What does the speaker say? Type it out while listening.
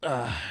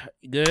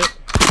Good.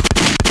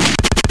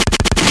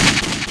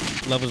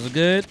 Levels are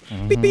good.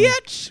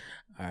 Bitch.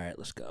 All right,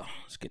 let's go.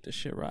 Let's get this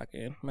shit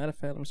rocking. Matter of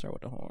fact, let me start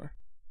with the horn.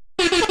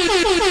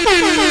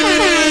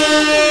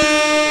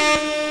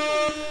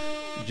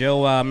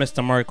 Joe missed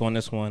the mark on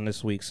this one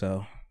this week,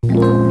 so. Yeah.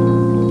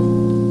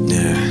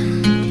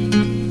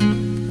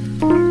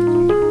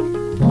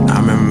 I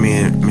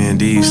remember me and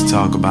D used to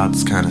talk about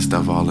this kind of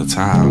stuff all the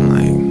time,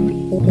 like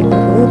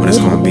what it's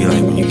gonna be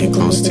like when you get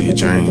close to your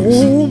dreams.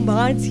 Oh,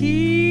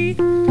 Monty.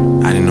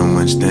 I didn't know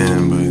much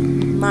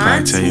then, but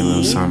I tell you a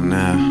little something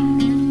now.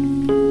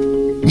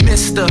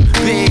 Mr.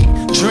 Big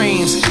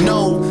Dreams,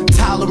 no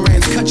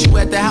tolerance. Cut you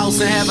at the house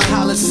and have a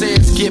holler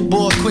sense. Get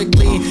bored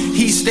quickly.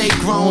 He stayed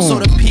grown, so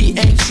the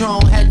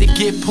Patron had to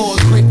get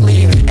poured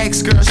quickly.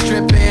 Ex-girl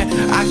stripping,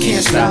 I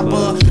can't stop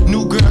her.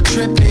 New girl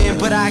tripping,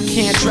 but I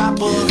can't drop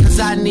her. Cause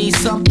I need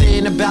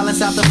something to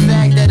balance out the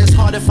fact that it's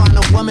hard to find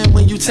a woman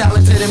when you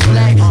talented and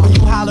black. When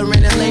you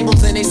hollering at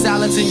labels and they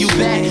silencing you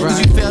back.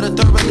 Cause you fail to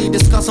thoroughly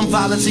discuss some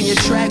violence in your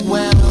track.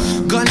 Well,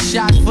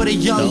 gunshot for the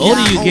young. The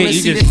older you get,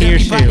 you just hear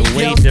shit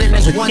way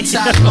different.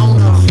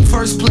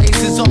 First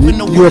place is often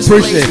the worst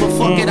place, but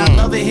fuck it, I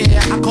love it here.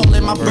 I call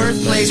it my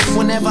birthplace.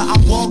 Whenever I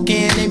walk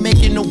in, they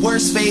making the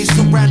worst face.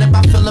 Surrounded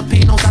by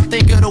Filipinos, I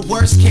think of the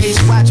worst case.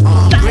 Watch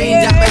green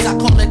diamonds, I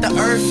call it the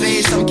earth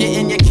face. I'm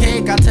getting your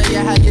cake, I'll tell you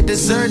how your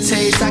dessert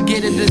tastes. I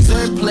get a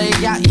dessert plate,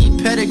 I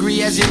eat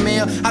pedigree as your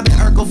meal. I've been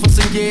Urkel for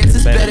some years,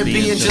 it's better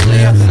be in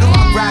Jaleel. No,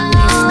 I rock me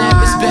and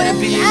snap, it's better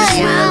be in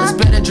Israel. It's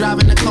better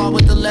driving the car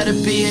with the letter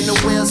B in the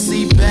wheel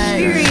seat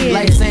bag.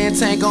 Like saying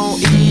tank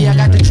on E, I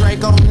got the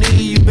drink on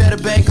me. You better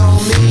bank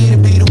on me to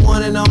be the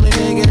one and only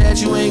nigga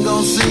that you ain't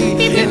gon' see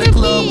in the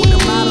club with the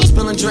model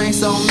spilling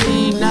drinks on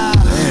me. Nah,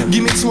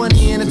 give me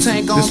 20 in a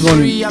tank on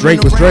 3.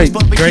 Drake was Drake.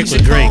 Drake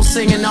was Drake.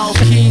 Singing off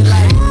key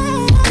like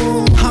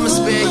I'ma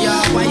spare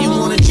y'all. Why you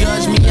wanna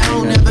judge me? I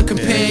don't ever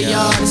compare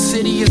y'all. The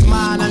city is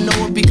mine. I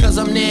know it because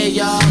I'm near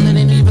y'all. And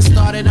it even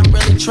started. I'm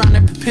really trying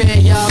to prepare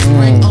y'all.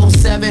 Spring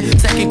 07,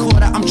 second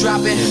quarter. I'm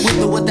dropping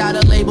with or without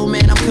a label,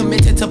 man. I'm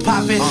committed to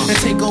popping and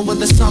take over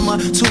the summer.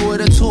 Tour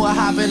to tour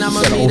hopping.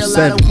 I'ma meet a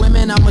lot of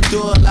women. I'ma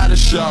do a lot of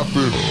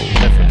shopping.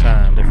 Different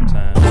time. Different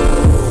time.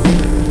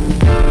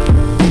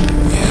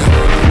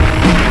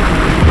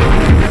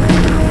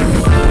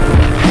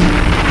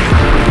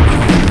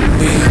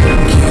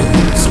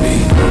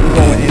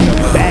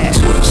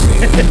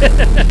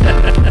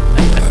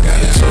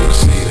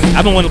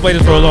 I've been wanting to play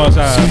this for a long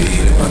time.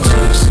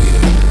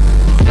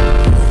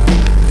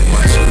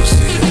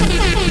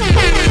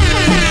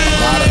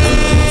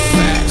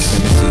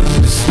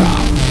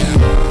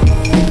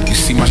 You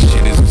see my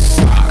shit is a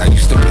sock. I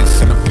used to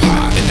piss in a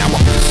pot, and now I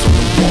piss on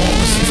the wall.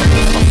 Since I'm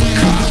off a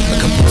cop, a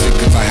couple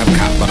tickets I have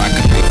caught, but I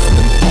can pay for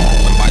them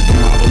all. And by the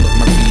model of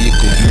my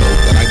vehicle, you know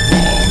that I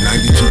ball.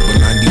 92 but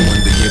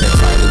 91, the year that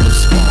Tyler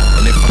was small.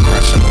 And if I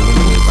crash, I'm on the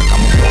wheels like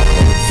I'm a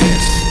baller with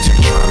this.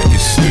 Just trying to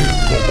get still.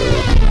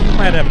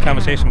 I might have a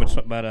conversation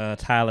about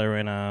Tyler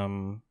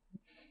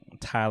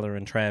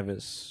and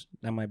Travis.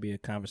 That might be a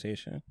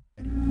conversation.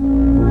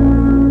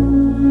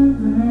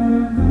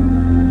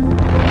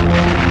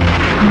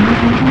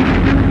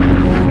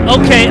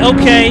 Okay. Oh,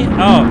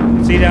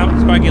 see that?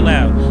 It's gonna get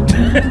loud.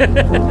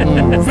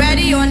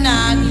 Ready or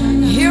not,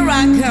 here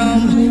I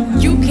come.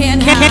 You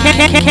can't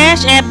hide.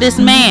 Cash app this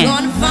man.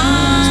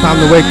 It's time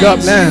to wake up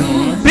now.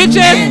 Bitch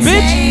ass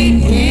bitch.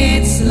 Take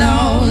it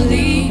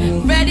slowly.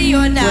 Ready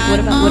or not,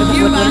 here I come.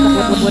 You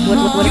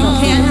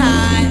can't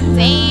hide.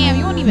 Damn,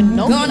 you don't even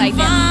know me like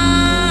that.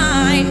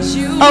 Find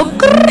you Oh,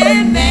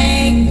 and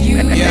make you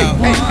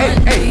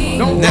Hey,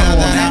 don't Now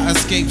that I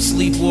escape,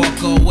 sleep,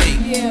 walk away.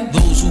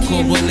 Those who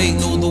correlate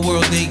know the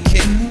world ain't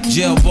kick.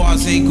 Jail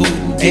bars ain't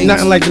gold. Ain't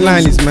nothing like the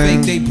 90s,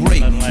 man. They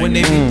break when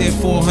they meet their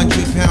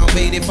 400-pound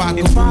mate. If I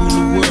could rule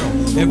the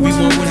world,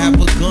 everyone would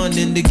have a gun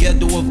in the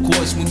ghetto, of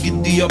course. When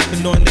get the up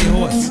and on their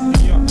horse.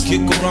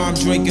 Kick around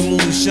drinking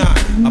moonshine.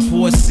 I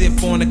pour a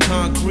sip on the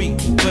concrete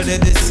for the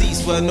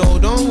deceased, but no,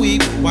 don't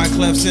weep. Why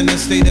Clef's in a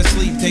state of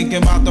sleep,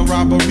 thinking about the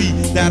robbery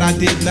that I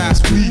did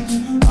last week.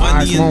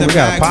 Alright, come on, we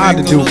got a pod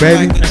to do,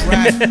 baby.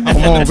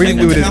 Come on, we can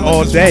do this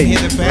all day.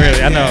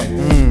 Really, I know.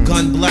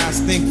 Gun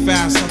blast, think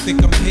fast, I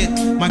think I'm hit.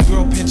 My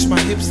girl pinched my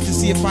hips to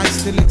see if I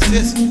still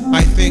exist.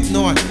 I think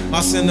not.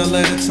 I'll send a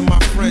letter to my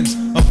friends.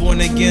 A born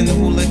again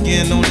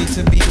hooligan, only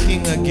to be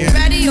king again.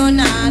 Ready or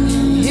not,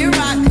 here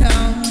I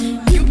come.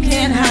 You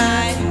can't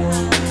hide.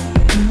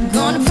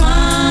 Gonna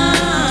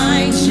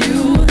find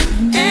you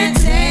and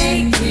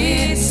take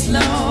it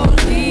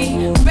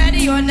slowly.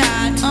 Ready or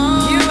not,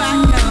 here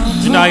I come.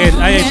 You know,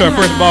 I ain't to our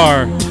first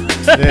bar.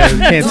 Yeah, you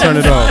can't turn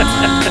it off.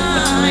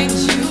 Find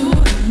you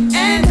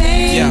and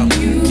make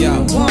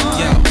you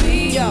want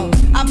me. Yo,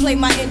 I play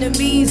my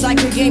enemies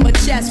like a game of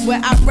chess where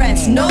I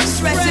rest. No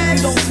stress if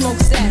you don't smoke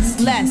cess.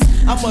 Less.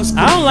 I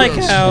don't like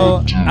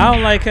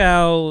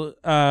how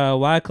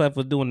Wyclef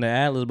was doing the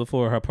Atlas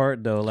before her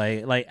part though.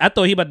 Like I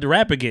thought he about to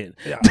rap again.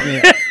 Yeah,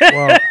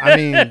 I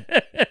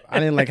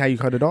didn't like how you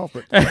cut it off,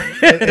 but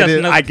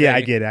I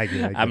get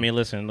it. I mean,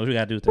 listen, we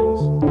gotta do things.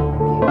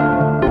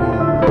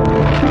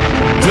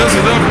 Dress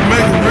it up and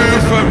make it real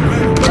for me.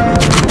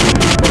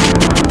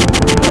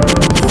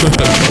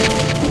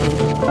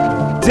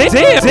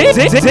 Damn,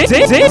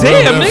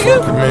 nigga.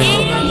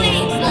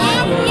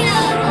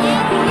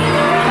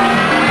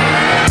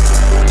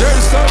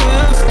 Dirty soda in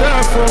the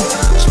styrofoam.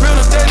 Spend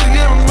a day to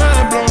get my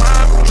mind blown.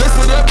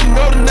 Dress it up and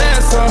go to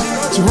Nassau.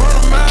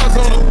 200 miles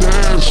on the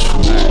dash.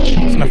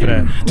 It's enough of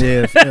that.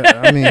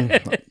 Yeah, I mean,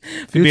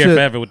 Be here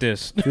forever with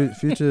this.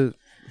 Future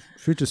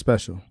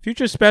special.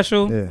 Future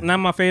special. Yeah. Not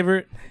my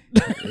favorite.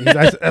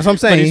 That's what I'm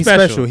saying. He's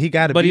special. He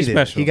got to be there.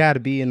 Special. He got to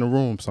be in the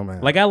room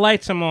somehow. Like I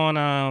liked him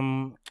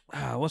on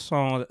what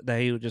song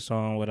that he was just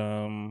on with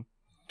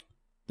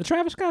the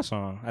Travis Scott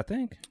song. I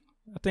think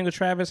with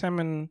Travis,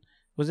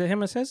 was it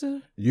him and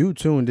SZA? You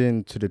tuned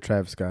in to the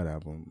Travis Scott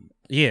album.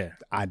 Yeah,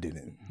 I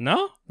didn't.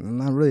 No, I'm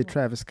not really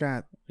Travis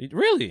Scott.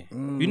 Really?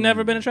 You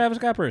never been a Travis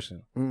Scott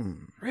person?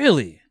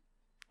 Really?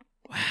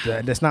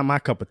 Wow. That's not my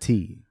cup of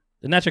tea.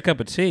 Not your cup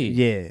of tea.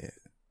 Yeah,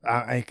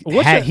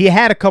 He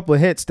had a couple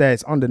of hits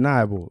that's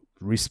undeniable.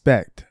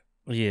 Respect.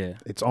 Yeah,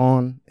 it's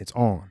on.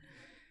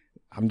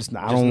 I'm just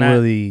not. I don't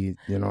really,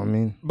 you know what I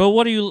mean. But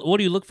what do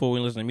you look for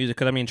when you listen to music?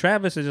 Because I mean,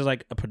 Travis is just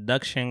like a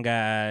production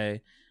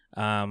guy.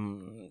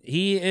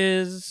 He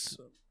is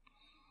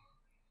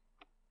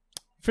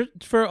for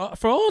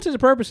all intents and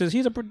purposes,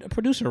 he's a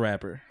producer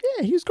rapper.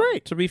 Yeah, he's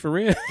great. To be for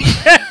real.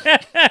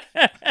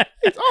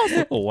 It's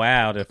awesome.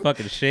 Wow, the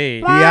fucking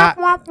shade. Yeah.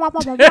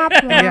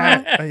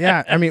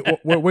 I mean,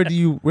 where do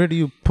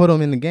you put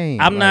him in the game?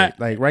 I'm not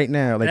like right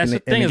now, like in the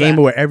thing game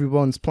where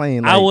everyone's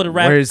playing. Like, I would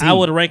I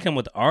would rank him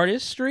with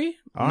artistry,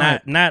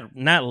 not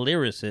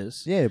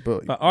lyricists. Yeah,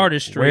 but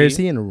artistry. Where is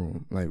he in the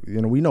room? Like, you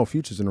know, we know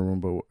Future's in the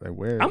room, but like,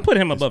 where? I'm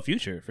putting him above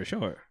Future for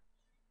sure.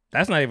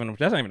 That's not even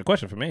a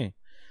question for me.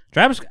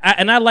 Travis,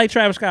 I like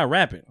Travis Scott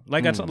rapping. I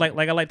like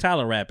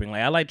Tyler rapping.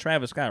 Like I like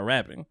Travis Scott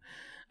rapping.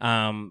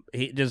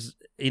 He just,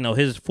 you know,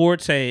 his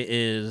forte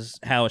is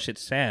how shit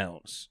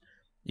sounds.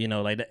 You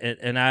know, like,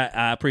 and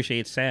I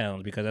appreciate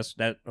sounds because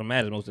that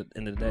matters most at the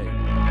end of the day. 2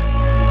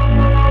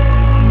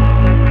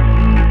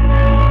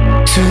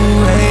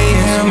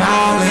 a.m.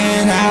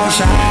 howling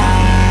outside,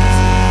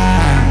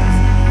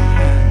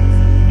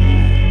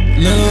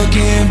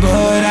 looking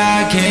but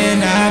I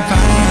cannot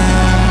find.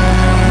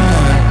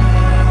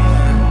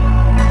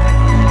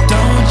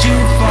 You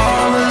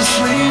fall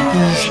asleep.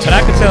 But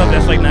I can tell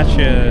that's like not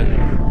your.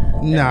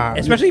 Nah,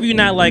 especially if you're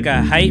not like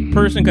a hype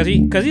person,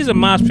 because he's a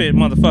mosh pit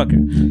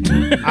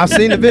motherfucker. I've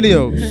seen the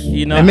videos,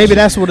 you know, and maybe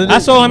that's what it is. I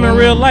saw him in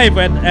real life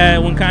when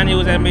Kanye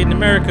was at Made in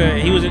America.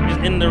 He was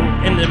just in the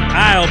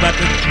aisle about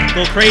to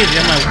go crazy.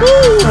 I'm like,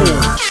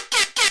 woo.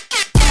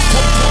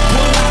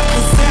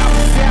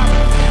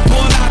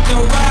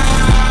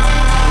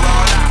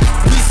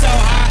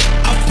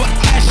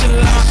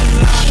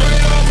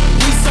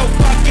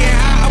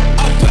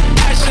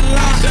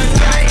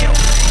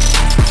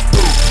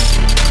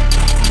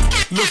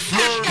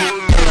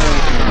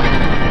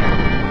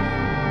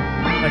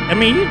 I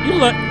mean, you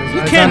look.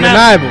 You can't. It's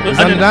undeniable. So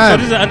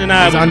this is an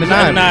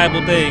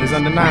undeniable thing. It's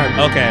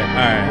undeniable. Okay, all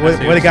right.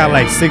 What it got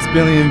like 6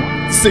 billion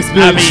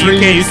I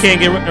mean, you can't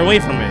get away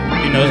from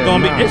it. You know, it's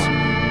gonna be.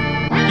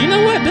 You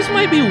know what? This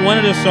might be one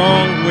of the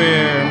songs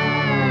where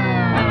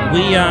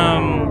we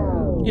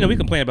you know, we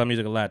complain about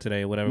music a lot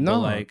today, or whatever. No.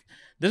 But like,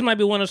 this might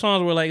be one of the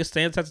songs where like it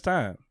stands the test of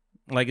time.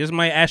 Like this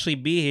might actually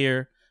be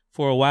here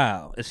for a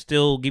while. It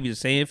still give you the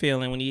same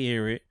feeling when you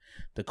hear it.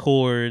 The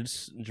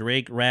chords,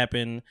 Drake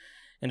rapping.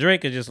 And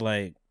Drake is just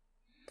like,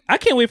 I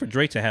can't wait for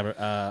Drake to have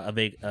a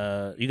big.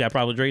 You got a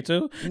problem with Drake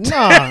too?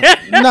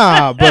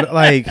 Nah, but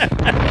like,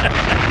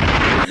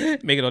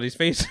 making all these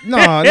faces.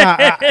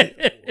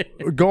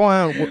 Go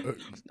on.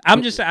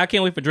 I'm just saying, I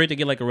can't wait for Drake to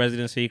get like a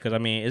residency because I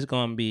mean it's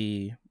gonna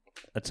be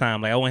a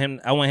time. Like I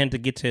want him to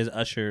get to his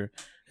Usher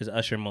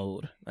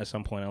mode at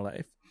some point in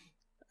life.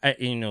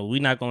 You know,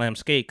 we're not gonna let him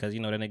skate because you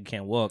know that nigga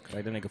can't walk.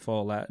 Like that nigga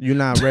fall a lot. You're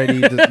not ready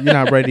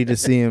to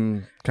see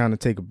him kind of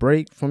take a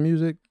break from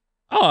music.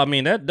 Oh, I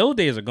mean those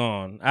days are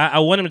gone. I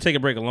wanted him to take a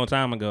break a long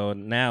time ago.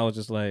 Now it's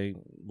just like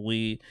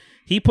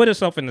he put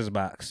himself in this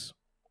box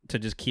to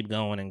just keep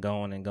going and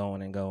going and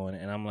going and going.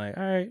 And I'm like,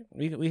 all right,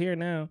 we here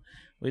now.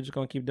 We're just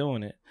gonna keep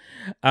doing it.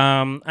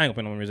 I ain't gonna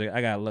play no more music.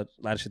 I got a lot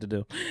of shit to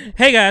do.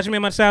 Hey guys, you made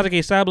my styles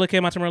okay. Style look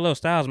my tomorrow low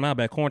styles. My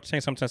bad. Quarantine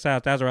sometimes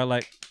styles are I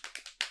like.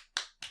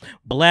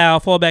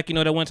 Blow fallback. You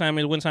know that one time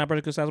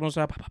particular styles.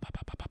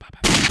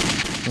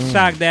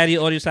 Shock Daddy,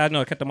 audio side. No,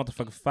 I kept the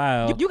motherfucking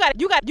file. You got to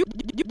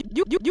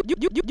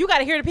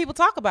hear the people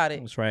talk about it.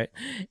 That's right.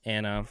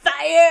 And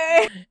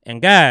fire.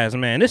 And guys,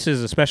 man, this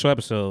is a special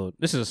episode.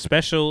 This is a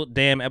special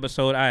damn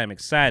episode. I am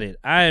excited.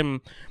 I am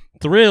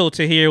thrilled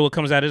to hear what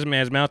comes out of this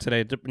man's mouth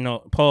today. No,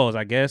 pause,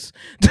 I guess.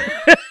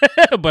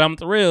 But I'm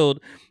thrilled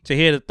to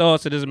hear the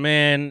thoughts of this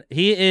man.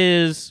 He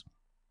is.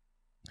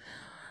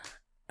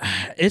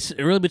 It's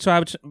really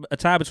a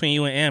tie between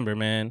you and Amber,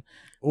 man.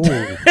 Ooh,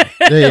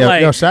 yeah,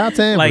 like, yo, shout out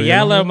to Amber. Like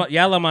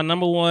y'all are my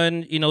number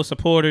one, you know,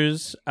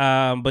 supporters.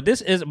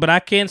 But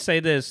I can say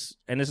this,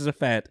 and this is a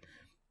fact.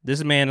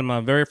 This man is my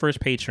very first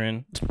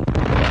patron.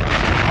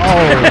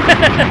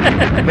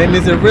 Then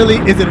is it really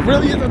at the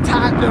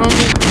top? You know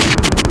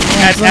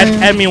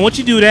what I mean, once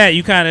you do that,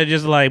 you kind of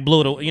just like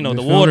blow the, you know,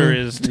 the water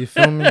is. You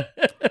feel me?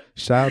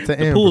 Shout out to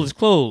the Amber. pool is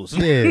closed.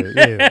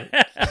 Yeah.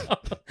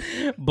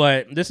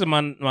 But this is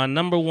my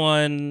number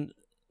one,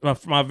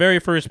 my very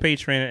first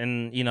patron,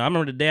 and you know, I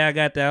remember the day I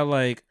got that,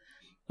 I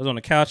was on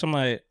the couch. I'm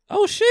like,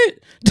 oh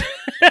shit.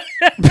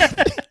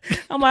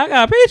 I'm like, I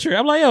got a patron.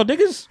 I'm like, yo,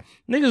 niggas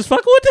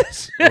fucking with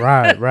this.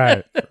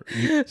 Right.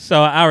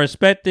 So I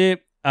respect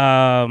it.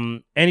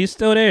 And he's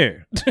still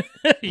there.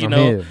 You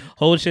know, here.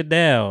 hold shit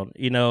down,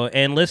 you know,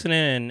 and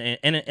listening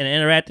and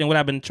interacting what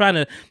I've been trying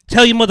to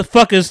tell you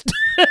motherfuckers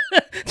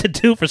to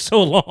do for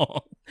so long.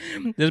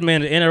 This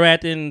man is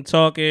interacting,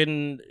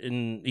 talking,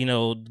 and you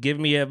know,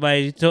 giving me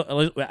advice.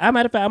 I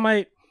matter of fact, I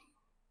might.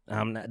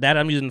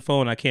 I'm using the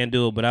phone. I can't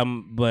do it, but I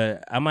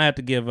might have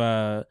to give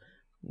my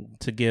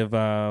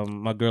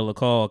girl a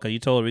call because you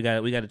told her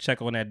we got to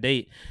check on that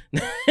date,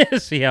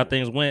 see how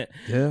things went.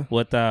 Yeah.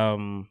 With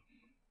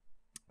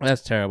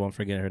that's terrible. I'm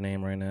forgetting her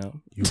name right now.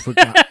 You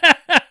forgot.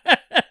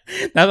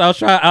 I was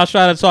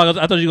trying to talk.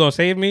 I thought you were gonna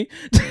save me.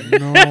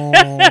 No.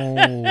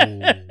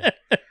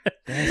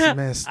 That's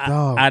messed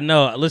up. I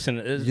know.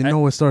 Listen, you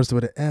know it starts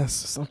with an S,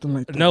 something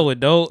like that. No, it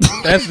don't.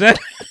 That's that.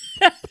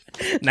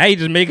 Now you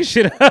just making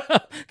shit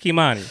up.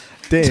 Kimani.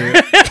 Damn.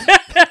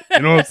 You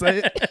know what I'm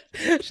saying?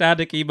 Shout out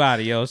to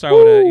Kimani, yo. Sorry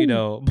with the, you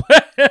know.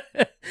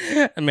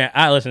 I mean,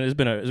 listen. It's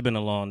been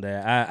a long day.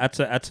 I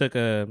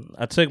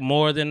took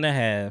more than the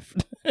half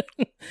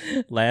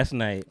last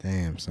night.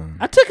 Damn, son.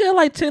 I took it at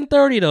like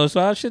 10:30 though, so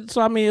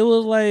I mean,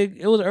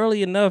 it was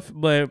early enough.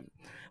 But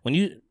when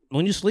you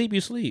sleep,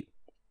 you sleep.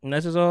 And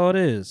that's just all it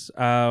is.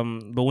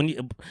 But when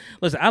you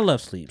listen, I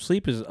love sleep.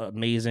 Sleep is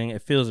amazing.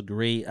 It feels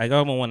great. I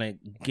don't want to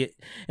get.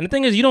 And the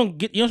thing is, you don't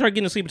start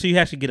getting to sleep until you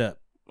actually get up.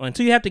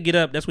 Until you have to get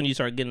up, that's when you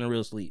start getting the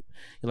real sleep.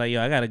 You're like,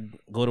 yo, I gotta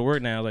go to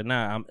work now. I was like,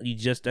 nah,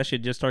 that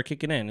should just start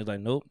kicking in. It's like,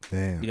 nope,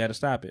 damn, you gotta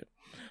stop it.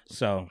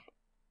 So,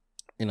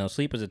 you know,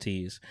 sleep is a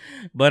tease.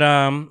 But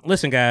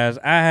listen, guys,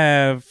 I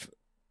have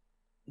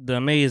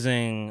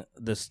the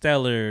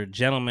stellar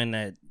gentleman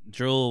that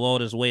drove all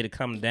this way to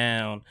come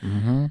down.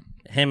 Mm-hmm.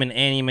 Him and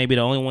Annie may be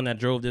the only one that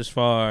drove this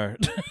far.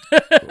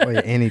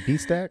 Wait, Annie B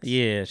Stacks?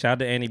 Yeah, shout out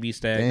to Annie B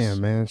Stacks.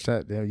 Damn, man,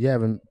 you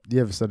haven't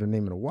said her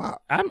name in a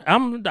while. I'm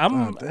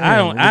damn,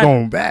 I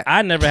going back.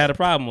 I never had a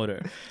problem with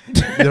her.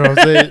 You know what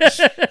I'm saying?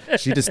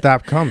 She just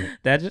stopped coming.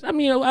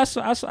 I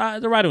saw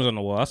the writing was on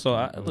the wall.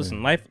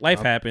 Listen, life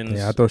happens.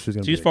 Yeah, I thought she was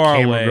gonna she's be far a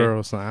camera away. girl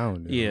or something. I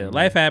don't know. Yeah,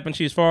 life happened.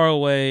 She's far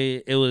away.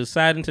 It was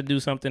exciting to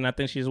do something. I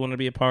think she just wanted to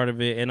be a part of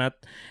it, and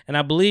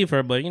I believe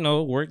her. But you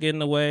know, work getting in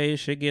the way,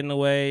 shit getting in the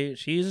way.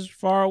 She's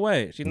far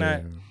away. She's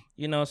not.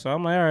 You know, so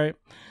I'm like, all right.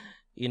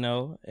 You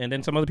know, and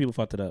then some other people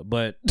fucked it up,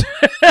 but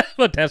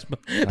that's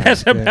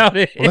about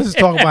it. Well, let's just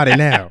talk about it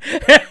now,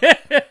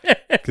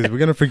 because we're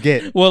gonna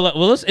forget. Well,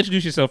 let's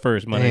introduce yourself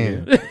first, my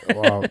nigga.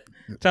 Well,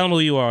 tell them who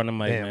you are on the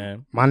mic,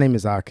 man. My name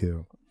is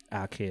Akil.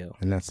 Akil,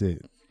 and that's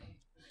it.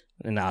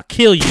 And I'll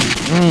kill you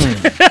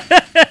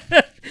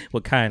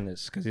with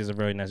kindness, because he's a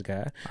very nice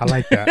guy. I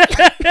like that.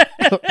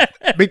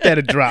 Make that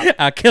a drop.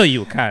 I'll kill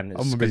you with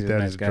kindness. I'm gonna make that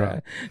nice a guy.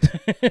 drop.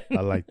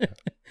 I like that.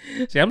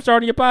 See, I'm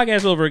starting your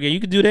podcast over again. You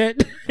can do that.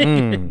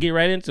 Get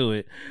right into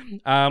it.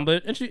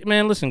 But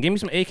man, listen, give me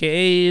some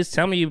AKAs.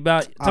 Tell me your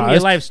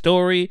life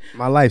story.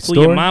 My life story.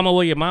 Where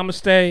your mama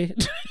stay.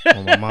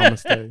 Where my mama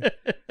stay.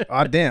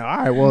 Oh damn! All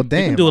right, well damn.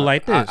 You can do it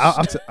like this.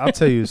 I'll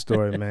tell you a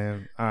story,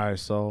 man. All right,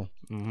 so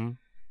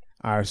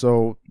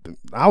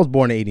I was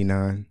born in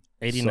 '89.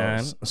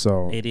 89.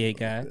 So 88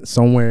 guy.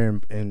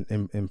 Somewhere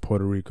in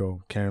Puerto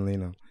Rico,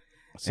 Carolina.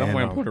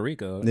 Somewhere in Puerto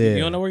Rico. Yeah.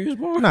 You don't know where you was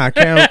born? Nah,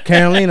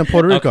 Carolina,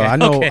 Puerto Rico.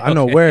 Okay, I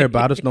know where,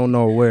 but I just don't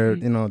know where.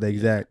 You know the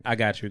exact. I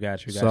got you.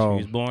 So, you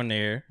was born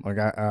there. Like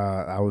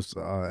I was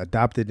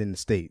adopted in the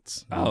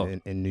States. Oh.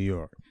 in New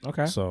York.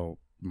 Okay. So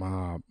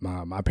my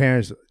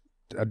parents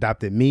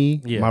adopted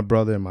me, my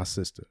brother, and my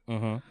sister.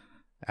 Mm-hmm.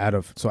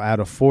 Out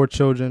of 4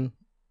 children,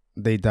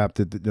 they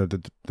adopted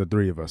the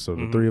 3 of us. So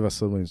the 3 of us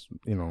siblings,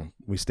 you know,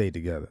 we stayed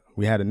together.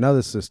 We had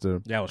another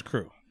sister. That was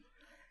crew.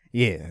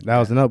 Yeah, that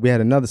was another. We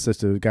had another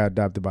sister who got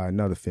adopted by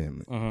another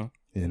family.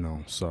 You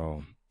know,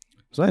 so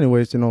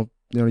anyways, you know,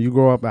 you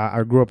grow up.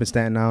 I grew up in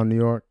Staten Island, New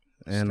York,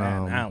 and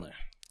Staten Island.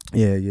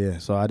 Yeah.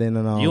 So I didn't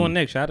know. You and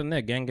Nick, shout out to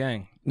Nick,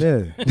 gang.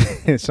 Yeah,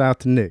 shout out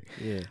to Nick.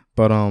 Yeah,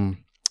 but I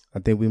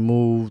think we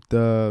moved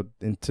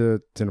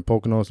into the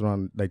Poconos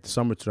around like the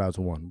summer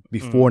 2001,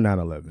 before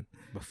 9/11.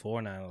 Before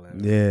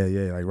 9/11. Yeah,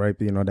 like right,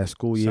 you know, that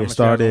school year Summer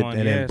started, 2001,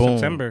 and then boom,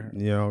 September.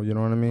 You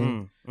know what I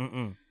mean?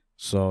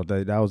 So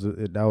that was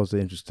an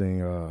interesting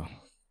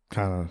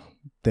kind of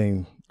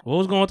thing. What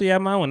was going through your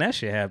mind when that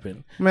shit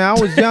happened? Man, I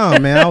was young,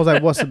 man. I was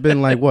like, have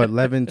been like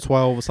 11,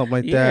 12 or something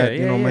like that.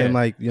 You know, man,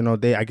 like, you know,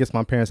 I guess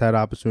my parents had the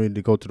opportunity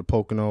to go to the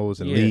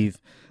Poconos and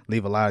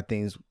leave a lot of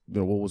things,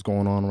 you know, what was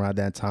going on around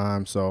that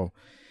time. So,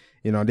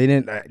 you know, they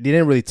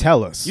didn't really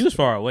tell us. You was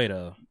far away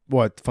though.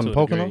 What, from the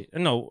Poconos?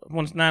 No,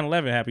 once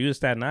 9/11 happened, you was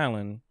Staten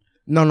Island.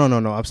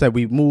 No. I'm saying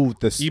we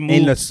moved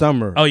in the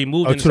summer. Oh, you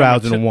moved of in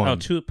 2001.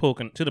 to the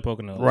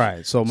Poconos.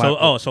 Right. So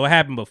so it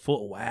happened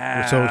before.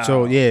 Wow.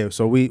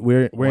 So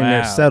we're in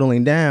there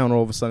settling down.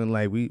 All of a sudden,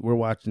 like we're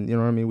watching. You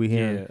know what I mean? We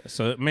hearing. Yeah.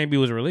 So maybe it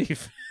was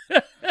relief.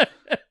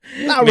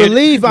 Not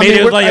relief. Maybe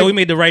it was like, we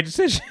made the right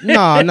decision.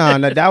 No,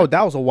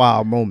 that was a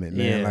wild moment,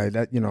 man. Yeah. Like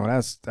that,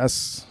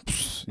 that's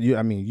you.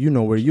 I mean, you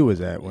know where you was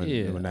at when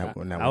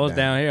that I was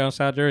down here on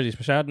South Jersey.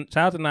 Shout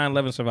out to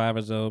 9/11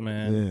 survivors, though,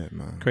 man. Yeah,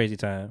 man. Crazy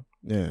time.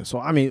 Yeah. So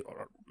I mean,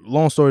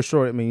 long story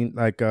short, I mean,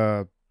 like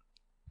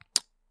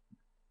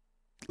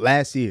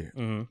last year,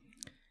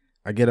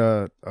 I get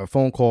a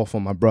phone call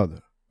from my brother.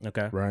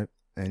 Okay. Right,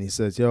 and he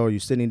says, "Yo, you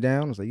sitting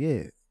down?" I was like,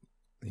 "Yeah."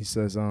 He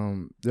says,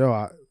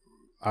 "Yo,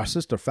 our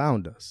sister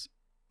found us."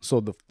 So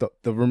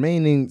the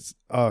remaining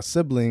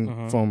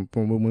sibling from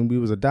when we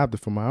was adopted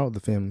from our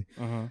other family,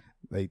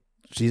 like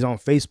she's on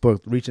Facebook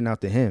reaching out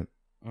to him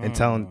and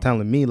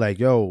telling me like,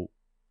 "Yo,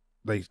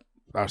 like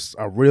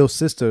our real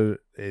sister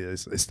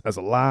is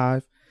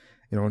alive.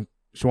 You know,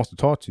 she wants to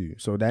talk to you."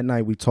 So that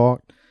night we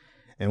talked,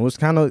 and it was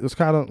kind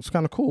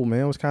of cool, man.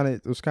 It was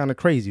kind of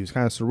crazy. It was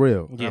kind of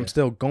surreal. Yeah. I'm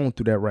still going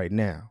through that right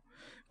now.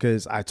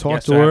 Because I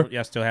talked to her.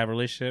 Y'all still have a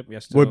relationship?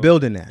 We're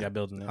building that. Yeah,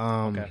 building it.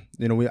 Okay.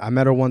 You know, I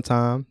met her one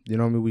time. You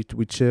know, what I mean,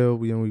 we chill. I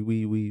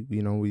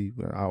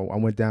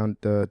went down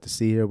to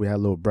see her. We had a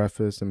little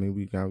breakfast. I mean,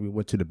 we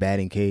went to the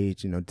batting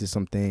cage. You know, did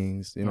some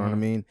things. You know what I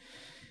mean?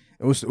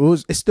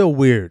 It's still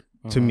weird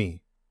to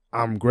me.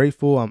 I'm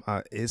grateful.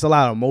 It's a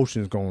lot of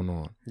emotions going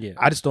on. Yeah.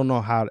 I still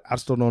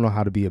don't know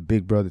how to be a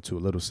big brother to a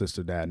little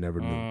sister that I never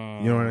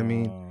knew. You know what I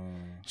mean?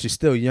 She's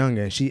still young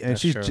and she's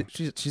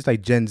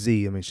like Gen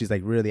Z. I mean, she's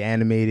like really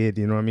animated.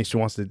 You know what I mean? She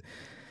wants to,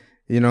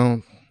 you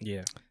know.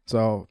 Yeah.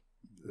 So,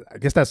 I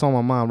guess that's on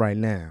my mind right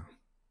now.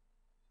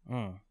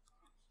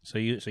 So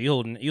you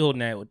holding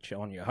that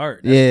on your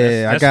heart?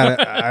 I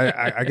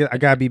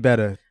gotta be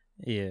better.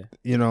 Yeah.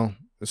 You know.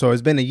 So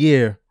it's been a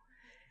year,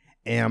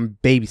 and I'm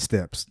baby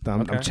steps.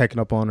 I'm checking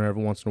up on her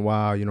every once in a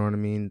while. You know what I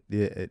mean?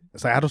 Yeah,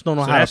 it's like I just don't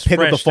know how to pick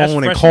up the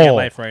phone and call. In your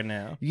life right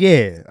now.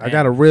 Yeah, I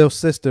got a real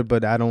sister,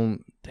 but I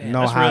don't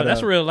know how.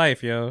 That's real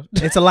life, yo.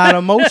 It's a lot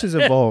of emotions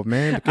involved,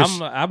 man.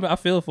 I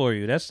feel for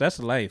you. That's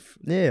life.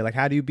 Yeah, like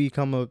how do you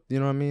become a? You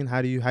know what I mean?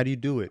 How do you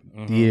do it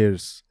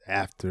years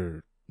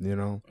after? You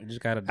know, you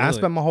just gotta. I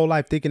spent my whole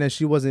life thinking that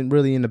she wasn't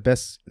really in the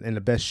best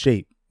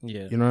shape.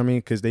 Yeah, you know what I mean?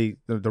 Because the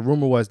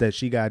rumor was that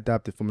she got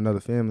adopted from another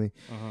family,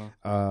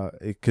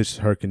 because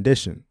her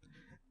condition,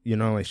 you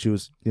know, like she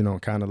was, you know,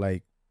 kind of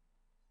like,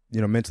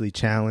 you know, mentally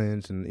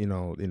challenged and you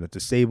know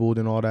disabled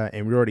and all that.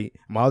 And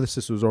my other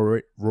sister was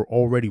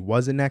already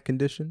was in that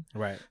condition,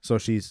 right? So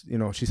she's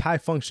high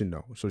function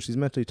though, so she's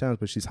mentally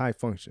challenged, but she's high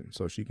function,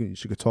 so she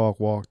could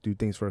talk, walk, do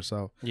things for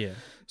herself. Yeah.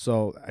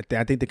 So I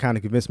think they kind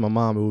of convinced my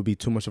mom it would be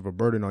too much of a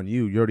burden on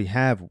you. You already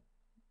have.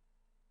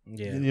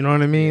 Yeah. You know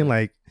what I mean? Yeah.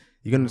 Like.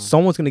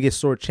 Someone's gonna get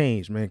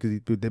shortchanged, man, because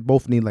they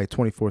both need like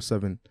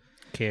 24/7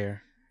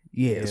 care.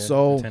 Yeah,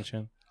 so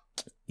attention.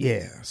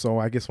 Yeah, so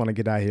I guess when I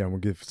get out here, I'm gonna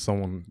give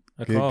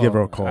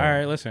her a call. All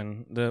right,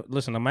 listen,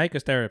 the mic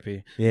is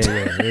therapy. Yeah,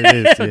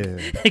 it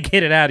is. Yeah,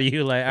 get it out of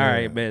you, like, all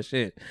right, man,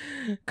 shit.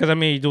 Because I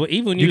mean,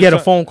 even when you get a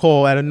phone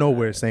call out of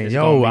nowhere saying,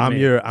 "Yo, I'm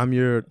your,"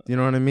 you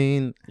know what I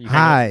mean?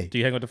 Hi. Do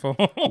you hang up the phone?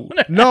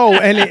 No,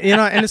 and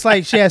and it's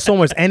like she has so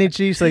much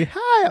energy. She's like,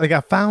 "Hi," like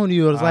I found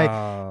you. It was like,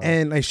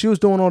 and like she was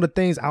doing all the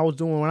things I was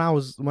doing when I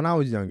was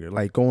younger,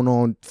 like going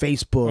on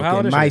Facebook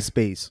and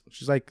MySpace.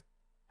 She's like,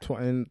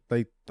 and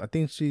like I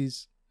think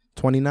she's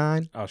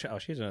 29. Oh,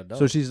 she's an adult.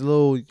 So she's a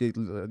little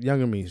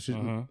younger than me. She's,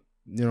 you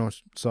know,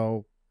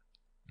 so,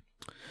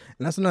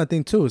 and that's another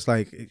thing too. It's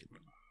like,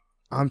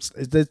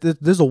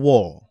 there's a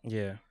wall.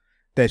 Yeah.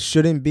 That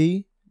shouldn't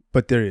be,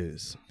 but there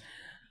is.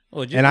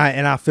 Well, and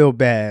I feel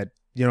bad.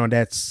 You know,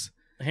 that's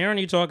hearing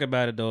you talk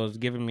about it though is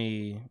giving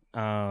me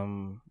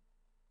some,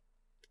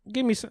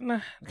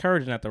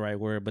 courage is not the right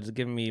word, but it's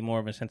giving me more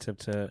of an incentive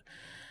to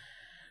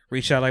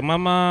reach out. Like my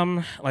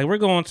mom, like we're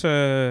going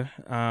to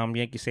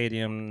Yankee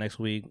Stadium next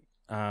week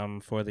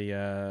for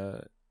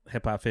the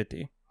Hip Hop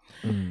 50,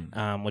 which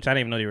I didn't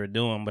even know they were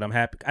doing, but I'm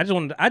happy. I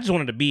just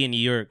wanted to be in New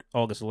York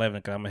August 11th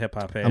because I'm a hip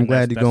hop head. I'm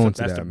glad you're going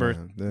to that. That's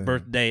the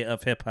birthday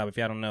of hip hop. If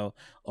y'all don't know,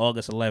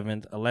 August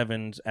 11th.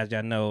 11s, as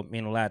y'all know,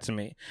 mean a lot to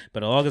me.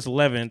 But August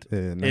 11th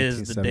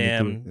is the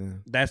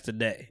damn. That's the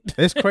day.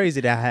 It's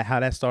crazy that how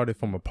that started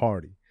from a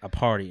party. A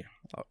party,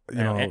 you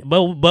know.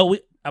 But we.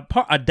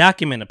 A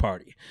documented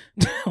party.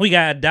 We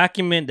got a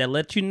document that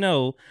lets you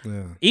know,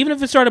 even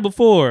if it started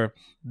before,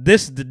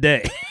 this is the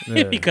day.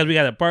 Because we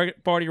got a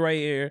party right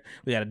here.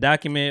 We got a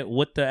document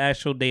with the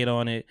actual date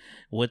on it,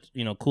 with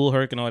Cool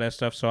Herc and all that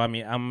stuff. So I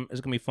mean,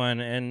 it's gonna be fun.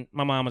 And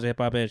my mom was a hip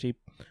hop head. She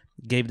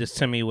gave this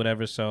to me,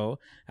 whatever. So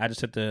I just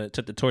took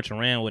the torch and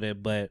ran with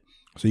it. But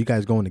so you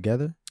guys going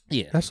together?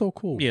 Yeah, that's so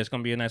cool. Yeah, it's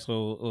gonna be a nice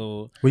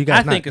little. Well, you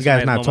guys not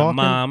talking?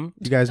 Mom,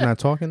 you guys not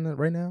talking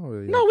right now?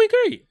 Or, no, we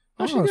great.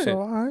 Oh, so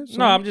all right. So.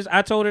 No,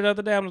 I told her the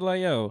other day. I'm just like,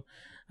 yo,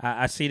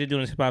 I see you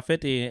doing this Hip Hop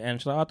 50, and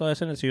she's like, I thought I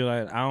sent it to you.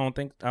 Like, I don't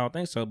think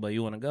so, but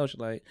you want to go? She's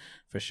like,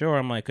 for sure.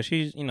 I'm like, cause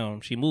she's,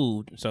 she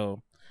moved,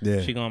 so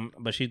Yeah.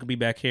 But she could be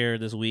back here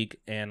this week,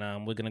 and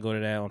we're gonna go to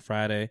that on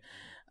Friday.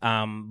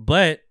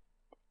 But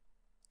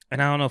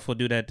and I don't know if we'll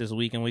do that this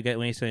week, and we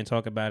ain't saying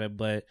talk about it.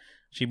 But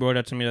she brought it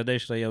up to me the other day.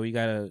 She's like, "Yo,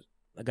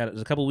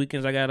 there's a couple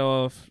weekends I got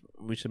off.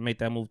 We should make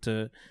that move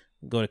to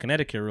go to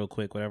Connecticut real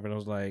quick, whatever." And I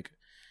was like,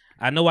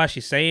 I know why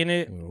she's saying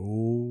it,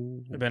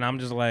 but I'm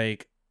just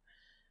like,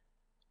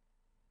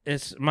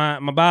 it's my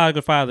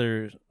biological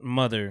father's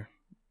mother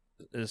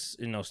is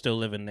still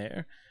living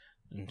there,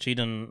 and she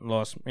done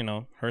lost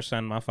her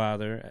son, my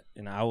father.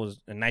 I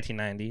was in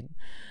 1990.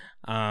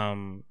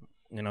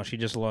 She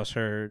just lost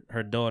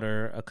her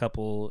daughter a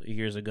couple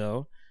years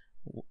ago.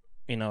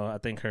 I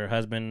think her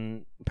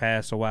husband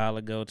passed a while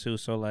ago too.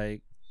 So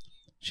like,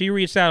 she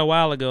reached out a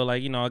while ago.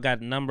 Like, I got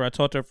a number. I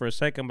talked to her for a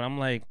second, but I'm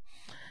like,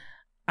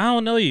 I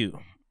don't know you.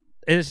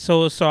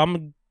 So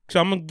I'm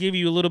gonna give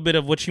you a little bit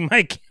of what you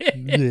might get.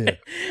 Yeah.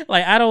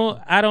 Like,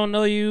 I don't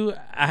know you.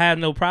 I have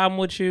no problem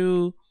with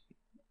you.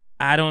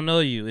 I don't know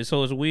you. And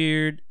so it's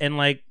weird. And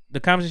like the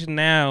conversation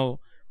now,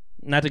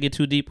 not to get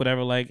too deep,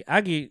 whatever. Like,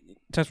 I get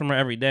text from her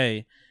every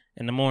day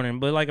in the morning,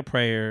 but like a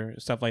prayer,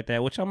 stuff like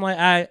that, which I'm like,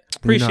 I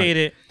appreciate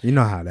it. You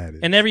know how that is.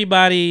 And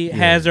everybody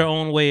has their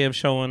own way of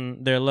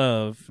showing their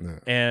love. Yeah.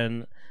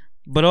 And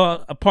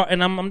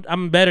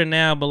I'm better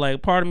now, but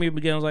like part of me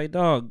begins like,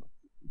 dog,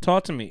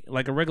 talk to me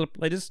like a regular.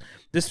 Like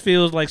this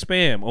feels like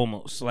spam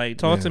almost. Like,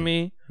 talk to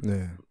me.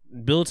 Yeah.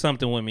 Build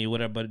something with me,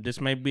 whatever. But this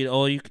may be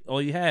all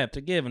you have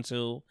to give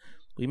until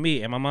we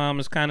meet. And my mom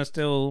is kind of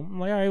still. I'm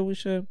like, all right, we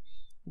should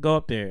go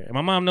up there. And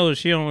my mom knows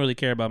she don't really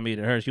care about me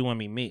to her. She want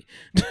me.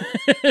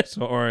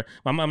 So, or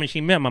my mom. I mean,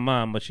 she met my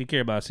mom, but she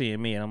care about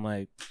seeing me. And I'm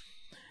like,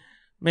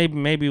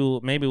 maybe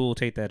we'll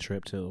take that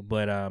trip too.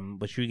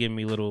 But you give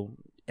me a little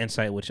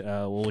insight, which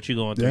what you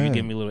going through. Yeah. You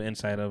give me a little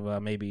insight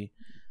of maybe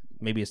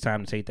it's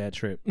time to take that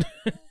trip.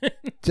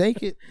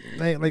 Take it.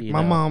 Like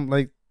my mom,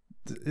 like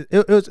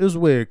it was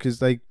weird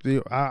because like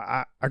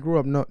I grew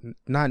up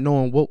not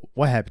knowing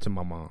what happened to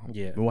my mom.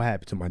 Yeah. What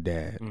happened to my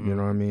dad. Mm-hmm. You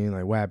know what I mean?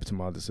 Like, what happened to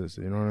my other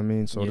sister. You know what I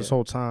mean? So this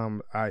whole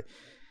time I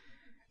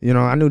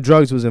knew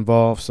drugs was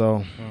involved.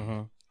 So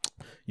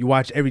you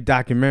watch every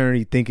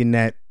documentary thinking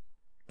that,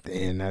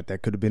 damn,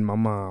 that could have been my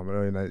mom.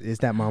 Is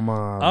that my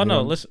mom? Oh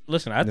no!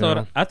 Listen.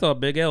 I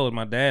thought Big L was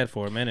my dad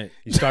for a minute.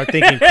 You start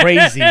thinking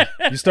crazy.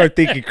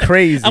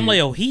 I'm like,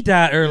 oh, he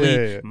died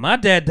early. Yeah. My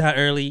dad died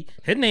early.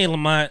 His name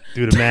Lamont.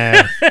 Do the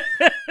math.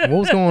 What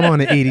was going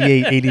on in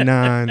 88,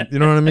 89? You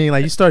know what I mean?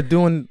 Like, you start.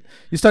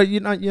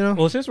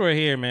 Well, since we're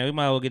here, man, we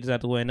might as well get this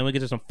out the way, and then we get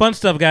to some fun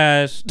stuff,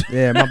 guys.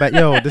 Yeah, my bad.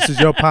 Yo, this is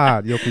your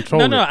pod. Yo,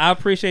 control it. No, I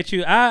appreciate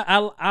you.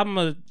 I'm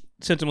a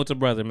sentimental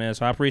brother, man.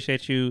 So I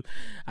appreciate you.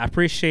 I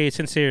appreciate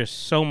Sincere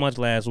so much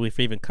last week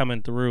for even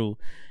coming through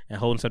and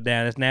holding stuff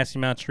down. It's Nasty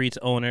Mouth Treats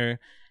owner,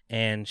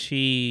 and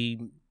she,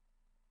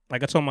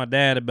 like, I told my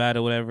dad about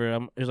it, whatever.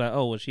 He was like,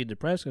 oh, was she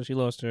depressed because she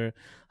lost her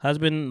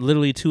husband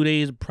literally 2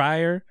 days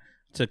prior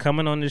to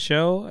coming on the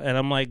show? And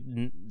I'm like,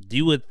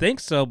 you would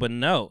think so, but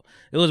no.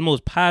 It was the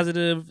most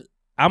positive.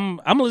 I'm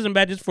listening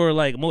back just for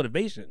like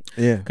motivation.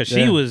 Yeah. Because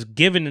she was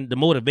giving the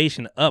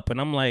motivation up, and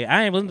I'm like,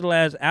 I ain't listened to the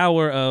last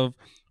hour of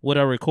what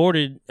I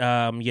recorded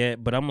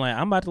yet, but I'm like,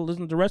 I'm about to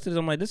listen to the rest of this.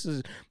 I'm like, this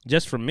is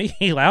just for me.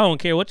 Like, I don't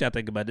care what y'all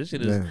think about this.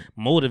 Shit is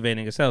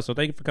motivating as hell. So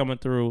thank you for coming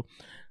through.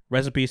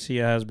 Rest in peace to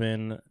your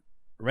husband.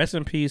 Rest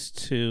in peace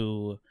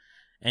to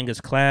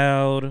Angus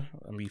Cloud,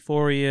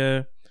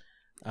 Euphoria.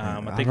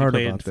 I think he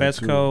played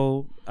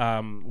Fesco.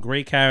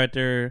 Great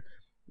character.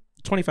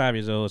 25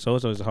 years old, so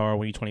it's always hard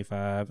when you're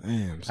 25.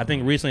 Damn, I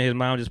think recently his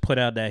mom just put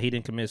out that he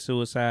didn't commit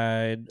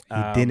suicide.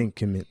 He didn't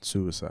commit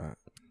suicide.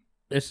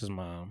 It's his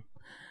mom.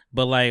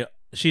 But like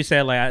she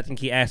said, like, I think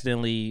he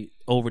accidentally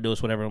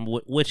overdosed, whatever,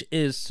 which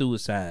is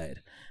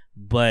suicide.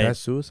 But that's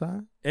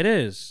suicide. It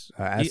is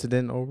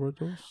accident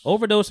overdose.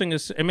 Overdosing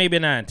is it may be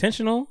not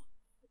intentional.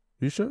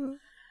 You sure?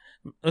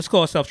 Let's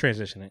call it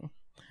self-transitioning.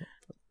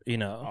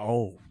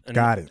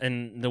 Got it.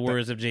 In the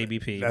words of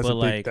JBP, that's but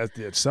like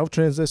that's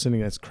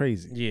self-transitioning. That's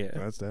crazy.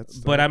 Yeah, that's.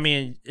 But I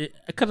mean,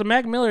 because of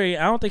Mac Miller,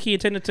 I don't think he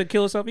intended to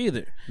kill himself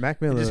either.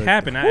 Mac Miller, it just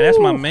happened. That's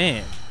my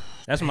man.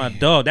 That's my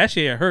dog. That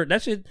shit hurt.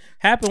 That shit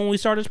happened when we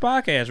started this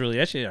podcast. Really,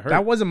 that shit hurt.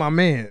 That wasn't my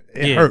man.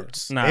 It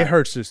hurts. Nah. It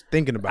hurts just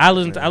thinking about. I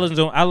listen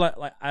to. I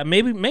like.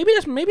 Maybe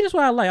that's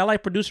what I like. I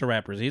like producer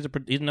rappers. He's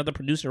another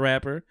producer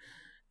rapper,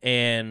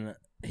 and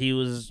he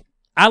was.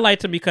 I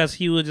liked him because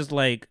he was just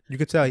like, you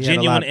could tell he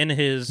genuine had in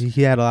his.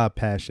 He had a lot of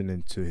passion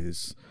into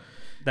his.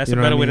 That's a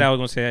better way that I was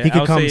gonna say it. He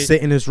could come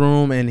sit in his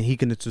room and he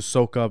can just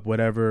soak up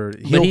whatever.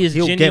 He'll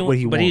get what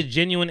he wants. But he's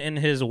genuine in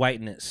his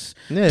whiteness.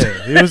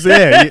 Yeah, he was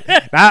there.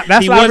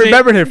 That's what I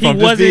remembered him from.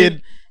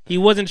 He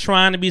wasn't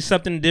trying to be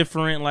something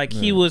different. Like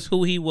he was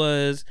who he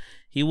was.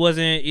 He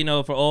wasn't, he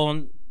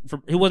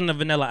wasn't a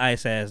Vanilla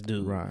Ice ass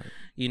dude. Right.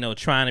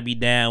 Trying to be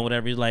down,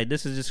 whatever. He's like,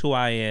 this is just who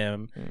I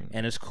am,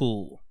 and it's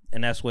cool.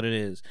 And that's what it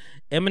is.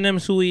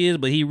 Eminem's who he is,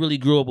 but he really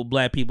grew up with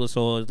black people,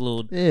 so it's a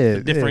little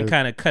different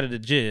kind of cut of the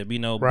jib,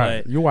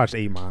 Right. But you watched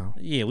 8 Mile.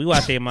 Yeah, we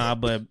watched 8 Mile,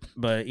 but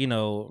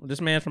this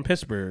man's from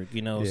Pittsburgh,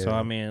 so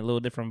I mean, a little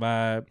different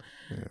vibe.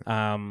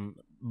 Yeah.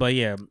 But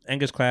yeah,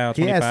 Angus Cloud,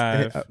 He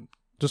 25. has,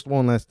 just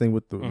one last thing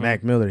with the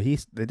Mac Miller.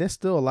 There's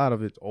still a lot of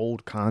his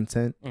old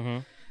content.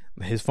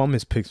 From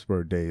his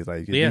Pittsburgh days,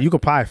 like you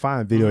could probably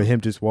find a video of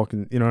him just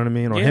walking, you know what I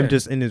mean, or him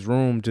just in his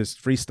room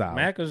just freestyle.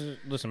 Mac was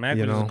just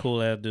a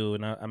cool ass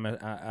dude, and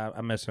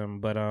I miss him.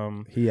 But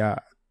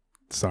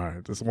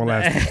sorry, just one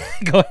last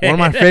go ahead.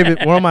 one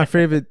of my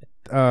favorite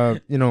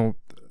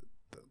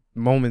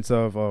moments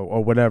of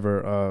or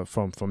whatever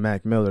from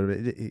Mac Miller.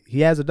 He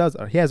has a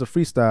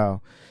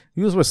freestyle.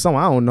 He was with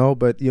someone I don't know,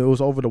 but it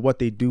was over the What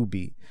They Do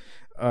beat.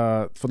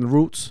 From the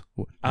Roots.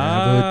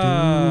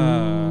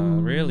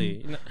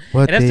 Really?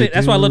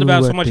 That's what I love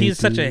about him so much. He's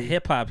such a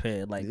hip hop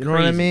head, like you know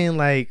what I mean,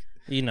 like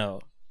he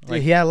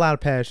had a lot of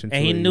passion.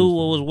 And he knew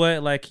what was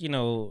what, like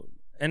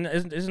And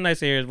it's nice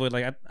to hear his voice.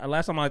 Like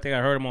last time I think I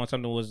heard him on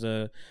something was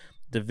the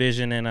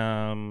Vision and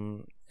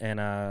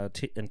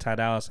Ty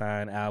Dolla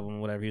 $ign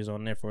album, whatever. He was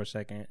on there for a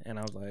second, and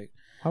I was like,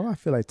 how do I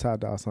feel like Ty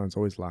Dolla $ign's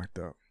always locked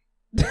up?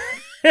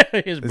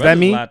 His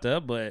brother's locked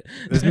up, but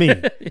it's me.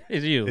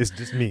 It's you. It's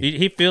just me.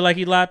 He feel like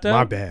he locked up.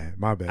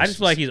 My bad. I just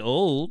feel like he's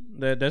old.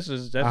 That's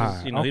just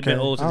okay. He's been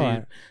old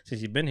since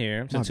he's been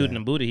here. Since Tootin'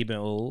 and Booty, he been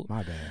old.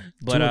 My bad.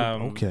 But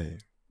okay.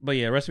 But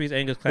yeah, recipes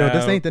Angus Cloud. Yo,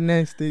 this ain't the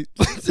nasty.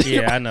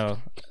 Yeah, I know.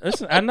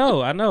 Listen, I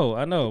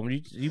know.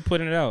 You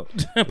putting it out.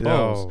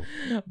 Pause.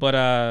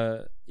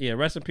 But yeah,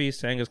 rest in peace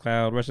to Angus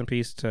Cloud. Rest in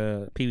peace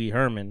to Pee Wee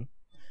Herman.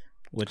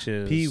 Which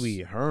is Pee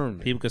Wee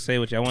Herman. People could say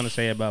what y'all want to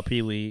say about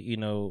Pee Wee.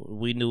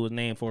 We knew his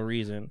name for a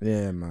reason.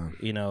 Yeah, man.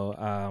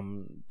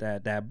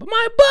 That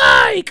my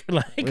bike,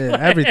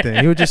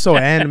 everything. He was just so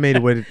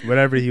animated with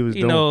whatever he was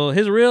doing.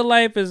 His real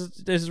life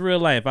is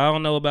real life. I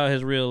don't know about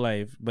his real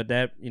life, but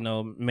that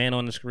man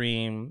on the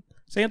screen.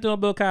 Same thing on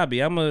Bill Cosby.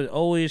 I'm gonna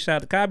always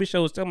shout. The Cosby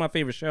Show is still my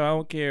favorite show. I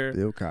don't care.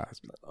 Bill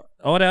Cosby.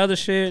 All that other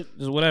shit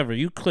is whatever.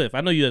 You Cliff. I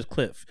know you as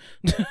Cliff.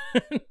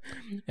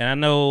 And I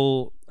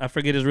know, I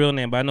forget his real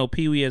name, but I know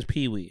Pee Wee as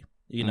Pee Wee,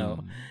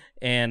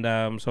 And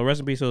so rest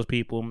in peace to those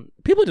people.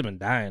 People just been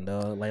dying,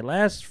 though. Like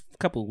last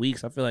couple of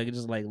weeks, I feel like it's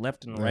just like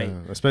left and right.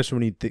 Especially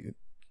when you think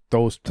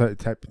those type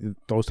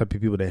of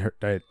people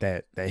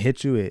that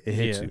hit you, it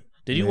hits you.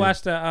 Did you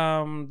watch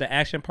the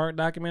Action Park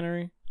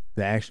documentary?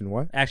 The Action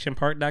what? Action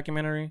Park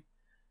documentary.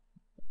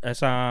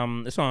 It's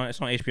on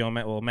HBO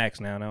Max. Well, Max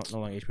now, no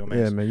longer HBO Max.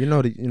 Yeah,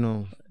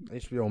 man.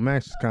 HBO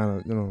Max is kind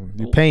of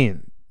you're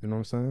paying. You know what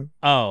I'm saying?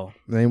 Oh,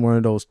 they ain't one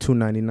of those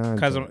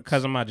 $2.99.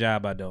 Because of my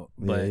job, I don't.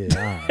 But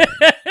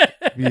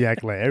you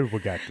act like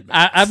everyone got to.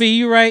 I mean,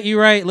 you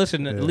right.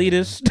 Listen,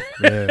 elitist.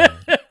 Yeah.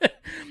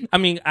 I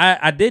mean,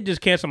 I did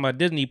just cancel my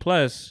Disney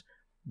Plus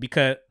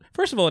because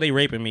first of all, they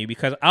raping me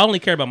because I only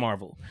care about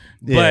Marvel.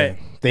 Yeah,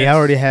 but they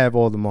already have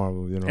all the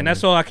Marvel, and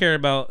that's all I care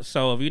about.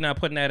 So if you're not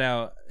putting that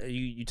out,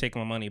 you take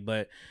my money.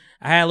 But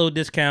I had a little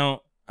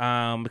discount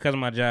because of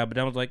my job. But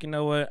I was like, you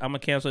know what? I'm gonna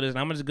cancel this and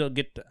I'm gonna just go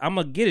I'm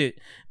gonna get it,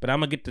 but I'm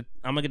gonna get the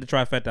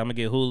trifecta. I'm gonna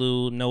get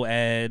Hulu, no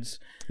ads.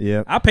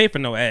 Yeah, I pay for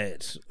no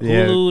ads.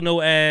 Yeah. Hulu,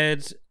 no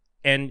ads,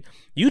 and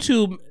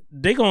YouTube.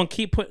 They gonna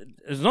keep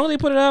as long as they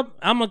put it up.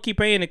 I'm gonna keep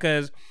paying it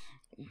because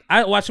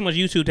I watch too much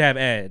YouTube to have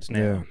ads now.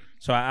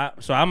 Yeah.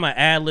 So I'm an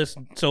ad list.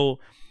 So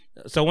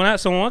when I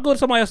go to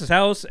somebody else's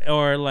house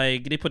or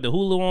like they put the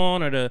Hulu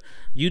on or the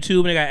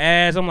YouTube and they got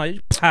ads, I'm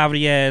like,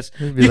 poverty ass,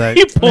 be like,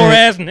 you poor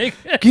ass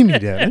nigga. Give me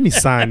that. Let me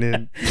sign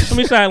in.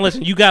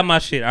 Listen, you got my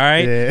shit, all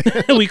right?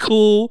 Yeah. We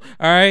cool,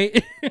 all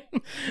right?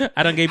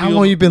 I done gave you. How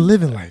long you been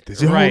living like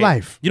this? Your whole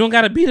life. You don't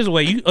gotta be this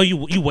way. You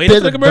wait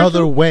until the commercial.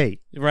 Other way.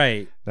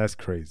 Right. That's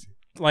crazy.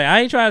 Like I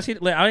ain't trying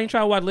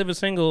to watch Living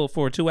Single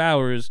for 2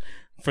 hours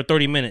for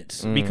 30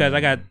 minutes because I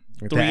got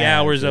 3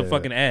 hours of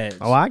fucking ads.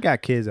 Oh, I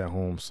got kids at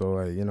home,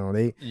 so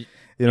they.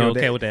 You're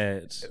okay with the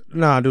ads?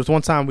 No, there was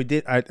one time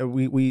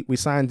we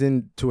signed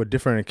into a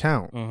different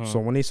account. So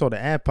when they saw the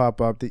ad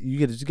pop up,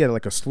 you get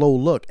like a slow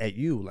look at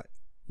you, like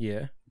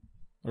yeah,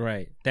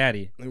 right,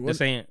 Daddy.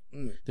 This ain't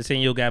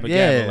your gabba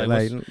yeah,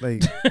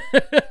 gabba.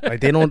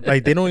 like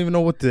they don't even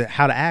know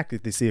how to act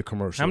if they see a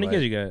commercial. How many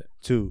kids you got?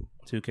 2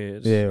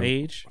 kids. Yeah,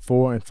 age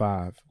 4 and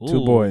 5. Ooh,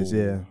 2 boys.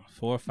 Yeah.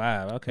 4 or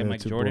 5. Okay,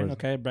 Mike Jordan. Boys.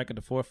 Okay, bracket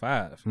to 4 or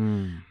 5.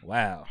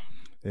 Wow.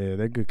 Yeah,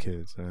 they're good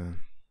kids, man.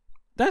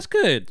 That's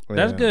good.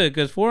 That's good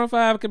because 4 and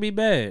 5 could be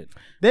bad.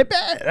 They're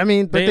bad. I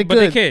mean, but they're good.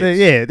 They're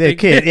kids. They're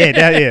kids. Yeah,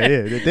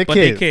 they're kids. But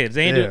they're kids.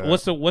 They ain't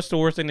what's the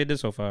worst thing they did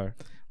so far?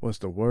 What's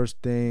the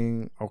worst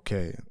thing?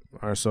 Okay,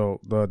 all right.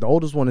 So the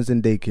oldest one is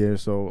in daycare.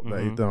 So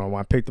when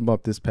I picked him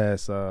up this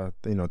past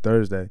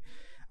Thursday,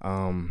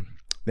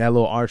 they had a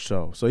little art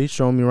show. So he's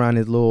showing me around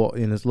his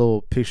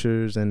little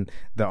pictures and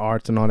the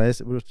arts and all that,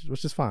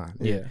 which is fine.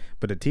 Yeah.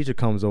 But the teacher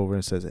comes over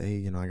and says,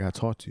 "Hey, I gotta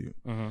talk to you."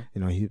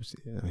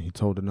 He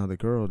told another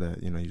girl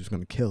that he was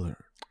gonna kill her.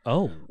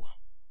 Oh.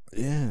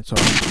 Yeah. So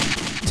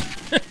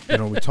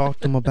we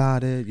talked to him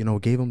about it.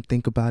 Gave him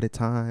think about it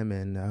time,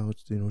 and I was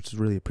just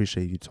really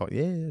appreciate you talk.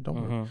 Yeah,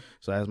 don't worry.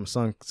 So as my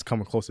son's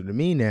coming closer to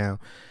me now,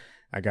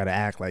 I gotta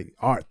act like,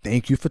 Art,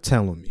 thank you for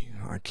telling me.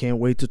 I can't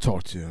wait to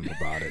talk to him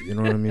about it. You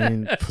know what I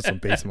mean? Put some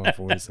bass in my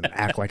voice and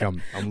act like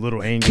I'm a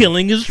little angry.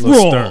 Killing is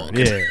wrong. Stern.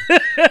 Yeah.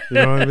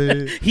 know what I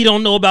mean? He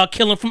don't know about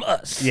killing from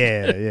us.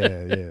 Yeah.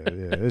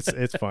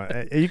 It's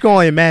fun. You can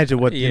only imagine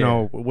what you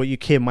know what your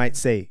kid might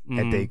say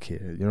at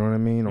daycare. You know what I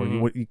mean? Or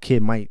what your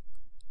kid might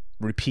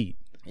repeat.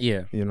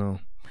 Yeah. You know.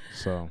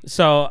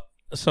 So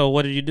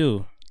what did you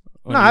do?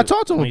 I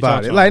talked to him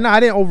about it. Like, I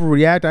didn't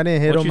overreact. I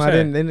didn't hit him. I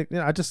didn't.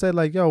 I just said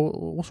like, "Yo,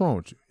 what's wrong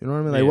with you?" You know what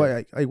I mean? Like,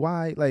 what? Like,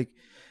 why? Like,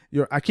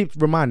 I keep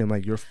reminding him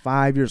like, you're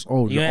 5 years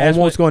old. You're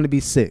almost going to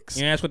be 6.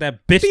 You ask what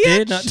that bitch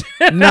did?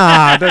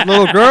 Nah, that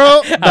little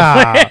girl.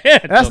 Nah,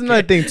 that's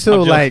another thing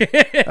too. Like,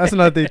 that's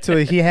another thing too.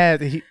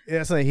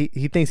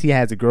 He thinks he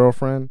has a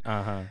girlfriend.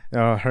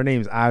 Her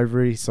name's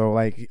Ivory. So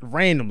like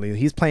randomly,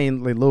 he's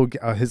playing like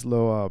his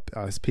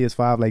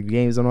PS5 like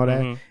games and all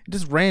that.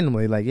 Just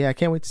randomly, like, yeah, I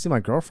can't wait to see my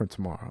girlfriend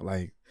tomorrow.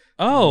 Like.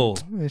 Oh,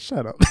 man,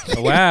 shut up!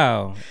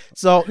 Wow.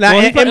 So now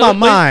in my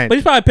mind, but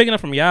he's probably picking up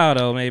from y'all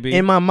though. Maybe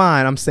in my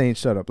mind, I'm saying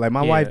shut up. Like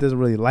my wife doesn't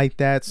really like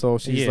that, so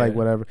she's like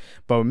whatever.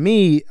 But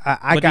me,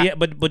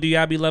 but do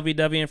y'all be lovey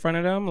dovey in front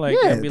of them? Like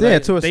to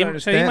a certain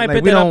extent.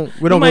 Like, we don't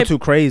go too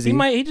crazy.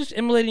 He just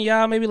emulating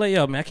y'all. Maybe like,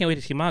 yo, man, I can't wait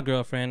to see my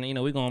girlfriend. You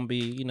know, we're gonna be,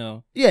 you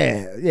know.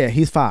 Yeah.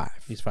 He's 5.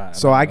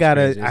 So I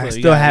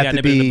still have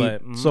to be.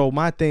 So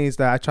my things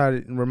that I try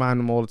to remind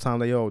him all the time,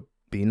 like, yo,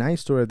 be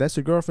nice to her. If that's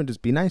your girlfriend,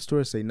 just be nice to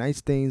her. Say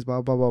nice things,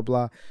 blah, blah, blah,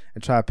 blah,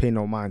 and try to pay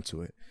no mind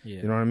to it.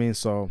 Yeah. You know what I mean?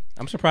 So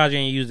I'm surprised you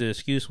didn't use the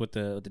excuse with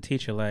the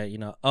teacher, like, you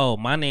know, oh,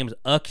 my name's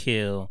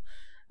Akil.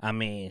 I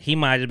mean, he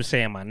might have been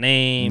saying my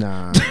name.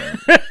 Nah.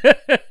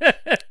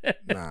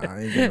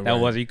 That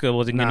wasn't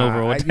getting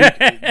over with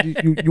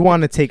that. You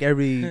want to take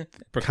every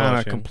kind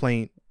of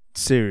complaint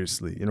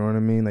seriously. You know what I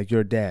mean? Like, you're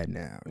a dad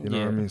now. You know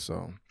what I mean?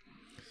 So.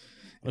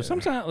 Well,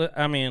 sometimes,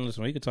 I mean,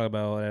 listen, we could talk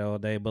about that all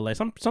day, but like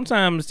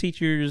sometimes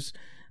teachers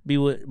be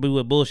with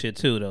bullshit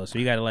too, though. So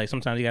you gotta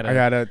sometimes you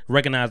gotta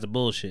recognize the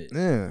bullshit.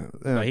 Yeah.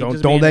 Like,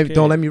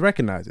 don't let me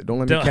recognize it. Don't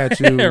let me catch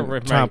you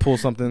trying to pull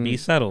something. Be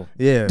subtle.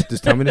 Yeah,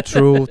 just tell me the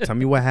truth. Tell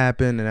me what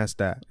happened, and that's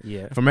that.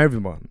 Yeah, from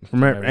everyone,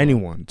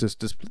 anyone. Just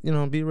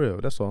be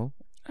real. That's all.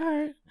 All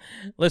right.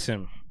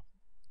 Listen,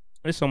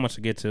 there's so much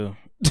to get to.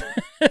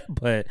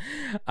 but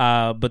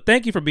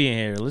thank you for being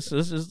here. Let's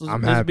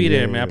be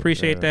there, man. I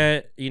appreciate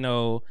that. You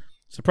know,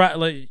 surprise,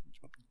 like,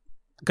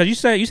 because you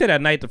said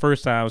at night the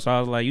first time, so I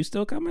was like, you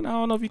still coming? I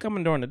don't know if you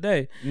coming during the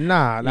day.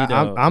 Nah,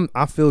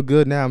 I feel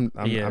good now.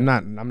 I'm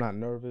not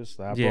nervous.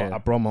 I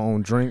brought my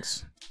own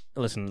drinks.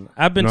 Listen,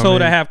 I've been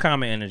told I have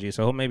common energy,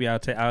 so maybe I'll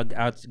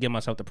give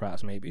myself the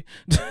props, maybe.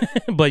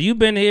 But you've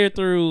been here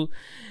through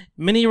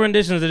many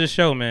renditions of this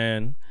show,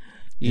 man.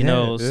 You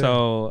know,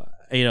 so.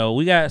 You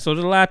know, there's a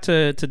lot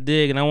to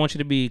dig, and I want you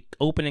to be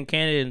open and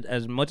candid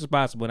as much as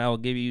possible, and I will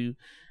give you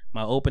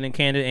my open and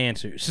candid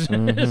answers.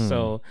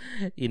 So,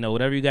 you know,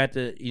 whatever you got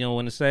to,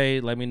 want to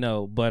say, let me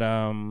know. But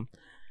I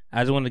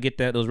just wanted to get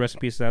those rest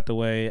in pieces out the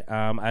way.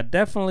 I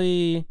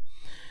definitely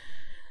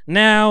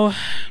now,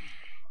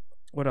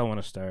 where do I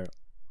want to start?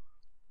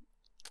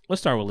 Let's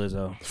start with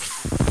Lizzo.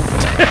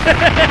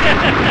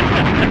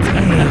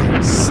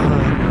 Damn,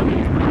 son.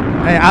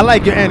 Hey, I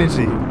like your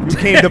energy. You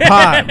came to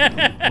pod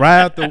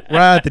right out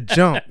the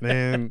jump,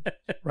 man.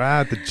 Right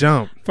out the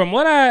jump. From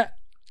what I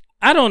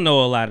don't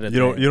know a lot of the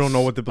things. You don't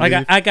know what to believe.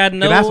 Like I got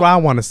no. That's what I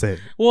want to say.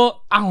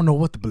 Well, I don't know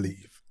what to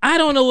believe. I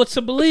don't know what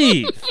to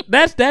believe.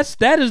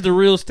 that is the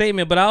real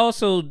statement. But I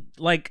also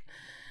like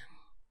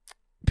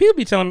people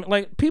be telling me,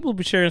 like, people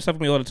be sharing stuff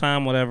with me all the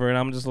time, whatever, and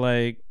I'm just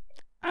like,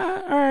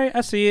 all right,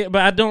 I see it,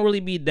 but I don't really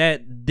be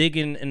that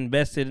digging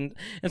invested,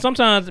 and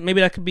sometimes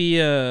maybe that could be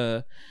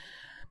a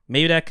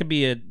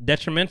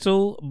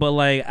detrimental, but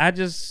like I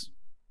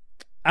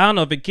don't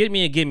know if it get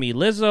me.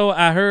 Lizzo,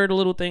 I heard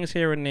little things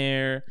here and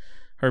there,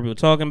 heard people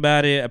talking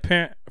about it.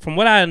 From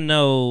what I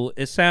know,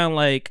 it sound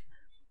like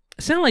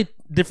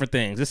different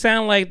things. It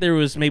sounded like there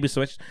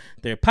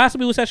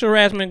possibly was sexual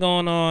harassment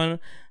going on.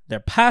 There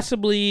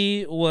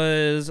possibly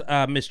was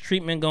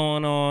mistreatment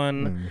going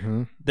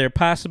on. There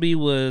possibly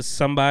was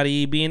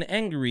somebody being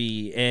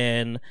angry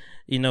and,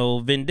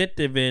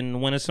 vindictive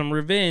and wanted some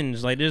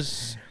revenge. Like,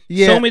 there's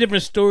so many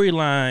different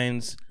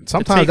storylines.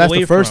 Sometimes that's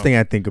the first thing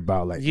I think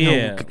about. Like,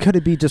 could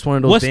it be just one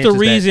of those? What's the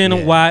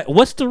reason why?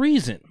 What's the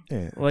reason?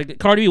 Yeah. Like,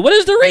 Cardi B, what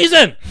is the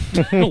reason?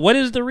 What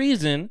is the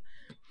reason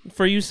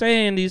for you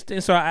saying these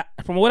things? So,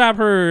 from what I've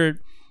heard,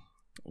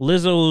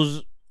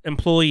 Lizzo's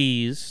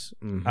employees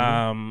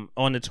on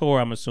the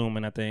tour, I'm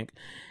assuming, I think,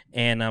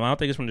 and I don't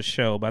think it's from the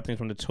show, but I think it's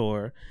from the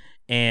tour,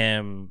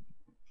 and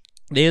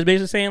they was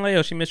basically saying like,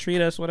 oh, she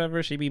mistreated us,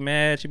 whatever, she be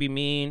mad, she be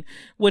mean,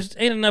 which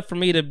ain't enough for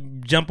me to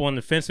jump on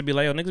the fence and be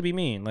like, oh, niggas be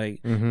mean.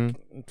 Like,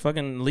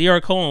 fucking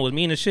Lear Cohen was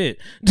mean as shit.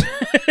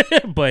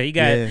 But he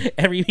got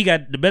he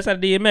got the best out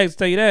of DMX, to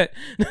tell you that.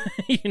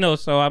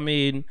 So I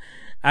mean,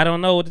 I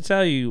don't know what to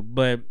tell you,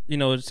 but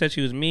it said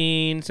she was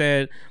mean,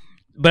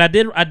 but I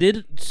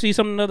did see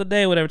something the other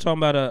day where they were talking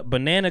about a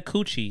banana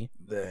coochie,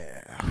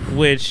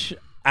 which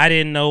I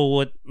didn't know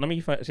what. Let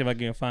me see if I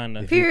can find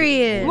that.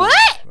 Period. What?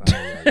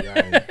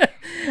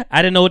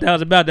 I didn't know what that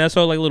was about. That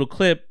saw like a little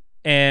clip,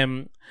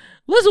 and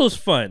Lizzo's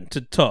fun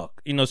to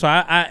talk. So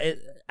I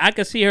I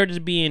could see her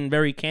just being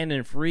very candid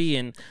and free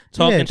and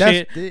talking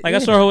shit. Like I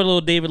saw her with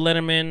little David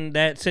Letterman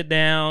that sit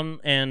down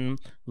and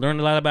learn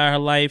a lot about her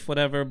life,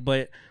 whatever.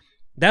 But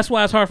that's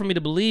why it's hard for me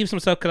to believe some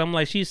stuff because I'm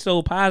like, she's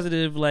so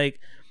positive, like,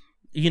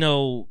 you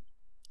know.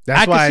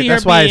 That's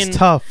why it's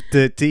tough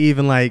to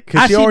even like,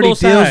 because she already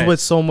deals with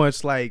so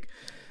much like,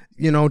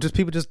 you know, just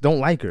people just don't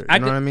like her. You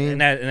know what I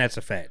mean? And that's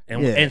a fact.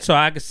 And so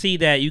I could see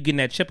that you getting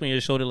that chip on your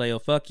shoulder, like, oh,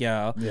 fuck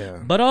y'all. Yeah.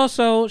 But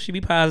also, she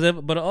be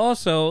positive. But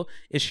also,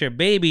 it's your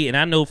baby. And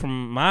I know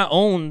from my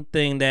own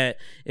thing that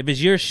if it's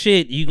your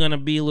shit, you're going to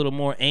be a little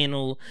more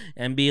anal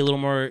and be a little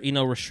more, you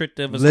know,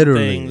 restrictive of some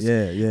things.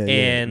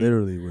 And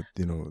literally with,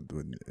 you know,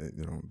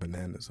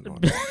 bananas and all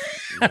that.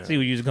 I see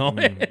where you was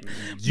going.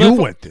 You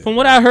went there. From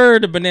what I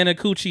heard, the banana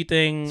coochie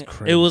thing,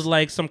 it was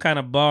like some kind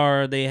of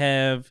bar. They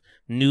have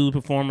nude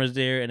performers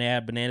there and they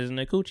have bananas in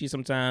their coochie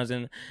sometimes,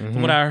 and from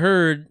what I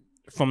heard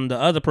from the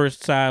other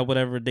person's side,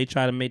 whatever, they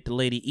try to make the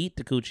lady eat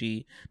the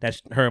coochie,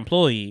 that's her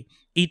employee,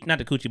 eat not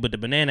the coochie but the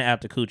banana out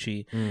the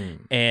coochie.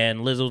 And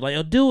Lizzo was like,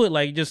 oh, do it,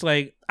 like, just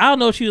like, I don't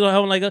know if she was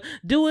like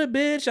do it,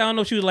 bitch. I don't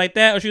know if she was like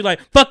that or she was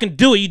like, fucking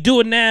do it, you do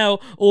it now,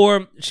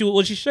 or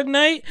was she Suge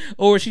Knight,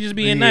 or was she just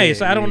being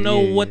nice? I don't know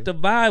what the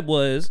vibe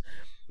was,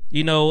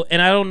 you know,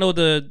 and I don't know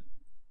the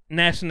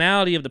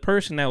nationality of the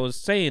person that was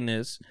saying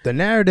this. The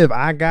narrative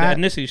I got,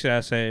 the ethnicity, should I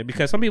say,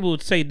 because some people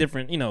would say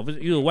different, you know,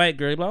 if you're a white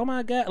girl, like, oh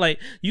my god, like,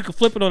 you could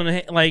flip it on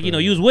the, like, you know,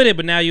 you was with it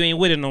but now you ain't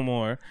with it no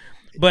more.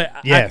 But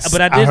yes,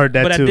 I heard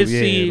that too.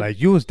 See,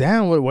 like, you was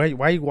down with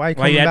why you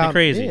acting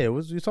crazy? Yeah, it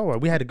was, you talking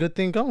about, we had a good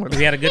thing going.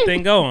 We had a good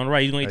thing going,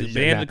 right? You gonna eat the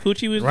banana, the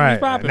coochie was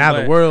popping. Now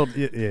the world,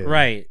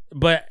 right?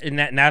 But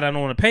now I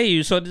don't want to pay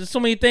you. So there's so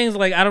many things.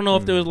 Like, I don't know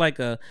if there was like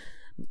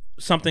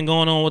something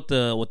going on with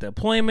the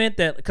employment,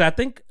 that, because I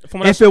think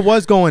from what it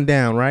was going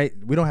down, right,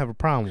 we don't have a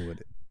problem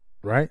with it,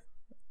 right?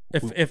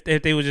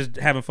 If they were just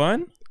having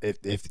fun,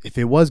 if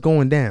it was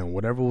going down,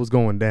 whatever was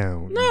going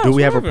down, do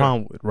we have a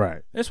problem with?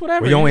 Right, it's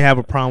whatever. We only have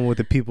a problem with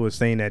the people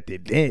saying that they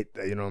did.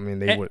 You know what I mean?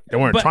 They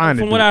weren't trying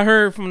to. From what I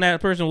heard from that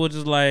person was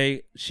just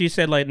like, she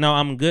said like, no,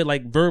 I'm good.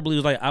 Like, verbally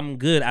was like, I'm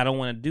good. I don't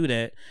want to do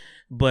that.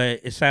 But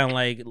it sounded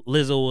like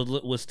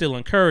Lizzo was still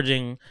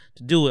encouraging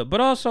to do it.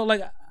 But also,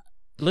 like,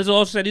 Lizzo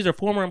also said these are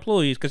former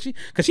employees, because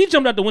she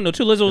jumped out the window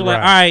too. Lizzo was like,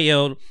 all right,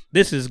 yo,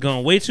 this is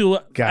going way too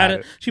out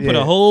of, she put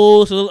a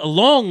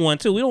long one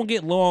too. We don't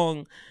get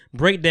long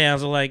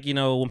breakdowns of, like, you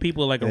know, when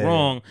people like are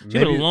wrong. She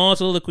put a long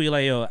soliloquy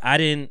like, yo, I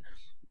didn't,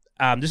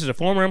 this is a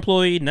former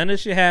employee, none of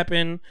this shit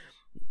happened.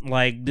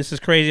 Like, this is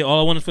crazy. All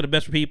I want is for the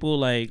best for people.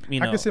 Like, you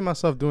know, I can see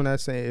myself doing that,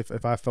 saying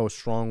if I felt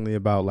strongly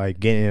about like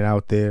getting it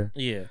out there.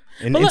 Yeah.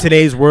 In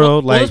today's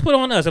world, like, let's put it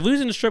on us. If we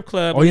was in the strip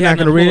club, you're not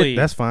gonna read it.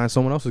 That's fine.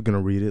 Someone else is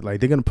gonna read it. Like,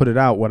 they're gonna put it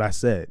out what I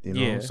said. You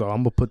know. Yeah. So I'm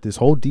gonna put this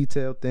whole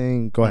detailed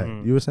thing. Go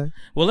ahead. You were saying?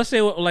 Well, let's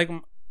say like,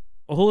 who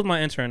was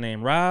my intern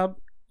name? Rob.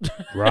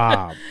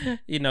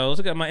 You know, let's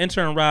look at my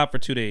intern Rob for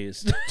 2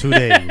 days. 2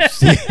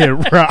 days. Yeah,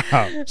 Rob.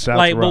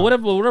 Like, but what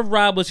if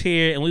Rob was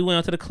here and we went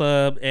out to the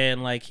club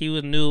and like he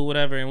was new,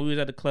 whatever, and we was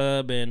at the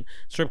club and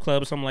strip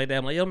club or something like that.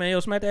 I'm like, yo,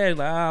 man, smack that. He's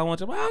like, I want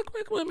to. Come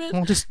on,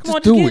 man. Just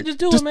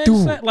do it,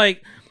 man.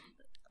 Like,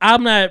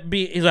 I'm not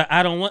be. He's like,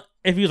 I don't want.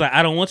 If he was like,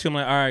 I don't want to, I'm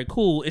like, all right,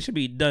 cool. It should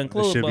be done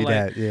close. It should be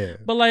like, that, yeah.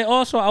 But like,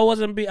 also, I was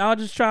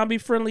just trying to be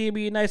friendly and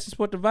be nice and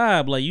support the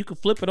vibe. Like, you could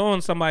flip it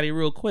on somebody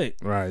real quick.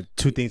 Right.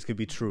 Two things could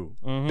be true.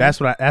 That's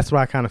what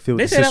I kind of feel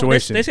with the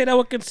situation. They say that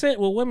with consent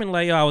with women.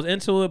 Like, yo, I was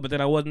into it, but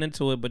then I wasn't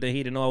into it, but then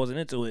he didn't know I wasn't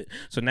into it.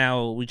 So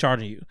now we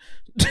charging you.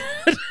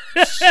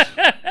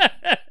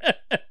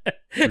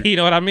 You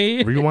know what I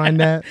mean? Rewind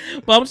that.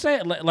 But I'm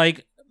saying,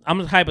 like,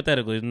 I'm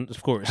hypothetically,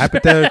 of course.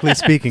 Hypothetically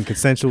speaking,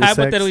 consensual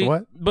sex.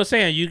 What? But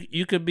saying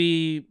you could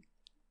be,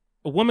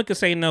 a woman could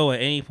say no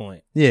at any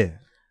point. Yeah,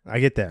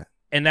 I get that.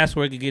 And that's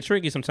where it could get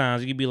tricky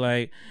sometimes. You could be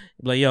like,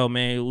 yo,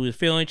 man, we was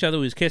feeling each other,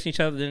 we was kissing each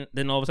other,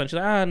 then all of a sudden she's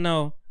like,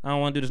 no, I don't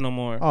want to do this no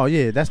more. Oh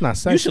yeah, that's not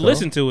sex. You should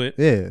listen to it.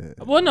 Yeah.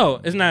 Well,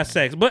 no, it's not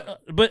sex,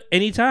 but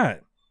anytime.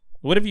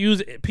 What if you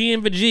use P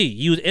and G?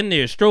 You was in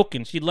there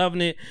stroking, she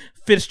loving it,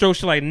 fifth stroke,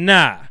 she's like,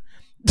 nah.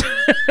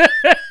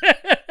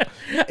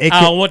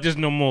 I don't want this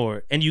no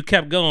more, and you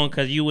kept going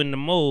because you in the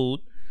mode.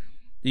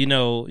 You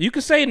know, you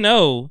could say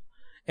no,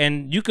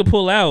 and you could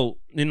pull out.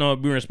 You know,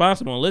 be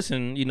responsible and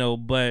listen. You know,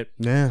 but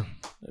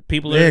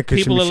people are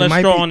less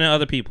strong than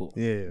other people.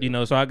 Yeah, you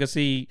know, so I can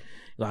see.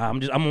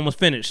 I'm almost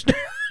finished,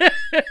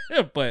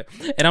 and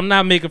I'm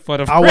not making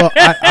fun of. I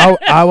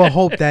will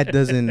hope that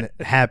doesn't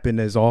happen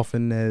as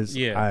often as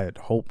I'd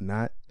hope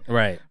not.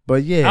 Right,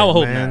 but yeah, I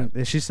hope not.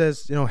 And she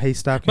says, you know, hey,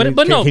 stop. Can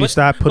you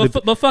stop?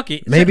 But fuck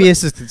it. Maybe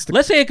it's just.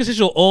 Let's say it's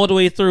consensual all the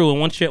way through,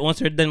 and once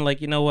they're done, like,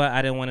 you know what,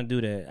 I didn't want to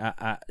do that.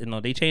 I you know,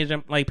 they change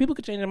them. Like, people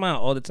could change their mind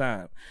all the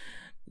time.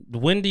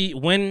 When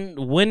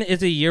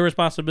is it your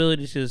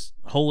responsibility to just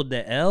hold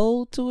the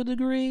L to a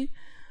degree,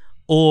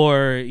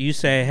 or you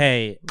say,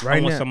 hey,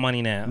 I want some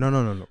money now?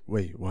 No.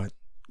 Wait, what?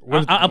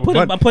 I'm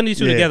putting these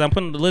two together. I'm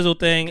putting the Lizzo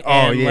thing.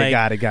 And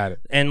got it.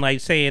 And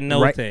like saying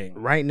no thing.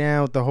 Right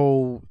now, the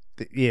whole.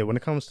 Yeah, when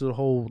it comes to the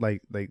whole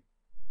like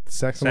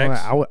sex. And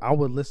all that, I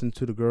would listen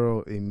to the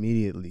girl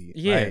immediately.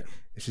 Yeah. Like,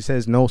 if she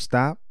says no,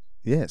 stop.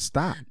 Yeah,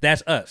 stop.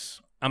 That's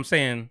us. I'm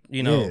saying,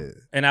 you know,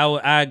 and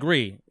I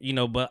agree, you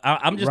know, but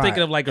I'm just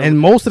thinking of like a and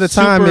most of the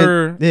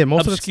time,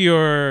 most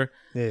obscure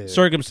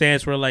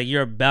circumstance where like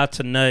you're about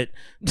to nut,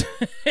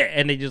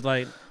 and they just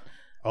like,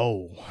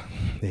 oh,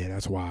 yeah,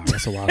 that's wild.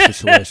 That's a wild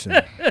situation.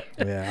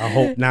 Yeah, I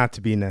hope not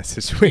to be in that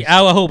situation.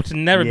 I would hope to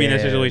never be in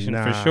that situation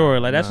for sure.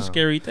 Like that's a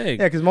scary thing.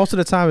 Yeah, because most of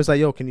the time it's like,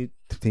 yo, can you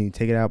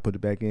take it out, put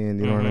it back in?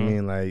 You know what I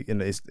mean? Like, you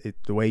know, it's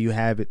the way you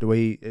have it, the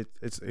way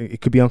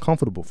it could be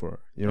uncomfortable for her.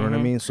 You know what I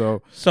mean?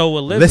 So with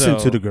Lizzo, listen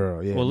to the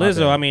girl. Yeah, well,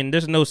 Lizzo, I mean,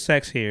 there's no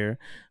sex here,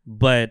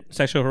 but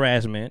sexual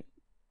harassment.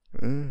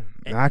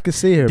 I could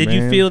see her. Did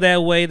you feel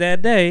that way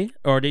that day,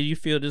 or did you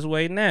feel this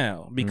way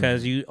now?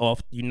 Because you're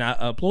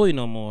not employed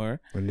no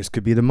more. And this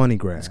could be the money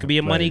grab. This could be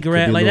a money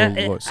grab. Like that,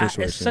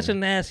 it's such a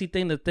nasty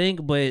thing to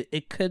think, but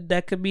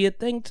that could be a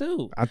thing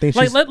too. I think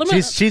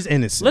she's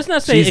innocent. Let's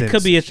not say it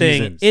could be a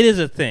thing. It is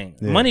a thing.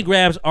 Yeah. Money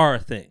grabs are a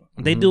thing.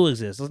 They do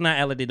exist. Let's not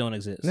act like they don't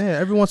exist. Yeah,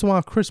 every once in a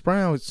while, Chris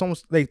Brown. It's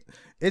almost like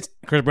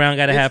Chris Brown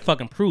got to have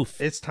fucking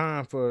proof. It's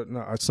time for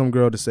some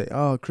girl to say,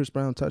 "Oh, Chris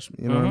Brown touched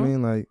me." You know what I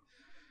mean? Like.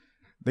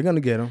 They're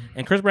gonna get him,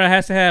 and Chris Brown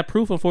has to have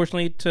proof,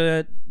 unfortunately,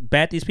 to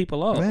bat these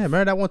people off. Man,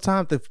 remember that one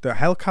time the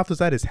helicopter's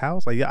at his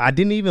house? Like, I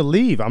didn't even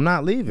leave. I'm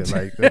not leaving.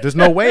 Like, there's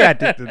no way I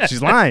did.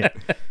 She's lying.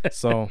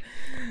 So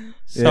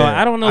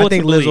I don't know. I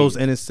think Lizzo's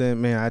innocent,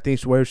 man. I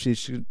think where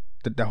she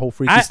the whole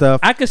freaky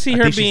stuff. I could see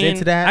her being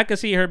into that. I could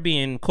see her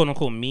being quote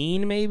unquote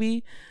mean,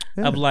 maybe.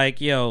 Yeah. Of like,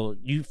 yo,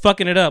 you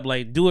fucking it up.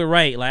 Like, do it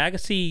right. Like, I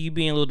could see you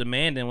being a little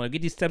demanding. Like,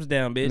 get these steps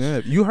down, bitch.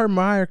 Yeah. You heard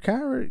Mariah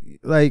Carey?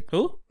 Like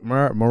who?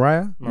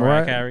 Mariah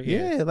Carey.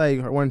 Yeah,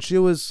 like when she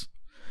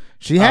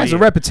has a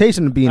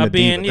reputation of being a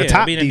diva, the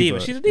top diva.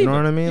 She's a diva. You know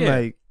what I mean? Yeah.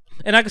 Like,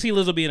 and I can see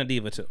Lizzo being a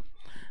diva too.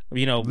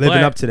 You know,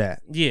 living up to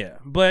that. Yeah,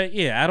 but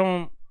I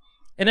don't.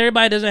 And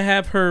everybody doesn't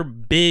have her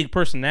big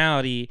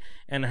personality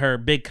and her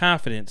big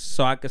confidence,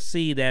 so I could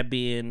see that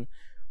being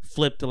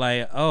flipped to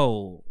like,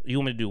 oh, you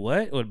want me to do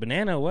what? Or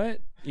banana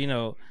what? You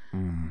know,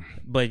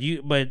 but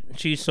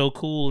she's so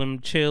cool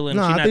and chill, and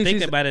she's not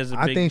thinking about it as a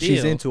big deal. I think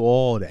she's into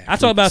all that. I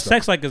talk about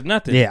sex like it's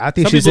nothing. Yeah, I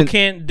think some people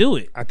can't do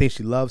it. I think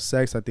she loves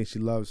sex. I think she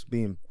loves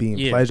being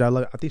pleasure.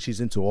 I think she's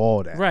into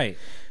all that. Right.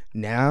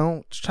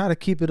 Now, just try to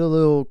keep it a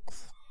little.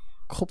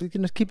 You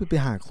can just keep it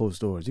behind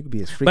closed doors. You could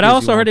be as freaky. But I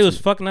also heard they was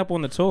fucking up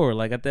on the tour.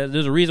 Like,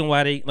 there's a reason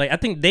why they like. I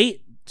think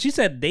she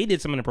said they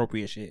did some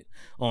inappropriate shit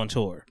on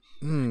tour.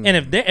 And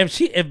if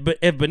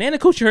Banana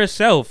Coochie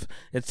herself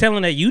is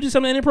telling that you did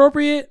something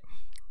inappropriate,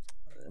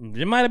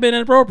 it might have been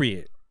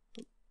inappropriate.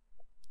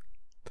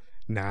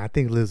 Nah, I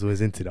think Lizzo is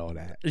into all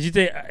that. You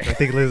think? I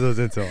think Lizzo's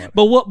into all that.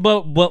 But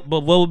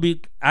what would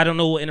be? I don't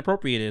know what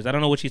inappropriate is. I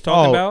don't know what she's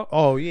talking about.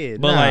 Oh yeah.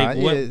 But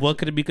what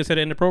could it be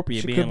considered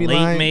inappropriate? Being late,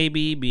 lying.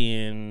 Maybe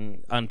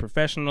being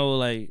unprofessional,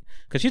 like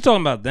because she's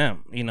talking about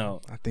them. You know.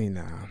 I think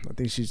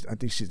she's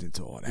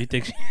into all that. You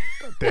think?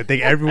 I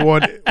think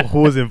everyone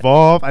who was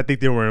involved, I think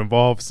they were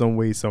involved some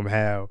way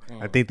somehow.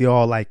 I think they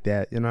all like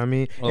that. You know what I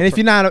mean? Well, and if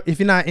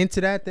you're not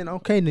into that, then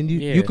okay, then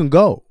you can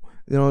go.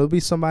 You know, it'll be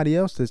somebody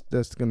else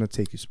that's gonna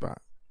take your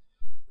spot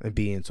and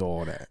be into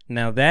all that.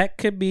 Now that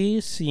could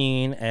be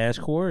seen as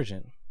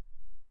coercion.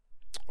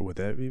 Would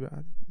that be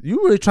bad?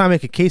 You really trying to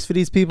make a case for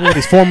these people,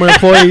 these former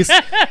employees?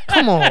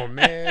 Come on,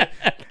 man.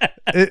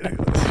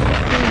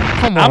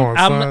 Come on,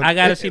 son. I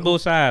gotta see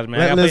both sides,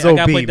 man. Let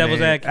Lizzo be,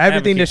 man.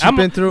 Everything that she's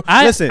been through.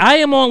 Listen, I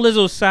am on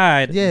Lizzo's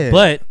side,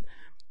 but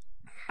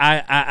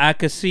I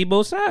could see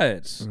both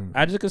sides.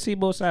 I just could see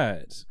both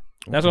sides.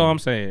 That's all I'm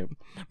saying.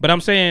 But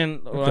I'm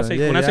saying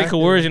when I say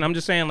coercion, I'm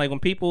just saying like when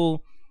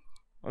people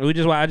I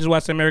just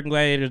watched the American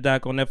Gladiators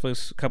doc on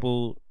Netflix a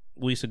couple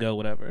weeks ago,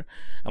 whatever.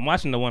 I'm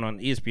watching the one on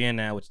ESPN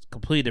now, which is a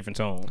completely different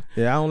tone.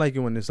 Yeah, I don't like it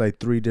when it's like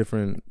three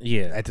different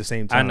at the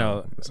same time. I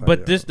know.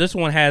 But this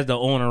one has the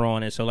owner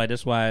on it, so like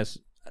that's why it's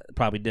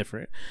probably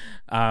different.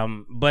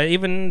 But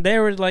even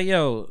there was like,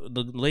 yo,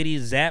 the lady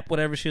Zap,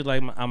 whatever, she was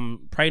like,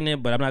 I'm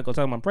pregnant, but I'm not gonna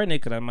tell them I'm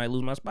pregnant because I might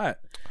lose my spot.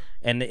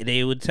 And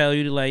they would tell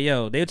you like,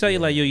 yo,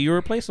 you're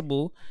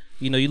replaceable.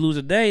 You know, you lose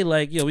a day,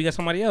 like, yo, we got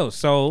somebody else.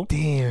 So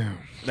damn,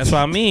 that's what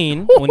I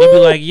mean. When you be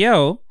like,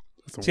 yo,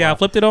 see how I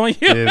flipped it on you?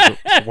 Yeah,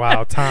 it's a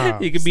wild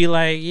time. You could be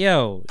like,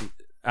 yo,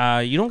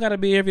 you don't gotta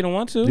be here if you don't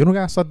want to. You don't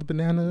gotta suck the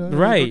banana.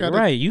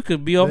 Right. You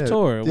could be off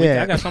tour.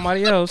 I got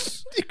somebody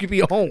else. You could be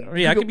home.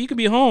 Yeah, you could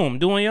be home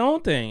doing your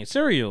own thing,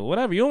 cereal,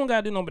 whatever. You don't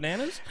gotta do no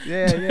bananas.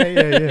 Yeah.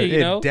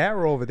 You know,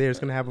 Daryl over there is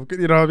gonna have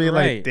you know what I mean?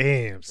 Right. Like,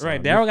 damn. Son.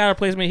 Right, Daryl got a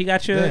replacement. He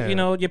got your,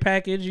 your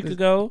package. You could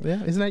go.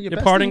 Yeah, isn't that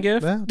your parting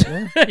gift?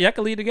 Yeah. Y'all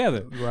can lead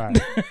together.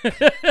 Right.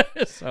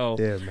 So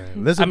yeah,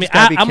 man. Lizzo, I mean,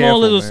 I'm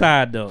on Lizzo's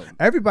side though.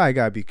 Everybody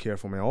gotta be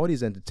careful, man. All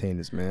these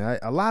entertainers, man.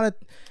 A lot of.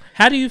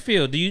 How do you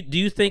feel? Do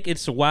you think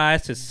it's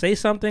wise to say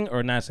something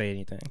or not say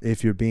anything?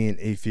 If you're being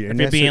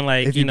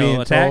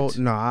attacked? Told,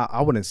 no,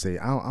 I wouldn't say.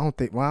 I don't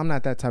think. Well, I'm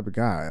not that type of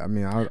guy. I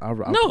mean,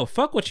 no,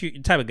 fuck what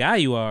you type of guy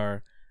you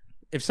are.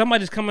 If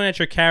somebody's coming at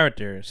your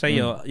character, say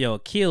yo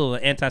Akil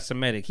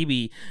anti-Semitic, he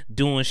be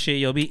doing shit.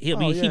 He'll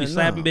be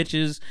slapping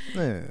bitches.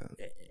 Yeah.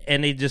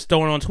 and they just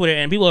throw it on Twitter,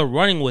 and people are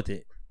running with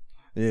it.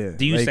 Yeah.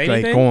 Do you say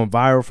like anything? going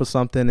viral for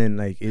something and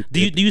like do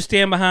you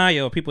stand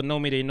behind people know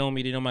me, they know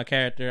my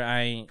character,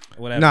 I ain't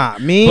whatever. Nah,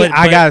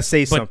 I gotta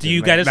say something. But do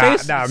you gotta say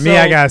something?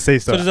 I gotta say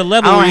something. So there's a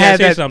level where you gotta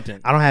say something.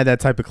 I don't have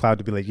that type of clout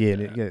to be like,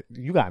 yeah,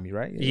 you got me,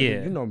 right?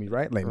 Yeah. You know me,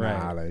 right? Like, right.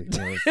 nah, like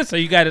so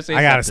you gotta say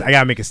something. I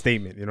gotta make a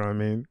statement, you know what I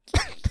mean?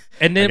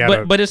 And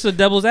then but it's a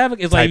devil's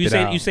advocate. It's like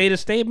you say the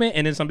statement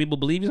and then some people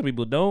believe you, some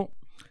people don't.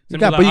 You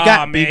can't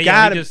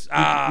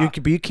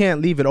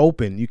leave it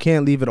open. You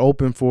can't leave it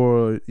open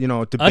for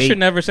debate. Usher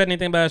never said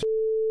anything about.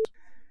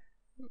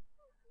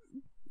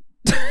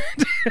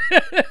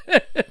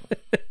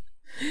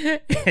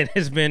 And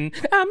it's been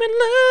I'm in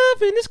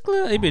love in this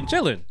club. He been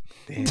chilling.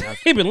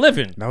 He been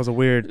living. That was a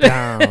weird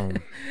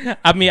down.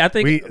 I mean, I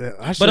think,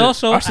 but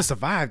also Usher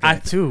survived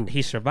that too.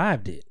 He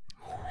survived it.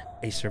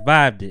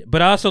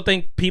 But I also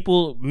think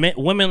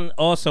women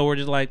also were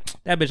just like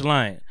that bitch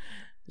lying.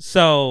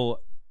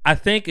 So. I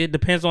think it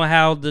depends on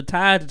how the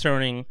tides are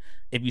turning.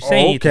 If you say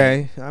anything.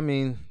 Okay, I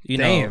mean,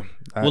 damn.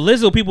 Well,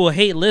 Lizzo, people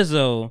hate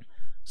Lizzo,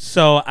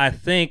 so I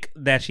think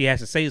that she has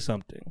to say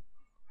something.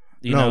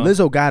 You know?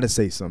 Lizzo got to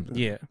say something.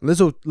 Yeah,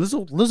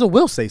 Lizzo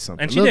will say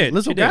something, and she did.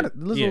 Lizzo got it.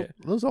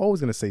 Lizzo always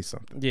gonna say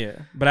something. Yeah,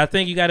 but I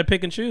think you got to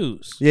pick and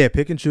choose. Yeah,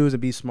 pick and choose and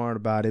be smart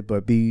about it,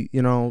 but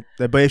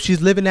but if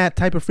she's living that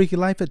type of freaky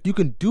life, you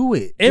can do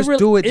it.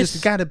 Do it.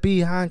 Just gotta be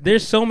high.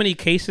 There's so many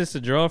cases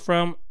to draw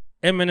from.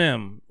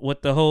 Eminem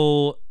with the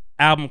whole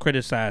album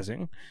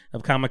criticizing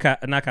of the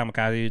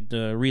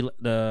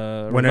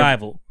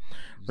Revival.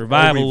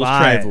 Revival was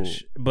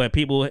trash, but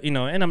people,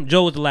 and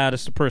Joe was the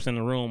loudest person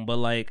in the room, but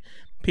like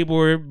people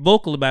were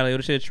vocal about it. It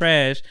was shit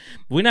trash.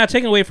 We're not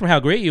taking away from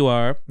how great you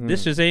are.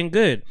 This just ain't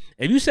good.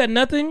 If you said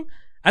nothing,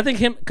 I think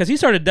because he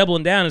started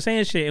doubling down and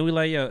saying shit, and we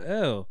like,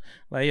 yo,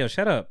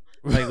 shut up.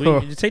 Like, we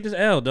just take this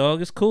L,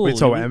 dog. It's cool. Wait,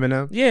 so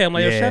Eminem? Yeah, I'm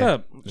like, yo,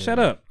 shut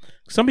up.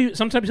 Some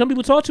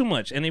people talk too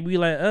much, and they be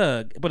like,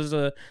 give us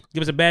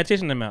a bad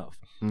taste in their mouth.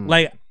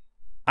 Like,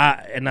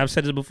 I've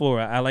said this before.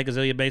 I like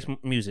Azalea-based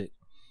music.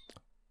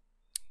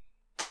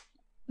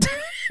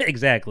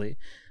 Exactly.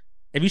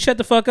 If you shut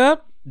the fuck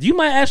up, you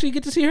might actually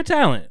get to see her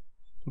talent,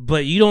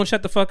 but you don't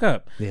shut the fuck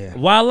up. Yeah.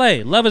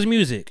 Wale, love his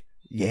music.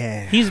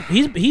 Yeah, he's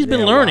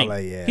been learning.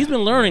 Wale, he's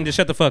been learning to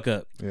shut the fuck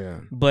up.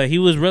 Yeah, but he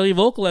was really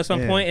vocal at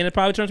some point, and it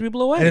probably turns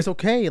people away. And it's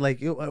okay. Like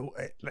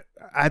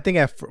I think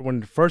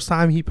when the first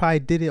time he probably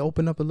did it,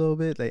 open up a little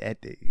bit, like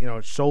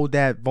showed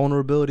that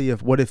vulnerability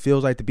of what it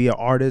feels like to be an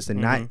artist and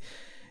not,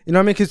 what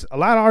I mean? Because a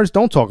lot of artists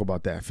don't talk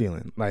about that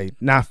feeling, like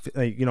not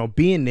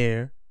being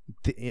there.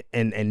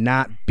 And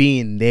not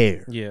being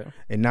there,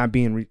 and not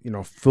being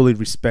fully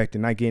respected,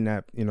 not getting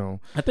that,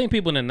 I think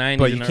people in the 90s,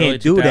 but you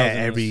can't do that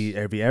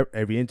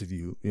every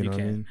interview. You know what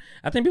I mean?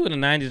 I think people in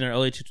the 90s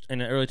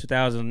and the early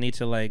 2000s need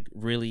to like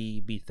really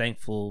be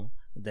thankful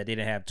that they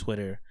didn't have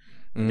Twitter.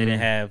 They didn't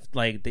have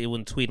they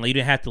wouldn't tweet. Like, you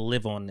didn't have to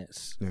live on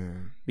this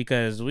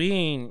because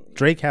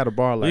Drake had a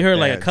bar like we heard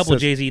that. Like a couple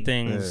Jay-Z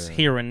things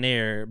here and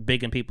there,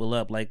 bigging people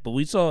up. Like, but when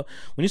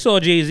you saw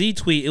a Jay-Z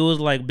tweet, it was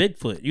like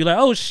Bigfoot. You're like,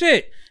 oh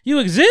shit, you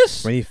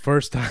exist. When he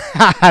first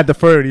had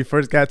he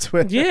first got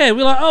Twitter. Yeah,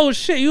 we're like, oh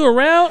shit, you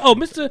around? Oh,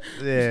 Mr.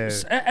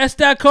 S.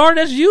 That car,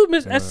 that's you,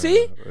 Miss SC.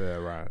 Yeah,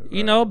 right.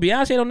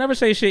 Beyonce don't never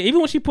say shit.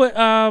 Even when she put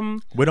I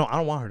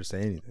don't want her to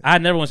say anything. I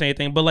never want to say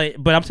anything,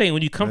 but I'm saying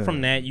when you come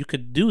from that, you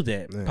could do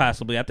that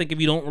possibly. I think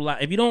if you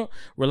don't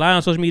rely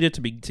on social media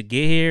to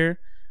get here,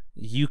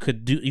 you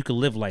could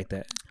live like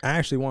that. I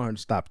actually want her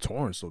to stop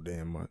touring so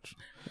damn much.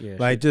 Yeah,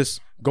 like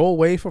just go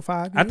away for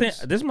 5 years. I think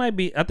this might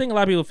be. I think a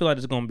lot of people feel like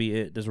this is gonna be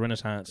it. This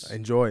Renaissance.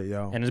 Enjoy it,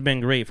 yo. And it's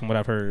been great from what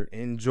I've heard.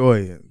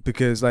 Enjoy it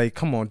because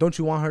come on, don't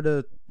you want her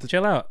to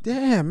chill out?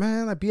 Yeah,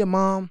 man. Like, be a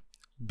mom,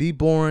 be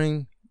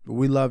boring.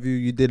 We love you.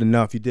 You did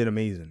enough. You did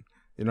amazing.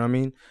 You know what I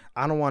mean?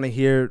 I don't want to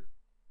hear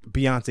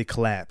Beyonce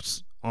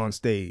collapse on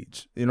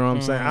stage. You know what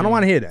I'm saying? I don't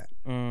want to hear that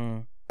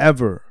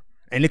ever,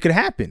 and it could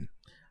happen.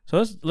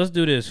 So let's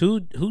do this. Who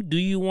do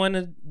you want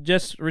to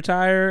just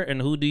retire,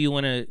 and who do you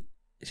want to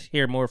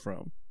hear more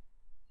from?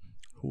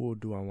 Who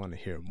do I want to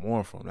hear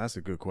more from? That's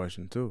a good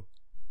question too.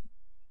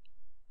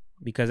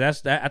 Because I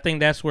think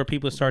that's where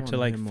people start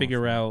to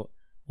figure out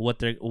what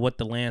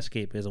the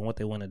landscape is and what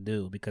they want to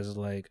do. Because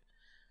I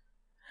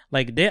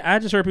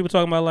just heard people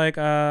talking about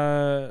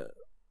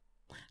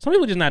some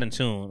people just not in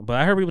tune, but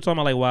I heard people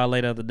talking about Wale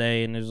the other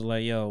day, and it was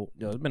like, yo,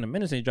 it's been a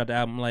minute since he dropped the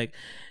album. Like,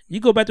 you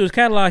go back to his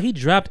catalog, he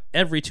dropped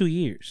every 2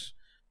 years.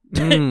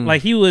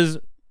 Like,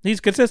 he's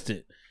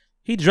consistent.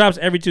 He drops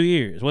every 2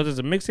 years, whether it's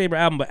a mixtape or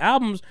album, but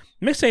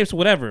mixtapes,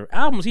 whatever,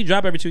 albums he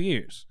drop every 2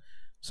 years.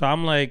 So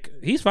I'm like,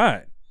 he's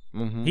fine.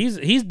 Mm-hmm.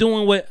 He's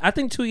doing what I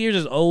think 2 years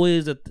is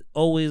always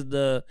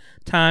the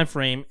time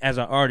frame as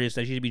an artist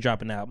that you should be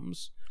dropping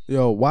albums.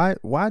 Yo, why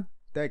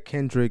that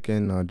Kendrick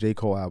and J.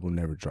 Cole album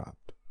never dropped?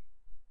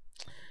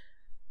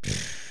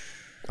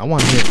 I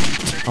want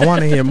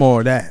to hear more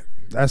of that.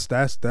 That's.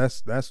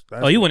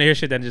 Oh, you want to hear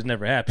shit that just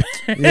never happened?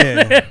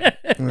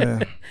 Yeah.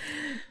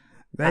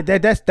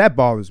 That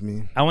bothers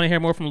me. I want to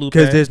hear more from Lupe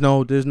because there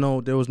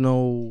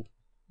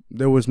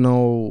was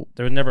never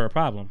a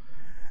problem.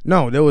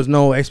 No, there was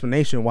no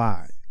explanation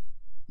why.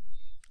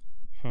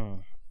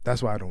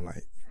 That's why I don't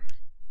like.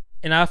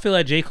 And I feel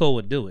like J. Cole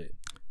would do it.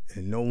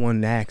 And no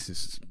one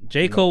asks.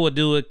 J. Cole would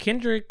do it.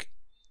 Kendrick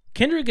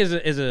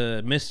is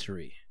a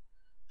mystery.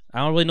 I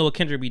don't really know what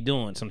Kendrick be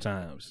doing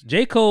sometimes.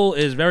 J. Cole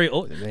is very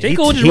old. J.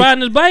 Cole just riding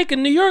his bike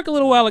in New York a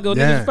little while ago.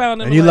 Yeah. Just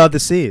found him, and you love to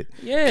see it.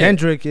 Yeah.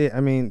 Kendrick, I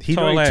mean, he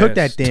already took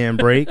that damn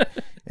break,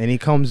 and he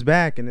comes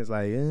back, and it's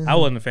like, I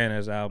wasn't a fan of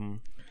his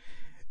album.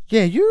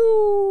 Yeah,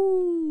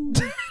 you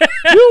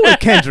and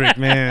Kendrick,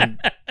 man.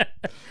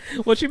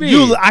 What you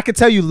mean? I could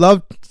tell you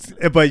love,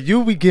 but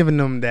you be giving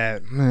them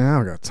that. Man, I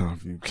don't got time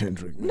for you,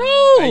 Kendrick. Man.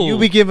 No, like, you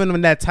be giving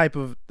them that type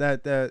of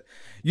that.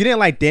 You didn't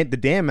like the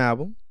Damn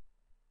album.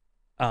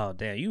 Oh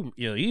damn, you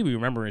be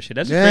remembering shit.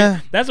 That's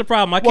that's a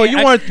problem. I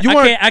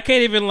can't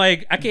even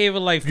like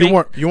you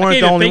weren't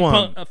the only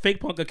one. Fake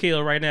punk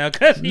Akil right now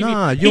because he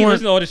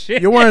weren't all the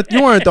shit. You weren't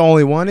the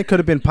only one. It could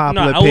have been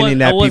popular opinion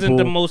that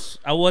people.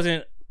 I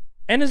wasn't,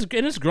 and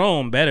it's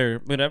grown better.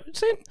 But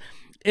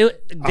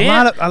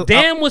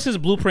Damn was his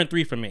Blueprint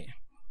 3 for me.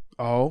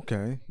 Oh,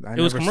 okay. It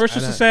was commercial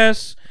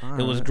success.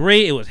 It was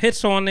great. It was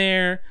hits on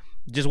there.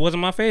 Just wasn't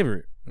my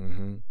favorite.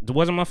 It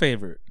wasn't my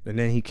favorite. And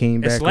then he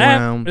came back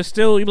around. It's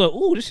still, you be like,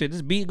 ooh,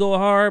 this beat go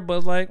hard, but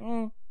it's like,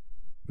 yeah.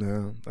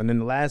 And then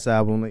the last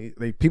album,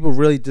 like people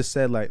really just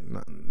said like,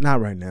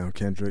 not right now,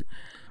 Kendrick.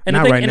 And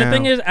the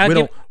thing is,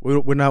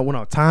 we're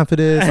not time for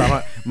this.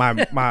 my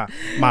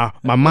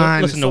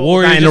mind. Listen, the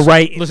Warriors.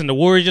 Listen, the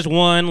Warriors just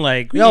won.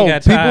 Like, yo,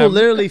 got time. People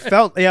literally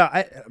felt. Yeah,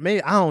 I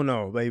don't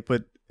know, like,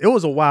 but it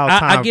was a wild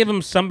time. I give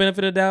him some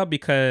benefit of the doubt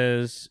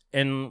because,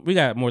 and we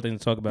got more things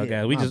to talk about,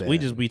 guys. We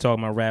just be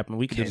talking about rap, and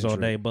we could do this all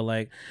day. But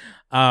like,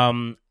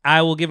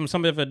 I will give him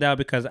some benefit of the doubt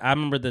because I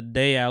remember the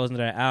day I listened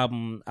to that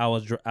album, I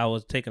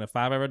was taking a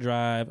 5-hour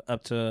drive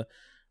up to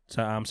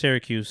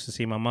Syracuse to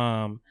see my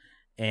mom,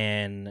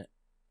 and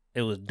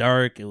it was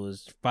dark, it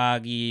was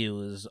foggy, it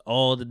was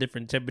all the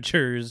different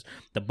temperatures.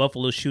 The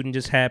Buffalo shooting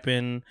just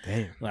happened.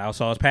 Damn. I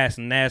was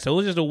passing that, so it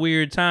was just a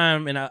weird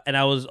time. And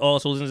I was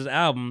also listening to this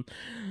album.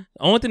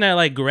 The only thing that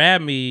like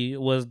grabbed me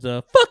was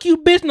the "fuck you,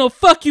 bitch, no,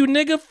 fuck you,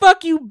 nigga,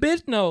 fuck you,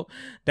 bitch, no."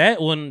 That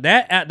one,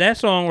 that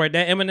song right,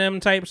 that Eminem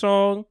type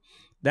song,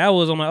 that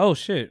was, I'm like, oh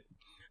shit.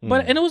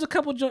 But and it was a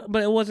couple,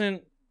 but it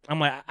wasn't. I'm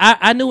like,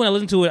 I knew when I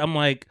listened to it, I'm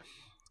like,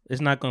 it's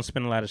not gonna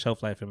spend a lot of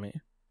shelf life for me.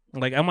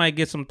 Like, I might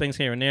get some things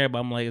here and there, but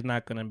I'm like, it's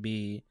not going to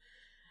be...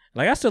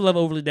 Like, I still love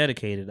Overly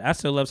Dedicated. I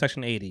still love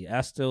Section 80.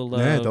 I still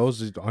love... Yeah,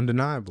 those are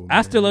undeniable.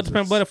 I still love To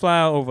Pimp a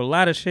Butterfly over a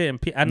lot of shit. And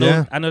I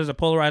know there's a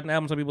polarizing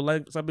album. Some people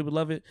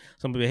love it.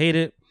 Some people hate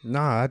it.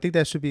 Nah, I think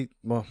that should be...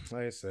 Well,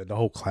 like I said, the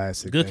whole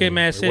classic. Good Kid,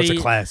 Mad City. What's a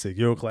classic?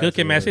 You're a classic. Good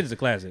Kid, Mad City is a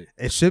classic.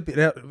 It should be...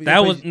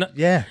 That was...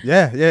 Yeah.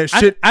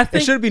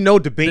 It should be no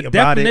debate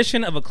about it. The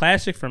definition of a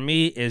classic for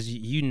me is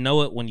you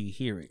know it when you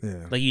hear it.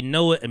 Yeah. Like, you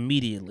know it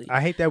immediately.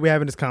 I hate that we're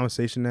having this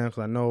conversation now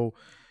because I know...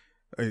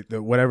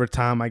 whatever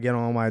time I get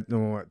on my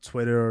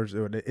Twitter,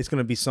 it's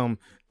gonna be some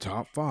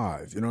top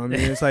 5. You know what I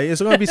mean? It's like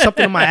it's gonna be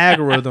something in my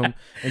algorithm,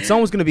 and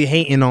someone's gonna be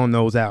hating on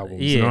those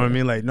albums. Yeah. You know what I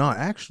mean? Like, no,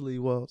 actually,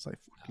 well, it's like.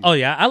 Oh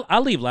yeah, I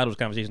leave a lot of those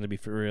conversations to be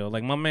for real.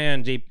 Like my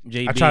man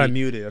JB, I try to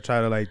mute it. I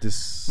try to like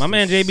this. My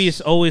man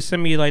JB always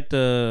send me like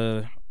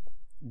the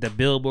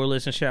Billboard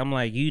list and shit. I'm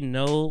like, you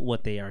know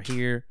what they are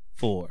here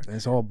for.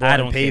 It's all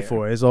bought and paid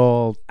for. It's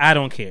all. I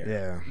don't care.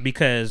 Yeah.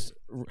 Because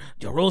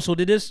Rosso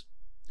did this.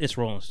 It's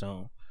Rolling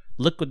Stone.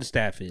 Look what the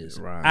staff is.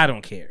 Right. I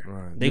don't care.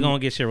 Right. They gonna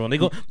get shit wrong. They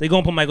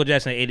gonna put Michael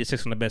Jackson at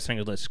 86 on the best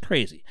singles list. It's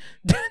crazy.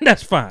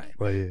 That's fine.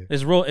 Well, yeah.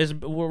 It's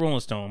Rolling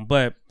Stone.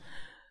 But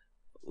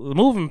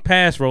moving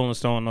past Rolling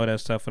Stone and all that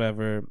stuff,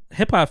 whatever.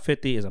 Hip Hop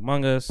 50 is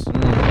among us. It's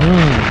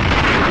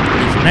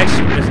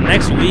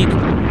next week.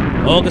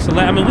 August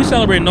 11th. I mean, we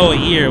celebrate a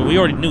year. We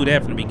already knew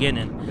that from the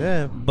beginning.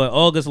 Yeah. But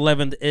August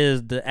 11th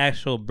is the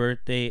actual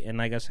birthday, and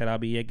like I said, I'll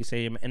be Yankee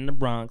Stadium in the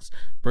Bronx,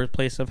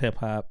 birthplace of hip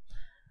hop.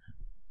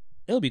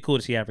 It would be cool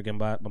to see African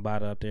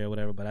Bambaataa up there or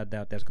whatever, but I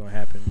doubt that's going to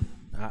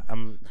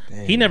happen.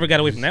 He never got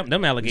away from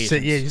them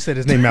allegations. You said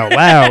his name out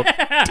loud.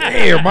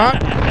 Damn, man.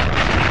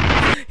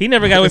 He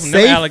never got away from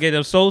them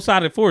allegations. So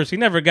solid force. He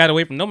never got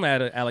away from them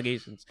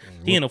allegations.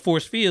 He in a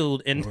force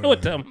field and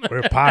with them.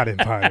 We're potting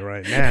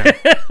right now.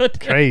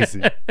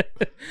 Crazy.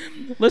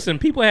 Listen,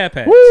 people have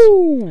past.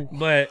 Woo!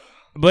 But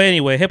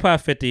anyway, Hip Hop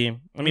 50.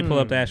 Let me pull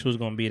up the actual who's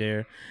going to be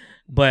there.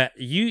 But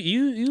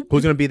you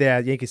who's gonna be there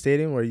at Yankee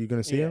Stadium? Where are you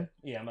gonna see him?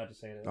 Yeah, I'm about to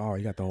say that. Oh,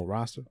 you got the whole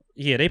roster.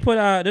 Yeah, they put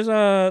out there's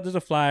a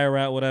flyer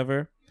out,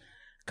 whatever.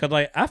 Cause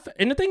like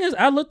and the thing is,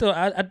 I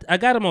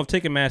got him off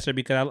Ticketmaster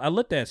because I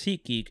looked at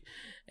SeatGeek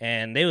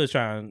and they was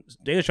trying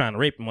to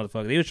rape the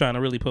motherfucker. They was trying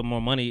to really put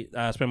more money,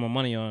 spend more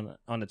money on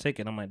the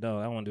ticket. I'm like,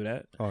 dog, I don't want to do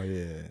that. Oh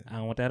yeah, I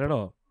don't want that at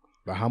all.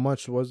 But how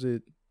much was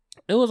it?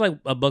 It was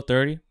like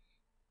 $130.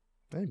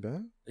 Ain't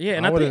bad. Yeah,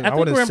 and I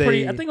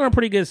think we're in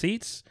pretty good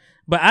seats.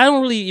 But I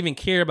don't really even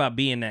care about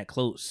being that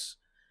close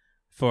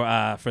for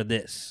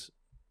this.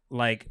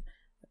 Like,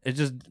 it's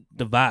just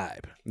the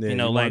vibe. Yeah, you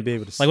know, you like, be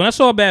able to like when I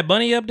saw Bad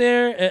Bunny up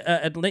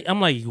there, I'm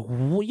like, yo,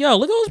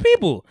 look at those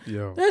people.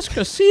 Yo.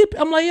 That's see.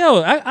 I'm like,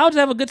 yo, I'll just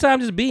have a good time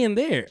just being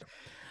there.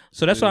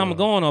 So that's what I'm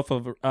going off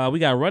of. We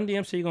got Run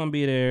DMC gonna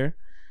be there.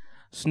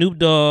 Snoop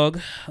Dogg,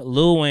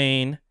 Lil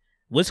Wayne,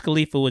 Wiz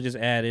Khalifa was just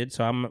added.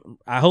 So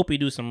I hope he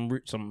do some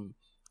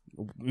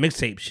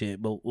mixtape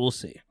shit, but we'll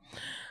see.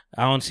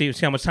 I don't see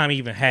how much time he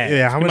even has.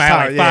 Yeah, how much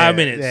time? Like 5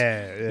 minutes.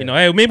 Yeah. You know,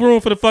 hey, make room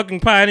for the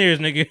fucking pioneers,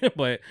 nigga.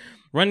 But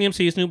Run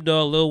DMC, Snoop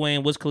Dogg, Lil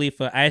Wayne, Wiz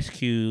Khalifa, Ice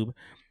Cube,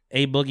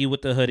 A Boogie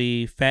with the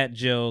Hoodie, Fat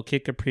Joe,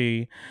 Kid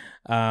Capri.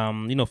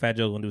 You know Fat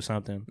Joe gonna do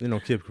something. You know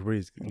Kid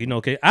Capri's. You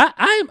know, Kid.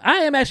 I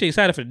am actually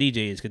excited for the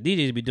DJs because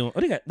DJs be doing. Oh,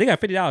 they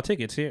got $50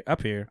 tickets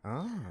up here.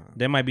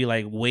 They might be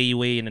like way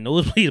in the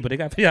nosebleeds, but they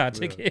got $50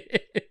 tickets.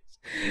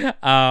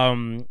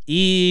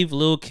 Eve,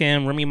 Lil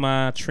Kim, Remy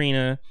Ma,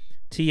 Trina,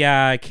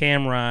 T.I.,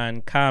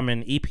 Cameron,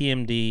 Common,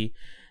 EPMD,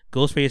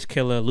 Ghostface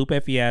Killer,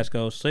 Lupe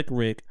Fiasco, Slick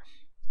Rick,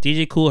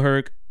 DJ Kool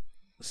Herc,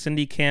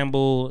 Cindy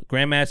Campbell,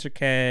 Grandmaster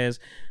Caz,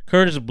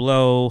 Curtis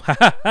Blow,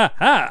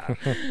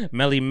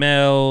 Melly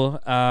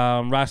Mel,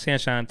 Roxanne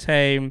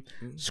Shante,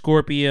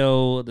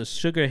 Scorpio, the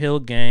Sugar Hill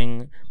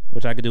Gang,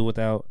 which I could do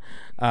without,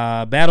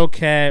 Battle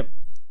Cat,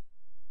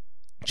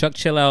 Chuck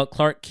Chillout,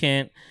 Clark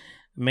Kent,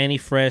 Manny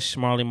Fresh,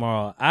 Marley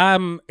Marl.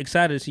 I'm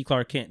excited to see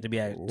Clark Kent to be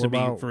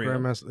for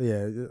real.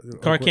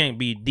 Clark Kent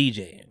be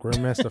DJ.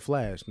 Grandmaster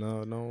Flash.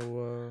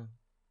 No.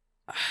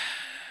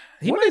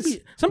 He might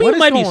be. Some people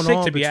might be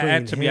sick to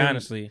be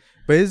honestly.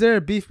 But is there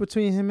a beef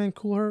between him and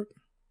Kool Herc?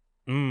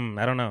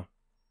 I don't know.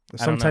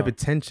 Some type of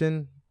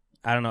tension.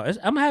 I don't know.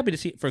 I'm happy to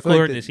see for Kool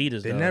Herc to see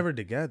this. They're never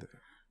together.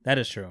 That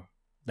is true.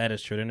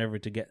 They're never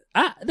together.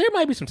 There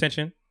might be some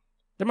tension.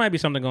 There might be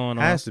something going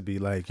on. Has to be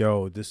like,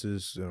 yo, this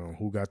is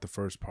who got the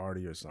first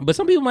party or something. But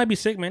some people might be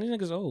sick, man. These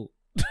niggas old.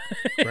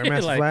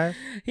 Grandmaster Flash?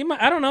 He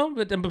might. I don't know,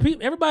 but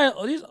people,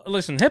 everybody.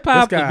 Listen, hip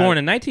hop was born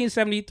in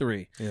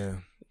 1973. Yeah.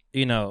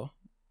 You know,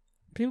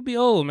 people be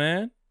old,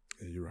 man.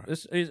 Yeah, you're right.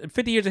 It's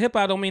 50 years of hip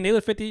hop don't mean they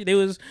was 50. They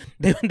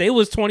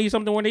was 20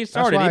 something when they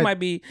started. They might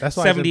be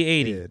 70,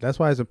 80. Yeah, that's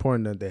why it's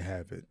important that they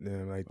have it. You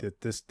know, like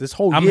this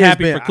whole. I'm year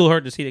happy for Kool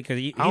Herc to see it because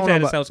he's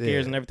had his health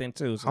scares and everything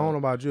too. So. I don't know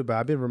about you, but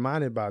I've been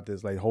reminded about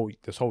this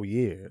this whole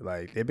year.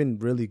 Like they've been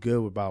really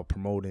good about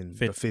promoting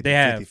the 50, they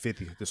have.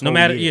 50. This no whole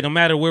matter year. No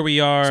matter where we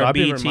are, so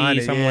BT,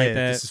 something like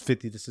that. This is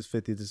 50. This is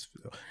 50.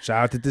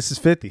 Shout out to This Is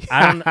 50.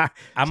 I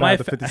might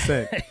to 50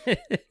 Cent.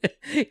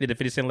 Did the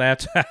 50 Cent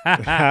laugh?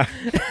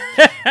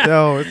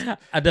 No,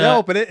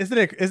 but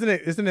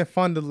isn't it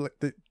fun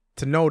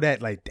to know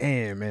that, like,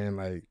 damn, man,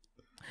 like.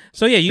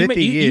 So yeah,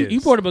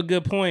 you brought up a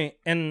good point,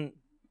 and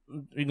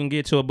you can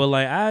get to it, but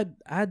like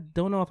I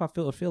don't know if I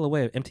feel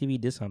away if MTV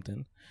did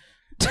something.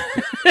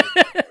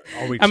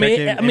 Are we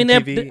checking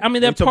MTV?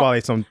 They're talking about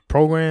like some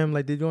program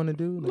like they're going to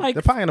do. Like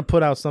they're probably going to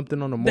put out something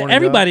on the morning.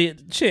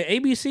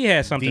 ABC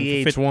had something.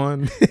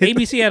 VH1.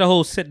 ABC had a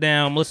whole sit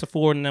down. Melissa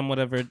Ford and them,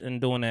 whatever, and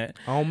doing that.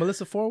 Oh,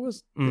 Melissa Ford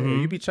was. Mm-hmm.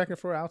 Yeah, you be checking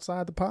for her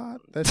outside the pod.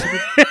 That should be.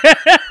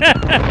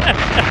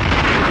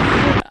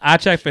 I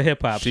checked for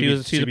hip hop.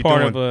 She's a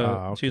part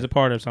of she's a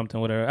part of something,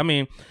 whatever. I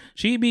mean,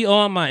 she be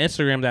on my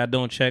Instagram that I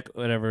don't check,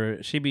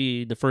 whatever. She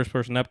be the first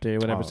person up there,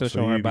 whatever. Still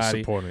showing her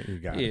body. Supporting. You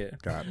got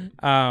it. Got it.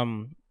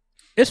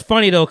 It's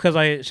funny though, because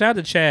like shout out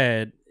to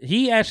Chad.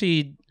 He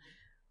actually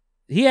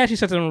said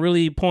something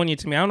really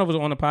poignant to me. I don't know if it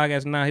was on the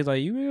podcast or not. He's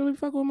like, "You really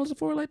fuck with Melissa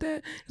Ford like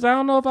that?" Because I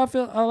don't know if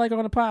I like her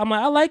on the pod. I'm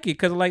like, I like it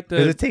because like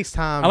it takes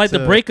time. I like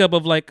the breakup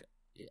of like,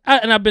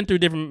 and I've been through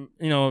different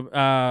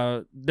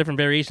different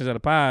variations of the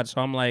pod. So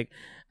I'm like,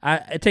 I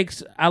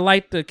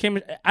like the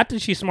chemistry. I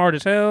think she's smart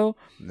as hell.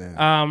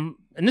 Yeah.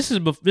 And this is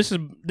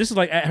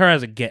like her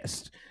as a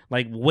guest,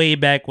 like way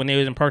back when they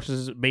was in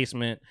Parks'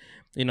 basement.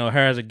 You know,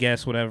 her as a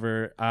guest,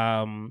 whatever.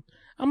 I'm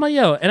like,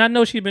 yo, and I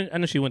know she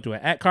went through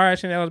a car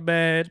accident that was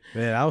bad.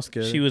 Yeah, that was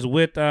good. She was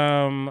with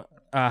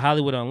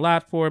Hollywood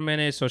Unlocked for a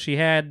minute, so she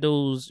had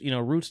those,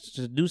 roots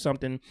to do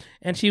something,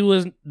 and she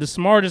was the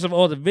smartest of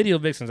all the video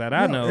vixens that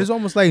I know. It's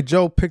almost like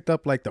Joe picked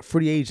up like the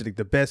free agent, like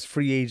the best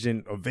free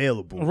agent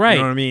available, right? You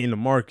know what I mean, in the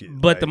market.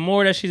 But the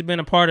more that she's been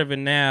a part of it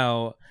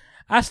now,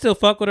 I still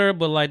fuck with her,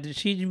 but like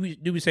she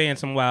do be saying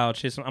some wild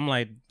shit. So I'm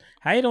like,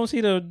 how you don't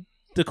see the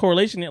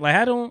correlation? Like,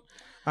 I don't.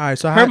 All right,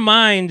 so her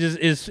mind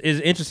is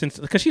interesting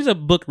because she's a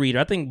book reader.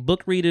 I think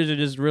book readers are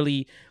just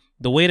really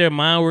the way their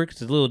mind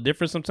works is a little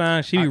different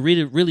sometimes. She be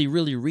really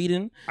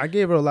reading. I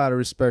gave her a lot of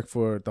respect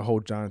for the whole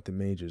Jonathan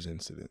Majors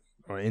incident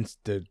or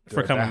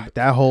for coming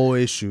that whole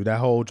issue, that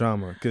whole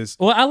drama. Because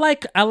I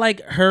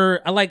like her.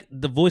 I like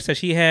the voice that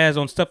she has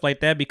on stuff like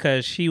that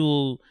because she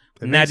will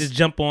not just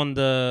jump on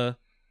the.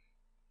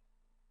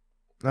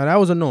 No, that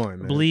was annoying,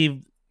 man.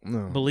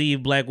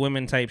 Believe black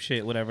women type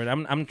shit, whatever.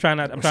 I'm trying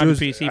to be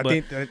PC,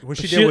 but what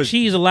she did was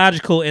she's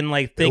illogical in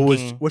like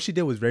thinking. What she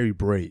did was very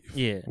brave.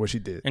 Yeah, what she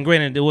did. And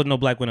granted, there was no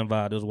black women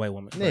involved; it was a white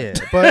woman. Yeah,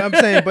 but I'm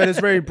saying, but it's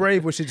very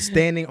brave. What she's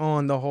standing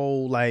on the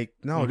whole like,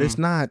 no, that's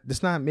not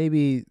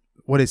maybe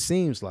what it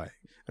seems like.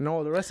 And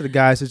all the rest of the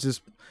guys is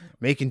just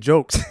making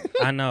jokes.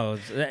 I know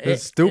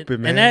it's stupid,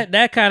 man. And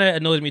that kind of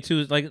annoys me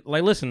too. Like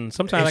listen,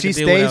 sometimes if she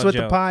stays with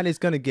the pod, it's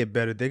gonna get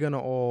better. They're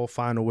gonna all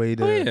find a way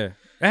to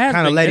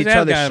kind of let each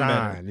other shine.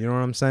 Better. You know what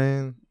I'm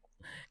saying?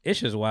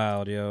 Ish is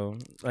wild, yo.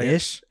 Like,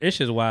 Ish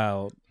is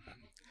wild.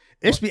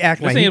 Ish be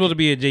acting this like ain't supposed to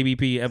be a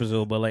JBP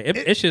episode, but like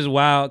it's just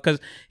wild because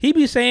he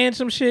be saying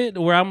some shit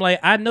where I'm like,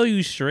 I know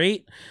you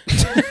straight,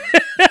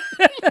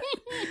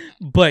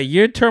 but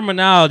your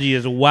terminology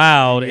is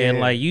wild, and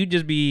like you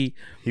just be.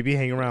 He be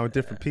hanging around with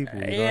different people.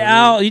 You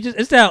know Yeah,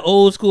 it's that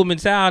old school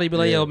mentality. Be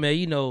like, yo, man,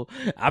 you know,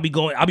 I'll be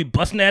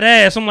busting that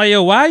ass. I'm like,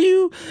 yo, why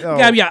you?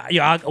 Gotta be,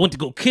 I went to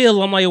go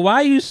kill. I'm like, why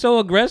are you so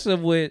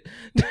aggressive with?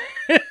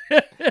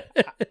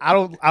 I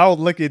don't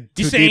look at.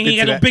 You saying he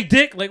got no big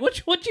dick? Like,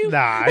 what you?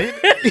 Nah, he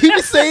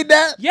be saying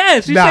that.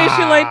 Yes, you say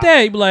shit like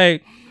that. He be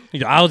like,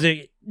 you know, I was.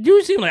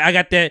 You seem like I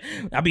got that.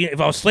 I mean, if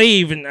I was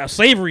slave and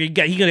slavery, he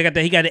got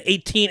that. He got an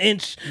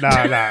 18-inch.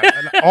 Nah.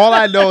 All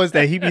I know is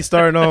that he be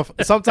starting off.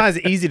 Sometimes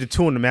it's easy to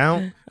tune him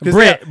out.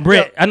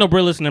 Brett. I know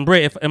Brett listening.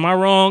 Brett, am I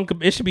wrong?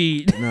 It should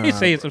be he's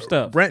saying some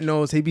stuff. Brett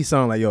knows. He be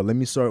sounding like, yo, let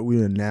me start with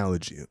an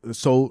analogy.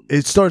 So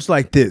it starts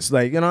like this,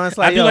 like, you know. It's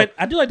like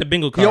I do like the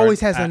bingo card. He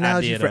always has an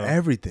analogy for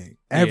everything.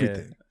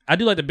 Everything. Yeah. I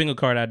do like the bingo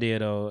card idea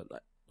though.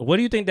 What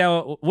do you think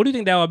that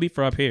would be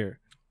for up here?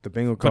 The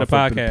bingo card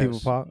for the podcast.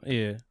 People pop.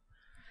 Yeah.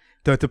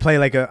 To play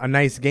like a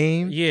nice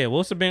game. Yeah,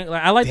 what's the bingo?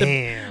 Like, I like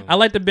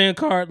the bingo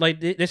card. Like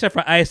they said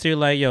for Ice, they're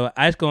like, yo,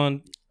 Ice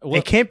going.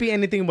 It can't be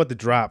anything but the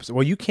drops.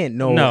 Well, you can't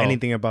know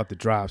anything about the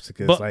drops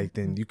because like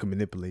then you can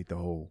manipulate the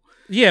whole.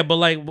 Yeah, but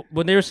like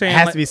when they were saying it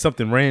has to be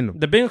something random.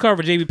 The bingo card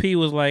for JBP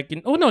was like,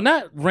 oh no,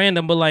 not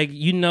random, but like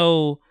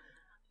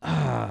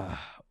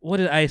what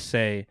did Ice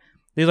say?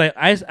 He's like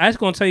Ice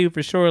gonna tell you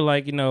for sure,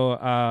 like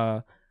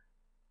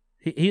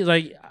he's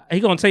like. He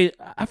gonna say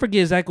I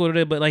forget exactly what it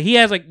is, but like he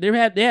has like they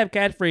have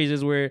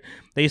catchphrases where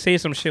they say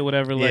some shit,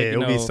 whatever. Like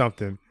it'll be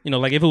something. You know,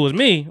 like if it was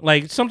me,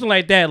 like something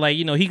like that. Like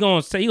he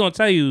gonna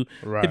tell you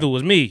if it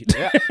was me.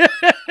 Yeah.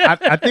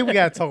 I think we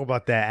gotta talk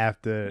about that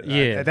after.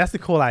 Yeah, that's the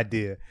cool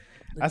idea.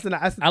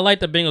 I like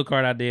the bingo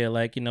card idea.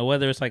 Like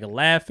whether it's like a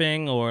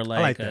laughing or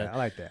like I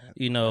like that.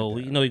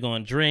 You're gonna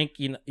drink.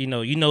 You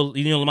know,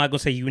 Lamar gonna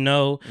say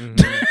Mm-hmm.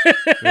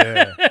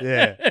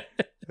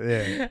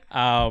 Yeah.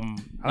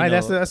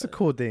 That's a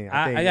cool thing.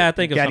 I gotta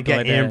think of something get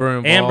like Amber that.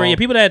 Involved. Amber, yeah,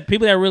 people that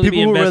really be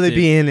invested. Really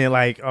be in it.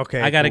 Like,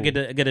 okay, I gotta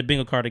get a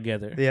bingo card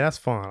together. Yeah, that's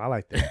fun. I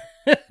like that.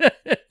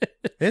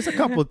 There's a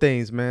couple of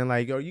things, man.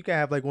 Like, you can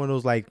have like one of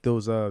those like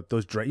those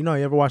you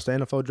ever watch the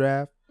NFL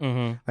draft?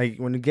 Mm-hmm. Like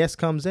when the guest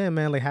comes in,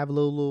 man, like have a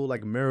little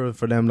like mirror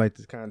for them, like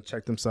to kind of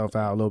check themselves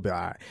out a little bit. All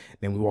right,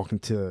 then we walk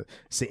into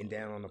sitting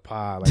down on the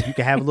pod. Like you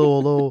can have a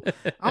little.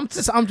 I'm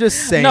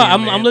just saying. No,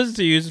 I'm listening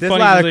to you. It's There's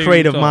funny a lot of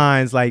creative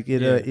minds. Like you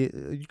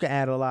can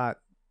add a lot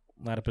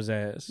of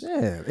pizzazz.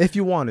 Yeah, if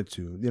you wanted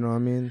to, you know what I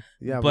mean.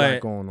 You have a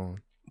lot going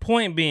on.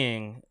 Point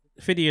being,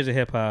 50 years of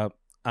hip hop.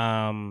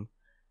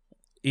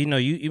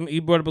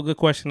 You brought up a good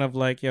question of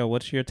like, yo,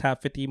 what's your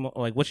top 50?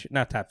 Like, what's your,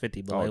 not top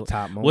 50, but like,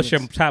 top moments. What's your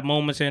top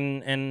moments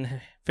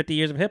in 50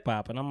 years of hip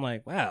hop? And I'm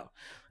like, wow,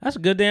 that's a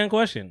good damn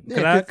question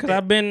because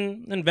I've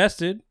been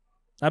invested.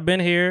 I've been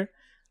here.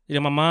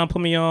 My mom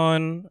put me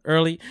on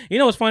early. You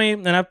know what's funny?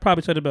 And I've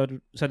probably said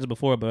this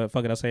before, but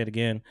fuck it, I'll say it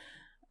again.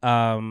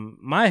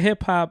 My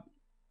hip hop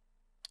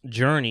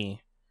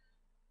journey.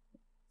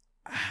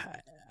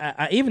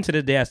 I even to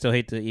this day, I still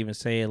hate to even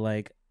say it.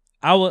 Like,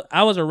 I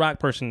was a rock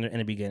person in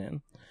the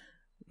beginning.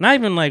 Not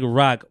even like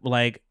rock,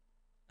 like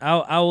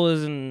I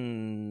was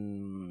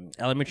in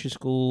elementary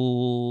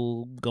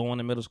school, going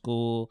to middle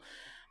school.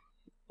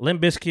 Limp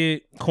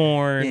Bizkit,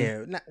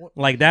 Korn,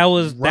 like that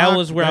was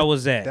where I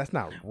was at. That's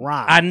not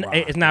rock.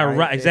 It's not right?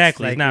 rock.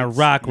 Exactly, it's not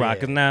rock.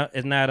 Yeah.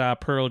 It's not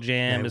Pearl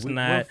Jam. It's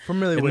not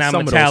familiar it's with not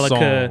some Metallica. Of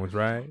those songs,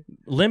 right?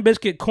 Limp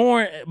Bizkit,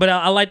 Korn, but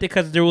I liked it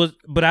because there was.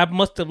 But I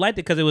must have liked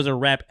it because there was a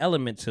rap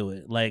element to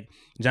it. Like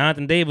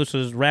Jonathan Davis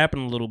was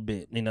rapping a little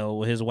bit,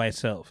 with his white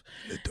self.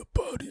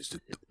 All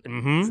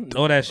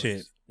that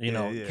shit.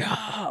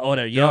 All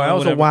that. That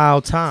was a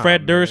wild time.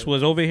 Fred Durst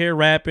was over here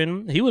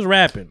rapping. He was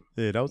rapping.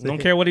 Yeah, that was. Don't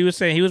care what he was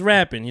saying. He was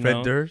rapping.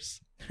 Fred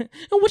Durst.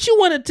 What you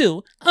want to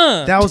do?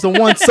 That was the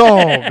one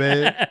song,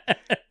 man.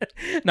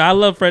 No, I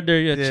love Fred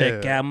Durst.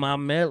 Check out my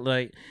melody,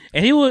 like,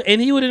 and he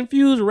would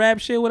infuse rap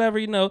shit, whatever.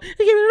 He give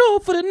it all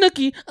for the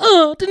nookie,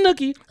 the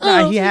nookie.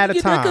 Nah, he had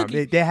a time.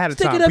 They had a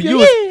time. But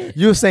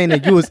you were saying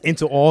that you was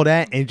into all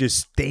that and just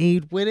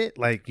stayed with it.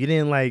 Like you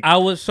didn't like. I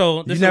was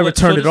so. You never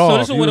turned it off. So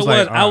this is what it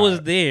was. I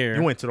was there.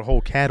 You went to the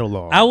whole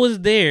catalog. I was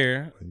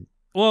there.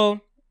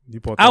 Well.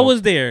 I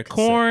was there.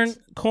 Korn.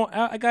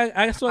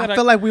 I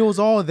feel like we was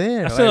all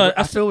there.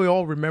 I feel we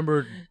all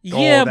remembered.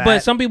 Yeah, all that.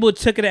 But some people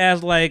took it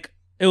as like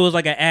it was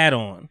like an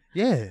add-on.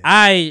 Yeah,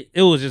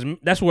 it was just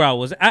that's where I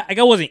was. I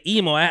wasn't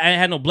emo. I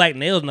had no black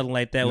nails, nothing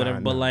like that, whatever.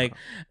 But like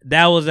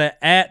that was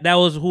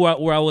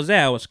where I was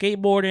at. I was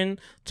skateboarding,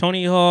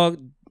 Tony Hawk,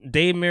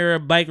 Dave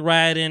Mirra, bike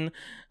riding,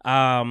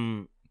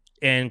 and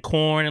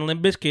Korn and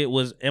Limp Bizkit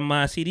was in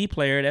my CD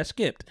player that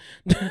skipped.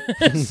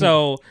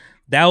 So.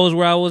 That was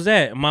where I was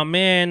at. My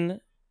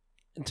man,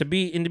 to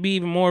be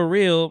even more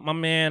real, my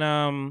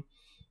man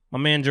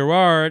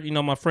Gerard,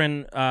 my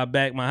friend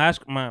back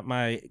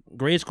my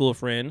grade school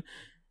friend,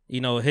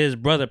 his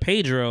brother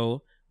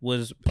Pedro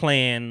was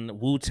playing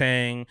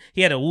Wu-Tang.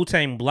 He had a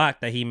Wu-Tang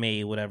block that he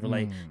made, whatever.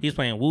 Like he was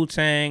playing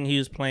Wu-Tang, he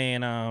was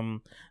playing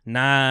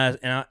Nas,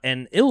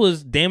 and it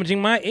was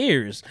damaging my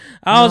ears.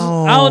 I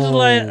was just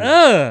like,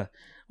 well,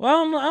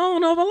 I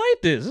don't know if I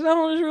like this. I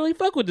don't really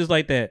fuck with this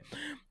like that.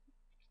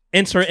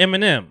 Insert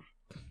Eminem.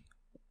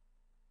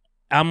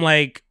 I'm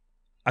like,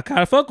 I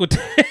kind of fuck with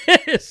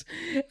this.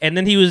 And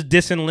then he was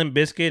dissing Limp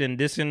Bizkit and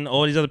dissing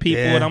all these other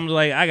people, and I'm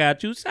like, I got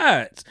two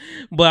sides.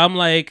 But I'm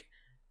like,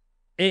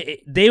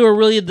 they were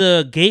really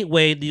the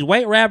gateway. These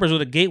white rappers were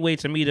the gateway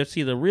to me to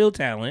see the real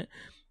talent.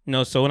 You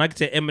know, so when I get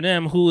to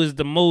Eminem, who is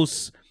the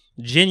most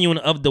genuine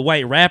of the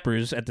white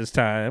rappers at this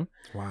time.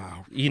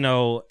 Wow. You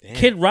know,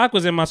 Kid Rock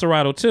was in my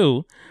Serato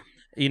too.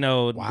 You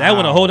know, that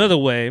went a whole other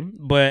way.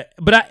 But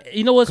I,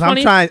 you know what's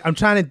funny? I'm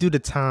trying to do the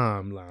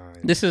timeline.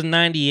 This is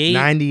 98.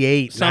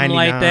 98, something 99.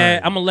 like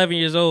that. I'm 11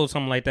 years old,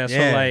 something like that.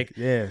 Yeah, so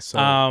like, so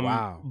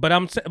wow.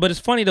 But it's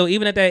funny though.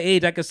 Even at that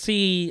age, I could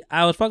see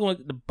I was fucking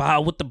with the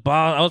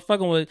ball. I was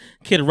fucking with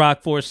Kid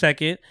Rock for a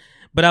second,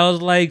 but I was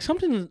like,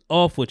 something's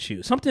off with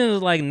you. Something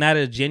is like not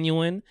as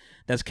genuine.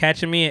 That's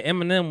catching me.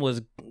 And Eminem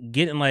was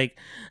getting like,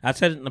 I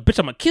said, bitch,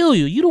 I'm gonna kill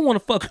you. You don't want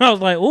to fuck. I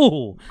was like,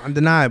 ooh,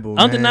 undeniable,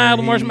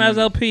 Marshall Mathers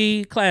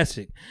LP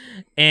classic,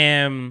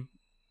 and.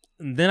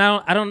 Then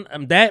I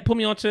don't that put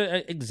me onto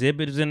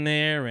Exhibits in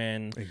there,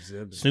 and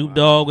Snoop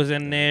Dogg was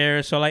in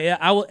there. So like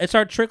it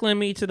started trickling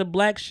me to the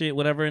black shit,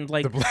 whatever, and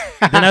like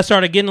then I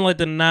started getting like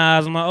the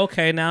Nas. I'm like,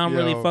 okay, now I'm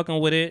really fucking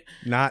with it.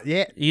 Not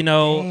yet, you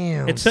know.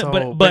 Damn, it's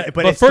so, but it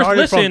first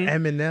started listen,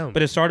 from Eminem.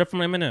 But it started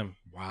from Eminem.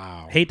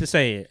 Wow. Hate to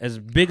say it, as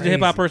big as a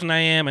hip hop person I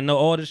am and know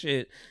all this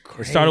shit,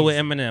 it started with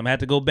Eminem. I had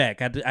to go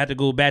back. I had to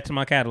go back to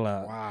my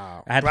catalog.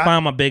 Wow. I had to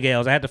find my Big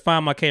L's. I had to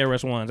find my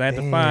KRS Ones. I had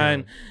to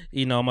find,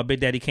 you know, my Big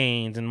Daddy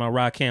Kanes and my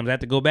Rakims. I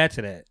had to go back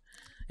to that.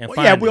 And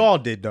we all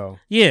did though.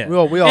 Yeah,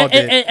 we all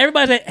did. And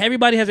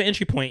everybody has an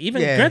entry point.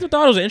 Even Grand Theft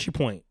Auto was an entry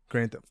point.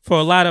 For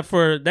a lot of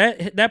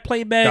that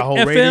playback, the whole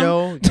FM,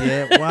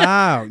 radio,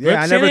 wow,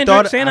 yeah. I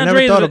San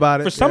never thought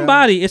about it. For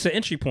somebody, it's an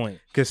entry point.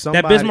 Because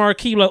that Bismarck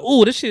key, like,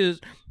 ooh, this shit is.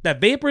 That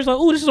Vapor is like,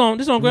 ooh, this is on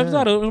Grand Theft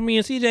Auto. Me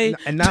and CJ,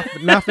 and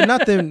not for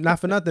nothing.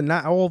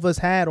 Not all of us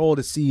had all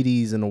the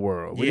CDs in the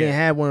world. We didn't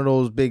have one of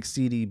those big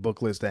CD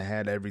booklets that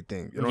had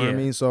everything. You know what I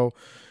mean? So,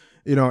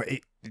 you know,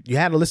 you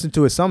had to listen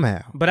to it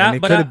somehow. But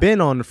it could have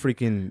been on the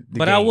freaking.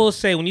 But game. I will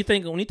say, when you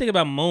think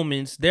about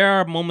moments, there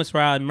are moments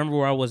where I remember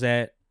where I was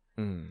at.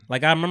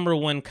 Like I remember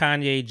when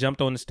Kanye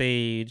jumped on the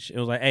stage. It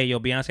was like, "Hey,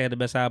 yo, Beyonce had the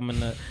best album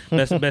and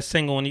the best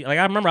single." And like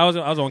I remember, I was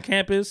on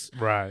campus.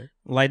 Right.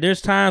 Like there's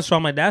times, so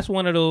I'm like, that's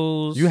one of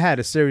those. You had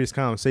a serious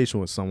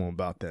conversation with someone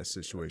about that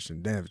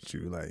situation, didn't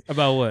you? Like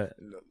about what?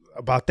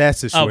 About that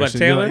situation. Oh, about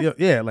Taylor?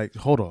 Yeah, like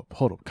hold up.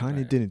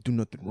 Kanye didn't do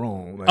nothing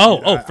wrong.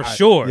 Like, for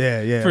sure.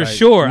 Yeah, for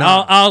sure.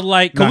 Nah, I was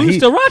like, we were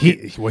still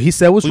rocking. What he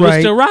said was right. We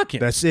were still rocking.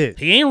 That's it.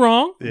 He ain't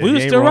wrong. Yeah, we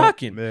were still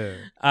rocking. Yeah.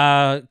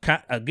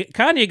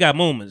 Kanye got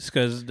moments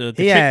because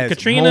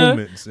Katrina,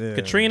 moments,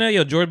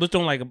 Katrina, George Bush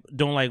don't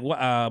like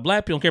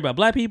black people. Don't care about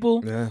black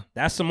people. Yeah,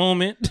 that's a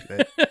moment.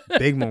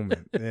 Big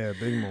moment. Yeah,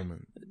 big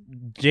moment.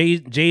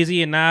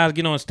 Jay-Z and Nas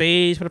get on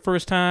stage for the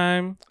first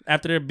time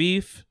after their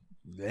beef.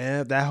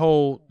 Yeah, that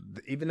whole.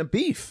 Even the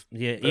beef.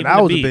 Yeah, even that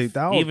the was beef. A big.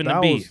 That was, even that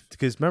the beef.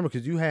 Because remember,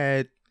 because you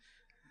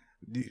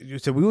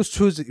said we was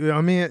choosing. You know what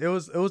I mean, it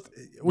was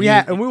we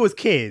was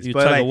kids. You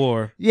but tug like, of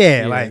war.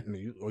 Yeah, like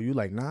you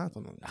like Nas?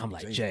 I'm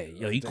like Jay.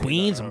 Yo, you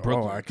Queens and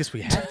Brooklyn. I guess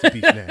we have to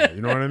beef now.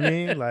 You know what I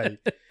mean? Like,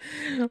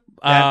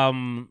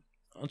 I'm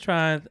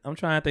trying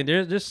to think.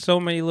 There's so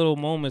many little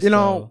moments. You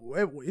know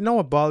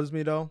what bothers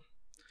me though?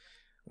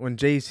 When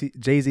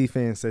Jay-Z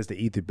fan says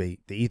the ether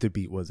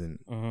beat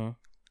wasn't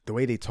the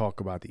way they talk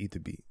about the ether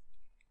beat.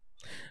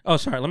 Oh,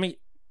 sorry.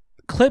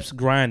 Clips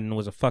grinding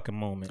was a fucking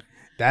moment.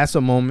 That's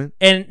a moment.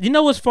 And you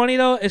know what's funny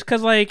though? It's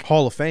because like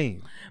Hall of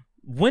Fame.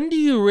 When do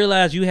you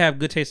realize you have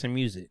good taste in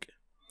music?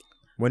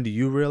 When do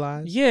you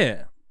realize?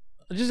 Yeah,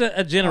 just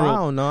a general. I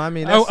don't know. I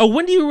mean, or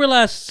when do you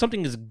realize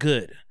something is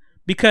good?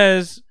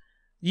 Because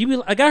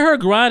I got her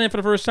grinding for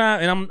the first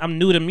time, and I'm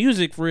new to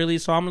music really.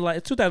 So I'm like,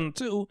 it's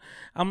 2002.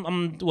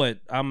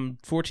 I'm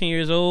 14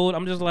 years old.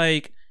 I'm just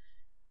like,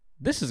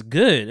 this is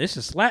good. This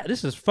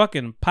is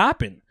fucking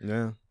popping.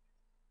 Yeah.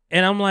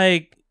 And I'm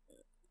like,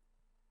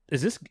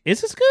 is this good?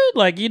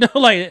 Like, you start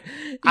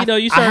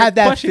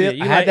questioning it.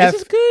 You like, is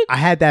this good? I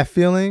had that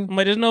feeling. I'm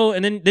like, there's no,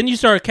 and then you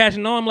start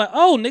catching on. I'm like,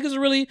 oh, niggas are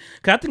really.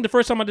 Cause I think the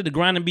first time I did the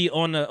grind and beat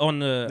on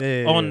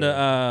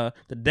the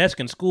desk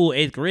in school,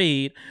 8th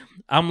grade,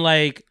 I'm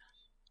like,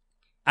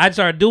 I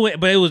started doing it,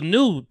 but it was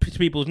new to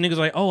people. Niggas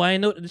like, oh, I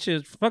ain't know this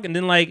shit is fucking.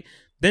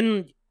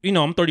 Then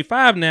I'm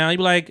 35 now. You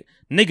be like,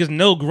 niggas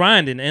know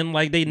grinding, and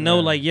like they know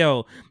like,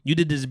 yo, you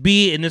did this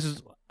beat, and this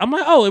is. I'm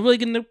like, oh, it really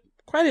getting the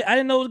credit. I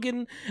didn't know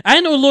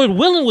Lord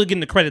Willin was getting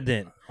the credit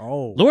then.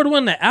 Oh, Lord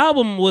Willin, the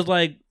album was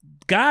like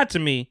God to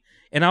me,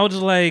 and I was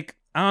just like,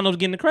 I don't know,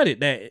 getting the credit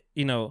that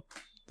Damn.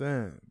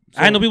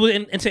 I didn't know people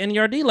into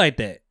NERD like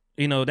that.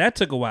 You know, that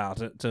took a while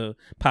to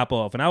pop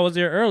off, and I was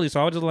there early,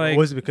 so I was just like,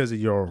 was it because of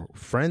your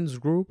friends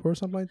group or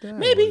something like that?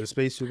 Maybe. Or the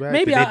space you back?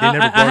 Maybe They I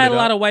never had brought a it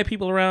lot up? of white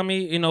people around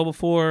me. You know,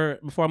 before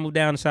I moved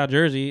down to South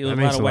Jersey, it was That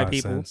a lot makes of white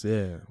people. sense,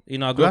 yeah. You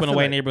know, I grew up in a feel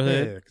white like-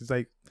 neighborhood. Yeah, because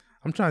like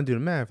I'm trying to do the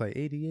math. Like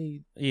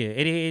 88. Yeah,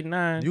 88,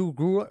 89. You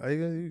grew up.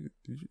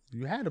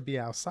 You had to be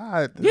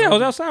outside. Yeah, I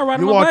was outside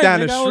riding You my walk bike. down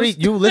the nigga. I street.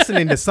 was- You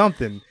listening to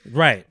something,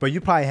 right? but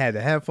you probably had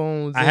the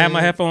headphones. I had my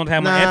in. headphones,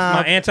 had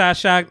my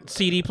anti-shock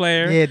CD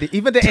player. Yeah,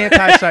 even the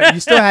anti-shock. You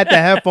still had the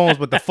headphones,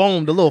 but the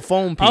little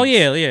foam piece. Oh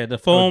yeah, the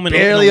foam and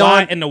barely the,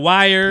 on- and the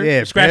wire,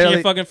 Yeah, scratching barely-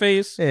 your fucking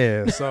face.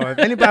 Yeah. So if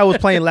anybody was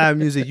playing loud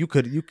music, you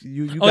got You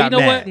mad. know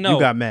what? No, you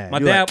got mad. My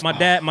You dad,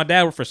 like, my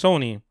dad worked for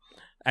Sony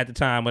at the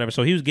time, whatever.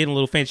 So he was getting a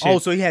little faint shit. Oh,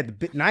 so he had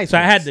the nice. So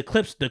I had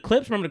ones. the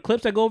clips. Remember the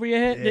clips that go over your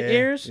head, the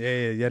ears,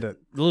 Yeah. the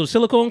little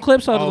silicone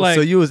clips. I was like,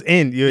 so you was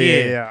in. Yeah.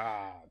 Yeah.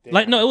 Ah, damn.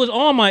 like no, it was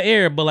on my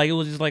ear, but like it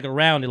was just like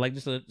around it, like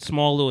just a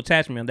small little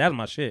attachment. That was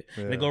my shit.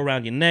 Yeah. They go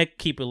around your neck,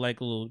 keep it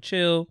like a little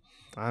chill.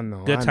 I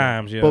know. Good I know.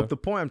 times, yo. But the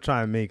point I'm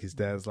trying to make is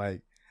that it's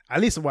like,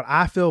 at least what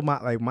I feel, my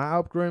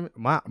upbringing,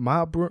 my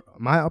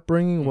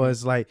upbringing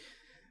was like,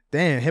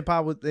 damn, hip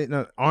hop was,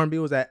 R&B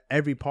was at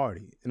every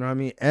party. You know what I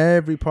mean?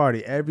 Every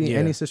party,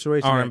 any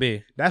situation. R&B.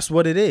 Like, that's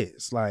what it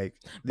is. Like,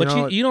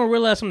 But you don't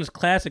realize something's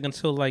classic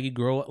until like you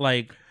grow up.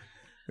 Like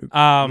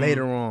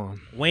later on,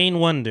 Wayne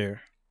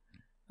Wonder,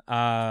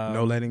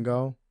 No Letting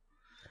Go,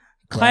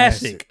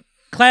 classic.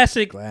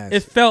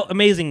 It felt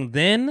amazing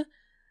then,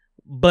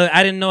 but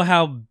I didn't know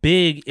how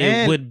big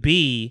it would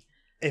be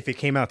if it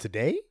came out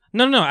today.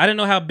 No, I didn't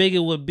know how big it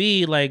would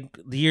be. Like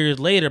years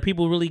later,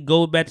 people really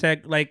go back to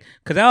that, like,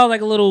 because that was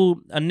like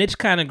a niche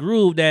kind of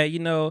groove that, you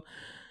know.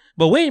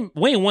 But Wayne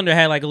Wonder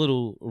had like a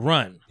little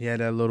run. He had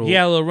a little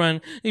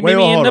run. He made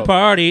me in the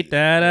party.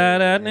 Da,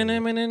 da,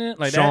 da,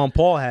 like Sean that.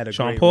 Paul had a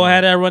Sean great Paul run.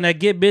 had that run. That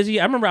Get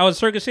Busy. I remember I was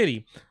Circuit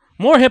City.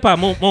 More hip hop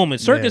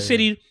moments. Circuit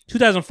City,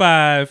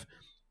 2005.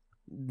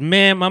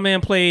 Man, my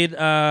man played.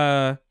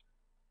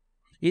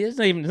 It's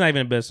not even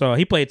the best song.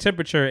 He played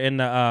Temperature in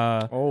the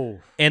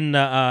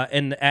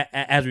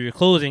as we were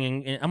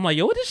closing, and I'm like,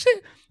 yo, what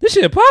this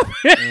shit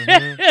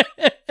popping.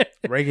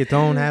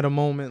 Reggaeton had a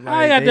moment. Like,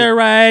 I got that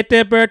right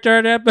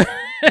temperature.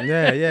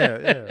 yeah,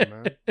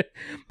 man.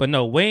 But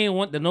no, Wayne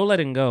want the No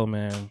Letting Go,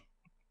 man.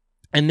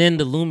 And then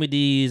the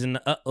Lumidees and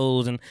the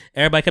Uh-Ohs, and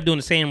everybody kept doing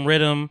the same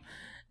rhythm.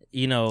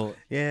 You know,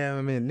 yeah,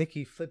 I mean,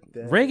 Nicki flipped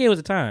that. Reggae was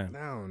a time.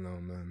 I don't know,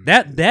 man.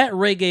 That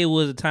reggae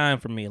was a time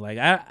for me. Like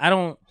I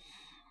don't.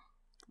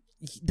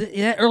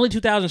 That early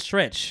 2000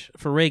 stretch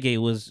for reggae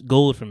was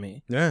gold for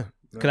me. Yeah.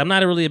 Because I'm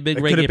not really a big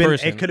reggae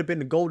person. It could have been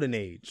the golden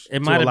age.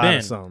 It might have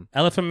been. Some.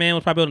 Elephant Man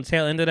was probably on the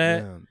tail end of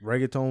that. Yeah.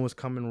 Reggaeton was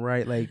coming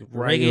right.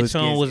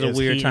 Reggaeton was a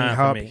weird time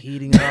for me.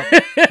 Heating up.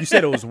 You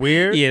said it was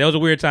weird? Yeah, that was a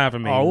weird time for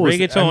me. Oh,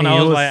 Reggaeton,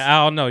 I was like,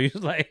 I don't know. You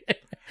was like,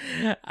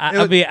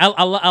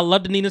 I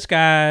love the Nina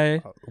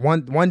Sky.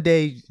 One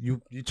day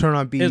you turn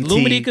on BET. Is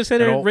Lumidee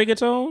considered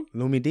reggaeton?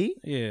 Lumidee?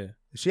 Yeah.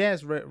 She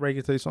has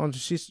reggaeton songs.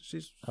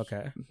 She's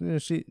okay. You know,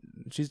 she's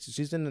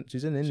in the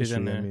industry. She's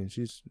in there. I mean,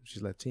 she's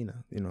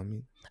Latina. You know what I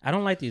mean? I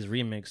don't like these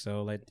remakes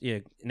though. Like, yeah,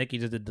 Nicki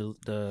just did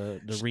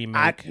the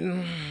remake.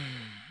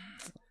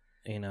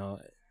 You know,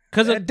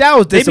 because that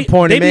was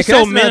disappointing. They be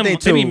man, so minimal.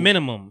 They be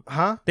minimum.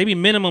 Huh? They be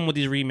minimum with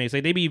these remakes.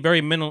 Like they be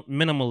very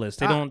minimalist.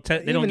 They don't.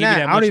 They don't give you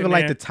that much. I don't even in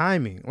like there. the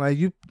timing. Like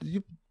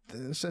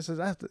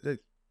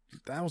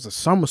that was a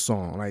summer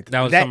song. Like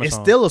that was it's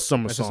still a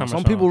summer song.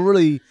 Some people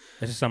really.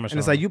 It's a summer song. And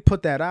it's like you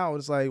put that out.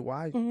 It's like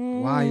why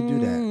you do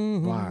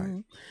that?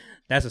 Why?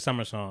 That's a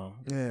summer song.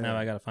 Yeah. Now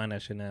I gotta find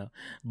that shit now.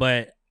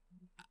 But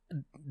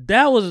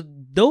those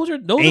are A.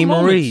 Marie.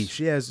 moments.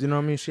 She has, you know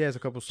what I mean? She has a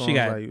couple songs. She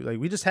got, like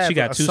we just have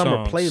got a two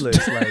summer songs.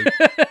 playlist.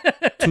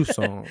 Like 2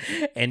 songs.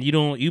 And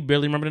you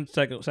barely remember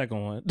the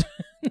second one.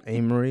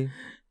 A. Marie.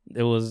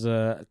 It was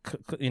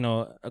you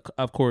know,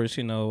 of course,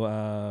 you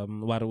know,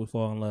 Why Do We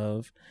Fall in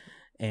Love,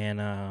 and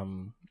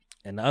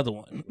the other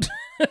one.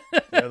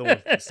 The other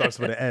one starts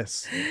with an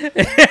S.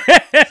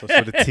 Starts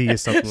with a T or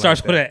something.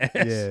 Starts like with that.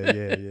 an S.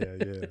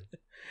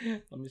 Yeah.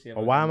 Let me see.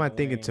 Or why am I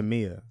thinking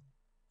Tamia?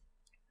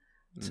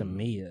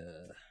 Tamia.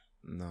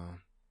 No.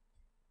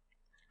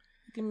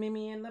 You can meet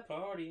me in the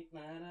party.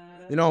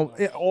 You know,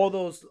 all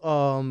those,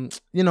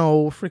 you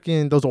know,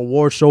 freaking those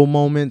award show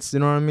moments, you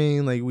know what I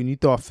mean? Like when you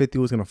thought 50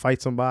 was going to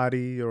fight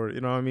somebody, or,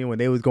 you know what I mean? When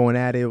they was going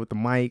at it with the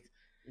mic.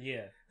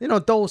 Yeah. You know,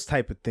 those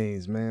type of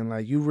things, man.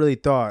 Like you really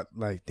thought,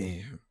 like,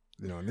 damn,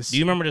 you know, this. Do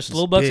you remember the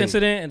Slow Bucks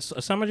incident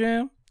in Summer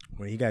Jam?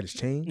 When he got his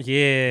chain?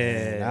 Yeah.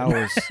 Man, that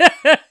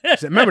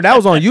was. Remember, that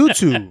was on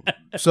YouTube.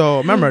 So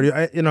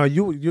remember, you know,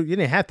 you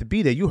didn't have to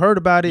be there. You heard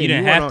about it. You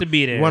didn't have to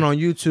be there. You went on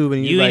YouTube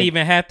and you didn't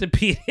even have to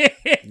be there.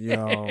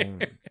 Yo.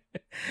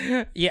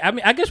 Yeah, I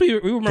mean, I guess we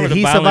remember Did the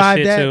he violent survive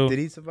shit that? too. Did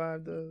he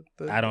survive the?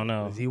 I don't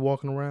know. Is he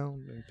walking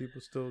around and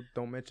people still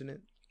don't mention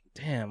it?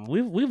 Damn,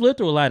 we've lived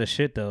through a lot of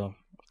shit though.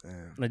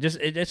 Damn. Like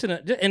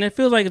and it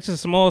feels like it's a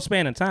small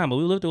span of time, but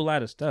we lived through a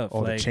lot of stuff.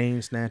 All like the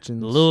chain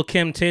snatching, Lil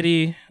Kim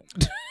Titty.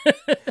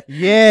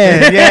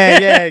 Yeah.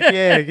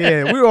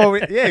 We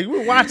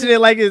were watching it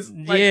like it's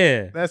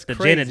like, that's the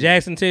crazy. Janet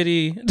Jackson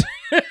titty.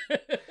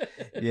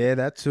 Yeah,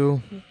 that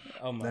too.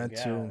 Oh my That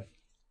god. too.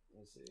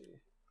 Let's see.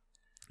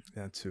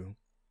 That too.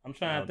 I'm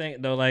trying to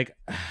think though, like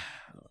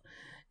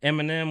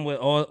Eminem with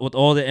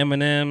all the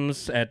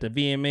Eminems at the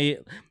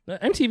VMA.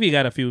 MTV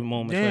got a few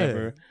moments,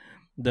 whatever.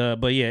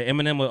 But yeah,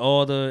 Eminem with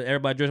all the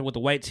everybody dressed with the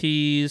white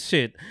tees,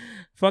 shit.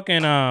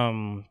 Fucking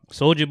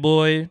Soulja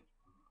Boy.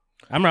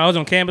 I remember I was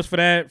on campus for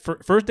that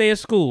first day of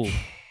school.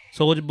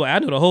 Soulja Boy, I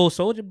knew the whole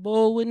Soulja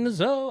Boy in the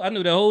zone. I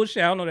knew the whole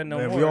shit. I don't know that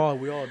no more.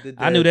 We all did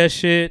that. I knew that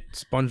shit.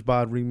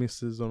 SpongeBob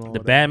remixes on all The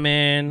that.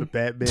 Batman.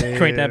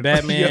 Crank that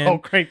Batman. Yo,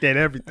 crank that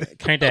everything.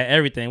 Crank that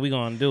everything. We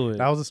gonna do it.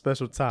 That was a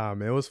special time,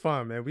 man. It was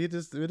fun, man. We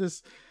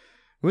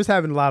was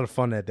having a lot of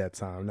fun at that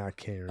time, not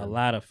caring. A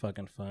lot of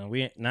fucking fun.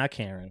 We ain't not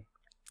caring.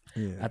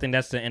 Yeah. I think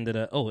that's the end of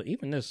the.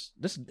 Even this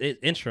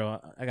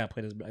intro. I gotta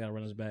play this. I gotta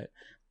run this back.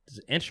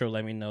 This intro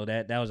let me know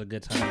that was a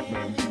good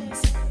time.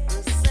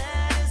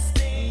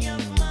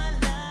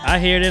 I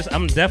hear this.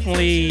 I'm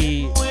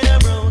definitely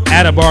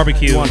at a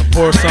barbecue. You want to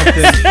pour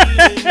something?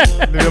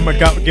 Let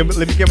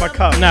me get my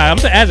cup. Nah,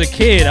 as a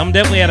kid, I'm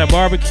definitely at a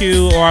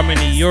barbecue or I'm in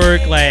New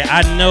York. Like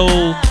I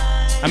know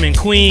I'm in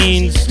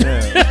Queens.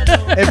 Yeah.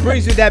 It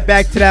brings you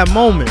back to that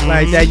moment,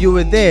 like that you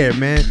were there,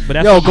 man.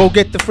 But yo, go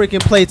get the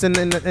freaking plates and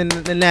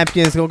the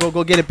napkins.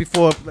 Go get it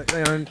before.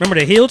 Remember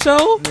the heel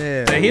toe?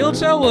 Yeah. The heel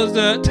toe was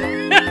the.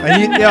 and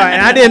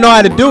I didn't know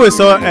how to do it,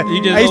 so I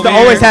used to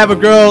always have a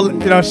girl,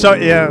 show.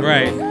 Yeah.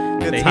 Right.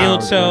 Good the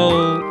times, heel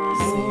toe.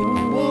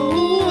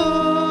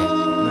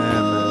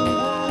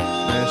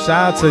 Man.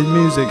 Shout out to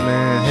music,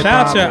 man.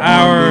 Shout out to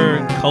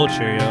our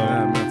culture, yo.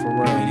 Yeah, man, for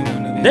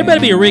real. There better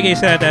be a reggae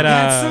set at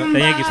that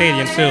Yankee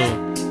Stadium too.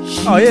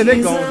 Oh yeah,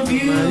 they're going.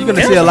 Man. You're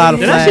gonna see a lot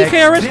of flags. Did I see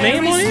KRS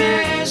name on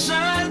here?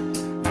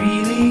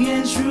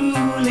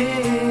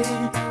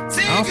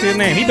 I don't see his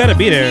name. He better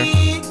be there.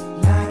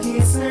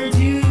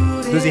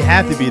 Does he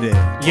have to be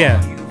there?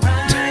 Yeah.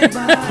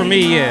 For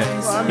me, yeah.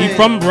 Well, I mean, he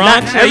from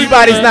Bronx.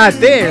 Everybody's not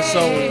there, so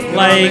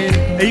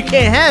and you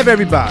can't have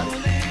everybody.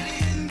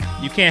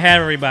 You can't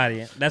have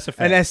everybody. That's a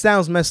fact. And that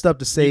sounds messed up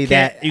to say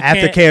that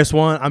after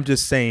KRS-One. I'm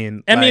just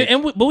saying. I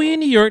mean, but we in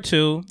New York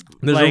too.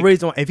 There's a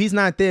reason. If he's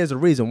not there, there's a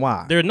reason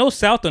why. There's no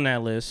South on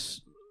that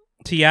list.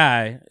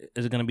 T.I.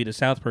 is going to be the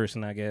South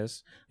person, I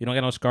guess. You don't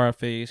got no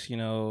Scarface, you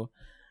don't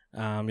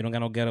got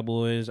no Ghetto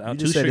Boys. You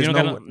don't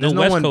got no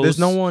West Coast. There's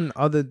no one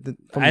other than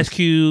Ice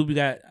Cube. You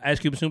got Ice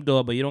Cube and Snoop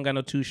Dogg, but you don't got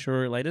no Too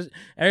Short. Like this,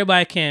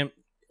 everybody can't.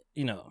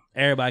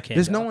 Everybody can't.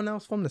 There's no one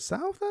else from the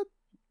South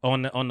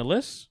on the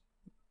list.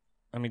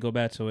 Let me go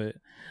back to it.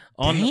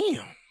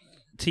 Damn.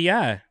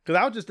 T.I. Because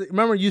I was just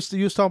remember you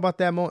was talking about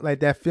that moment, like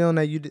that feeling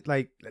that you did,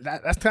 like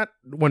that's not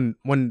when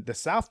the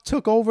South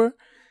took over.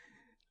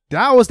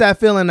 That was that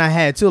feeling I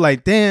had too.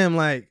 Like, damn,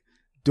 like,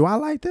 do I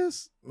like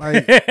this?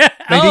 Like, the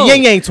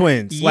Yang Yang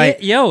Twins.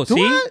 Yeah,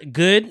 like,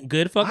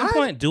 good fucking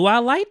point. Do I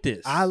like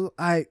this?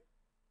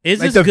 Is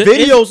like this the good?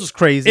 videos was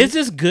crazy. Is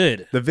this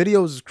good? The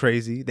videos was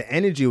crazy. The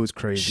energy was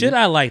crazy. Should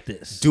I like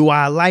this? Do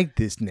I like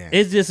this now?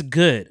 Is this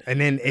good? And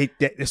then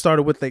it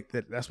started with like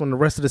that's when the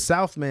rest of the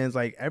South man's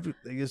like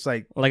it's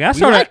like I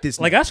started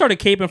I started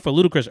caping for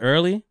Ludacris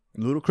early.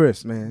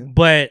 Ludacris, man.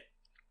 But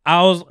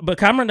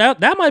Cameron, that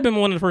might have been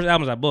one of the first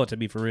albums I bought, to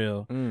be for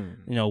real.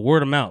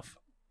 Word of mouth.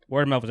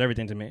 Word of mouth was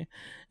everything to me.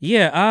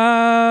 Yeah,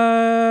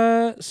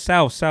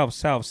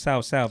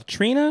 South.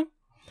 Trina,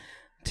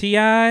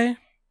 T.I.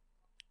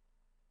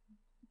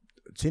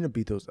 Tina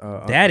beat those.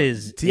 That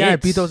is T.I.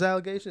 beat those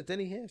allegations. Then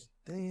he hits.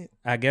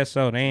 I guess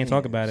so. They ain't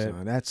talk about it.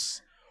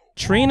 That's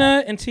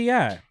Trina and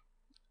T.I.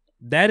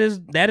 That is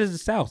the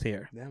South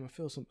here. Damn, I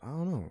feel some. I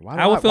don't know.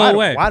 I would feel a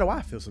way. Why do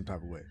I feel some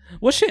type of way?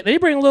 Well, shit. They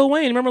bring Lil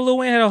Wayne. Remember Lil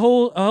Wayne had a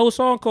whole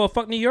song called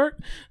 "Fuck New York."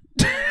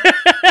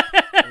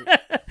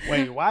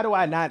 Wait, why do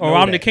I not? Or know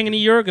I'm that? the king of New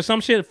York or some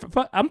shit.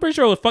 I'm pretty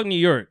sure it was "Fuck New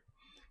York."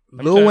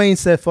 Lil Wayne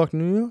said "Fuck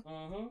New York."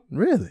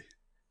 Really?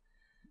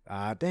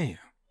 Damn.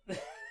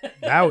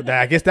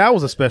 I guess that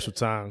was a special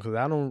time because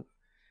I don't.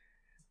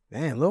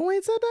 Damn, Lil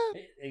Wayne said that.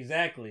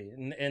 Exactly,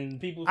 and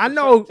people. I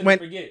know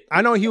forget.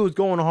 I know he was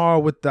going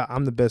hard with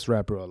I'm the best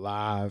rapper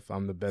alive.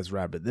 I'm the best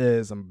rapper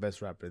this. I'm the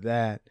best rapper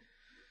that.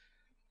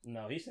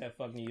 No, he said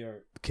 "Fuck New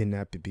York."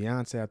 Kidnapped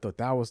Beyonce. I thought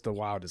that was the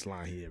wildest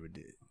line he ever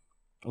did.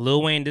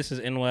 Lil Wayne, this is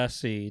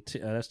NYC.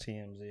 That's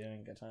TMZ. I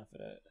ain't got time for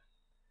that.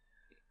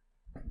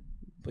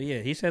 But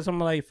yeah, he said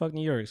something like "Fuck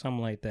New York,"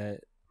 something like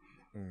that.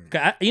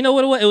 You know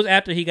what it was? It was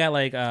after he got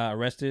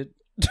arrested,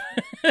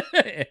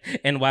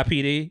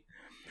 NYPD.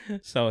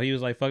 So he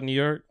was like, "Fuck New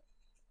York."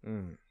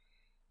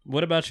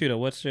 What about you though?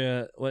 What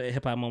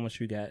hip hop moments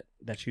you got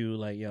that you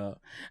like? Yo,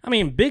 I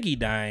mean, Biggie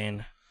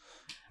dying.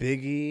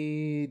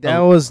 That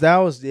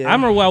was yeah. I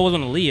remember when I was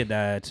when Aaliyah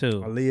died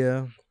too.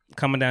 Aaliyah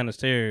coming down the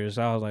stairs.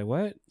 I was like,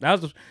 what? That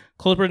was the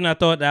close person I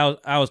thought that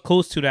I was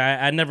close to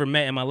that I never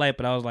met in my life,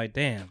 but I was like,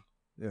 damn.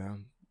 Yeah,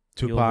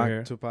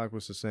 Tupac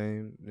was the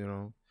same.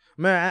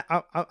 Man,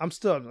 I'm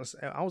still.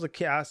 I was a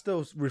kid. I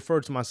still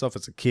refer to myself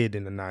as a kid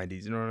in the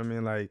 '90s. You know what I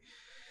mean? Like,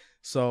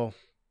 so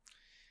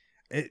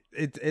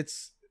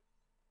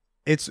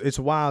It's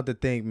wild to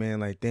think, man.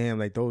 Like, damn,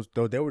 like those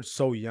they were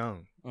so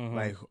young,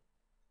 like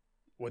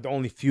with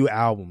only few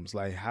albums.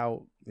 Like,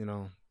 how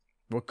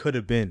what could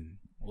have been?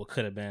 What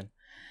could have been?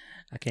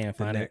 I can't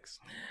find next.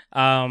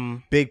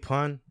 it. Big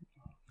Pun.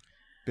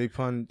 Big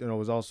Pun,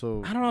 was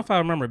also. I don't know if I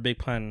remember Big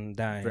Pun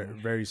dying.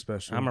 Very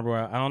special. I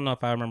don't know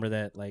if I remember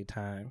that like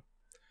time.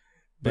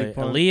 Big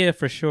But Pun, Aaliyah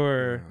for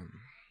sure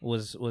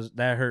was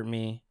that hurt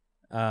me.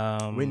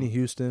 Whitney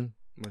Houston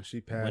when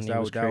she passed, Whitney that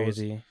was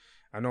crazy.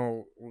 I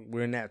know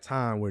we're in that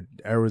time with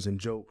errors and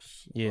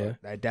jokes. Yeah,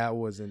 that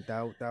wasn't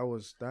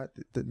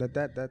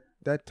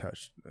that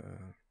touched.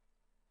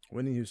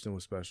 Whitney Houston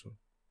was special.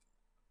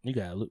 You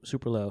got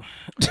super low.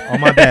 Oh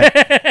my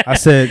bad. I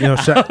said,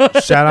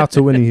 shout out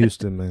to Whitney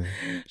Houston, man.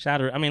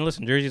 Shout out. I mean,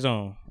 listen, Jersey's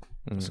on.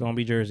 It's gonna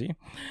be Jersey.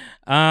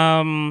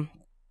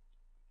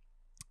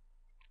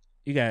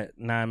 You got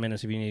 9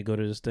 minutes if you need to go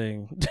to this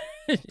thing.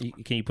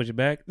 Can you push it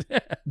back?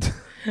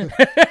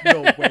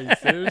 No way,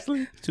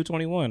 seriously?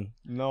 2:21.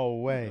 No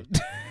way.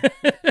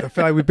 I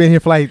feel like we've been here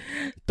for like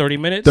 30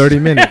 minutes. 30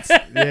 minutes.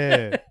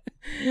 Yeah.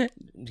 You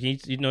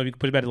know if you can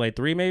push it back to like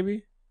 3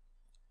 maybe?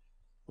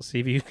 We'll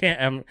see if you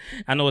can.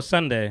 I know it's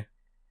Sunday.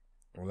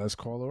 Well, let's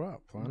call her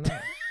up. Find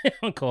out.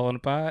 I'm calling the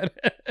pod.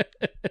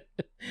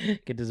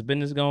 Get this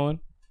business going.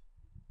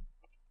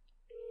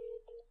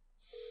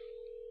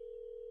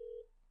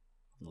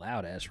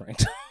 Loud ass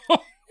ringtone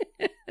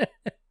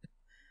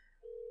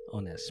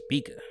on that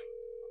speaker.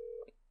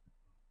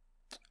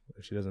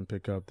 If she doesn't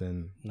pick up,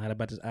 then Not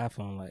about this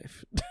iPhone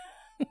life.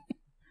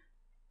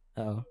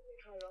 Oh,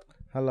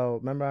 hello.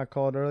 Remember I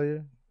called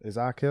earlier? Is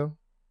Akil?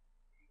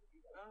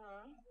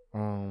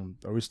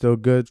 Are we still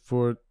good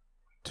for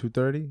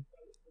 2:30?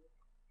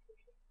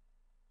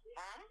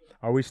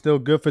 Are we still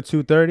good for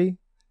 2:30?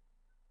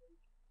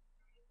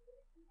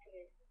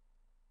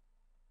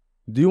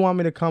 Do you want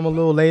me to come a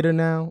little later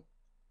now?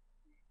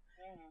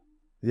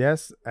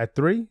 Yes, at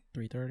 3?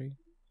 3:30.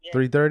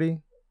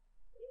 3:30?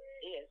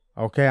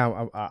 Okay,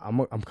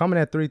 I'm coming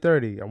at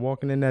 3:30. I'm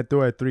walking in that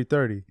door at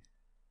 3:30.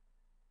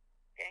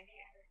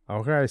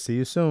 Okay, see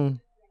you soon.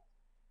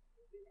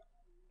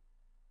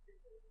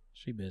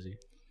 She busy.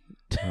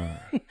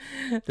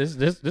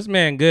 This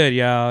man good,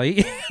 y'all.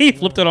 He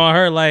flipped it on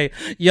her like,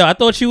 yo, I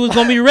thought you was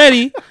gonna be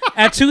ready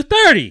at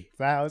 2:30.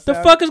 The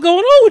fuck is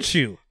going on with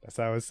you? That's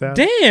how it sounds.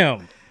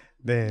 Damn.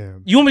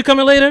 Damn. You want me to come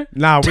in later?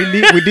 Nah, we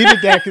needed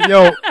that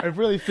because it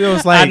really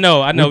feels like I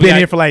know. We've been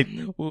here for like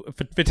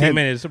 15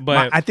 minutes,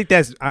 but I think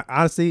that's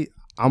honestly,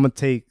 I'm gonna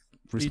take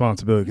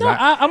responsibility. No,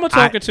 I'm a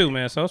talker too,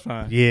 man. So it's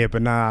fine. Yeah,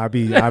 but nah, I'll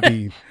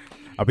be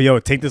yo,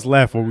 take this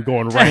left or we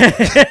going right.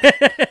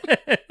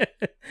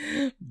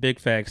 Big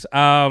facts.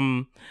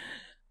 I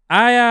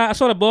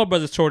saw the Ball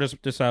Brothers tour this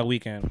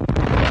weekend.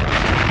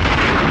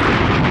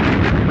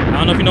 I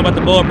don't know if you know about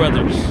the Ball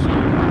Brothers.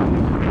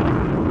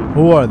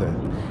 Who are they?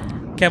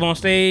 Kev on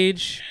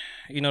Stage,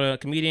 the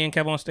comedian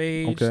Kev on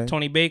Stage, okay.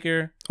 Tony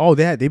Baker. Oh,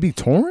 they be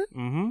touring?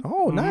 Mm-hmm.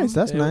 Oh, nice.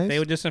 That's nice. They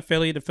were just in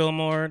Philly to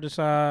Fillmore this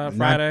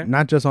Friday.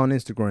 Not just on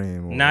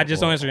Instagram. Not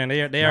just on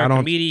Instagram. They are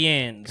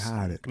comedians.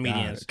 Got it.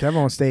 Comedians. Kev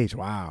on Stage.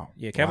 Wow.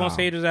 Yeah, Kev on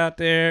Stage is out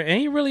there, and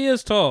he really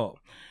is tall.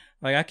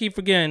 Like, I keep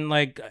forgetting.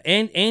 Like,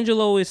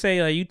 Angel always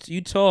say, like,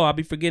 you tall. I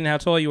be forgetting how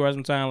tall you are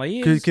sometimes.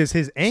 Like, because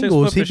his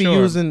angles, he be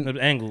using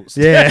angles.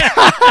 Yeah.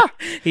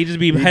 He just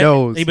be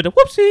knows. He be the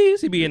whoopsies.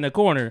 He be in the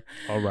corner.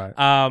 All right.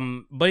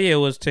 But yeah, it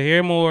was to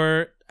hear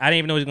more. I didn't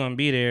even know he was gonna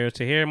be there.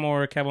 To hear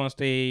more, Kev on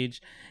Stage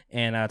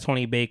and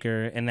Tony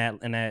Baker in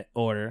that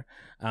order.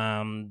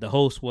 The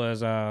host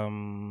was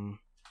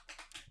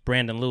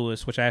Brandon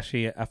Lewis, which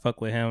actually I fuck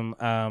with him.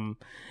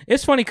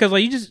 It's funny because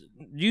like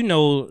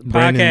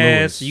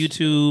podcasts,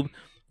 YouTube,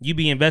 you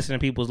be investing in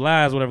people's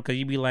lives, whatever. Because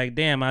you be like,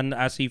 damn,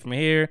 I see from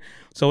here.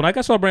 So like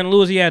I saw Brandon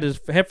Lewis, he had his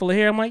head full of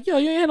hair. I'm like, yo,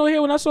 you ain't had no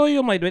hair when I saw you.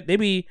 I'm like, they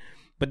be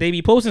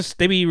posting,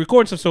 they be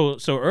recording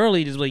stuff so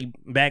early, just like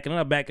backing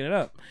it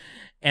up.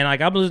 And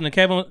like I've been listening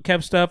to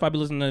Kev stuff, I've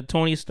been listening to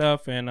Tony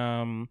stuff,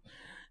 and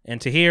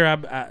to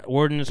hear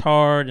wording is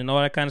hard and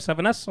all that kind of stuff.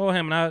 And I saw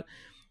him, and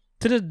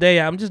to this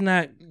day, I'm just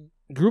not.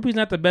 Groupie's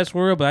not the best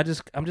word, but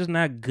I'm just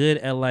not good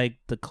at like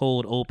the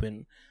cold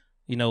open,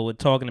 with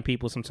talking to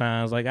people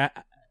sometimes. Like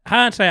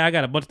hindsight, I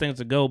got a bunch of things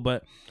to go,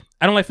 but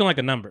I don't like feeling like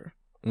a number.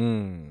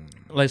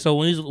 Like so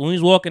when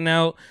he's walking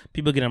out,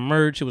 people getting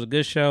merch. It was a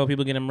good show.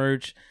 People getting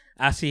merch.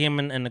 I see him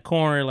in the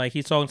corner, like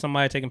he's talking to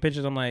somebody, taking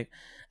pictures. I'm like,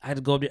 I had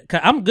to go up there.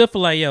 'Cause I'm good for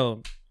like,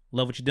 yo,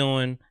 love what you're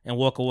doing, and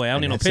walk away. I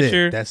don't need no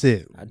picture. That's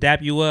it. I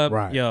dap you up,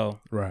 right. Yo,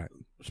 right.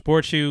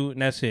 Support you,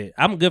 and that's it.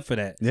 I'm good for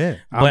that. Yeah,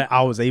 but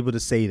I was able to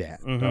say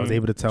that. Mm-hmm. I was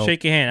able to tell.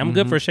 Shake your hand. I'm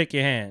good for shake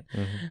your hand.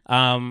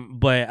 Mm-hmm.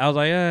 But I was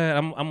like,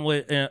 I'm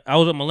with. I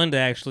was with Melinda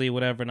actually,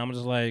 whatever, and I'm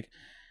just like,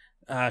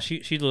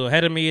 she's a little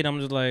ahead of me, and I'm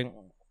just like,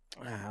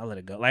 I'll let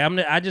it go. Like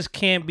I just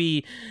can't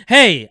be.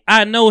 Hey,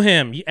 I know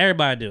him.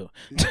 Everybody do.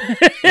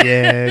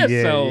 Yeah.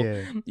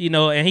 So you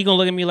know, and he gonna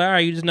look at me like, all right,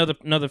 you just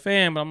another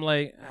fan. But I'm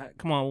like,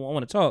 come on, I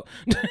want to talk.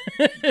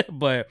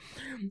 but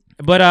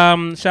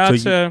shout out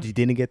to you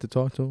didn't get to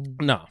talk to him.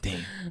 No,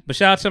 damn. But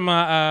shout out to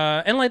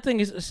my and like thing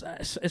is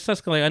it's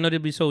such like I know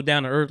they'd be so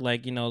down to earth,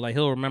 like you know, like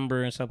he'll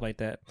remember and stuff like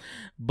that.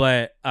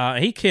 But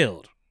he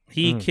killed.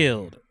 He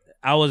killed.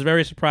 I was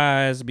very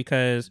surprised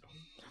because.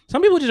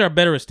 Some people just are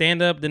better at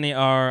stand-up than they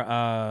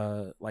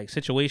are like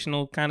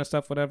situational kind of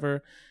stuff,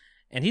 whatever.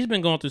 And he's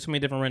been going through so many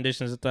different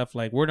renditions and stuff.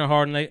 Like Word and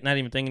Hard, not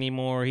even thinking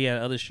anymore. He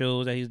had other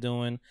shows that he's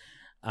doing.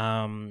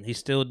 He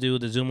still do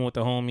the Zooming with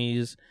the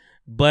homies.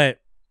 But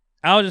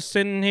I was just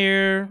sitting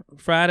here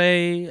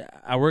Friday.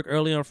 I work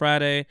early on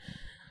Friday,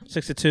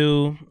 6 to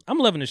 2. I'm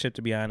loving this shit,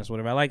 to be honest.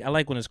 Whatever. I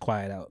like when it's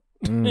quiet out.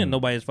 And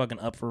nobody's fucking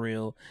up for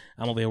real.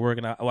 I'm over here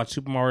working. I watched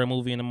Super Mario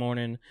movie in the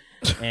morning,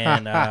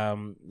 and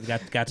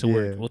got to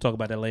work. We'll talk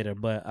about that later.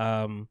 But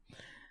I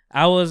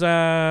was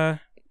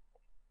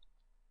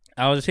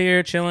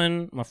here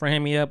chilling. My friend hit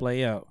me up like,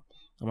 "Yo,"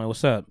 I'm like,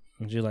 "What's up?"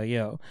 And she's like,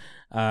 "Yo,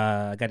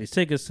 I got these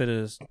tickets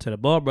to the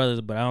Ball Brothers,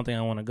 but I don't think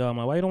I want to go." I'm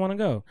like, "Why you don't want to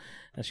go?"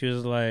 And she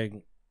was like,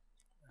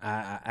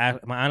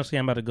 honestly,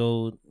 I'm about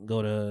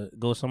to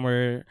go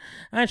somewhere.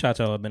 I ain't trying to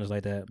tell her business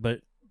like that,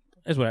 but."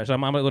 It's whatever. So I'm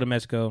gonna go to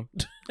Mexico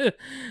the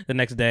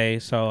next day.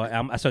 So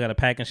I still got to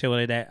pack and shit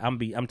like that.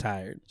 I'm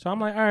tired. So I'm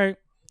like, all right,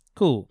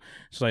 cool.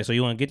 So like, so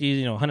you want to get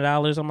these,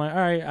 $100? I'm like, all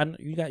right,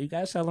 you got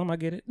to sell them. I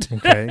get it.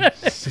 Okay.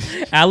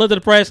 I looked at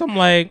the price. I'm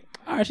like,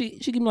 all right, she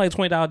give me like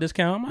 $20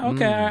 discount. I'm like,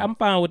 okay, all right, I'm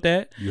fine with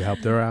that. You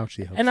helped her out.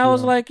 She helped. And I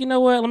was like, you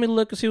know what? Let me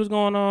look and see what's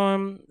going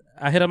on.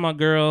 I hit up my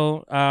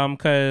girl,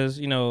 cause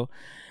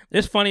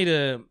it's funny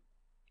that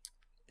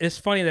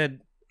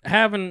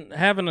having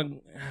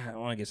I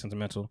want to get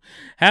sentimental.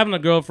 Having a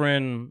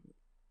girlfriend,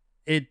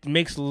 it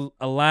makes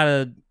a lot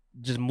of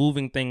just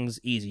moving things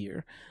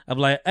easier. I'm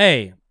like,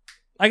 hey,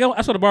 I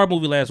saw the Bar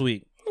movie last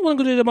week. I want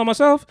to go do it by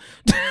myself.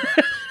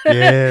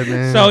 Yeah,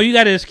 man. So you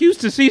got an excuse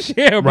to see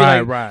Cher.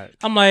 Right.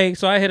 I'm like,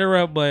 so I hit her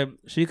up, but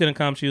she couldn't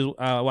come. She was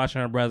watching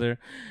her brother.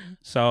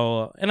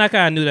 So, and I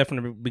kind of knew that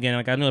from the beginning.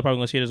 Like, I knew I probably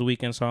going to see it this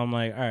weekend. So I'm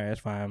like, all right,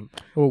 that's fine.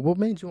 Well, what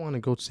made you want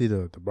to go see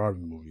the Barbie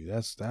movie?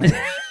 That's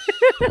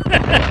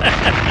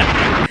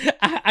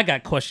I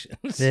got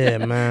questions. Yeah,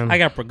 man. I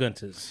got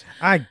preguntas.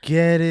 I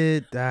get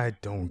it. I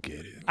don't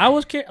get it. I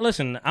was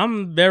listen,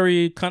 I'm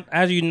very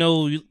as you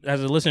know,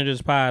 as a listener to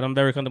this pod, I'm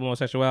very comfortable with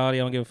sexuality.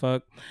 I don't give a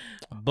fuck.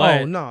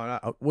 But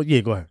well,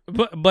 yeah, go ahead.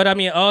 But I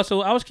mean,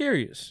 also, I was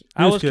curious.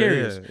 I was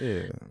curious.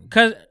 Yeah.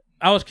 Because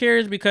I was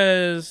curious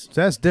because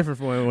so that's different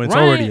from when it's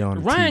already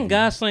on Ryan TV.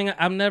 Gosling,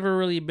 I've never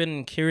really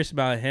been curious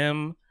about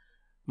him.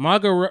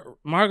 Margot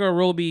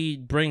Robbie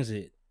brings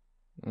it.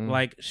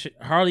 Like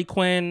Harley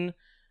Quinn,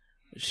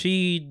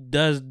 she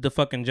does the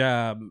fucking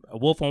job.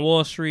 Wolf on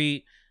Wall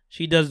Street,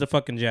 she does the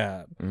fucking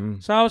job.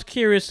 So I was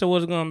curious to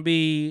what's gonna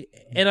be,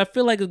 and I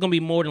feel like it's gonna be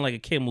more than like a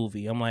kid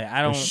movie. I'm like,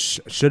 I don't.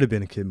 Should have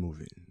been a kid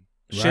movie.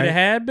 Should it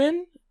have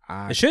been?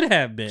 It should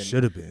have been.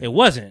 Should have been. It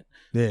wasn't.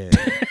 Yeah.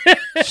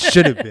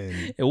 Should have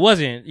been. It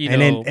wasn't.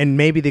 And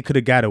maybe they could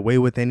have got away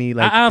with any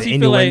the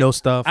innuendo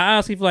stuff. I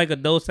honestly feel like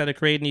adults that are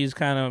creating these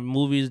kind of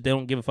movies, they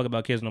don't give a fuck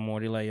about kids no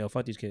more. They're like, yo,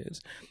 fuck these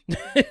kids.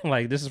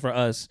 Like, this is for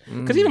us.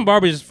 Because even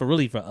Barbie is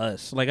really for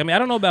us. Like, I mean, I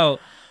don't know about.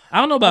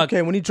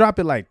 Okay, when you drop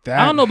it like that,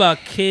 I don't know about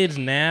kids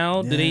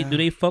now. Yeah. Do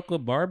they fuck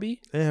with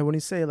Barbie? Yeah, when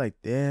you say it like,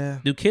 yeah.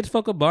 Do kids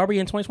fuck with Barbie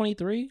in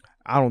 2023?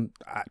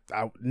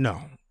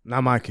 No,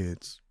 not my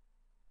kids.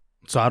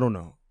 So I don't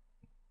know.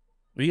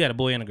 You got a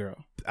boy and a girl.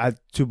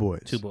 Two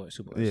boys. Two boys.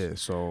 Yeah.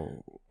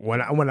 So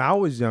when I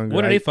was younger,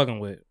 what are they fucking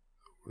with?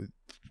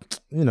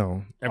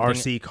 Everything.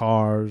 RC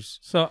cars.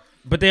 So,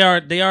 but they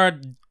are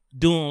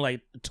doing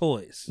like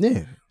toys.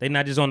 Yeah. They're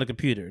not just on the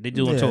computer. They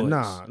doing toys.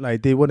 Nah,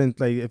 like they wouldn't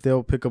like if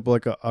they'll pick up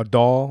like a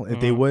doll. If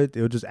they would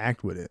just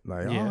act with it.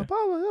 Like you know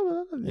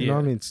what I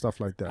mean, stuff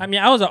like that. I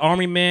mean, I was an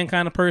Army Man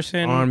kind of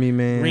person.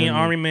 Green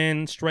Army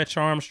Man, Stretch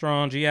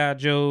Armstrong, G.I.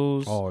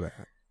 Joes, all that.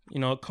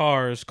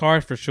 Cars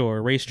for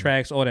sure,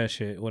 racetracks, all that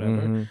shit,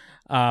 whatever.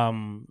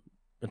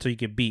 Until you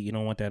get beat, you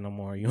don't want that no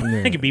more. You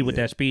can beat with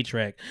that speed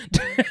track.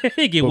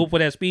 You get whooped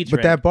with that speed track.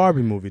 But that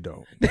Barbie movie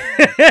though,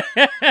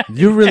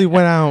 you really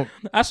went out.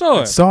 I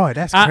saw it.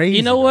 That's crazy.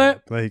 You know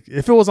what? Like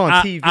if it was on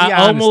TV,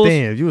 I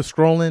understand. You were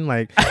scrolling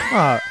like,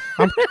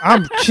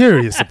 I'm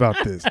curious about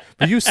this,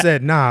 but you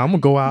said, nah, I'm gonna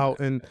go out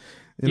and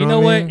you know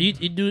what? You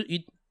do.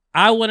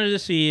 I wanted to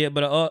see it,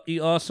 but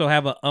you also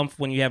have a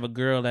when you have a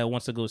girl that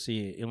wants to go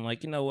see it. I'm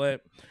like, you know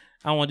what?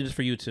 I want to do this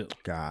for you too.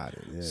 Got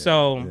it. Yeah.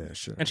 So,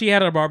 sure. And she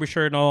had her Barbie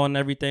shirt on and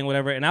everything,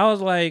 whatever. And I was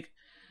like,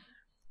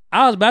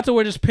 I was about to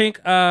wear this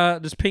pink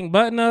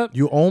button up.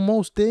 You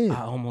almost did.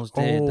 I almost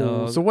did,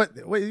 dog. So what?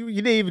 Wait, you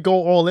didn't even go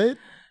all in.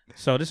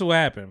 So this is what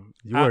happened.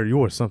 You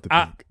wore something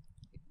pink.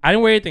 I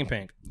didn't wear anything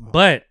pink,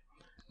 but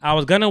I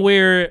was gonna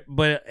wear it,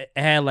 but it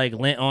had like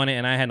lint on it,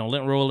 and I had no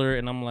lint roller,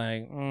 and I'm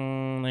like,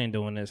 I ain't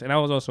doing this. And I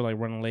was also like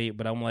running late,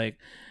 but I'm like,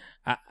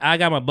 I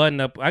got my button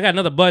up. I got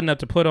another button up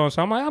to put on,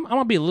 so I'm like, I'm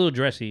gonna be a little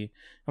dressy.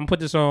 I'm gonna put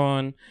this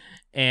on,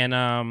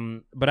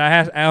 And but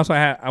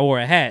I wore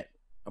a hat,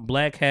 a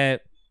black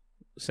hat,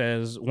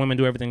 says "Women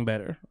do everything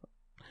better."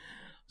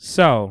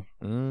 So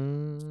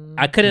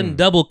I couldn't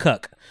double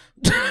cuck.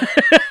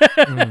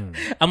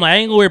 I'm like, I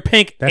ain't gonna wear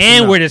pink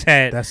wear this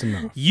hat. That's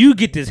enough. You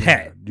get this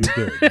hat. You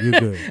good. You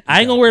good. I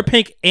ain't gonna wear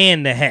pink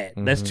and the hat.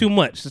 That's too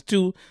much. It's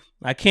too.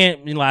 I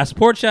can't. I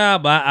support y'all,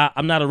 but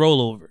I'm not a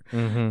rollover.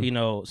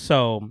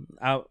 So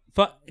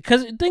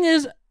because the thing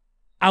is,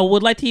 I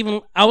would like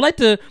to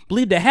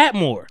believe the hat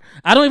more.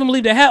 I don't even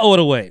believe the hat all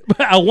the way.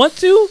 I want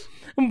to,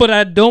 but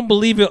I don't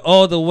believe it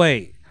all the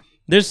way.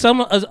 There's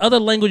some other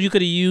language you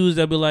could have used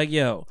that'd be like,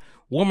 yo,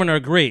 women are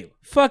great.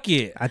 Fuck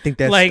yeah. I think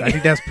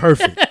that's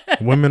perfect.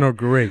 Women are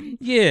great.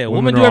 Yeah,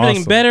 women do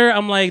everything better.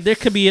 I'm like, there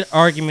could be an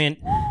argument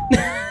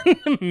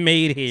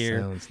made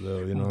here. Sounds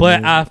low,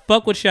 but I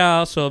fuck with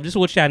y'all, so if this is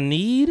what y'all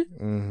need,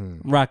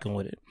 I'm rocking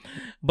with it.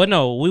 But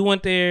no, we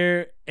went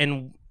there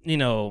and,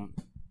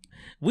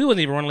 we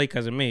wasn't even running late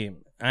because of me.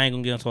 I ain't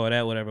gonna get into all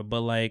that, whatever.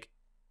 But like,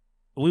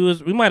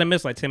 we might have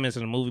missed like 10 minutes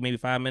in the movie, maybe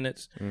 5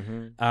 minutes.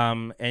 And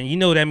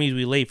that means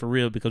we late for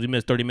real because we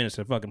missed 30 minutes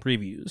of fucking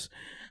previews.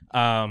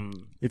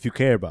 If you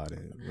care about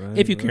it, right?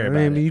 If you care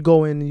about it, you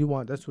go in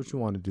and that's what you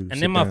want to do. And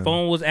then my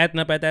phone was acting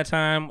up at that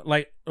time,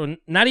 like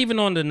not even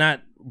on the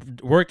not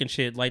working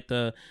shit, like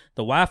the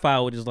Wi-Fi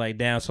was just like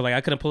down, so like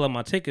I couldn't pull up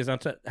my tickets. I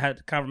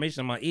had confirmation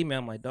on my email.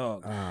 I'm like,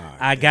 dog,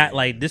 I got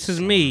like, this is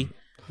me.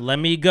 Let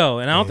me go.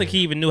 And I don't think he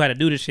even knew how to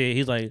do this shit.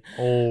 He's like,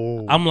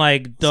 I'm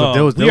like,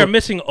 dog, we are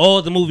missing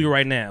all the movie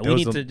right now. We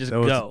need to just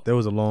go. There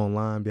was a long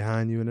line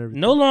behind you and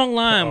everything. No long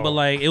line, but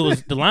like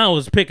the line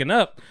was picking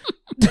up.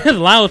 The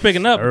line was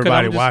picking up.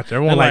 Everybody watch.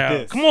 Everyone like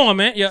this. Come on,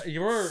 man.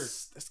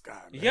 This guy,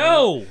 man.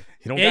 Yo.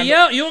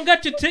 You don't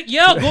got your ticket.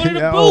 Yo, go to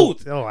the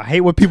booth. I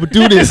hate when people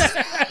do this.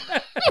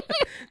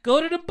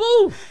 Go to the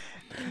booth.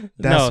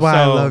 That's why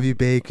I love you,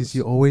 babe, because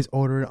you always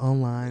order it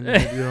online. You know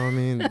what I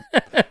mean?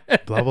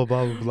 Blah, blah,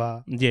 blah, blah,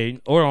 blah. Yeah,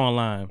 order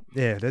online.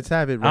 Yeah, let's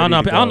have it ready.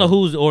 I don't know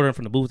who's ordering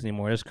from the booth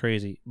anymore. That's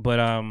crazy. But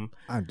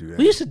I do that.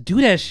 We used to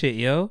do that shit,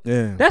 yo.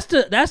 Yeah. That's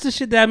the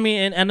shit that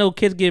and I know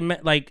kids get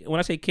mad, like when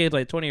I say kids,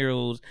 like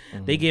 20-year-olds,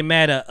 they get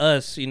mad at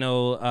us,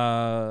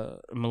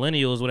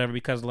 millennials, whatever,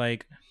 because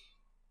like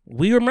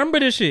we remember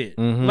this shit.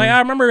 Like I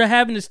remember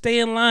having to stay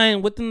in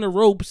line within the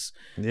ropes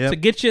to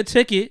get your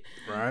ticket.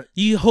 Right.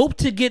 You hope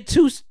to get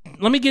two.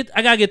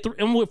 I gotta get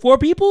 4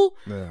 people.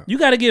 Yeah. You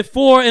gotta get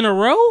 4 in a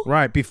row.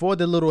 Right. Before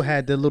the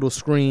little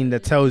screen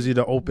that tells you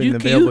to open the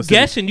available. You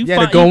guessing. You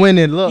gotta go in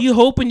and look. You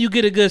hoping you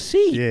get a good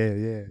seat.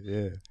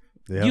 Yeah.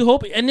 Yep. You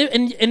hope, and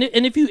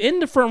if you in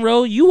the front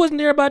row, you wasn't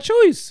there by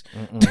choice.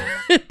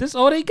 That's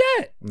all they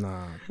got.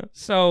 Nah.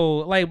 So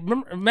like,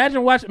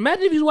 imagine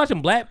if you was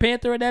watching Black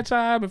Panther at that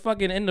time and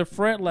fucking in the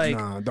front. Like,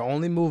 nah, the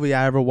only movie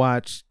I ever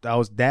watched that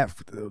was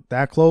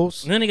that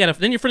close. And then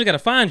your friends gotta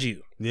find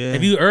you. Yeah.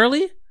 If you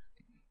early,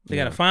 they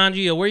gotta find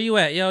you. Yo, where you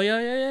at?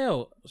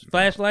 Yo.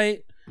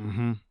 Flashlight.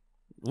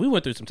 We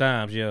went through some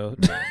times, yo.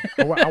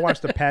 I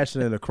watched The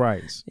Passion of the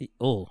Christ.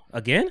 Oh,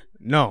 again?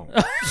 No.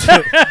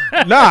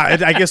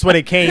 I guess when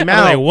it came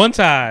out, like one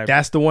time.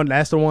 That's the one I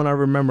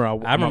remember. I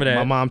remember that.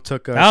 My mom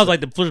took us. That was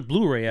like the first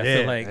Blu-ray. I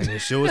feel like, and the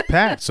shit was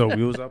packed, so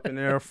we was up in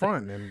there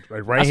front and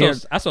like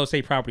I saw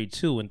State Property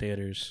 2 in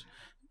theaters.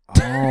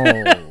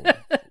 Oh,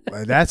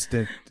 that's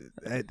the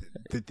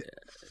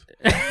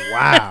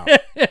wow.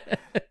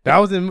 That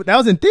was in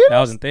theaters. That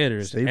was in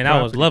theaters, and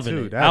I was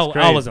loving it.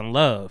 I was in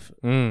love,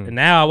 and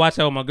now I watch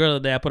that with my girl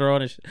today. I put her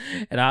on,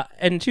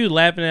 and she was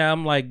laughing at it.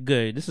 I'm like,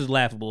 good. This is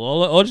laughable.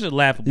 All this is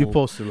laughable. You're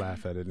supposed to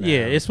laugh at it now.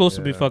 Yeah, it's supposed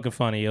to be fucking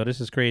funny, yo.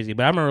 This is crazy.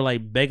 But I remember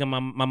like begging my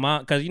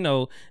mom because it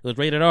was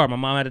rated R. My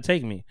mom had to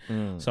take me,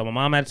 so my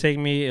mom had to take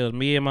me. It was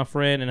me and my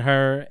friend and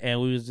her, and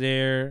we was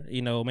there.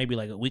 Maybe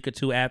like a week or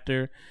two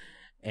after,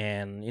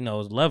 and I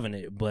was loving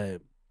it,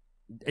 but.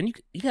 And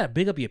you gotta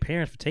big up your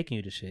parents for taking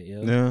you to shit,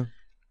 yo. Yeah,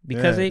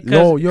 because you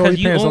owe your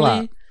parents a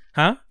lot.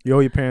 Huh? You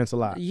owe your parents a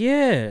lot.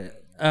 Yeah,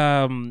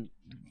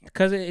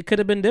 because it could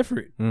have been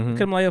different. Could have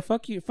been like, yo,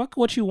 fuck you, fuck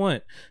what you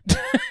want.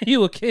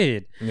 You a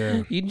kid.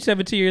 Yeah, you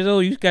 17 years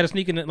old. You gotta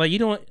sneak in. Like you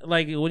don't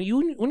like when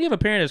you have a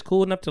parent that's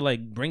cool enough to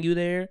like bring you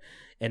there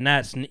and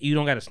not you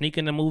don't gotta sneak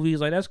in the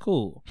movies. Like that's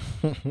cool,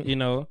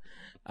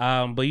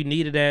 But you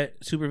needed that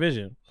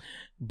supervision.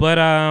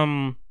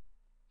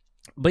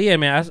 But yeah,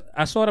 man,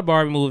 I saw the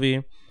Barbie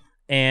movie,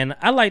 and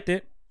I liked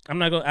it. I'm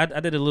not going. I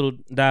did a little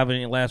dive in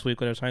it last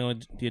week, whatever. So I'm going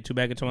to get too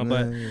back into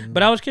it,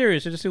 but I was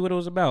curious to see what it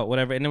was about,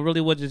 whatever. And it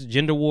really was this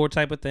gender war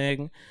type of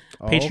thing,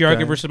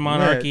 patriarchy versus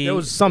monarchy. Yeah, there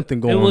was something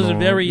going on. It was a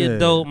very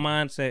adult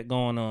mindset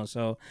going on,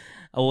 so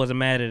I wasn't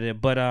mad at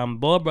it. But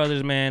Ball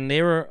Brothers, man,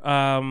 they were.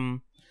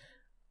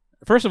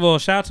 First of all,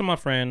 shout out to my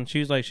friend. She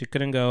was like she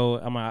couldn't go.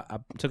 I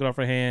took it off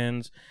her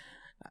hands.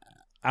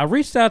 I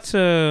reached out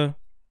to.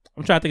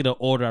 I'm trying to think of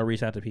the order I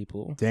reached out to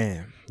people.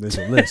 Damn, there's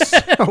a list.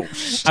 Oh,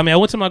 shit. I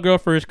went to my girl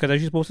first because that's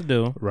what you're supposed to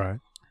do. Right.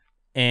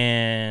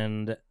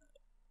 And it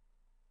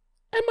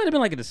might have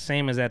been like the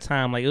same as that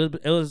time. Like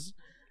it was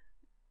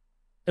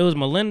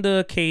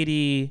Melinda,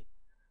 Katie,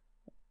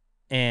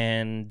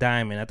 and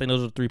Diamond. I think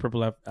those were the 3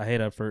 people I hit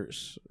up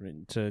first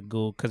to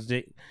go because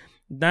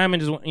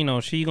Diamond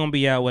just, she gonna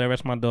be out. Whatever.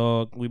 That's my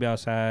dog. We be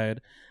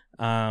outside.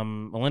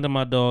 Melinda,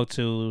 my dog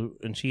too,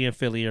 and she in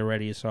Philly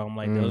already. So I'm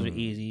like, those are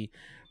easy.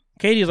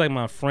 Katie is like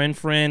my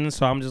friend.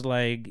 So I'm just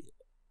like,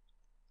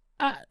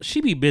 she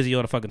be busy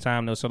all the fucking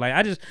time though. So like,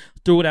 I just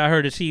threw it at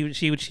her to see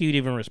she would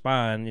even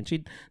respond, and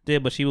she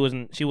did, but she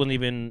wasn't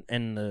even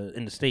in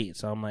the States.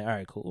 So I'm like, all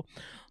right, cool.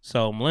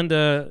 So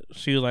Melinda,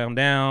 she was like, I'm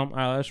down. All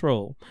right, let's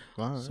roll.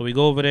 Right. So we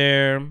go over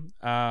there,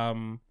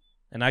 and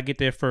I get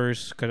there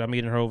first because I'm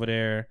meeting her over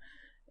there,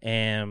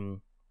 and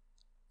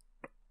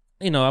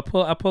I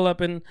pull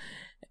up and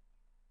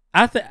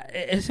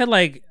it said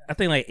like I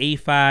think like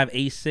A5,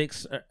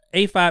 A6,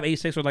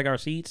 A6 were like our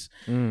seats.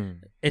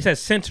 It said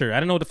center. I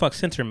didn't know what the fuck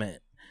center meant.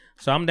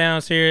 So I'm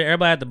downstairs.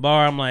 Everybody at the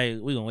bar. I'm like,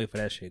 we gonna wait for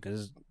that shit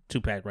because it's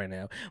 2-packed right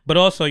now. But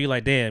also, you're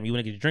like, damn, you want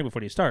to get your drink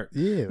before they start.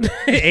 Yeah.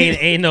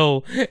 ain't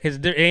no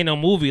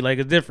movie. Like,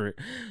 it's different.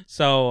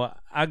 So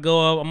I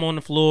go up. I'm on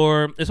the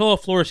floor. It's all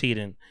floor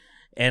seating,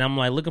 and I'm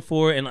like looking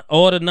for it, and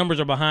all the numbers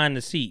are behind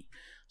the seat.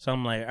 So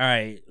I'm like, all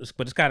right,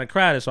 but it's kind of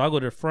crowded. So I go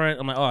to the front.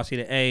 I'm like, oh, I see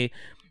the A.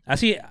 I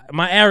see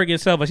my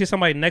arrogant self. I see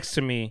somebody next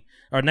to me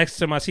or next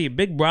to my seat,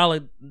 big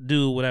brolic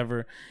dude,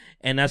 whatever.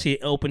 And I see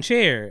an open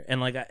chair,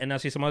 and I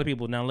see some other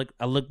people. Now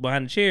I look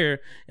behind the chair,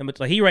 and it's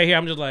like he right here.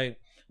 I'm just like,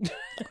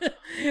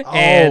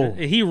 and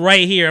he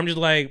right here. I'm just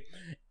like,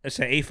 it's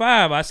an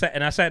A5. I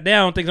sat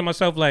down, thinking to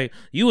myself like,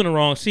 you in the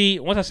wrong seat.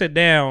 Once I sit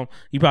down,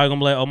 you probably gonna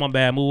be like, oh my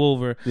bad, move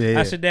over.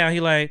 Yeah. I sit down. He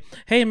like,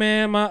 hey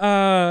man,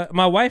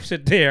 my wife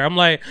sit there. I'm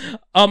like, he's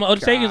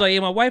like, yeah,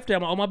 my wife there.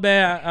 I'm like, oh my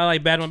bad. I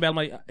like bad my bad. I'm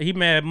like, he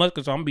mad much,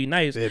 so I'm gonna be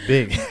nice. They're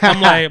big. I'm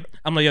like,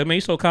 yo man,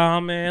 you so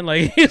calm, man.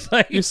 Like he's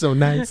like, you're so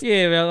nice.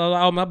 Yeah, man,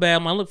 oh my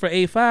bad. I look for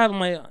A5. I'm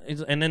like,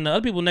 and then the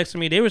other people next to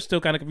me, they were still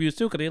kind of confused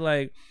too, cause they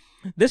like,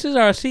 this is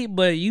our seat,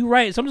 but you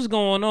right, something's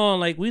going on.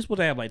 Like, we supposed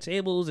to have like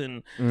tables,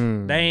 and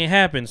that ain't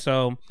happened.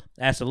 So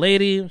I asked the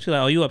lady, she's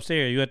like, oh, you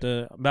upstairs, you at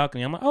the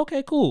balcony. I'm like,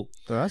 okay, cool.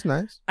 So that's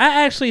nice.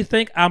 I actually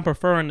think I'm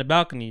preferring the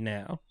balcony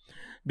now,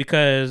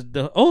 because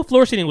the old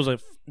floor seating was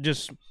like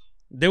just,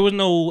 there was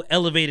no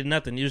elevated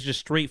nothing. It was just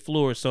straight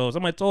floor. So if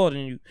somebody taller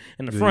than you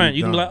in the front,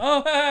 you can be like,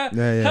 oh,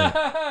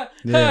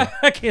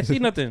 I can't see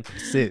nothing.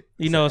 Sit.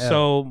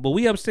 So, but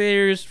we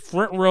upstairs,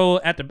 front row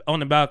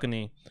on the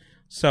balcony.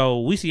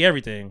 So we see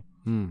everything.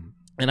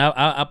 And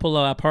I pull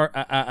up,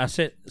 I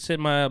sit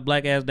my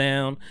black ass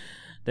down.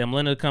 Then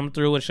Melinda come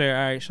through and say, all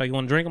right, so you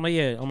want to drink? I'm like,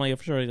 yeah. I'm like, yeah,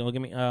 for sure.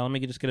 Give me, let me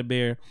just get a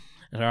beer.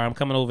 And all right, I'm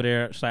coming over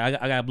there. So I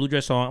got a blue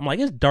dress on. I'm like,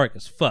 it's dark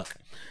as fuck.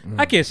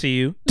 I can't see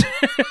you.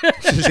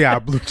 She got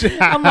a blue dress.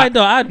 I'm like,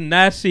 no, I did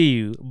not see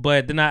you.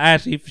 But then I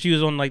asked if she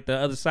was on like the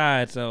other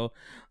side, so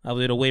I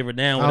was able to wave her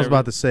down. I was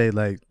about to say,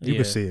 like, you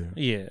could see her.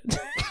 Yeah.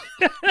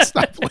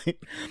 Stop playing.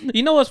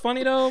 You know what's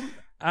funny though?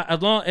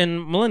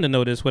 And Melinda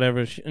know this,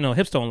 whatever.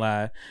 Hips don't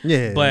lie.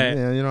 Yeah, but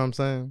yeah, you know what I'm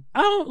saying.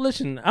 I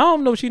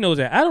don't know if she knows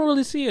that. I don't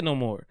really see it no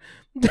more.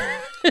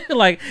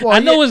 Like, I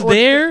know it's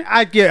there.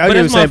 I get what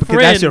you're saying, because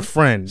that's your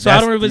friend. So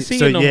I don't really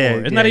see it no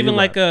more. It's not even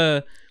like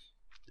a.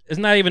 It's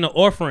not even an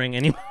offering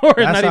anymore. It's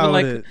not even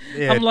like.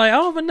 Yeah. I'm like, I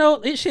don't even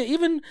know. Shit,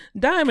 even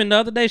Diamond the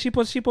other day, she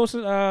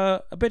posted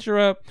a picture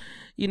up.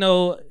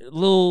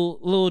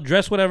 Little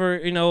dress, whatever,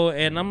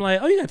 and I'm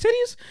like, oh, you got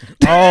titties?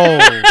 Oh,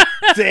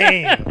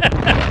 damn.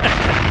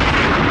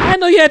 I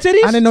know you had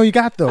titties. I didn't know you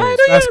got those.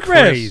 That's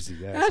crazy.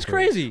 That's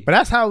crazy. But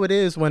that's how it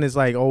is when it's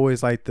like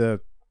always like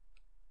the.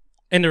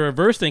 And the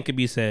reverse thing could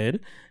be said.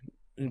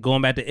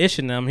 Going back to Ish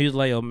and them, he's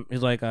like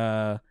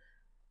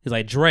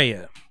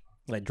Drea,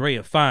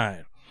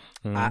 fine.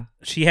 Mm-hmm.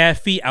 She had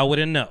feet. I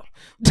wouldn't know,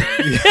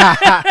 because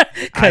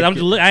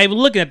I even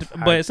looking at.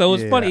 But so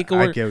it's funny. It could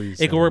work.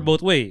 It could work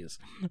both ways.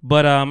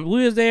 But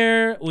we was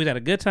there. We had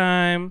a good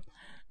time.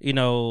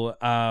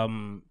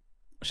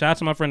 Shout out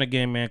to my friend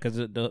again, man, because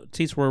the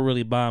seats were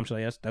really bomb. She's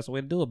like, that's the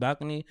way to do it.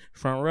 Balcony,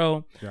 front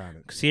row, got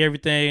it. See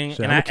everything.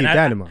 Sure, and I keep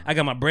that in mind. I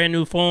got my brand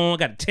new phone. I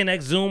got a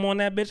 10x zoom on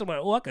that bitch. I'm like,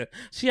 oh, I could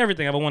see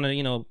everything. I want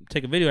to,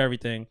 take a video of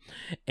everything.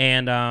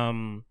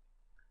 And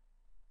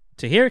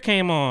Tahir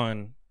came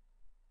on.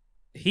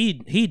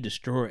 He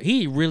destroyed.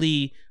 He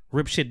really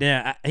ripped shit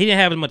down. He didn't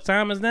have as much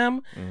time as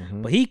them,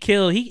 but he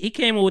killed. He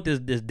came in with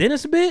this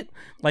dentist bit.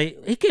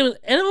 Like, he came,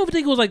 and I don't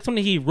think it was like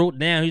something he wrote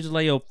down. He's just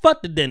like, yo,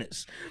 fuck the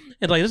dentist.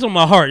 It's like, this is on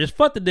my heart. Just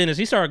fuck the dentist.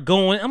 He started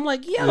going. I'm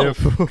like, yo,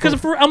 because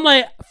I'm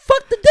like,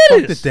 fuck the dentist.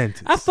 Fuck the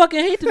dentist. I fucking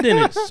hate the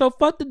dentist. So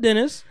fuck the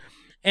dentist.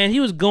 And he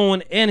was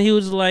going, and he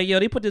was like, yo,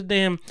 they put this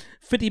damn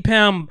 50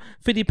 pound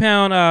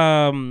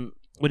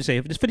what do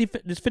you say? This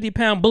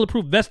 50-pound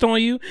bulletproof vest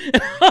on you.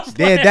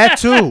 Yeah, that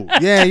too.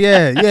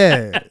 Yeah.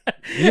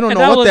 You don't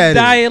know what that is. I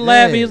was dying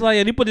laughing. He's like,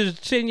 and he put this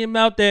shit in your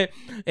mouth that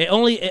it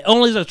only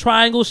is a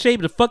triangle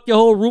shape to fuck your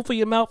whole roof of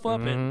your mouth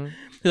up. And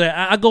he's like,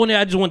 I go in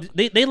there. I just want.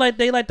 They like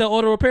the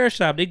auto repair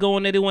shop. They go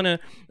in there. They want to.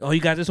 Oh, you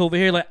got this over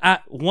here. Like,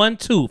 one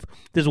tooth.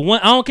 There's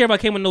one. I don't care if I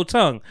came with no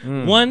tongue.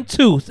 One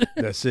tooth.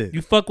 That's it.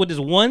 You fuck with this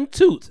one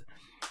tooth.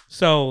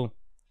 So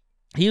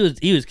he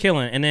was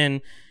killing. And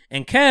then.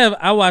 And Kev,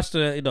 I watched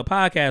the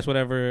podcast,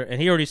 whatever, and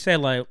he already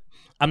said, like,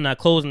 I'm not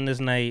closing this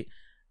night.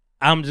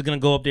 I'm just gonna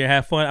go up there and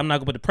have fun. I'm not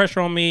gonna put the pressure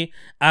on me.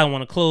 I don't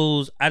want to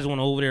close. I just want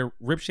to over there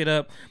rip shit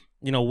up.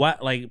 You know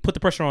what? Like put the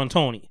pressure on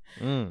Tony,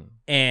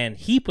 and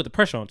he put the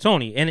pressure on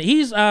Tony, and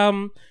he's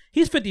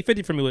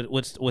 50-50 for me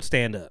with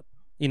stand up.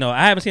 You know,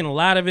 I haven't seen a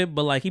lot of it,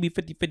 but like he be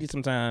 50-50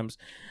 sometimes.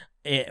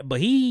 But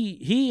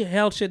he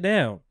held shit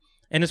down,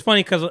 and it's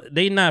funny because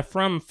they not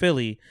from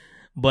Philly,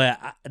 but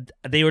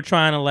they were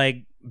trying to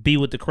like be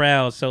with the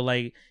crowd. So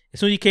like as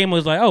soon as he came, it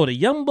was like, oh, the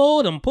young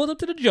boy done pulled up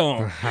to the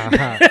joint.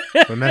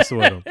 We're messing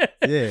with him.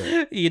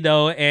 Yeah, you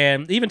know,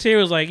 and even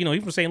Terry was like, you know, he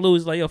from St.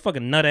 Louis, like, yo,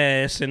 fucking nut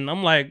ass, and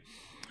I'm like,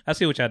 I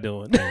see what y'all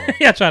doing.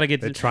 Y'all trying to get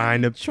they're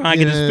trying to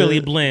get this Philly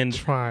blend.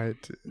 Trying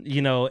to,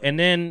 you know, and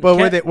then but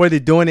were they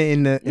doing it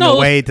in a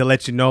way to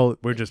let you know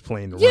we're just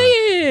playing around?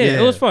 Yeah.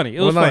 It was funny.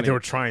 It was funny. Like they were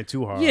trying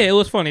too hard. Yeah, it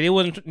was funny. They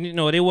wasn't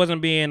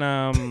being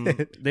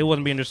they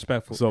wasn't being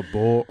disrespectful. So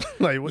bull.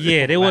 Like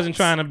they wasn't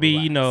trying to be,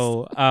 you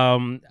know.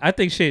 I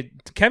think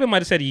Kevin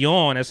might have said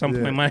yawn at some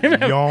point.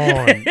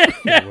 Yawn.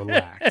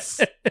 Relax.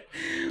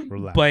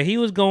 But he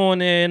was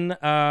going in.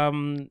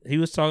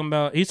 He's talking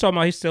about he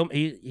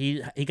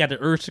got the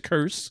urge to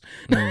curse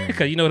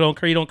because you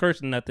don't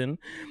curse or nothing.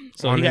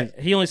 So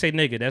he only say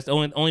nigga. That's the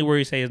only word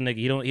he say is nigga.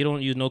 He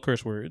don't use no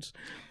curse words.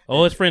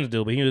 All his friends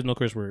do, but he uses no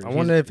curse words. I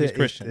wonder if he's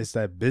Christian. It's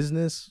that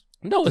business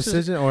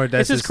decision or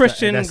that's his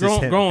Christian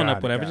growing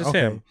up, whatever. Just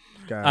him.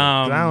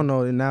 I don't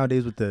know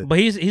nowadays with the. But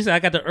he said I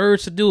got the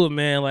urge to do it,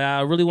 man. Like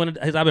I really wanted.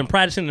 I've been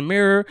practicing in the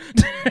mirror.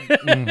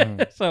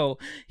 So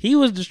he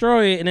was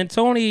destroyed, and then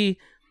Tony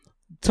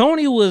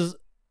is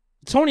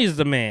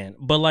the man,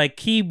 but like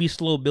he be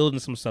slow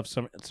building some stuff,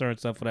 certain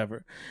stuff,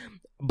 whatever.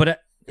 But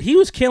he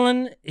was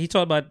killing. He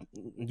talked about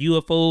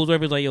UFOs,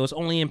 whatever. He's like, yo, it's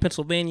only in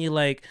Pennsylvania,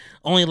 like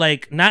only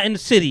like not in the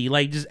city,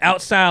 like just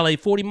outside, like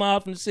 40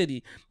 miles from the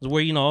city. Is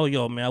where oh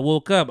yo, man, I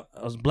woke up,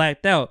 I was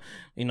blacked out,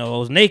 I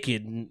was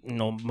naked,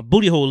 my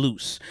booty hole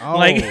loose.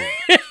 Like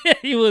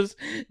he was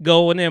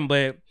going in.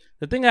 But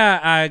the thing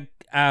I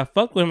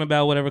fucked with him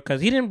about whatever,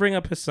 because he didn't bring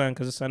up his son,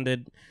 because his son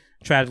did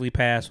tragically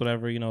pass,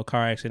 whatever,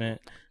 car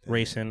accident,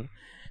 racing.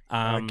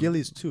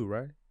 Gillies too,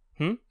 right?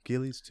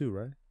 Gillies too,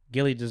 right?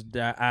 Gilly just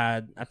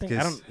died. I think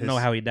I don't know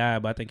how he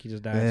died, but I think he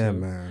just died. Yeah, too.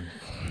 Man.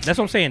 That's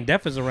what I'm saying.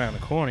 Death is around the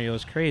corner. It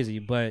was crazy,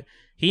 but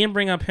he didn't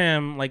bring up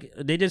him. Like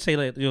they did say,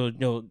 like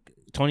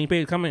Tony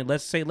Payne coming.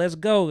 Let's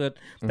go.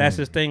 That's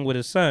his thing with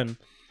his son.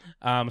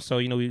 So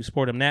we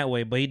support him that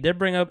way. But he did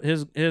bring up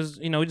his.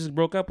 He just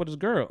broke up with his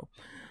girl.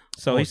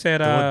 So he said,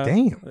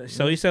 damn.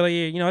 So he said,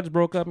 yeah, I just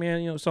broke up,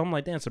 man. So I'm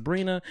like, damn,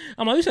 Sabrina.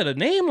 I'm like, you said a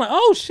name? Like,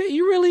 oh shit,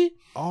 you really?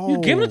 You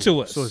giving it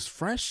to us? So it's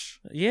fresh.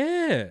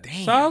 Yeah.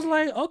 Damn. So I was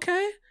like,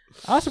 okay.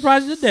 I was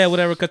surprised he did that,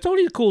 whatever, because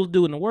Tony's the coolest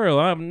dude in the world.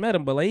 I haven't met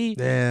him, but like, he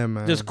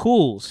just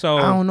cool. So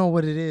I don't know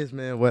what it is,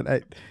 man.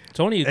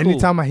 Tony,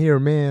 anytime I hear a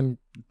man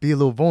be a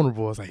little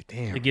vulnerable, it's like,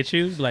 damn. It gets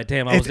you? Like,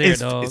 damn, I was there,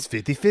 dog. It's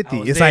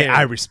 50-50. It's like,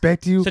 I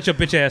respect you. Shut your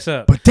bitch ass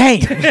up. But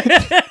damn.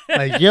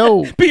 Like,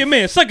 yo. Be a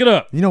man. Suck it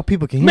up.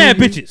 People can hear mad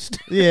you. Bitches.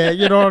 Yeah,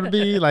 you know what I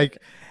mean? Like,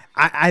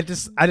 I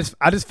just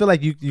feel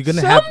like you're going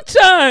to have.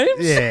 Sometimes.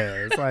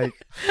 Yeah, it's like.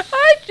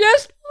 I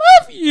just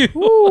love you.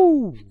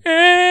 Woo.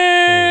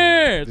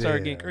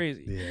 Started getting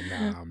crazy.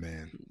 Yeah, nah,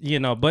 man.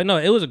 But no,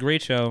 it was a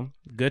great show.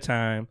 Good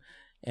time.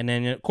 And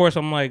then of course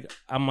I'm like,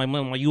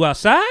 you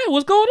outside?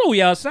 What's going on?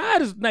 We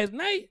outside? It's a nice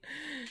night.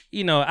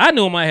 I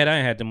knew in my head I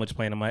ain't had that much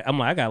playing. I'm like,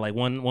 I got like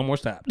one more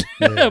stop.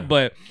 Yeah.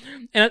 But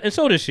and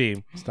so did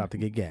she. Stop to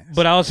get gas.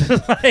 But I was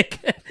just like,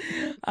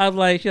 I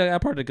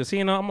part of the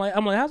casino. I'm like,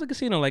 how's the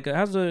casino? Like,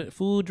 how's the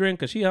food, drink?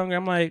 Cause she hungry.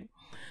 I'm like,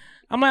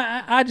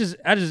 I just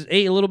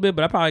ate a little bit,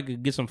 but I probably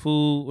could get some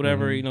food,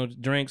 whatever,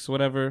 drinks,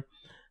 whatever.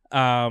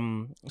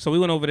 So we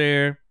went over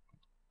there,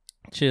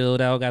 chilled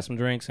out, got some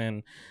drinks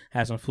and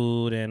had some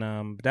food, and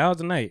that was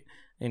the night.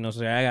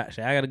 So I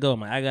gotta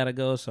go. I gotta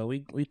go. So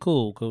we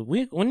cool. Cause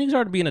when you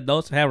start being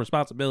adults and have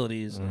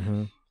responsibilities,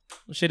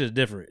 shit is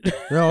different.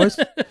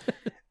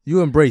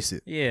 You embrace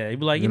it. Yeah, you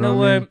be like, you know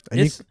what? I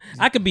mean?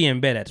 I could be in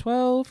bed at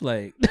 12.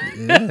 Like,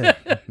 yeah,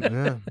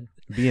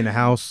 be in the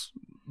house.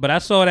 But I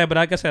saw that. But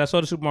like I said, I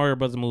saw the Super Mario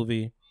Brothers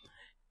movie,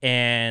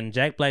 and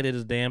Jack Black did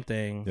his damn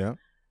thing. Yeah.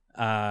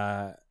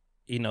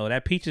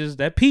 That peaches.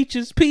 Yeah,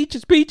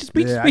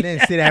 I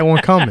didn't see that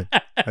one coming.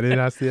 I did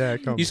not see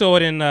that coming. You saw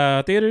it in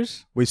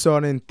theaters? We saw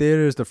it in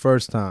theaters the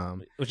first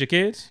time. With your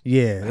kids?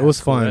 Yeah, it was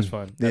fun. That's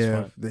fun.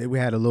 That's fun. We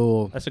had a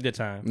little. That's a good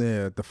time.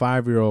 Yeah, the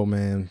 5-year-old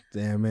man.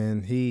 Damn,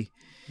 man, They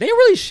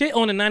really shit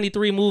on the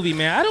 '93 movie,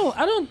 man.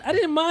 I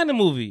didn't mind the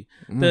movie.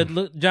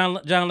 The John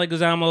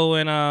Leguizamo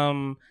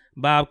and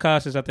Bob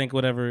Costas, I think,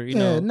 whatever.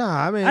 Yeah,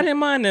 nah, I mean, I didn't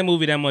mind that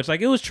movie that much.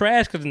 Like, it was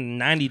trash because in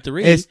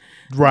 '93. It's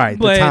right,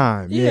 but, the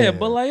time. Yeah,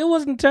 but like, it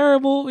wasn't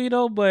terrible,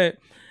 but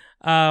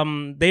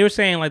They were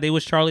saying like they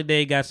wish Charlie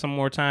Day got some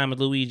more time with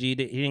Luigi. He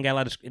didn't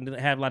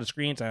have a lot of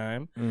screen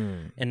time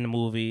in the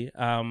movie.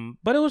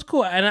 But it was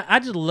cool, and I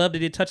just loved that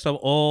they touched on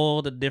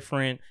all the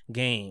different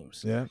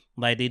games. Yeah,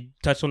 like they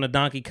touched on the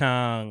Donkey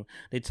Kong.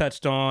 They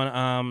touched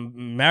on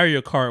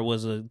Mario Kart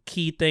was a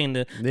key thing.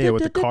 With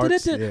the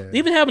carts. Yeah.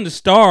 Even having the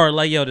star,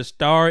 like the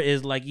star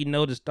is like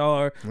the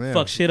star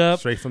fuck shit up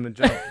straight from the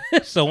jump.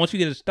 So once you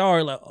get a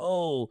star, like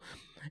oh.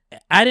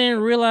 I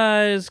didn't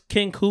realize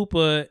King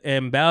Koopa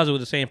and Bowser were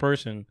the same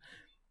person.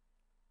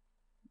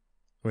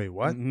 Wait,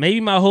 what? Maybe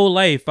my whole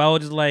life I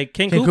was just like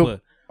King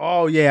Koopa.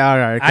 Oh yeah, all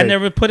right. Okay. I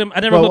never put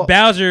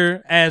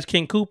Bowser as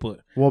King Koopa.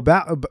 Well,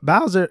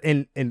 Bowser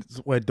and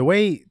the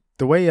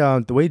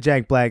way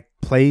Jack Black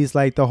plays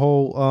like the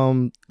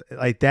whole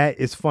like that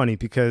is funny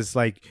because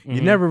like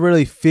you never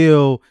really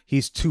feel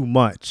he's too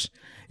much.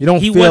 You don't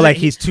feel like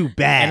he's too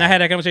bad. And I had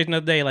that conversation the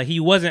other day. Like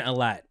he wasn't a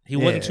lot. He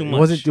wasn't too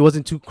much. It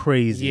wasn't too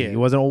crazy. Yeah. He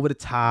wasn't over the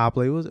top.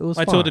 Like it was.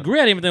 Like to a degree,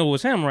 I didn't even think it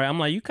was him. Right? I'm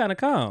like, you kind of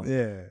calm.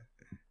 Yeah.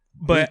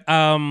 But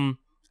I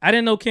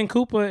didn't know King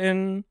Koopa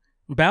and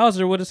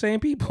Bowser were the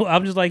same people.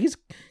 I'm just like, he's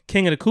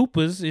King of the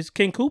Koopas. He's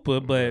King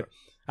Koopa, but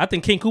I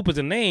think King Koopa's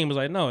a name. Was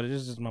like, no,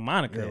 this is my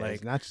moniker. Yeah, like,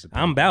 it's not just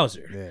I'm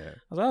Bowser. Yeah.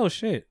 I was like, oh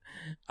shit.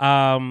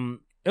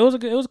 It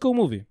was a cool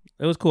movie.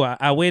 It was cool.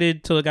 I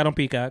waited till it got on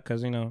Peacock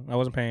because I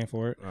wasn't paying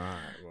for it. All right,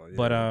 well, yeah.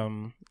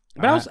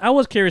 But I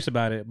was curious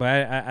about it.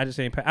 But I just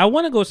ain't. I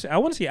want to go. I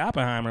want to see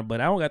Oppenheimer, but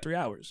I only got 3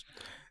 hours.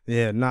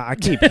 Yeah, I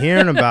keep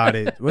hearing about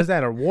it. Was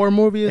that a war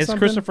movie or something? It's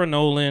Christopher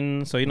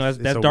Nolan, so that's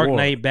Dark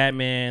Knight,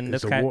 Batman.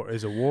 It's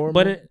a war,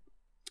 but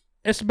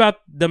it's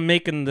about them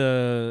making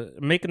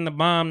the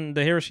bomb,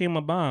 the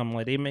Hiroshima bomb.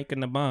 Like they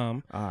making the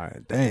bomb. All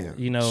right, damn.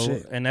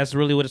 Shit. And that's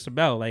really what it's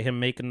about. Like him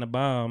making the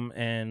bomb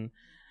and.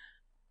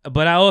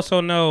 But I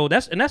also know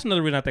that's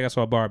another reason I think I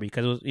saw Barbie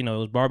because it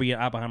was Barbie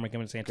and Oppenheimer came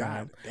at the same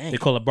time. They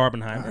call it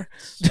Barbenheimer.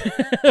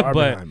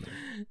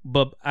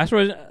 but that's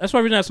why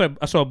reason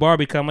I saw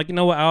Barbie. Cause I'm like, you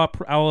know what?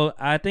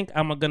 I think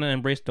I'm gonna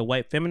embrace the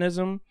white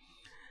feminism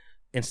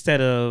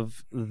instead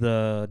of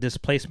the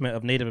displacement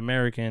of Native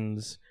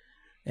Americans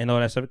and all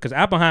that stuff. Because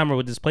Oppenheimer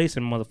was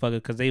displacing motherfuckers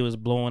because they was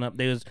blowing up.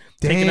 They was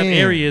taking up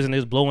areas and they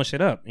was blowing shit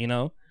up.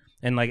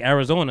 And like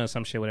Arizona or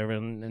some shit, whatever,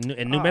 in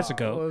New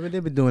Mexico. Well,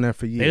 they've been doing that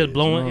for years. They was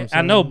blowing.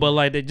 I know, but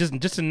like they just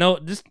to know,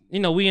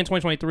 we in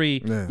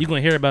 2023, you're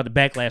gonna hear about the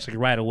backlash like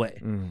right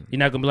away. You're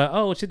not gonna be like,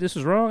 oh shit, this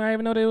was wrong. I didn't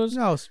even know there was.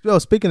 No,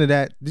 speaking of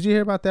that, did you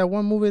hear about that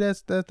one movie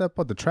that's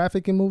the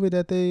trafficking movie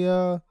that they?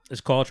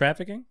 It's called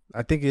Trafficking.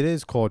 I think it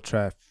is called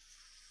Traffic.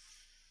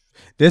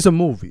 There's a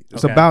movie.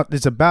 It's about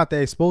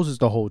that exposes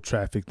the whole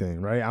traffic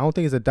thing, right? I don't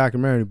think it's a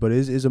documentary, but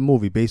it's a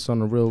movie based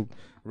on a real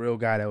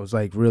guy that was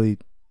like really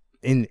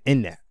in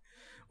that.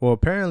 Well,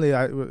 apparently,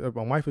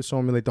 my wife was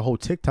showing me like the whole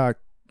TikTok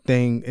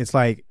thing. It's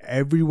like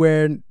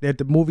everywhere that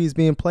the movie is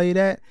being played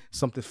at,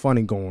 something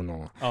funny going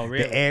on. Oh,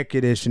 really? The air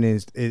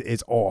conditioning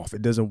is off.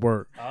 It doesn't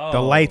work. Oh.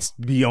 The lights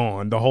be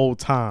on the whole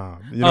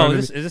time.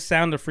 Is this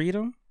Sound of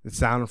Freedom? The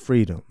Sound of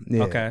Freedom.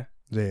 Yeah. Okay.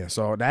 Yeah,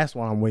 so that's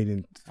why I'm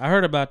waiting. I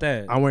heard about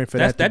that. I'm waiting for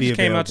that to be just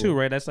available. Came out too,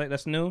 right?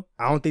 That's new?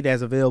 I don't think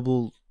that's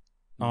available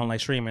on like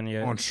streaming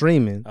yet. On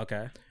streaming.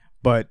 Okay.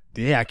 But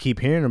yeah, I keep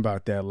hearing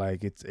about that.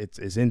 Like it's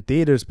in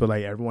theaters, but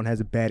like everyone has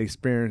a bad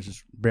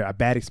experience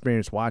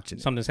watching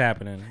it. Something's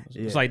happening.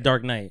 It's like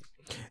Dark Knight.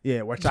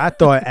 Yeah, which I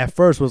thought at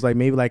first was like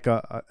maybe like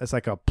it's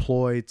like a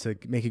ploy to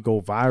make it go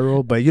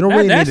viral, but you don't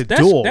really need to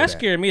do all that. That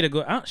scared me to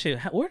go.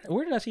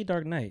 Where did I see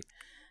Dark Knight?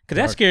 Because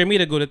that scared me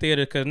to go to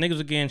theater because niggas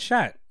were getting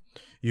shot.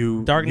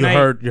 You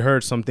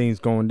heard some things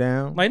going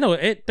down. Like no,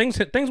 things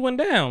went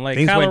down. Like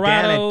things Colorado,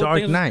 went down at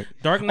Dark Knight.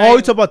 Dark Knight. Oh,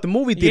 you talk about the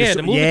movie theater? Yeah,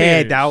 the movie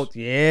theaters.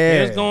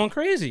 It was going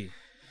crazy,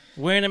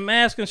 wearing a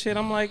mask and shit.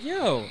 I'm like,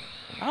 yo,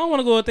 I don't want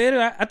to go to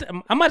theater.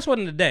 I might have saw it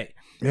in the day.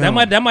 Yeah.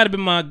 That might have been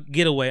my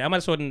getaway. I might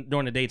have saw it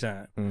during the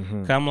daytime.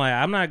 Cause I'm like,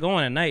 I'm not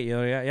going at night,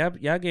 yo.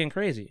 Y'all getting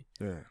crazy.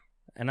 Yeah.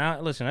 And I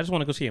just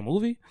want to go see a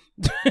movie.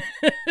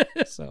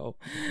 So,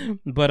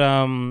 but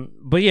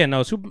yeah,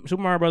 no. Super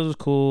Mario Bros. Was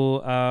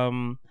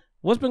cool.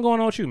 What's been going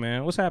on with you,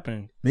 man? What's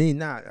happening? Me,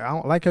 I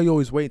don't like how you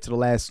always wait till the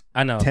last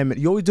 10 minutes.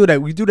 You always do that.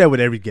 We do that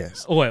with every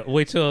guest.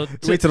 Wait till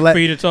for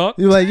you to talk?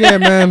 You're like, yeah,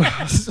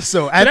 man.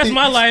 so that's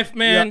my life,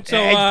 man.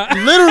 Yeah,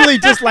 so literally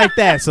just like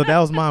that. So that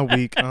was my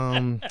week.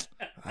 Damn,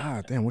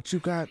 what you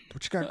got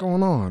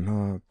going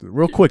on?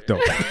 Real quick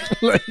though.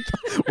 We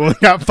only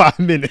got 5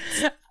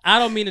 minutes. I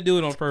don't mean to do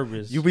it on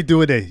purpose. You be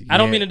doing it. I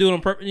don't mean to do it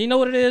on purpose. You know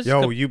what it is?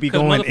 Yo, you be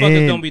going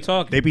motherfuckers in. Don't be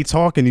talking. They be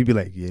talking. You be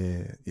like,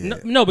 yeah.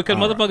 No, because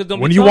motherfuckers don't be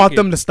talking. When you want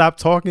them to stop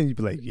talking, you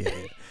be like, yeah.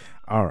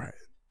 All right.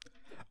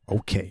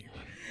 Okay.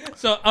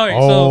 So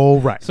all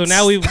right. So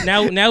now we've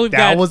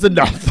that was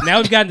enough. Now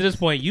we've gotten to this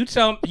point.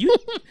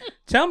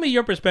 Tell me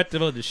your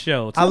perspective of the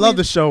show. I love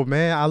the show,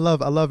 man. I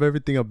love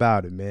everything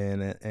about it,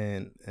 man.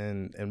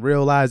 And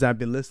realize I've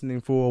been listening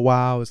for a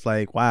while. It's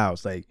like, wow.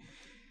 It's like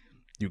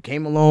you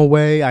came a long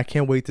way. I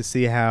can't wait to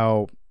see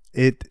how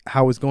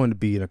it's going to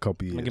be in a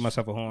couple years. I'm gonna give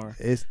myself a horn.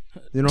 It's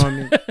you know what I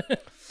mean.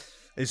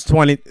 It's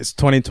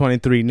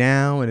 2023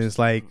 now, and it's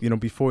like,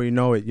 before you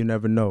know it, you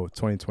never know.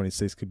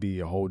 2026 could be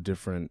a whole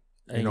different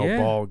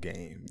ball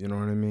game. You know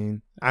what I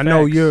mean? I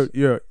know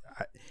you're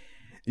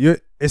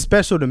it's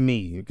special to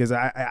me because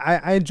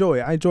I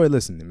enjoy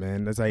listening,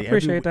 man. It's like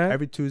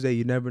every Tuesday.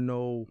 You never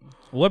know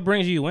what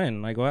brings you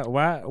in. Like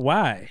why?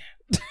 Why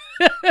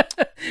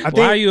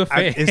are you a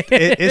fan?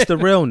 It's the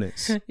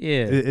realness.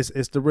 Yeah,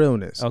 it's the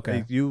realness. Okay,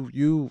 like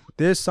you.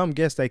 There's some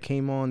guests that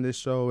came on this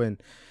show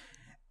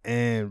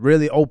and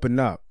really opened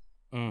up,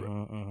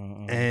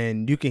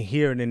 and you can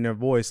hear it in their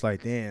voice.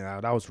 Like,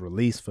 damn, that was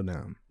released for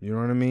them. You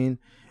know what I mean?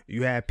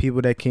 You had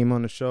people that came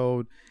on the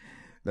show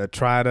that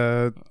try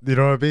to, you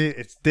know what I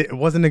mean? It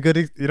wasn't a good,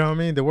 you know what I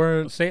mean? The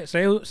word.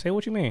 Say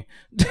what you mean.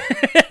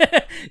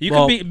 You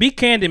can be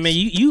candid, man.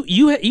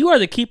 You are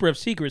the keeper of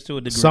secrets to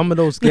a degree. Some of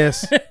those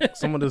guests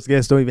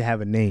don't even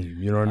have a name.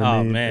 You know what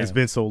I mean? Man. It's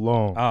been so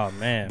long. Oh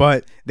man.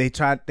 But they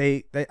tried.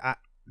 They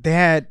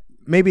had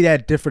maybe they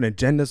had different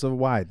agendas of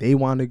why they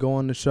wanted to go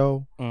on the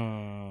show.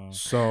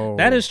 So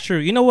that is true.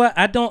 You know what?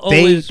 I don't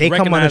always they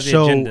come on the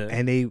show agenda.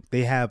 and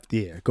they have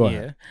go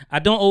ahead. I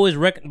don't always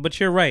but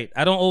you're right.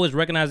 I don't always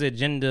recognize the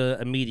agenda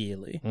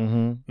immediately.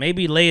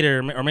 Maybe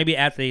later or maybe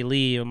after they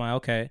leave. I'm like,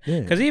 okay,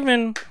 because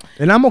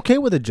and I'm okay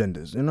with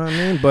agendas. You know what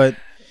I mean? But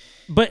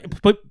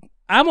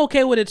I'm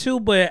okay with it too.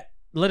 But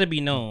let it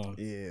be known.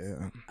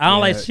 Yeah, I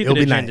don't like secret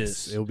agendas.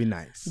 Nice. It'll be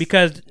nice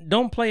because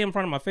don't play in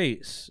front of my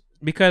face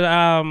because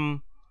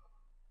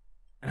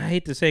I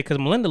hate to say because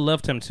Melinda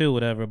loved him too,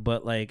 whatever.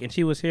 But like, and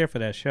she was here for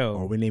that show.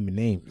 Oh, we're naming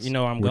names. You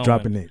know, we're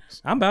dropping names.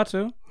 I'm about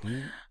to.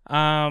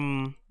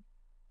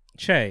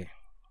 Che.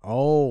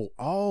 Oh,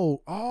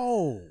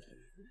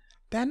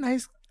 that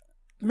nice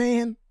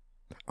man,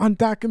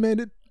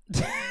 undocumented.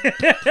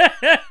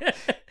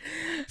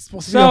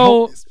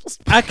 So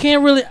I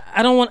can't really.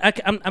 I don't want.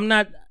 I'm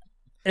not.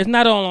 It's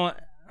not on.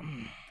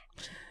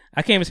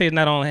 I can't even say it's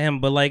not on him,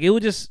 but like it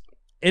would just.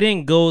 It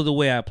didn't go the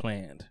way I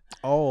planned.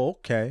 Oh,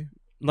 okay.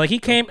 Like he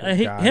came,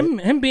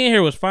 him being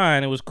here was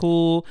fine. It was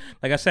cool.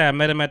 Like I said, I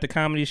met him at the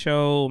comedy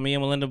show. Me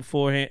and Melinda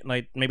beforehand,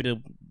 like maybe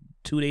the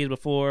 2 days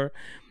before,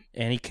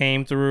 and he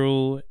came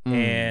through.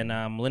 And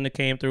Melinda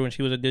came through, and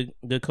she was a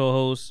good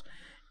co-host,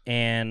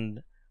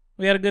 and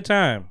we had a good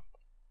time.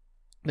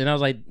 Then I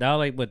was like,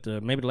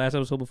 maybe the last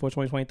episode before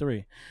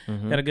 2023.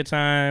 Had a good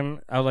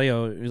time. I was like,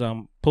 yo, he's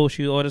post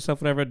you all this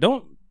stuff, whatever.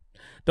 Don't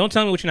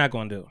tell me what you're not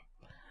gonna do.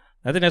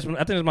 I think that's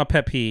my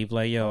pet peeve.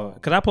 Like, yo,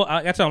 because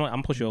I tell him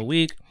I'm push you a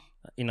week.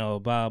 You know,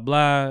 blah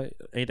blah.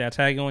 Ain't that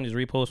tag on? Just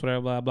repost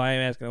whatever. Blah blah. I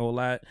ain't asking a whole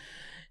lot.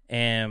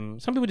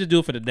 And some people just do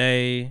it for the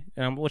day,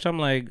 which I'm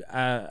like,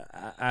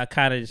 I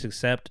kind of just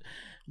accept.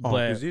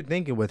 Because you're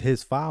thinking with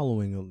his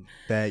following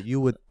that you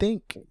would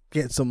think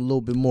get some little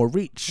bit more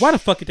reach. Why the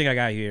fuck you think I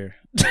got here?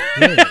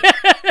 Yeah.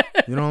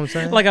 You know what I'm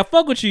saying? Like I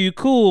fuck with you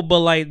cool, but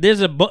like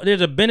there's a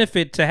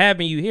benefit to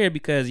having you here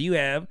because you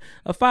have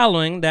a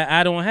following that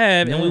I don't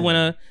have, and we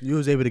wanna. You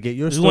was able to get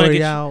your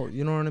story out.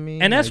 You know what I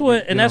mean? And that's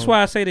that's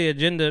why I say the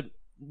agenda.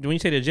 When you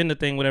say the agenda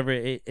thing, whatever,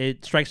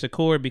 it strikes a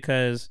chord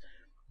because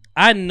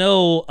I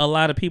know a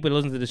lot of people that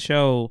listen to the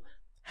show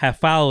have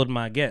followed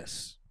my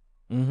guests.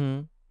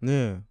 Yeah.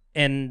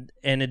 And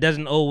it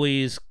doesn't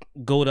always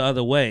go the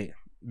other way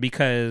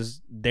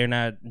because they're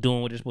not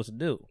doing what they're supposed to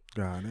do.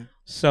 Got it.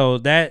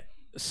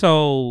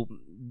 So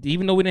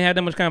even though we didn't have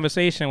that much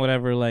conversation,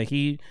 whatever, like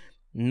he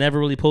never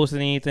really posted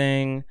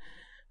anything,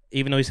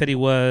 even though he said he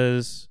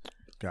was.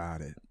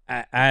 Got it.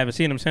 I haven't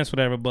seen him since,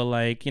 whatever, but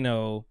like, you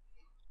know,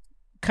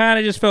 kind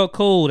of just felt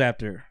cold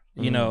after,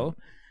 you know.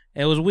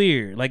 It was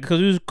weird, like,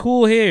 because it was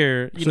cool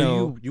here, you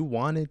know. You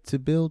wanted to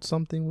build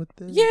something with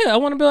this? Yeah, I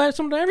want to build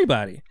something to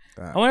everybody.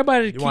 I want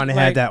everybody to want to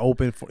have that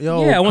open for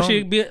I want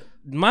you to be.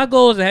 My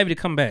goal is to have you to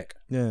come back.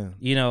 Yeah,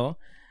 you know.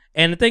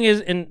 And the thing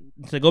is, and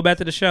to go back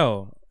to the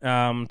show,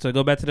 to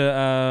go back to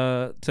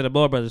the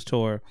Ball Brothers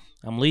tour,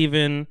 I'm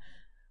leaving.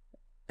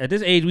 At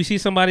this age, we see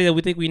somebody that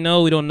we think we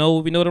know. We don't know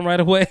if we know them right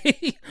away.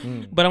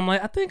 But I'm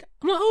like,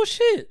 oh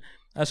shit.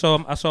 I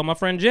saw my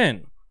friend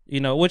Jen. You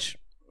know, which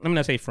let me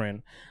not say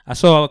friend. I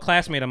saw a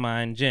classmate of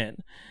mine, Jen.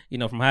 You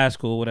know, from high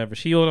school, whatever.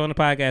 She was on the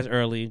podcast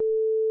early.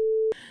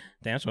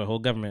 Damn, that's the whole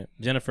government.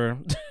 Jennifer,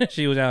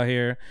 she was out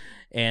here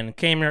and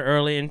came here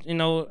early. And, you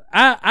know,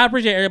 I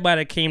appreciate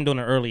everybody that came during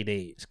the early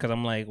days because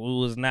I'm like, we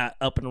was not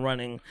up and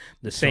running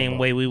the same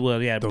way we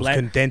was. Yeah, those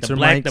condenser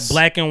mics. The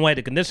black and white,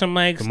 the condenser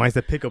mics. The mics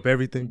that pick up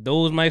everything.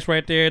 Those mics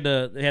right there.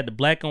 They had the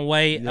black and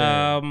white,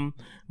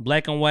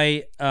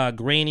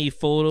 grainy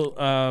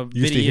photo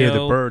video. Used to hear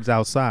the birds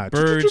outside.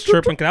 Birds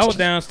chirping. Cause I was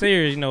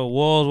downstairs, you know,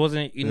 walls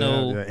wasn't, you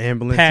know,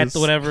 ambulances, paths or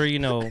whatever, you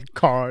know.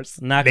 Cars.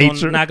 Knocking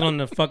on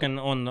the fucking,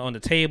 on the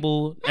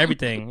table,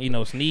 everything, you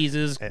know,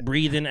 sneezes,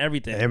 breathing,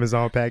 everything.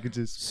 Amazon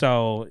packages.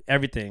 So,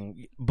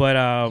 everything.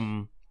 But,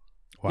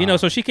 you know,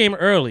 so she came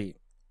early,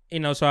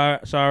 you know, so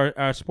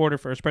I supported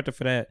for, respected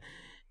for that.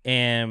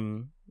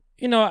 And,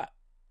 you know,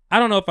 I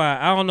don't know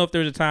if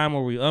there was a time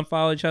where we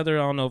unfollowed each other.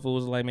 I don't know if it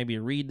was like maybe a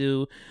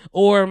redo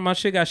or my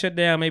shit got shut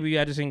down. Maybe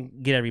I just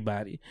didn't get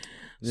everybody.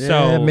 Yeah,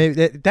 so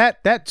maybe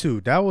that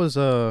too. That was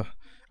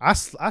I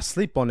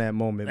sleep on that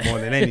moment more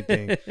than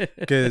anything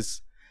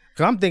because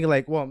Cause I'm thinking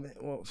like, well,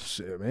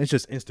 shit, man, it's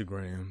just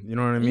Instagram. You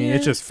know what I mean? Yeah.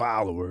 It's just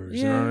followers.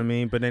 You know Yeah. what I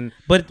mean? But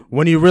But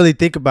when you really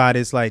think about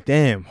it, it's like,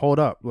 damn, hold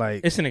up,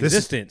 like it's an this is-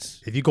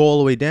 existence. if you go all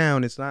the way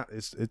down, it's not.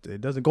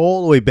 It doesn't go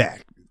all the way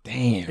back.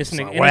 Damn, It's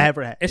so an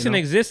whatever. It's you an know?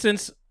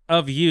 existence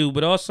of you,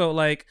 but also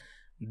like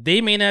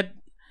they may not.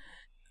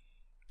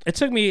 It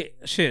took me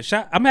shit.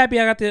 I'm happy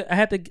I got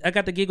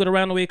the gig with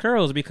Around the Way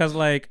Curls because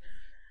like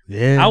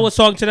Yeah, I was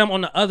talking to them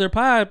on the other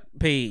pod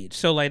page,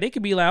 so like they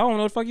could be like, I don't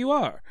know what the fuck you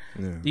are,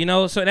 you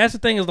know. So that's the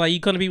thing is like you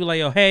come to people like,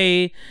 yo,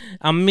 hey,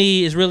 I'm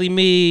me. It's really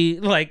me.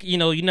 Like you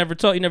know, you never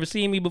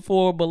seen me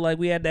before, but like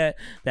we had that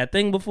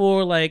thing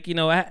before. Like you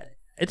know,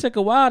 it took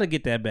a while to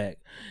get that back.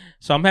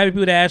 So I'm happy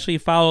people that actually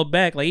followed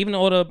back. Like even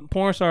all the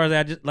porn stars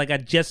that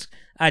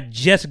I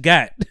just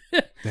got,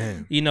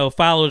 damn. you know,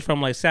 followers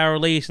from like Sour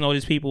Lace and all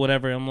these people,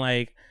 whatever. I'm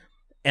like,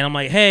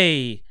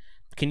 hey,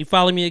 can you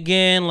follow me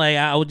again? Like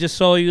I just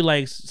saw you.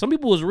 Like some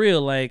people was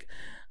real. Like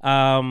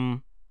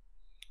Nick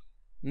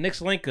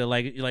Slinka,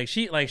 like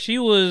she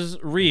was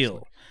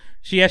real.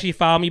 She actually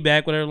followed me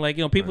back with her, like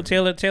you know, people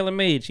tailor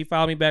made. She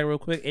followed me back real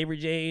quick. Avery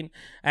Jane,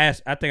 I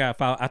think I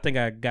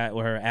got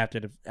with her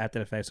after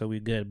the fact, so we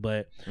good.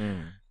 But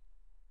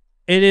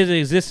it is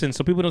existence.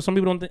 So some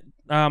people don't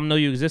know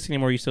you exist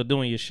anymore. You're still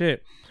doing your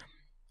shit.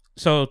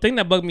 So the thing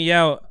that bugged me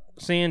out,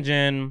 seeing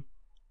Jen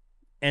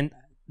and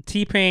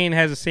T-Pain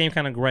has the same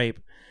kind of gripe.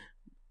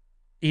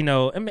 You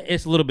know, I mean,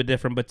 it's a little bit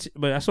different, but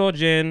I saw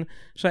Jen.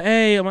 She's like,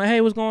 hey, I'm like,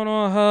 hey, what's going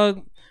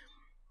on?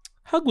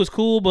 Hug was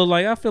cool, but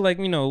like I feel like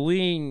you know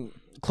we ain't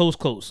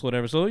close,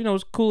 whatever. So you know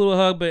it's cool to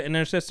hug, but and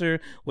her sister,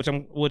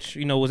 which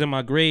you know was in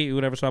my grade,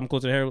 whatever. So I'm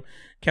close to her.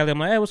 Kelly, I'm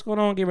like, hey, what's going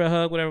on? Give her a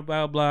hug, whatever,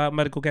 blah blah. I'm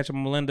about to go catch up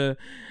with Melinda,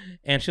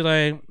 and she's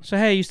like, so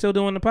hey, you still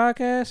doing the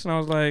podcast? And I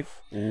was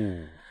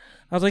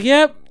like,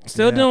 yep,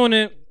 still doing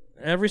it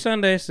every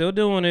Sunday, still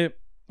doing it.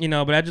 You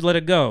know, but I just let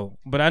it go.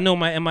 But I know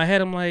in my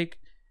head, I'm like,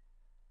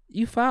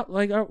 you fought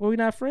like, are we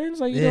not friends?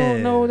 Like you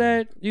don't know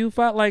that you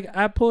fought like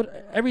I put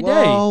every day.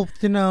 Well,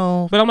 you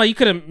know, But I'm like, you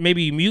could have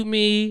maybe mute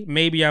me.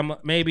 Maybe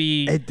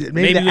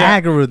the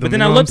algorithm. But then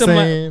you I know looked what at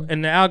I'm saying?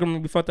 and the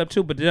algorithm be fucked up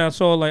too. But then I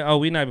saw like, oh,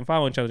 we not even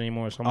following each other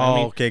anymore. So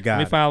I'm like, okay, got let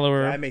me it. follow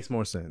her. That makes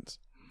more sense.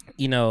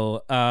 You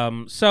know,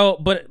 so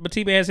but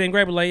T-Pain has saying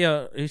great, but like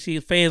yo, you see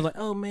fans like,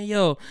 oh man,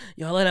 yo,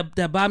 let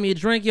that buy me a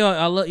drink, yo,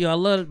 I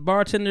love the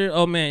bartender.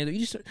 Oh man,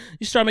 you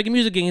start making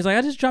music again. He's like,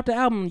 I just dropped the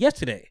album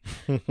yesterday.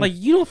 Like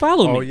you don't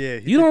follow me. Oh yeah,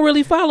 you don't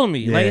really follow me.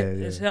 Yeah, like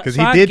because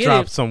so he I did get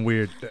drop it. some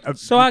weird.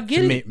 So I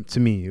get it. To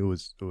me, it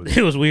was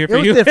It was weird for it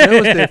was you.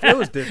 different. It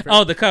was different.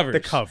 Oh, the covers.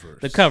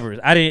 The covers.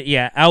 I didn't.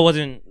 Yeah, I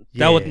wasn't.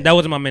 That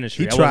wasn't my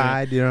ministry. He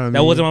tried. You know what I mean?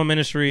 That wasn't my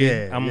ministry.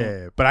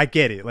 Yeah. But I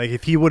get it. Like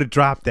if he would have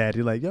dropped that,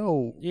 you're like,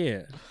 yo.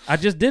 Yeah, I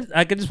just did.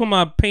 I could just put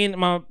my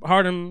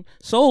heart and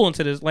soul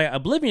into this. Like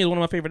Oblivion is one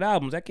of my favorite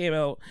albums. That came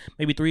out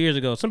maybe 3 years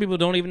ago. Some people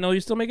don't even know you're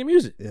still making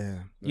music. Yeah.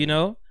 You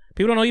know,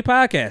 people don't know you're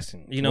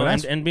podcasting. You know, Well,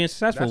 and being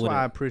successful That's with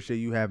why I it. appreciate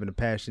you having the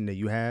passion that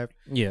you have.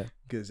 Yeah,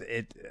 Because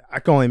I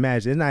can only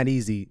imagine it's not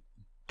easy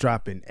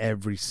dropping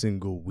every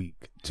single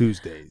week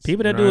Tuesdays.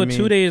 people that You know do what it I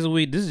 2 mean? days a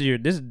week. This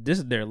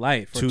is their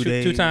life. Or 2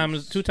 days.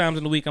 two times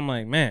in the week. I'm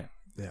like, man.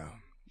 Yeah.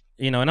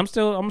 You know, and I'm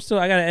still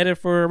I gotta edit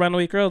for Around the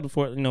Way Girls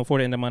before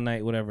the end of my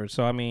night, whatever.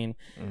 So I mean,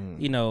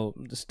 you know,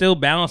 still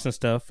balancing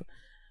stuff.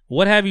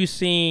 What have you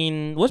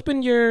seen? What's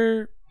been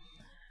your?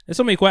 There's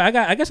so many questions.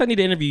 I guess I need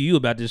to interview you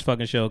about this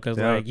fucking show because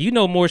like you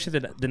know more shit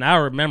than I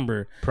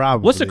remember.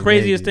 Probably. What's the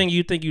craziest thing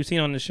you think you've seen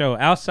on the show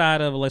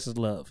outside of Alexis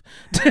Love?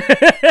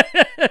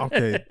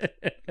 Okay,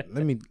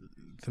 let me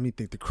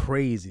think. The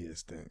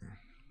craziest thing.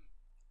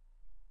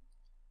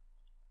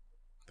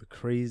 The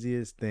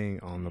craziest thing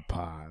on the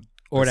pod.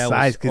 Or that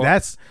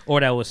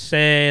was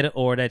said,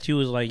 or that you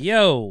was like,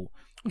 yo.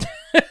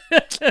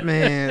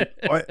 Man,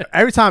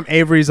 every time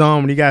Avery's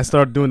on, when you guys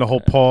start doing the whole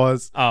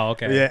pause. Oh,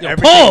 okay. Yeah,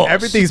 pause.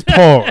 Everything's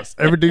pause.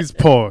 Everything's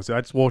pause. So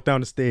I just walk down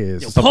the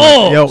stairs. Yo,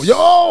 pause.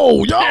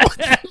 Yo,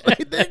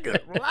 nigga,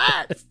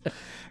 relax.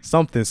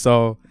 Something.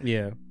 So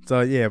yeah.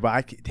 But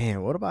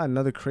damn. What about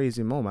another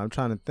crazy moment? I'm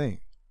trying to think.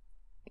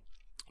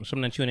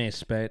 Something that you didn't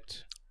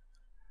expect.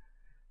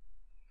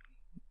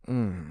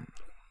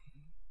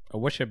 Or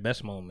what's your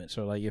best moments,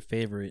 or like your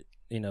favorite?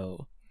 You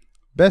know,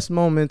 best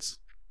moments.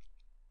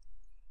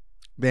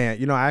 Man,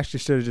 you know, I actually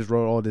should have just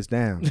wrote all this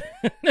down.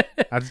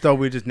 I just thought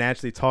we'd just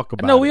naturally talk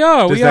about it. No, we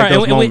are.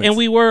 And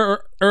we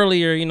were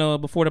earlier, you know,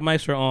 before the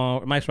mics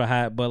were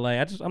hot. But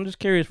like, I'm just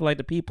curious for like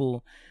the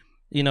people,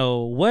 you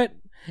know, what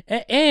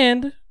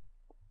makes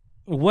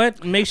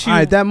you. All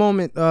right, that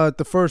moment,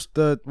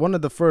 one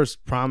of the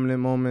first prominent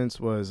moments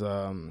was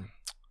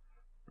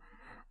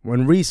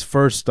when Reese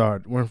first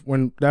started.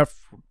 When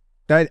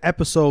that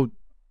episode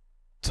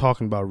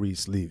talking about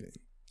Reese leaving.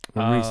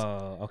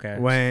 Okay.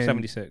 When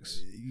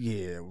 76.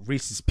 Yeah,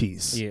 Reese's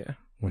piece. Yeah.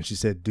 When she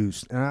said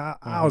deuce. And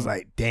I was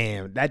like,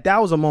 damn, that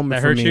was a moment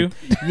that for hurt me. you?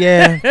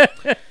 Yeah.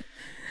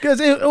 because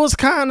it was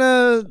kind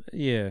of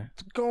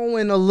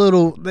going a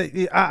little.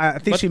 I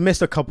think she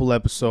missed a couple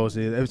episodes,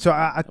 so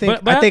I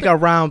think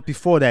around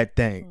before that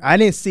thing, I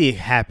didn't see it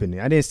happening.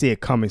 I didn't see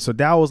it coming. So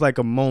that was like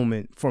a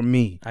moment for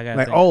me,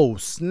 like oh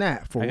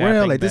snap, for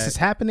real, like this is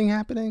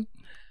happening.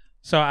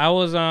 So I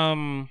was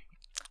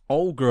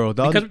old girl,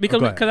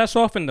 because I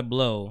softened the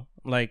blow,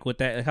 like with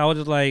that. I was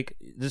just like,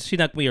 she's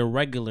not gonna be a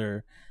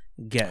regular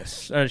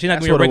guest, or she's not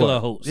gonna be a regular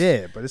host.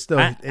 Yeah, but it's still.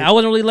 I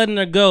wasn't really letting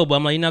her go, but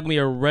I'm like, you're not gonna be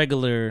a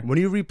regular. When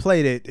you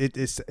replayed it,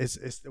 it's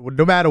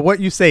no matter what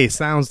you say, it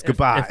sounds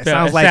goodbye. It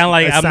sounds like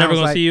I'm never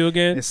gonna see you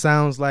again. It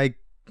sounds like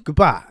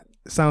goodbye.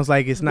 It sounds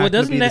like it's not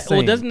gonna be the same.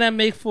 Well, doesn't that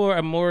make for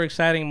a more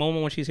exciting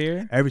moment when she's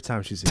here? Every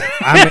time she's here,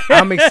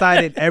 I'm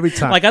excited every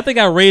time. Like I think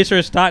I raised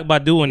her stock by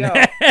doing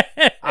that.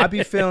 I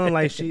be feeling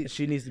like she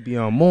needs to be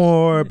on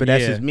more, but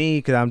that's just me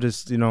because I'm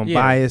just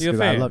biased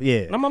because I love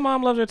No, my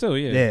mom loves her too.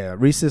 Yeah.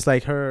 Reese is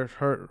like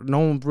her. No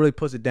one really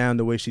puts it down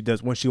the way she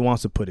does when she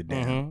wants to put it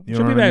down. Mm-hmm.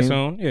 She'll be back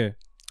soon.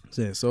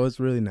 Yeah. So it's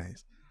really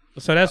nice.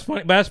 So that's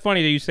funny. But that's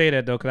funny that you say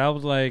that though, because I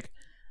was like,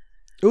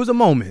 it was a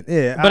moment.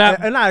 Yeah,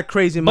 but not a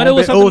crazy moment.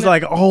 But it was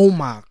like, oh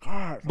my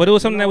god. But it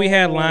was something that we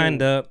had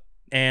lined up.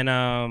 And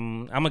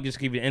I'm gonna just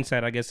give you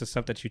insight, I guess, to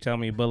stuff that you tell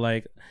me. But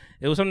like,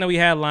 it was something that we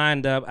had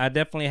lined up. I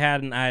definitely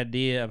had an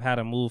idea of how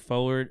to move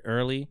forward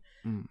early.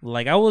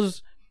 Like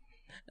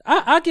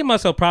I give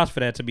myself props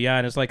for that, to be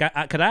honest. Like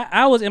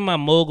I was in my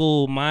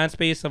mogul mind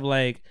space of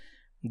like,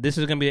 this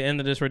is gonna be the end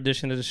of this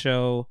rendition of the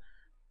show.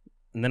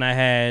 And then I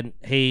had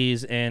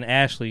Hayes and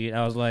Ashley.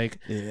 I was like,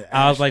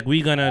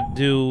 we gonna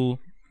do.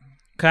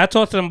 Cause I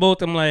talked to them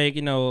both. I'm like,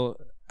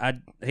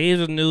 Hayes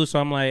was new, so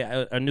I'm like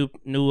a new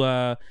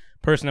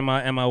person in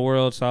my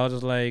world. So I was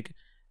just like,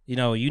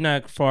 you're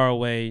not far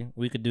away.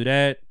 We could do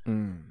that.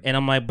 And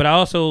I'm like, but I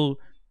also,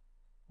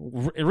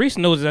 Reese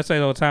knows this. I say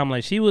it all the time.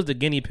 Like, she was the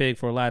guinea pig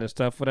for a lot of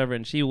stuff, whatever.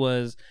 And she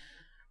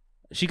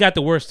got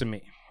the worst of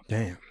me.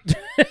 Damn.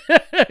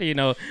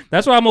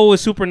 That's why I'm always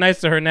super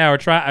nice to her now, or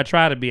I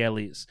try to be at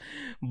least.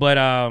 But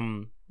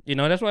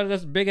that's why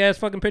that's big ass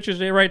fucking pictures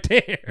there right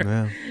there.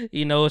 Yeah.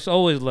 It's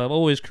always love,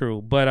 always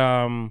crew. But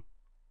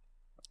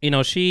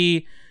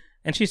she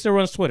still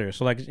runs Twitter,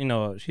 so like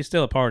she's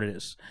still a part of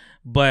this.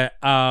 But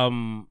I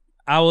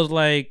was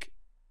like,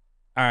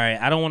 all right,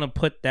 I don't want to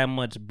put that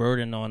much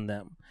burden on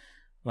them.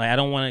 Like I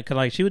don't want to, cause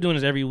like she was doing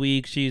this every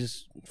week.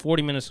 She's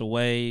 40 minutes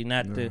away,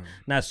 not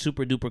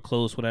super duper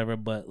close, whatever.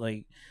 But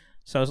like,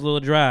 so it's a little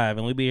drive,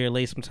 and we be here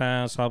late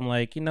sometimes. So I'm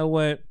like, you know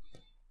what?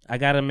 I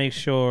gotta make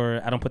sure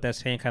I don't put that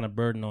same kind of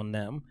burden on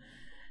them.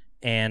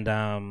 And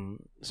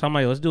so I'm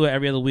like, let's do it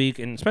every other week.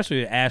 And especially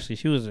with Ashley,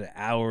 she was an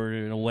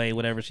hour away,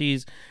 whatever.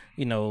 She's,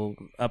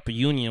 up a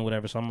union,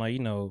 whatever. So I'm like,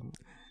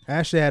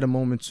 Ashley had a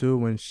moment too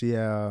when she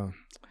her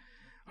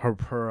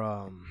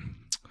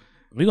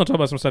we're gonna talk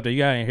about some stuff that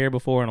you ain't heard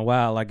before in a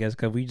while, I guess,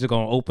 because we just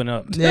gonna open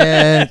up.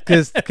 Yeah,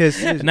 because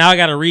now I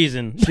got a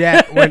reason.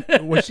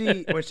 When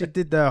she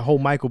did the whole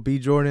Michael B.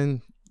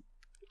 Jordan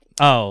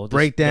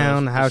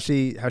breakdown, how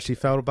she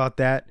felt about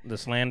that, the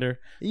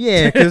slander.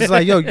 Yeah, because it's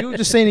like, yo, you were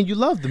just saying that you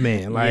love the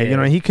man, like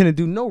he couldn't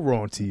do no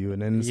wrong to you,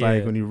 and then it's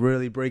like when you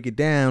really break it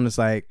down, it's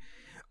like,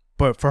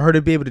 but for her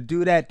to be able to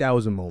do that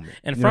was a moment.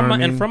 And from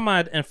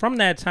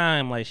that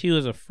time, like she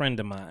was a friend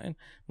of mine.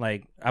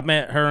 Like I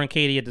met her and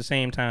Katie at the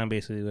same time,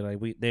 basically.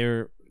 Like they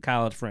were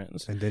college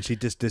friends, and then she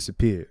just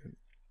disappeared.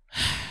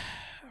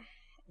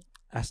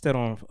 I still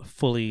don't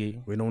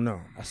fully. We don't know.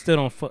 I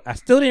still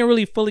didn't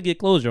really fully get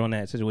closure on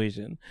that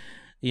situation.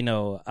 It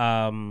was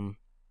a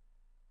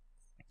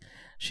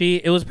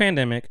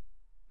pandemic.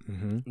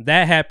 Mm-hmm.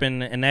 That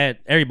happened, and that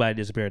everybody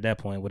disappeared at that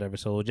point, whatever.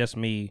 So just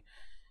me.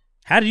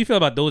 How did you feel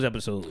about those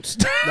episodes?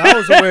 That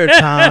was a weird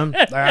time.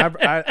 Like,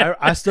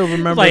 I still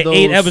remember like those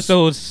 8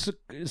 episodes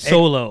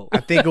solo.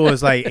 I think it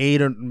was like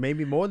 8 or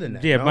maybe more than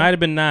that. Yeah, it might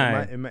have been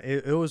 9.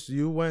 It was,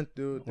 you went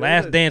through.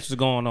 Last Dance was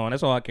going on.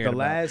 That's all I cared about. The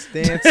Last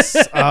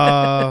Dance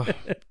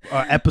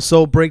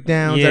episode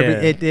breakdowns.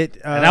 Yeah.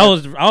 And I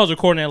was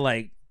recording at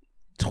like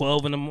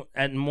 12 in the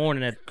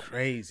morning. At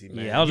crazy,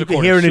 man. Yeah, I was you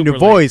can hear it in your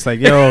voice, like,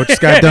 yo, just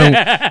got done.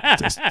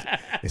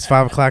 It's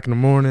 5 o'clock in the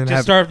morning.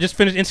 Just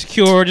finished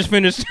Insecure. Just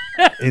finished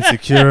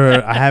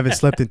Insecure. I haven't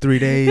slept in 3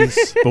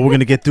 days, but we're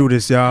gonna get through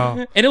this,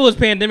 y'all. And it was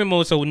pandemic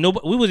mode, so we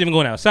wasn't even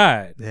going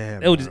outside. Yeah,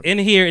 it was just in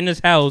here in this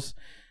house,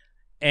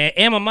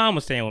 and my mom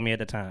was staying with me at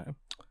the time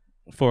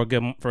for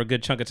a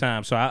good chunk of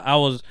time. So I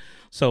was,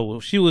 so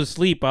she was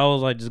asleep. I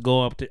was like just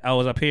going up. I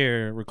was up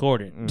here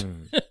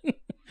recording.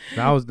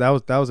 That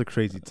was a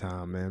crazy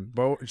time, man.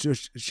 But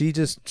she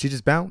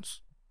just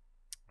bounced.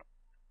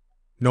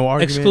 No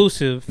argument.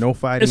 Exclusive. No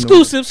fighting.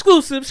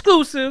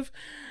 Exclusive.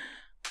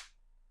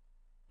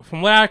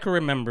 From what I can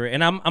remember,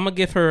 and I'm gonna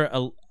give her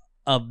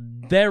a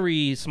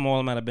very small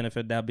amount of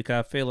benefit of doubt,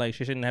 because I feel like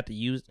she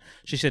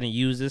shouldn't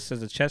use this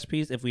as a chess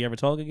piece if we ever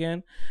talk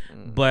again.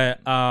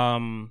 But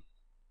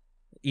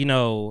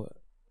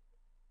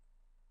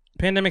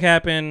pandemic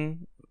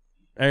happened.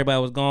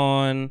 Everybody was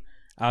gone.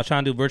 I was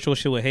trying to do virtual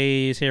shit with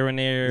Hayes here and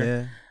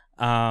there.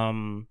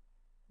 Yeah.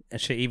 and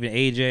shit. Even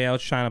AJ, I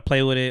was trying to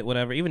play with it,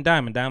 whatever. Even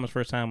Diamond's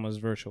first time was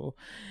virtual,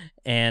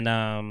 and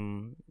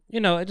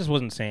it just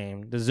wasn't the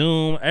same. The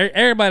Zoom,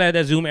 everybody at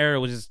that Zoom era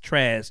was just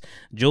trash.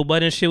 Joe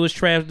Budden shit was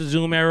trash. The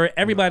Zoom era,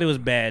 everybody was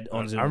bad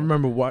on Zoom. I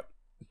remember what.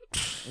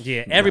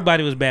 Yeah,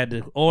 everybody was bad.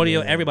 The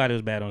audio, everybody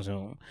was bad on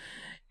Zoom,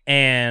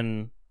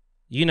 and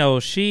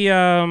she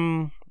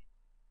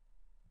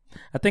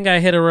I think I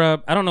hit her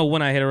up. I don't know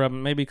when I hit her up.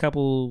 Maybe a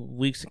couple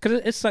weeks. Because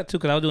it sucked, too.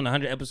 Because I was doing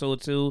 100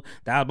 episodes, too.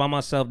 That I was by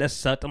myself. That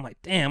sucked. I'm like,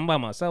 damn, I'm by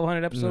myself.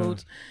 100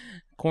 episodes.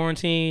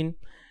 Quarantine.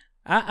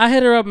 I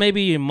hit her up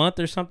maybe a month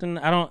or something.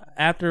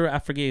 I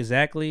forget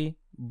exactly.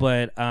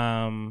 But,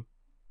 I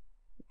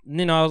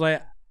was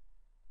like,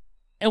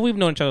 and we've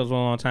known each other for a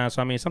long time.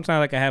 So, I mean,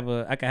 sometimes I can have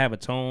a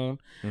tone.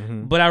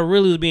 Mm-hmm. But I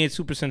really was being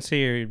super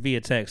sincere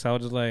via text. I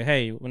was just like,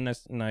 hey,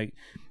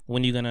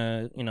 when you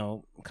gonna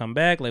come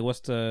back, like what's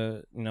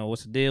the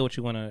deal, what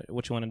you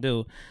wanna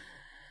do?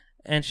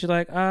 And she's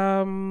like,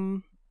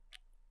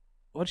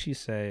 what'd she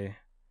say,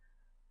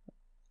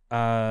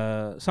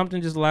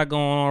 something, just a lot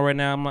going on right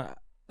now. I'm like,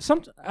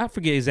 I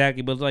forget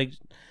exactly, but like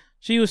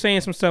she was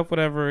saying some stuff,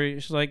 whatever.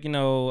 She's like, and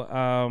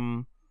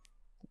I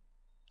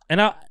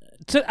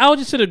was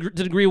just to the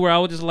degree where I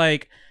was just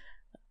like,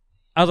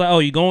 I was like, oh,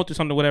 you going through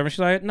something, whatever. She's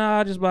like,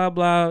 nah, just blah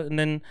blah. And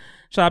then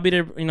so I'll be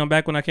there,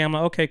 back when I can. I'm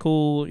like, okay,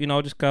 cool,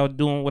 just go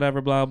doing whatever,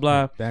 blah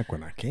blah. Back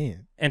when I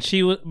can. And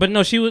she was, but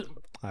no, she was.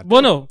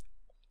 Well, no.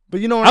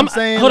 But you know what I'm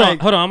saying? Hold on.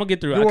 I'm gonna get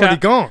through. You're already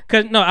gone.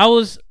 Cause no, I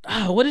was.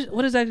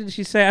 What exactly did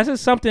she say? I said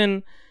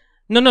something.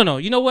 No.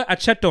 You know what? I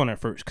checked on her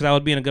first because I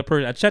was being a good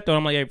person. I checked on her.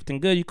 I'm like, everything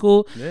good? You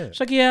cool? Yeah. She's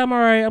like, yeah, I'm all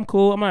right. I'm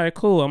cool. I'm all right.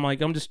 Cool. I'm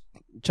like, I'm just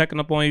checking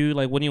up on you.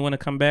 Like, when you want to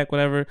come back,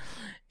 whatever.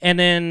 And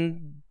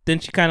then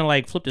she kind of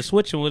like flipped the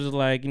switch and was just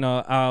like,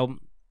 I'm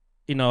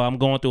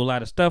going through a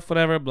lot of stuff,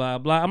 whatever, blah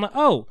blah. I'm like,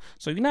 oh,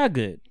 so you're not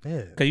good?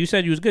 Yeah. Because you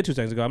said you was good 2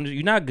 seconds ago.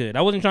 You're not good.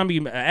 I wasn't trying to be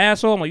an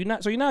asshole. I'm like,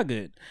 you're not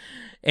good.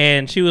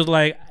 And she was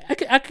like,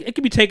 it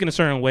could be taken a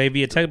certain way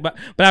via text, but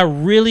I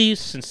really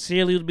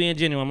sincerely was being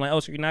genuine. I'm like, oh,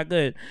 so you're not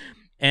good?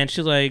 And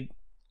she's like,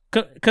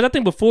 because I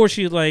think before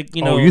she was like,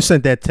 oh, you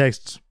sent that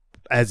text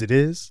as it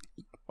is.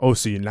 Oh,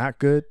 so you're not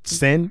good?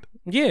 Send.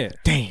 Yeah.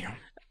 Damn.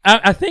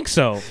 I think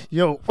so.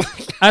 Yo.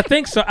 I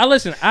think so.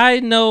 I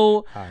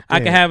know I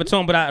can have a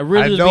tone, but I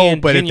really was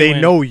being but genuine. if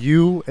they know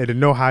you and they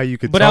know how you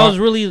could but talk, I was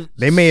really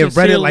they may have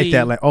read it like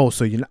that, like, oh,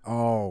 so you're not,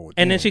 oh.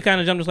 And then she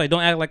kind of jumped, just like,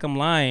 don't act like I'm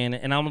lying.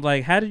 And I'm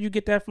like, how did you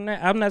get that from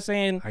that? I'm not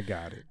saying I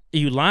got it.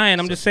 You lying.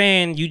 I'm just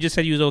saying you just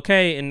said you was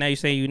okay, and now you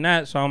say you're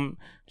not. So I'm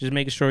just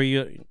making sure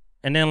you.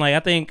 And then like I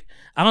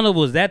don't know if it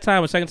was that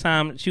time or second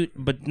time.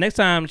 But next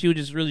time she was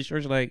just really sure.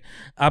 She's like,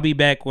 I'll be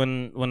back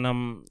when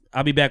I'm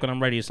ready.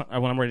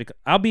 Or when I'm ready.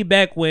 I'll be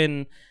back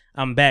when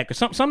I'm back, or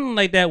something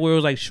like that. Where it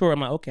was like, sure. I'm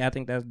like, okay, I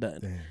think that's done.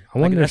 Damn. I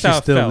wonder if she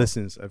still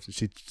listens. If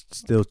she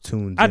still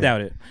tunes. I doubt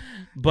it.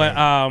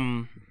 But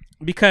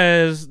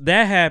because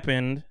that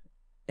happened,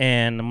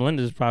 and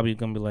Melinda's probably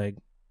gonna be like,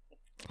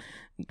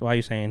 why are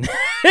you saying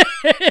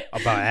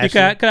about Ashley?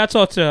 Because I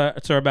talked to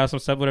her about some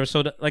stuff, whatever.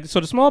 So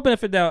the small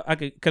benefit that I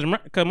could, because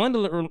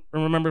Melinda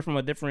remember from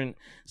a different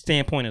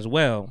standpoint as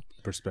well,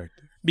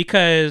 perspective.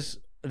 Because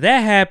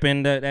that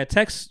happened. That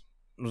text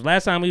was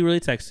last time we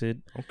really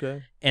texted.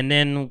 Okay. And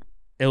then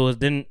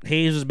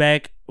Hayes was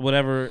back,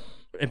 whatever,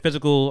 in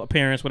physical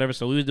appearance, whatever.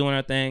 So we was doing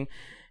our thing,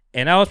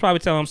 and I was probably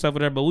telling him stuff,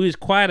 whatever. But we was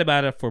quiet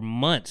about it for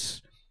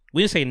months.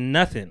 We didn't say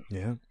nothing.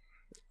 Yeah.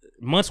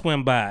 Months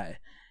went by.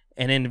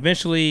 And then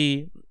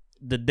eventually,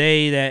 the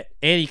day that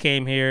Eddie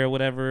came here or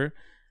whatever,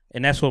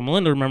 and that's what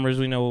Melinda remembers,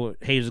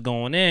 Hayes was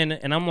going in,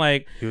 and I'm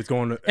like, he was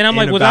going, and I'm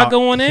like, was I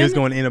going in? He was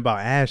going in about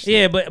Ashley.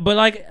 Yeah, but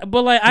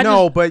I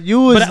no, just, but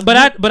you was, you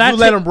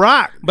let him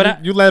rock.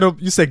 But you let him.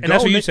 You said, and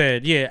that's what you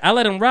said. Yeah, I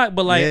let him rock,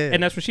 but like, yeah.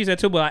 And that's what she said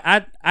too. But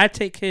I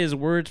take his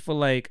words for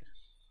like,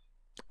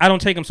 I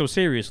don't take him so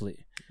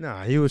seriously.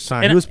 Nah, he was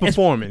trying. He was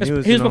performing. He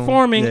was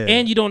performing, yeah.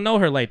 And you don't know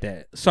her like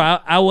that. So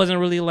I wasn't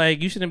really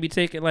like, you shouldn't be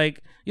taking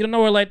like, you don't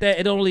know her like that.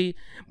 It only,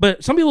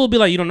 but some people will be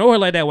like, you don't know her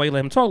like that. Why you let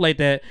him talk like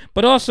that?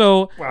 But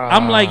also,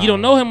 I'm like, you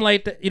don't know him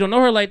like that. You don't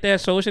know her like that.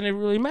 So it shouldn't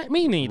really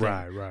mean anything.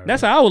 Right.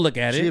 That's how I would look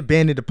at it. She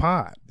abandoned the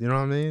pod. You know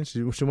what I mean?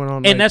 She went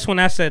on. And that's when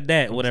I said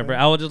that. Whatever.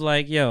 I was just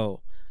like,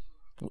 yo,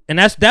 and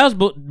that was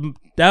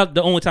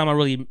the only time I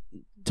really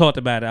talked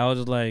about it. I was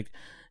just like,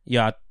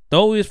 yo, I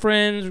thought we was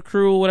friends,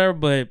 crew, whatever.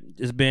 But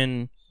it's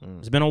been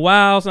a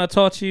while since I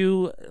talked to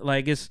you.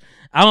 Like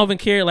I don't even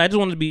care. Like I just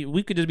want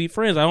we could just be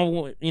friends. I don't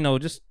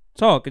want, just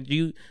talk.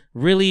 You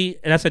really,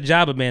 and that's a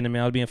job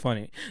abandonment. I was being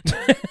funny.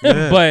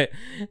 Yeah. But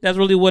that's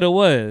really what it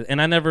was.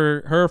 And I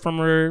never heard from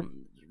her.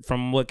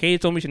 From what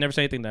Kate told me, she never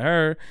said anything to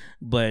her.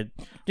 But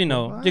they're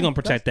gonna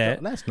protect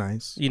that. That's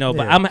nice.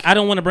 But I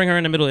don't want to bring her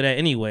in the middle of that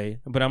anyway.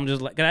 But I'm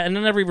just like, and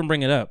I never even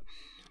bring it up.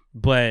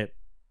 But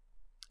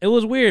it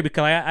was weird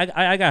because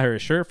I got her a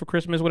shirt for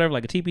Christmas, whatever,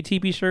 like a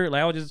TP shirt.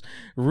 Like I was just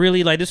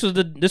really like this was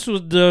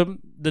the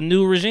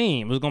new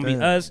regime. It was gonna be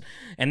us,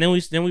 and then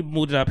we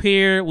moved it up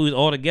here. We was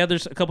all together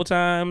a couple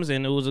times,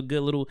 and it was a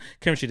good little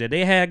chemistry that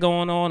they had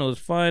going on. It was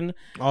fun.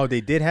 Oh,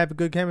 they did have a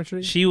good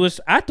chemistry.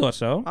 I thought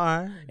so. All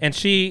right. And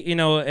she,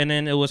 and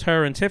then it was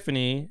her and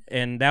Tiffany,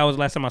 and that was the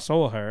last time I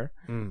saw her.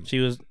 She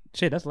was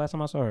that's the last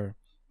time I saw her.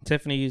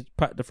 Tiffany,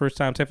 the first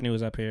time Tiffany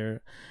was up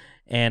here.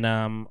 And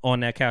on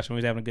that couch when we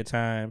was having a good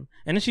time,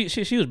 and then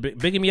she was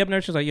bigging me up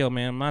there. She was like, "Yo,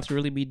 man, Monty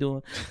really be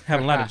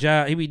having a lot of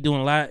job. He be doing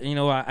a lot.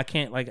 I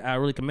can't I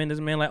really commend this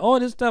man. Like all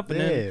this stuff."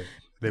 And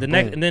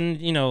then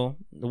the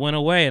went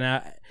away.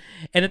 And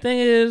the thing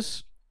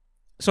is,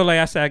 so like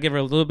I said, I give her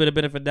a little bit of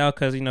benefit of doubt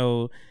because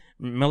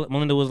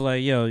Melinda was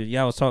like, "Yo,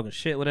 y'all was talking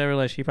shit, whatever."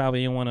 Like she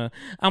probably didn't want to.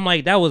 I'm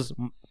like, that was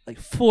like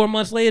 4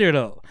 months later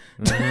though.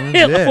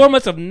 4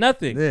 months of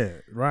nothing. Yeah,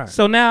 right.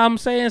 So now I'm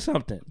saying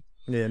something.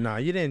 Yeah, no,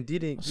 you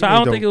didn't. So I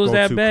don't think it was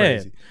that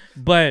bad, crazy.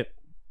 But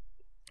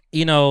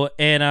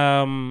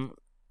and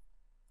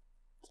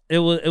it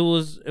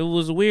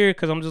was weird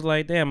because I'm just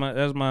like, damn,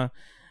 that's my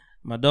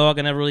dog.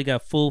 I never really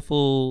got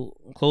full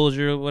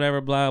closure, or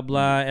whatever, blah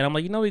blah. And I'm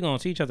like, we're gonna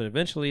see each other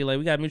eventually. Like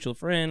we got mutual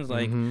friends.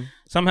 Like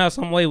somehow,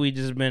 some way, we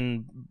just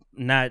been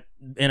not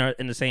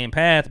in the same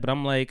path. But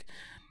I'm like,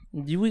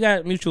 we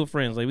got mutual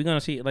friends. Like we're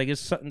gonna see. Like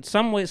it's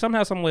some way,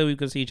 somehow, some way we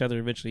could see each other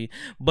eventually.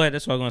 But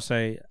that's what I'm gonna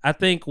say. I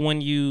think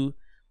when you,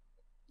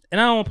 and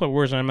I don't want to put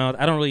words in her mouth.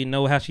 I don't really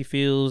know how she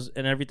feels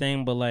and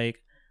everything. But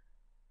like,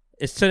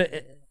 it's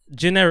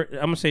generic. I'm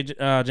gonna say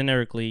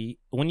generically,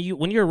 when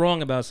you're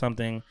wrong about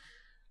something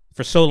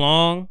for so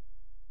long,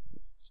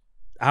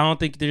 I don't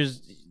think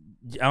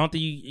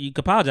you can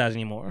apologize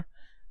anymore.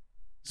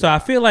 So I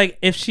feel like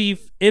if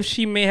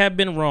she may have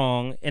been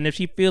wrong, and if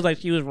she feels like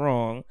she was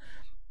wrong,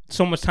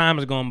 so much time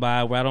has gone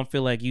by where I don't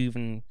feel like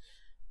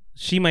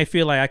she might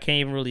feel like I can't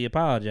even really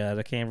apologize.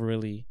 I can't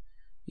really,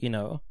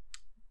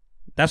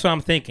 That's what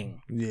I'm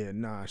thinking. Yeah,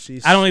 nah,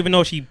 I don't even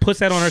know if she puts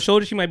that on her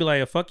shoulder. She might be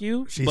like, "Fuck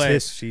you."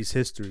 She's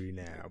history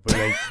now. But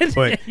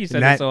like, you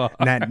said so.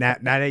 Now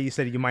that you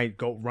said you might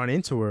go run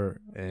into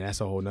her, and that's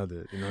a whole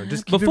nother.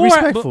 Just keep it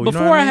respectful.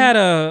 Before I had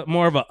a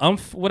more of a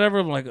whatever.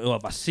 I'm like,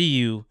 if I see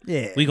you,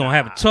 we gonna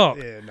have a talk.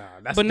 Yeah,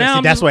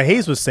 nah. That's what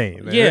Hayes was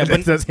saying. Man. Yeah,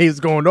 that's Hayes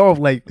going off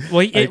like.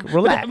 Well,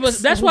 relax. But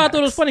that's why I thought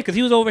it was funny because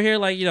he was over here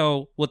like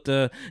with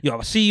the if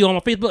I see you on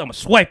my Facebook, I'm gonna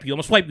swipe you. I'm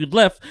gonna swipe you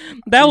left.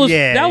 That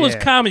was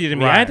comedy to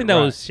me. I didn't think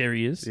that was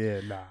serious. Yeah,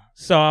 nah.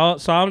 So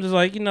I'm just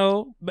like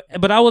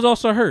but I was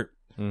also hurt.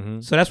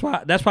 Mm-hmm. So that's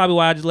probably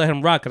why I just let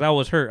him rock because I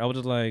was hurt. I was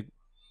just like,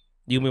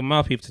 you be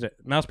my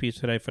mouthpiece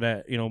today for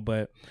that,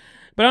 But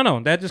I don't know.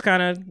 That just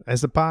kind of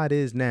as the pod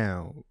is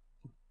now.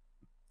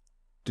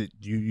 Do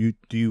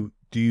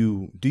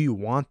you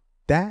want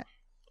that?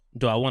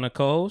 Do I want a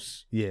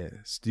co-host?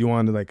 Yes. Do you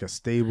want like a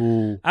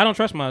stable? I don't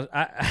trust myself.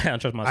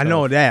 I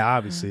know that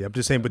obviously. I'm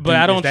just saying, but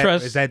I don't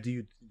trust. Is that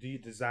do you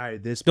desire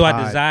this? Do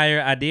I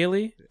desire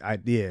ideally?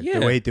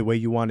 Yeah. The way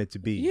you want it to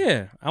be.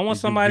 Yeah, I want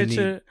somebody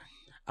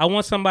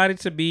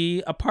to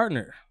be a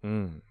partner.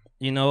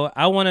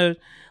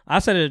 I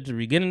said it at the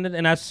beginning,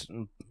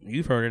 and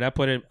you've heard it. I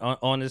put it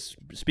on this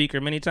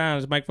speaker many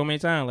times, microphone many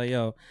times. Like,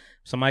 yo,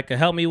 somebody could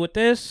help me with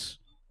this.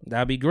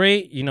 That'd be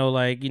great.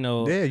 Yeah,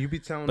 you be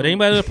telling. But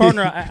anybody with a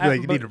partner,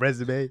 you need a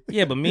resume.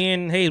 Yeah, but me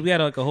and Hayes, we had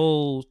like a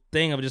whole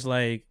thing of just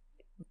like,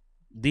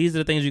 these are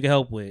the things you can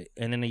help with,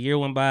 and then a year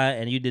went by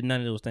and you did none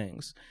of those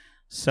things.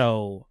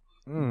 So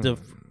the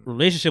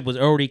relationship was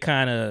already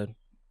kind of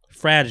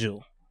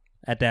fragile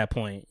at that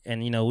point,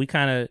 and we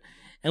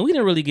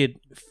didn't really get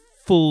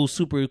full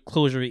super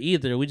closure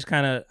either. We just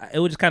it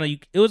was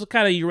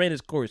kind of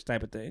Uranus course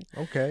type of thing.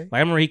 Okay. Like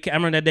I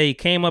remember that day he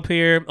came up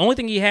here. The only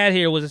thing he had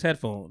here was his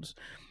headphones.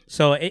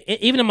 So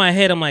even in my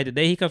head, I'm like, the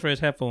day he comes for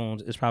his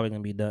headphones, it's probably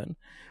gonna be done.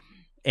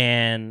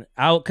 And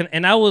I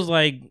was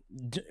like,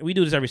 we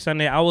do this every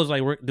Sunday. I was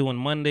like doing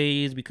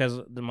Mondays because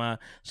my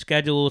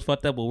schedule was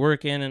fucked up with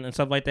working and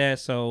stuff like that.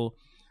 So,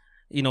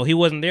 he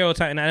wasn't there all the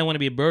time, and I didn't want to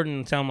be a burden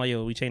and tell him like,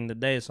 yo, we changing the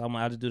day. So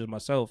I'll just do this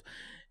myself,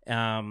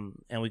 and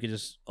we could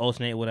just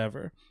alternate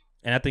whatever.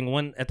 And I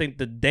think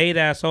the day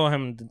that I saw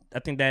him, I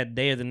think that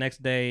day or the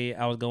next day,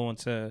 I was going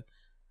to.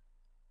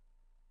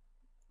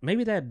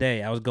 Maybe that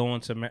day I was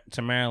going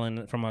to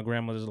Maryland for my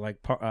grandmother's like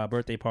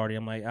birthday party.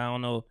 I'm like, I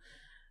don't know.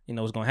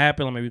 What's gonna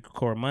happen? Like maybe we could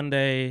record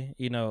Monday,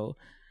 And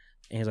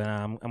he's like,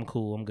 nah, I'm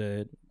cool, I'm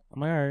good.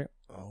 I'm like, all right.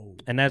 Oh.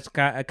 And I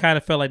kind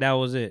of felt like that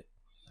was it.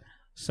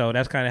 So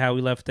that's kind of how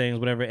we left things,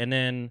 whatever. And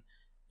then,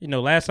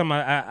 last time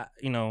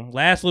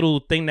last little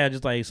thing that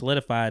just like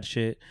solidified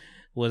shit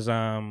was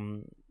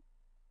the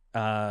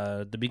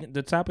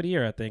top of the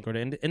year, I think, or the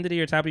end of the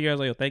year, top of the year. I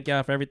was like, yo, thank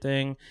y'all for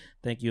everything.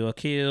 Thank you,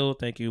 Akil.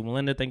 Thank you,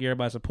 Melinda. Thank you,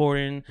 everybody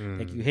supporting.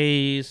 Thank you,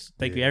 Hayes.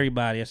 Thank you,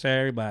 everybody. I said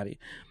everybody.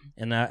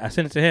 And I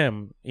sent it to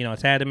him. I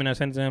tagged him and I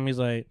sent it to him. He's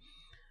like,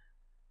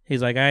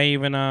 I ain't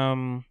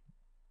even,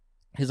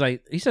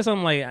 he said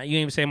something like, you didn't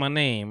even say my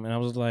name. And I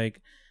was like,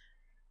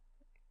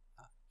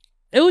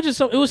 it was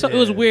just it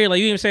was weird. Like,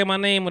 you didn't even say my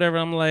name, whatever.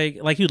 I'm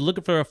like he was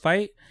looking for a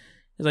fight.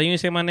 He's like, you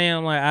didn't say my name.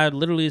 I'm like, I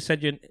literally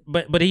said your.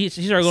 But he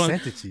started going.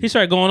 Sent it to you. He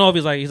started going off.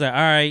 He's like, all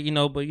right,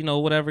 but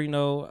whatever,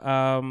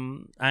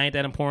 I ain't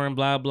that important.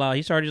 Blah blah.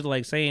 He started just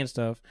like saying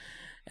stuff,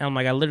 and I'm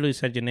like, I literally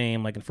said your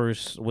name like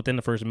within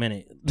the first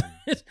minute,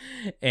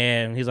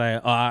 and he's like,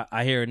 oh,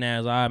 I hear it now.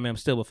 He's like, all right, man, I'm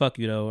still, but fuck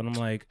you though. And I'm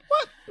like,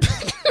 what?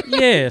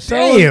 Yeah. So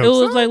Damn, it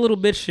was son. like little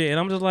bitch shit, and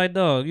I'm just like,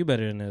 dog, you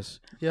better than this.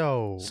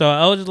 Yo. So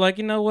I was just like,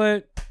 you know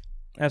what?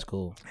 That's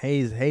cool.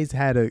 Hayes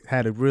had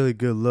a really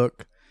good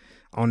look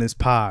on this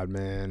pod,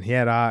 man. He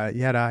had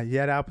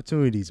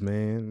opportunities,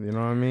 man. You know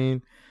what I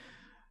mean?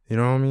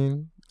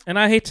 And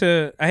I hate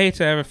to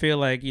ever feel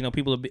like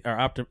people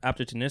are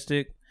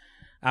opportunistic,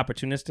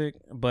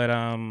 but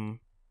I mean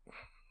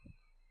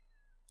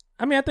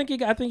I think he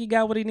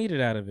got what he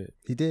needed out of it.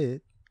 He did.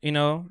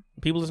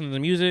 People listen to the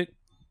music.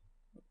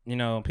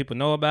 People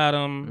know about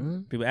him.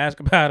 Mm-hmm. People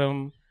ask about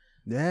him.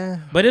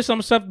 Yeah. But there's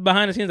some stuff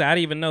behind the scenes that I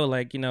didn't even know,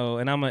 like, and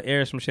I'm gonna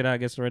air some shit out, I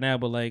guess, right now,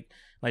 but like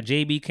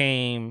JB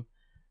came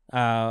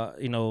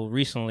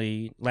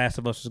recently, Last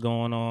of Us was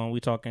going on,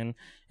 we talking,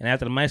 and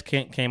after the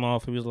mics came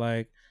off, he was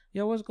like,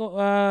 yo, where's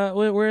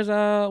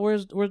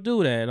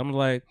dude at? I'm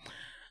like,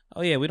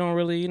 oh yeah, we don't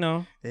really, it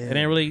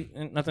ain't really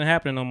nothing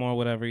happening no more,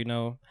 whatever,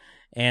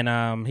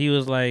 and he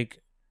was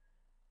like,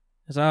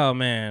 oh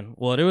man,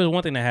 well, there was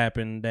one thing that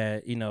happened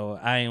that,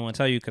 I didn't want to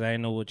tell you because I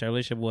didn't know what your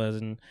relationship was,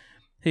 and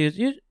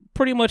he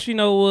pretty much,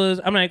 was,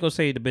 I'm not gonna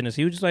say the business,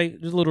 he was just a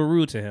little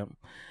rude to him.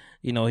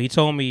 He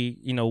told me,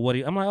 what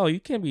I'm like, oh, you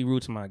can't be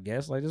rude to my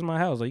guests. Like, this is my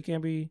house. Like, you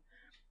can't be,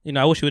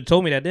 I wish you would have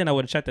told me that then. I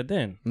would have checked it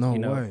then. No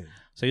way.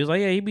 So he was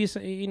like, yeah, he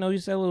said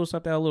a little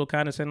stuff that a little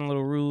condescending, a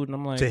little rude. And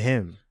I'm like, to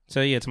him.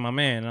 So yeah, to my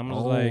man. And I'm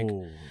just like,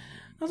 I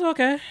was like,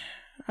 okay,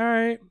 all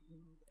right.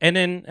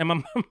 And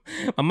my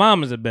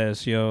mom is the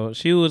best, yo.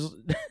 She was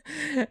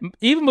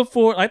even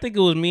before. I think it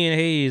was me and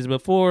Hayes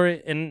before.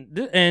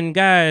 And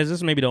guys,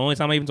 this may be the only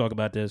time I even talk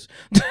about this.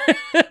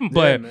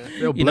 But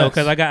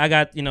because I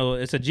got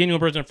it's a genuine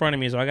person in front of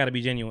me, so I got to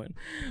be genuine.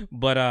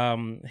 But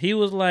he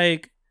was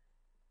like,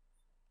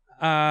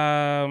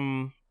 that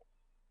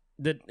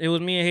it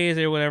was me and Hayes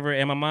or whatever,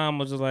 and my mom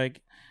was just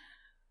like.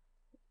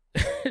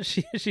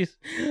 she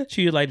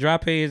would like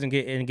drop Hayes and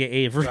get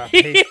Avery. Drop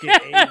Hayes,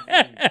 get Avery.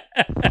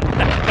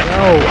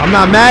 Yo, I'm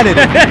not mad at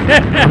it.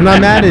 I'm not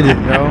mad at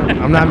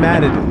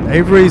it.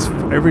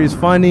 Avery's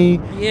funny.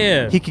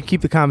 Yeah, he can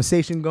keep the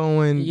conversation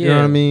going. Yeah. You know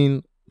what I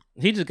mean?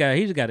 He just got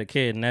a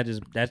kid, and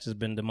that's just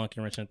been the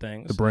monkey wrenching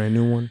things. The brand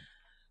new one.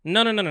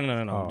 No.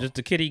 Oh. Just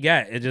the kid he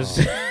got. It just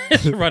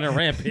it's running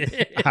rampant.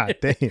 God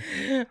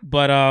damn.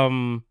 But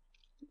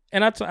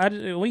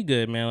and we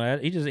good, man.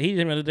 He just hit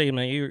me the other day,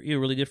 man. You're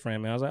a really good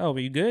friend, man. I was like, oh,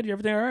 but you good? You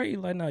everything all right? He's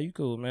like, no, you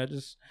cool, man.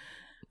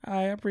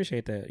 I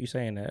appreciate that you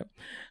saying that.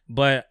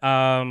 But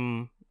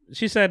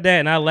she said that,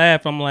 and I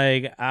laughed. I'm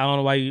like, I don't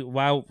know why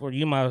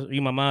you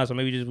my mom, so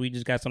maybe we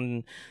just got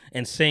something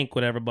in sync,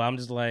 whatever. But I'm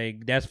just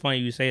like, that's funny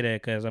you say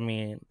that because I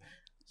mean,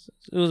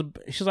 it was.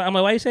 She's like, I'm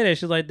like, why you say that?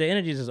 She's like, the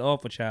energy is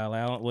off with child.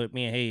 Like, with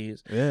me and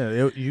Hayes.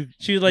 Yeah,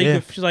 She was like,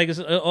 she's like, it's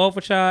off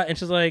with child, and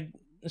she's like,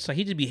 it's like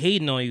he just be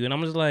hating on you, and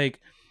I'm just like.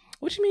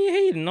 What you mean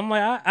hating? I'm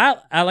like,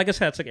 I like I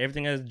said, I took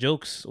everything as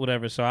jokes,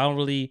 whatever. So I don't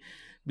really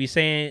be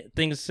saying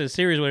things so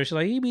serious. Whatever. She's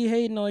like, he be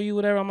hating on you,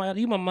 whatever. I'm like,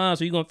 you my mom,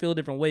 so you gonna feel a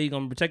different way. You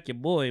gonna protect your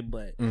boy,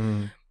 but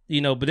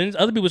But then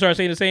other people started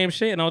saying the same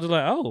shit, and I was just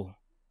like, oh.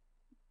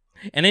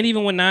 And then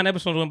even when 9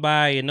 episodes went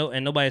by and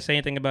nobody said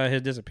anything about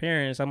his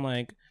disappearance, I'm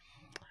like,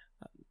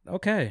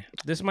 okay,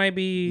 this might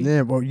be.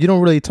 Yeah, well, you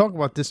don't really talk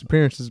about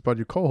disappearances about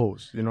your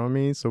co-host. You know what I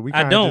mean? So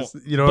I don't. Just,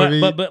 what I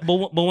mean?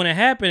 But when it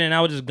happened and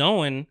I was just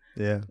going,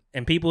 yeah,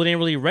 and people didn't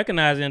really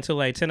recognize it until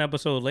like 10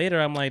 episodes later.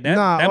 I'm like, that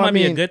might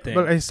be a good thing.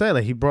 But like I said,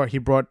 like he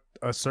brought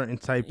a certain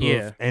type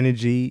of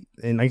energy,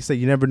 and like I said,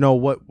 you never know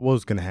what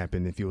was gonna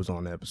happen if he was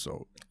on the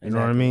episode. You know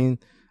what I mean?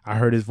 I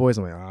heard his voice.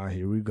 I'm like,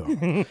 here we go.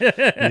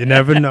 You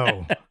never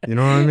know. You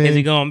know what I mean? Is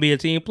he gonna be a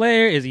team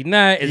player? Is he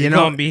not? Is he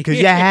gonna be? Because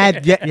you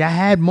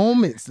had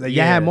moments. Like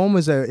you had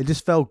moments that it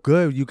just felt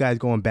good. You guys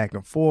going back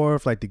and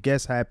forth. Like the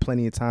guests had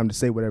plenty of time to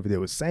say whatever they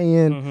were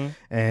saying,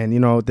 and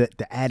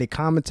the added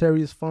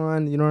commentary is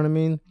fun. You know what I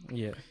mean?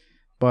 Yeah.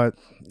 But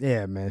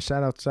yeah, man.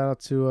 Shout out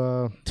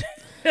to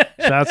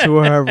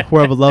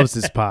whoever loves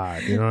this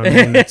pod. You know what I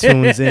mean? That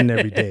tunes in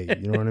every day.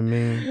 You know what I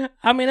mean?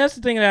 I mean, that's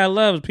the thing that I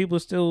love. People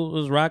still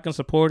was rocking,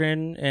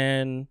 supporting,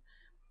 and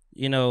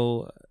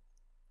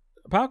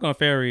Popcorn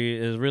Fairy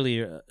is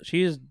really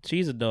she's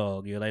a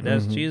dog. Like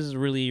that's she's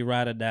really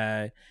ride or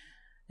die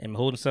and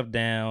holding stuff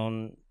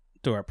down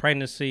through her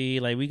pregnancy.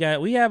 Like we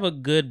have a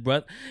good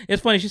brother.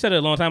 It's funny, she said it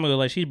a long time ago.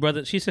 Like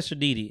she's Sister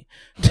Dee.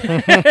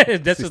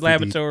 That's his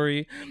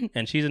laboratory,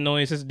 and she's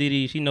annoying Sister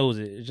Dee. She knows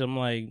it. So I'm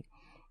like,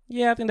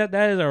 yeah, I think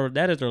that is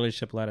the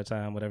relationship a lot of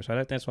time, whatever.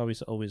 So that's why we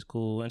always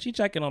cool. And she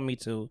checking on me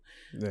too,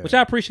 which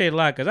I appreciate a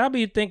lot because I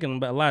be thinking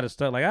about a lot of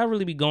stuff. Like I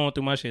really be going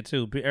through my shit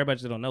too. Everybody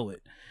just don't know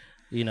it.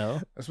 You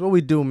know, that's what we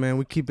do, man.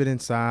 We keep it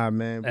inside,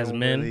 man. As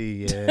men,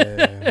 really,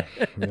 yeah,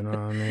 you know what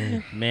I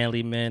mean.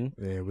 Manly men.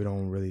 Yeah, we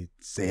don't really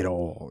say it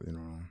all, you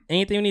know.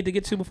 Anything we need to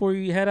get to before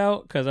we head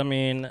out? Because I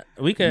mean,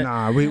 we could.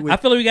 Nah, we I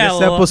feel like we got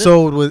this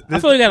episode was.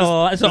 I feel like we got a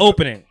lot. It's an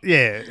opening.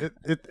 Yeah,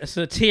 it's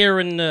a tear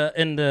in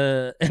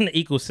the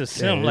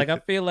ecosystem. Yeah, like I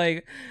feel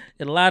like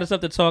a lot of stuff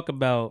to talk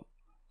about.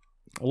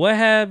 What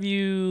have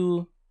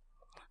you?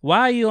 Why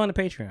are you on the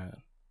Patreon?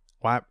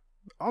 Why?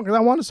 Oh, because I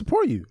want to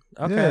support you.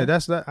 Okay, yeah,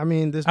 that's that. I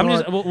mean, there's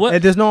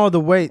there's no other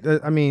way.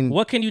 I mean,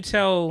 what can you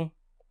tell?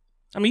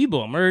 I mean, you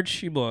bought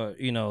merch. You bought,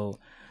 you know,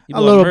 you a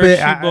bought little merch, bit.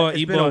 You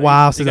It's been bought, a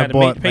while since I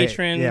bought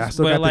patrons. Yeah, I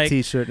still got the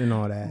T-shirt and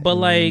all that. But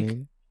like,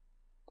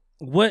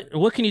 what I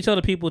mean? what can you tell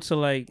the people to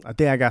like? I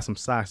think I got some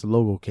socks. The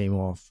logo came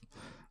off.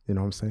 You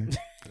know what I'm saying?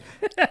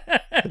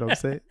 You know what I'm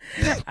saying?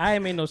 I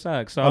ain't made no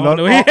socks, so Oh, I don't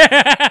know.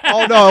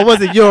 oh no, it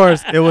wasn't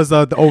yours. It was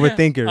the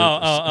Overthinker.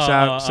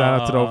 Shout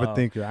out to the oh.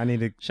 Overthinker. I need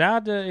to. Shout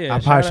out to I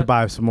probably should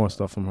buy some more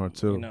stuff from her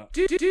too. You know.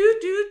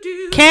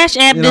 Cash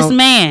app You this know,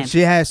 man. She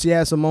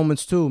had some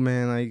moments too,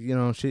 man. Like, you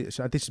know, she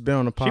I think she's been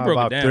on the pod broke it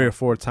about down. 3 or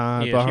 4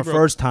 times, Yeah, but her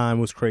first time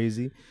was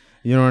crazy.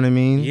 You know what I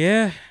mean?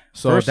 Yeah.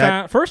 So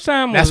first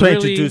time. That's was what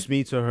really introduced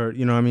me to her.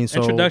 You know what I mean?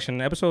 So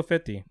introduction, episode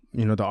 50.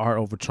 You know, the art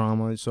over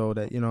trauma. So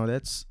that, you know,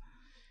 that's.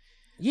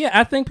 Yeah,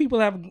 I think people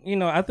have. You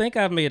know, I think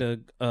I've made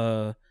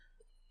a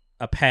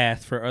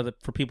path for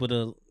people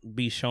to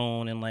be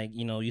shown, and like,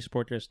 you know, you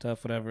support their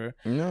stuff, whatever.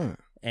 Yeah.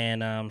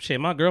 And shit,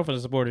 my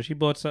girlfriend's a supporter. She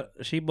bought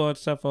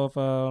stuff off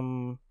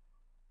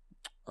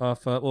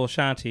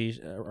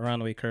Shanti around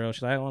the way curl.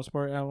 She's like, I want to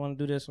support. I want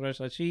to do this. Or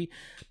like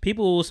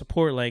people will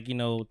support, like, you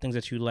know, things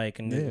that you like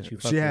and that you.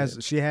 Fuck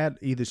with.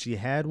 She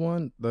had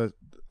one.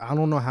 I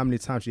don't know how many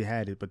times she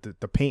had it, but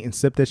the paint and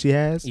sip that she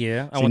has.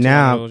 Yeah, I see, want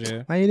now. Those,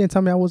 yeah. Now you didn't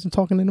tell me I wasn't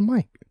talking in the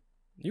mic.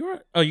 You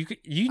were. Oh, you.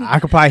 I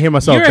could probably hear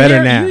myself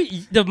better now.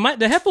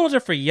 The headphones are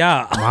for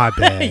y'all. My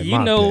bad. You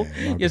know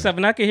yourself,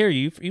 and I can hear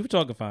you. You were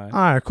talking fine. All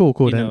right, cool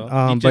You then.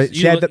 know, but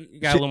she had you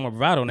got a little more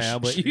bravado now,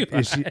 but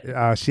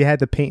she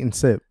had the paint and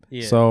sip.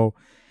 Yeah. So,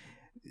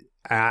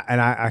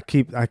 I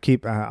keep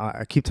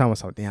telling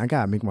myself, damn, I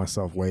gotta make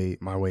myself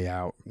my way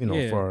out. You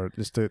know, for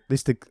just to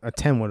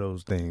attend one of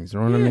those things. You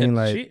know what I mean?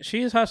 Like,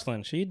 she is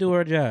hustling. She do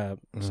her job.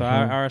 So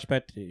I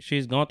respect it.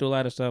 She's going through a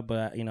lot of stuff,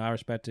 but you know, I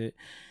respect it.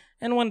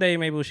 And one day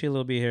maybe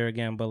she'll be here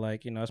again, but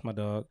like, you know, that's my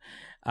dog.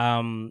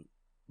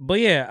 But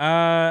yeah,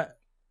 I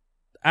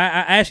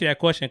asked you that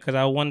question because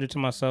I wondered to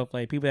myself,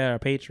 like, people that are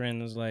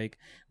patrons, like,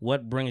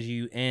 what brings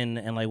you in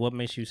and like what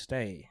makes you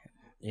stay?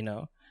 You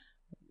know,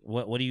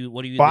 what do you?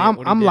 Well,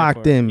 I'm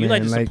locked in, man. You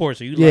like to like, support,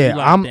 so you yeah,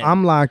 locked in.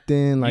 I'm locked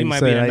in. Like you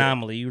might say, be an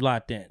anomaly. You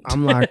locked in.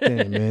 I'm locked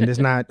in, man. It's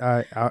not.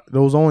 I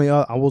was only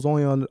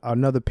on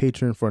another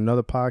patron for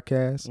another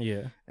podcast.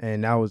 Yeah.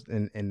 And that was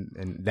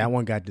and that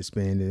one got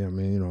disbanded. I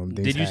mean, you know,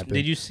 things happen.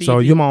 Did you see? So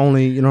you're my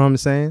only. You know what I'm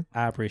saying?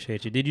 I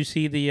appreciate you. Did you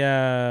see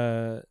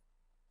the?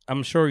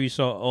 I'm sure you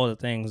saw all the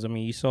things. I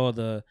mean, you saw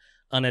the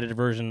unedited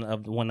version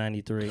of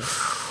 193.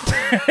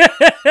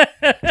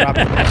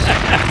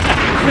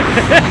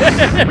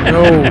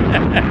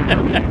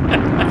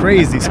 No.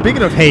 Crazy.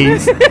 Speaking of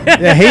Hayes,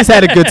 yeah, Hayes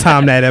had a good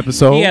time that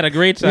episode. He had a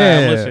great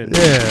time.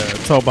 Yeah.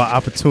 Talk about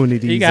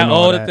opportunities. He got and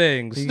all the that.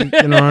 things. You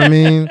know what I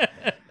mean?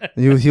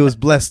 He was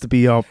blessed to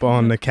be up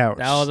on the couch.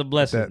 That was a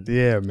blessing.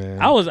 Yeah, man.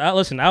 I was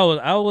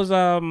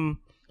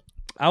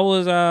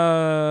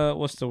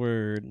what's the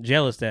word?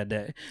 Jealous that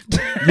day.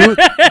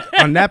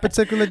 On that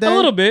particular day? A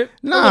little bit.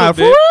 Nah,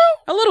 for real?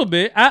 A little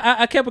bit.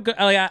 I kept it.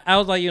 I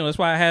was like, you know, that's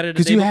why I had it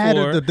the day you before.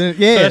 had it.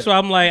 Yeah. So that's why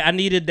I'm like, I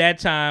needed that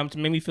time to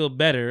make me feel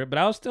better. But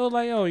I was still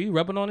like, oh, you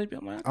rubbing on it?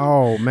 I'm like,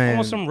 oh man, I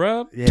want some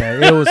rub. Yeah,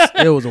 it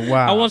was a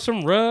while. I want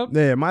some rub.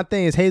 Yeah, my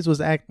thing is Hayes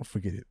was acting.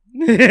 Forget it.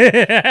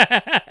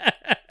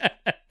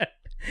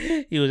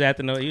 He was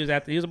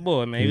a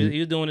boy, man. He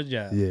was doing his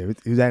job. Yeah,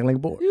 he was acting like a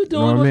boy. He was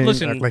doing. You know what I mean?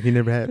 Listen, act like he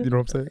never had. You know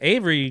what I'm saying?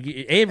 Avery.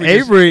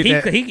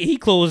 He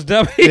closed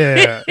up.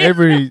 Yeah,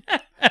 Avery.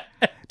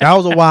 That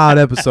was a wild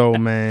episode,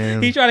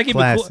 man. He tried to keep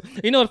Classic.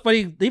 it. You know what's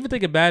funny? Even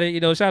think about it. You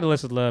know, shout out to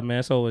Less is Love, man.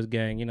 It's always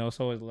gang. You know, it's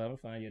always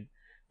love. Find your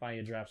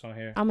drops on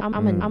here. I'm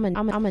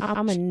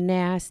a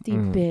nasty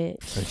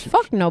bitch.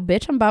 Fuck no,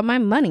 bitch. I'm about my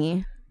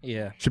money.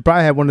 Yeah. She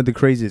probably had one of the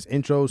craziest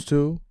intros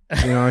too.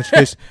 You know,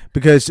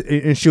 because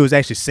she was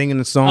actually singing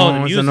the songs the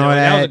music, and all that.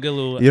 That was a good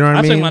little. You know what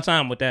I mean? I took my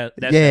time with that.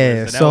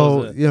 Yeah.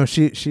 So you know,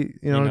 she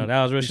you know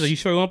that was real. So you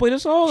sure gonna play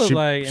this song? She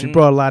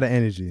brought a lot of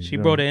energy. She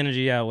brought the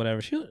energy out.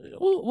 Whatever.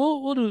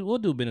 We'll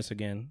do business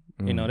again.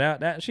 You know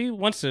that she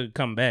wants to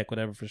come back.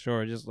 Whatever, for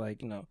sure. Just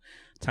like, you know,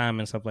 time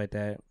and stuff like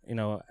that. You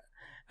know,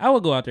 I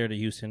would go out there to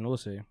Houston. We'll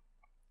see.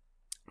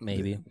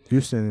 Maybe.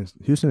 Houston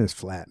is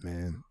flat,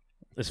 man.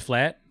 It's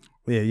flat.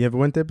 Yeah, you ever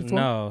went there before?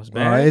 No, it's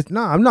bad.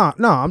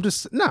 I'm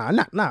just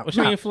not. What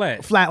you mean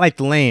flat? Flat like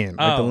the land,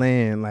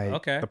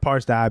 Okay. the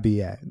parts that I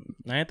be at.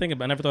 I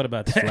never thought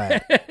about that.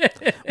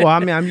 Flat. Well, I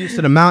mean, I'm used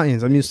to the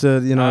mountains. I'm used to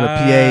the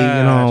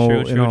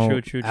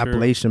PA, true.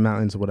 Appalachian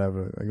mountains or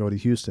whatever. I go to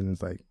Houston,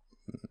 it's like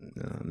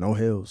no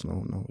hills,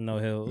 no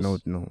hills,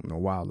 no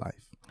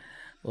wildlife.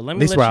 Well, let me.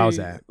 At least where I was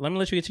at. Let me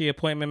let you get to your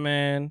appointment,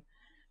 man.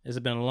 It's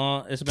been a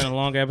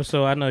long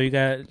episode. I know you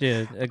got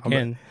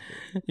again.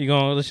 You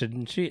gonna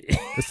listen?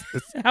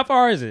 How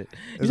far is it?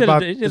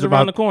 It's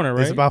around the corner,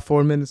 right? It's about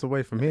 4 minutes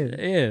away from here.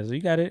 Yeah, so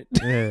you got it.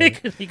 Yeah,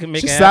 you can make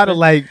she it sounded happen.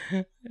 like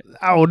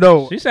I don't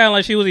know. She sounded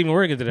like she was even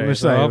working today.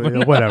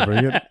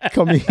 Whatever.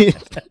 Come in.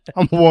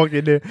 I'm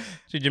walking there.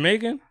 She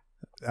Jamaican?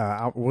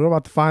 We're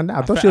about to find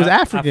out. I thought she was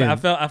African.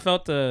 I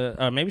felt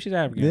the maybe she's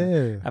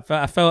African. Yeah.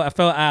 I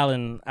felt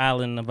island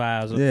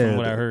vibes from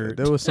what I heard.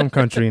 There was some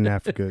country in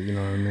Africa. You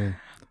know what I mean?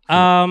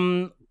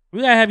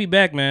 We gotta have you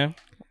back, man.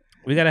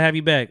 We gotta have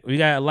you back. We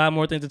got a lot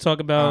more things to talk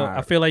about.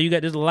 I feel like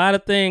there's a lot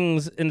of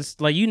things, and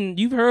like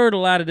you've heard a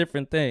lot of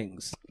different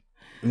things.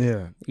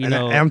 Yeah, you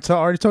know. I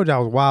already told you I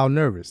was wild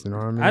nervous. You know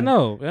what I mean? I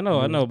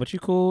know. But you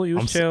cool. You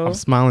was chill. I'm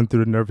smiling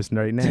through the nervousness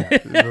right now.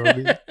 You know what I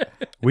mean?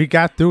 We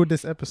got through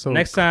this episode.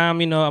 Next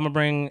time, I'm gonna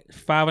bring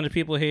 500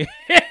 people here.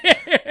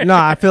 No,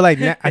 I feel like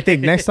I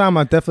think next time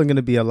I'm definitely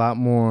gonna be a lot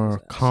more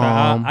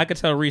calm. So I could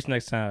tell Reese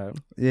next time.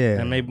 Yeah,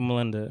 and maybe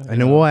Melinda.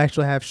 And then we'll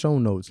actually have show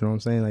notes. You know what I'm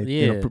saying? Like,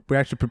 we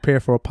actually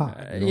prepare for a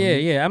pod. You know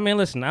yeah. I mean,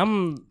 listen,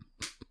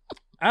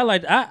 I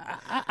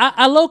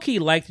low key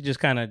like to just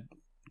kind of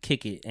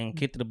kick it and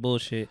get to the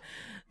bullshit.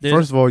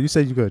 First of all, you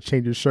said you gonna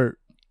change your shirt.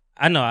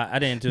 I know I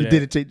didn't do that. You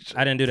didn't change.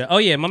 I didn't do that. Oh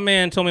yeah, my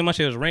man told me my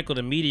shit was wrinkled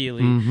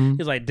immediately. Mm-hmm.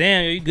 He's like,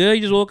 "Damn, are you good?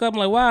 You just woke up." I'm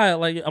like, "Why?"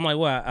 Like, I'm like,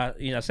 "Why?"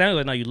 I sounded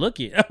like, "No, you look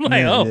it." I'm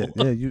like, "Oh,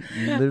 yeah." You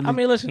literally... I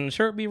mean, listen, the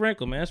shirt be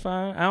wrinkled, man. It's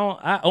fine.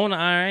 I own the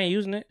iron. I ain't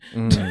using it.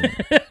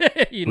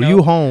 You know, well,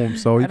 you home,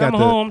 so you got. I'm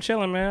home,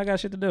 chilling, man. I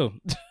got shit to do.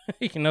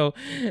 you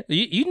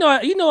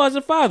know, as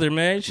a father,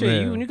 man.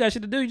 Shit, when you got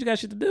shit to do, you just got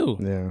shit to do.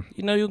 Yeah.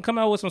 You know, you can come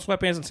out with some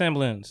sweatpants and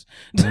Timberlands.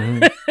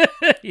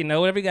 You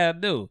know, whatever you gotta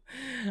do.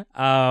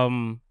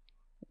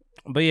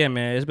 But yeah,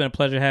 man, it's been a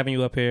pleasure having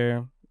you up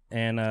here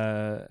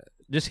and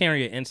just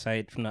hearing your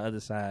insight from the other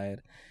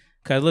side.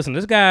 Because listen,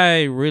 this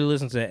guy really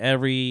listens to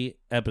every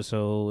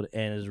episode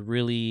and is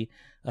really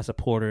a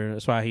supporter.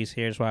 That's why he's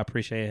here. That's why I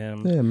appreciate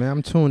him. Yeah, man,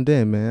 I'm tuned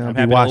in, man. I'm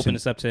happy to open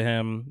this up to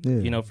him,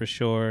 you know, for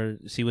sure.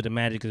 See what the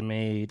magic is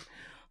made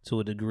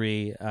to a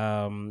degree.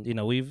 You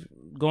know, we've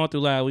gone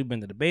through a lot. We've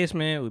been to the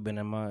basement. We've been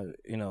in my,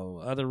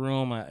 other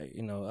room,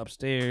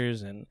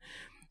 upstairs, and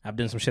I've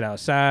done some shit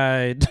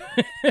outside.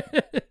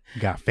 You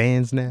got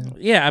fans now?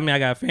 Yeah, I mean, I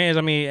got fans.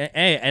 I mean,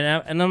 hey,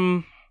 and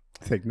I'm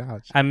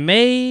technology. I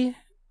may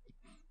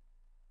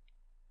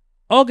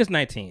August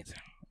 19th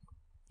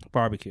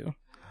barbecue.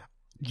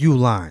 You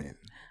lying?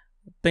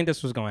 I think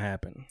that's what's gonna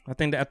happen. I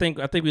think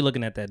we're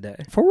looking at that day.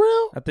 For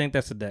real? I think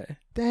that's the day.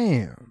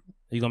 Damn.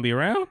 Are you gonna be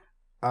around?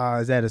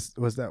 Was that it's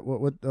a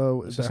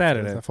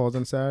Saturday? That falls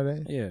on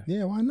Saturday? Yeah.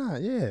 Yeah, why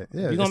not? Yeah.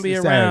 You're gonna be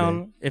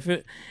around. Saturday. If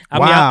it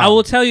mean, I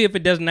will tell you if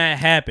it does not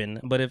happen,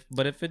 but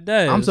if it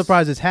does, I'm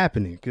surprised it's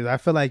happening because I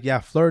feel like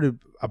y'all flirted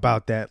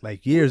about that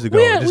like years ago.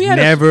 We had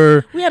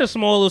a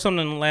small little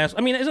something in the last.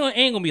 I mean, it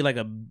ain't gonna be like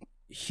a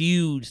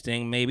huge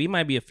thing. Maybe it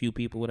might be a few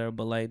people, whatever.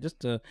 But like just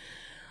to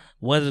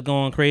weather's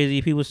going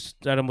crazy. People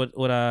starting with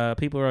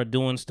people are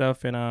doing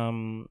stuff and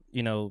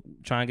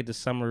trying to get the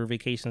summer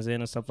vacations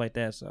in and stuff like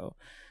that. So.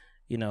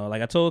 You know,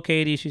 like I told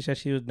Katie, she said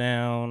she was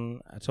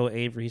down. I told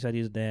Avery, he said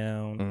he was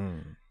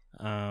down.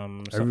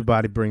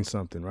 Everybody brings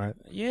something, right?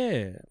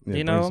 Yeah,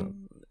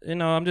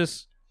 I'm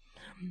just,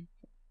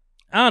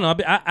 I don't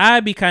know.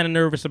 I'd be kind of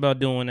nervous about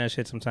doing that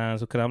shit sometimes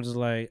because I'm just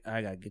like,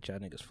 I gotta get y'all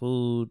niggas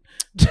food.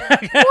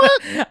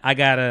 What? I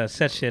gotta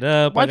set shit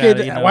up. Why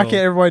can't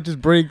everybody just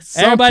bring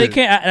something? Everybody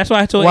can't. That's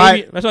why I told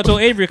Avery. That's why I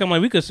told Avery. I'm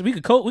like, we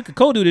could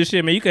co-do this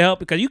shit, man. You can help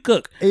because you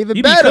cook. Even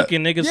you better. be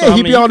cooking, niggas. Yeah, so,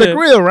 he be on the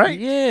grill, right?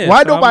 Yeah.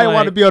 Why nobody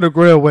want to be on the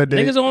grill when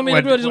they niggas don't want me on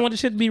the grill? Just want the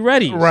shit to be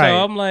ready. Right.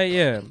 So I'm like,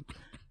 yeah.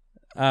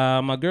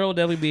 My girl will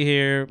definitely be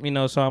here.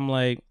 So I'm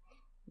like.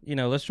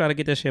 Let's try to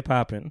get that shit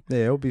popping.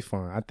 Yeah, it'll be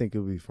fun. I think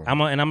it'll be fun. I'm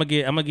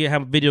gonna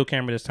have a video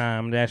camera this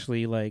time to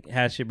actually like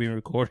have shit being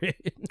recorded.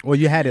 Well,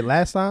 you had it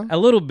last time? A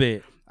little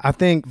bit. I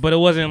think, but it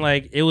wasn't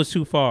like it was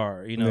too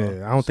far.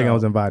 Yeah, I don't think I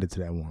was invited to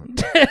that one.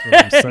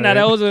 No,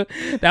 that was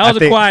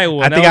a quiet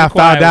one. I think I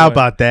found out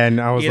about that, and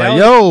I was like,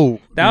 "Yo,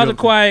 that was a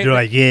quiet." You're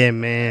like, "Yeah,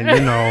 man,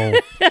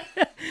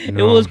 It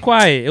was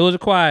quiet. It was a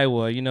quiet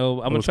one. I'm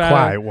gonna try.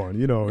 Quiet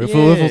one. If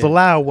it was a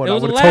loud one, I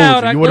would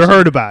have told you. You would have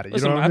heard about it.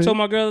 Listen, I told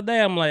my girl today.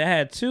 I'm like, I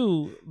had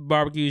 2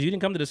 barbecues. You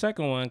didn't come to the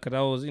second one because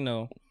I was,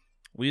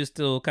 we were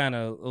still kind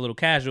of a little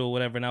casual, or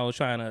whatever. And I was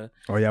trying to.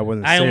 Oh yeah, I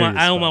wasn't. I didn't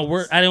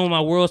want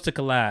my worlds to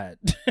collide.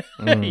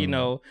 Got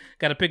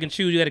to pick and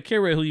choose. You got to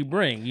curate who you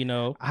bring.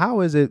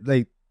 How is it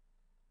like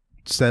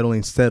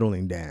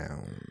settling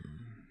down?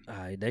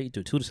 They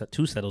do two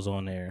settles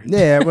on there.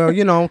 Yeah, well,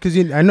 because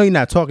I know you're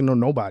not talking to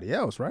nobody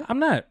else, right? I'm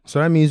not. So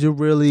that means I'm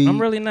really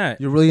not.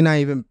 You're really not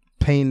even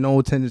paying no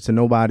attention to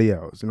nobody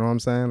else. You know what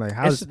I'm saying? Like,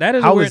 that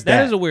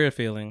is a weird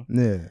feeling.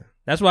 Yeah,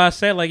 that's why I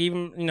said like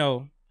even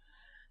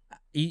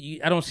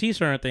I don't see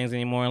certain things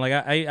anymore. Like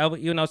I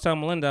was telling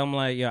Melinda, I'm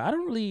like, I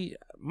don't really.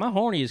 My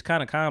horny is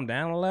kind of calmed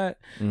down a lot.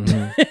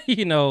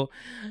 Mm-hmm.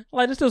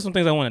 Like there's still some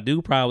things I want to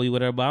do probably,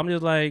 whatever. But I'm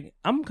just like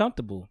I'm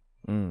comfortable.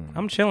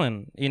 I'm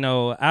chilling. I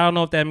don't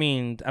know if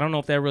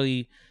that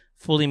really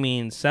fully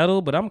means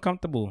settle, but I'm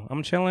comfortable.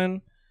 I'm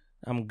chilling.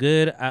 I'm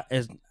good.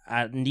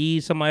 I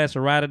need somebody that's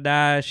a ride or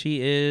die.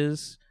 She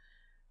is.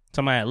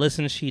 Somebody that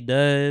listens, she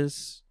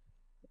does.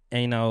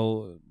 And, you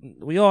know,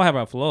 we all have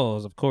our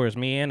flaws, of course,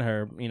 me and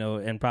her, you know,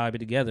 and probably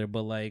together.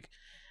 But, like,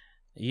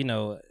 you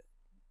know,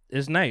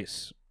 it's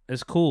nice.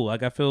 It's cool.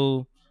 Like, I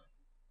feel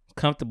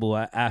comfortable.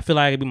 I feel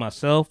like I can be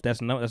myself. That's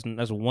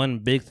one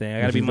big thing.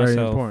 I got to be myself.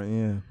 Very important,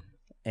 yeah.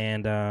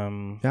 And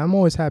yeah, I'm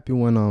always happy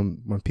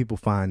when people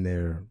find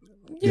their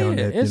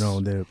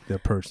their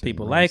person.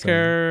 People like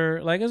her.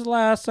 Like, there's a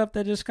lot of stuff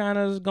that just kind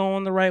of is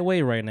going the right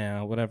way right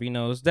now. Whatever, you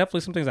know, there's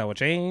definitely some things I would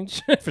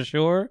change for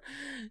sure.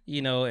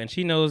 You know, and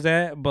she knows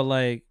that. But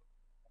like,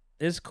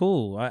 it's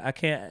cool. I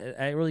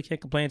really can't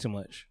complain too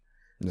much.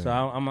 Yeah. So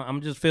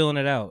I'm just feeling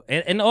it out.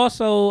 And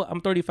also,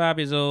 I'm 35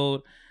 years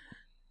old.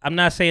 I'm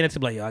not saying it to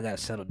be like, yo, I gotta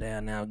settle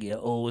down now, get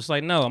old. It's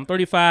like, no, I'm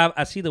 35.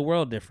 I see the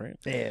world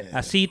different. Yeah.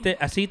 I see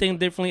things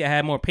differently. I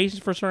have more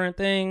patience for certain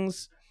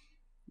things.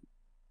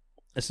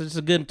 It's just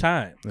a good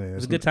time. Yeah,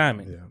 it's a good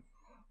timing. Yeah.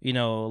 You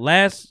know,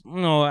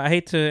 I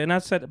hate to, and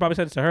probably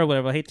said it to her,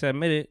 whatever. I hate to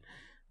admit it.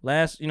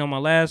 My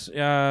last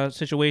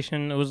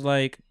situation, it was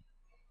like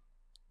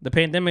the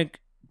pandemic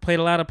played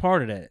a lot of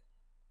part of that.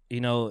 You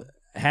know,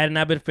 had it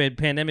not been for the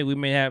pandemic, we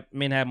may have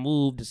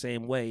moved the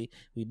same way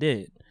we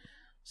did.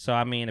 So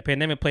I mean, the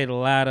pandemic played a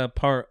lot of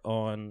part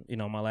on, you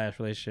know, my last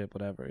relationship,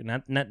 whatever.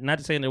 Not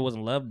to say there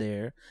wasn't love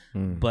there,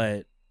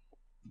 but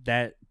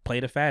that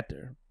played a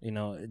factor. You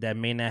know, that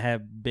may not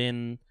have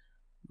been.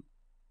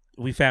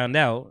 We found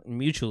out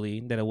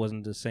mutually that it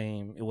wasn't the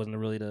same. It wasn't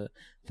really the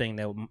thing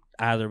that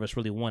either of us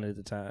really wanted at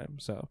the time.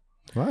 So,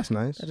 well, that's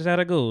nice. That's just how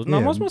it goes.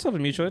 No, most of my stuff is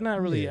mutual. It's not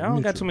really. I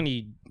don't got too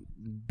many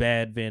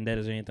bad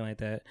vendettas or anything like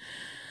that.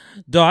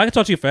 Dog, I can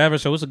talk to you forever,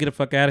 so let's get the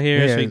fuck out of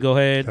here. So you go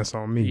ahead. That's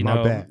on me. You My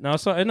know, bad.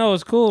 No,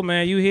 it's cool,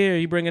 man. You here?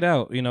 You bring it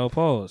out. You know,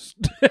 pause.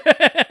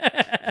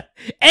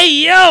 Hey,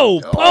 yo,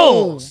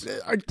 pause.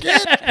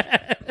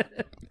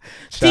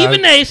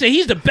 Stephen A. said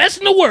he's the best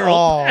in the world.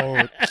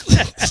 Oh,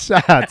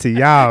 shout out to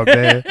y'all,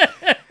 man.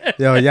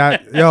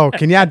 Yo,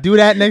 can y'all do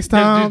that next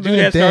time? Do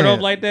that, start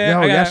off like that.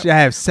 Y'all should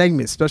have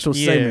segments, special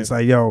segments.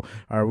 Like, yo, all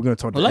right, we're gonna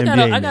talk to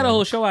NBA. I got a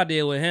whole show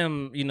idea with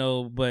him, you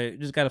know, but you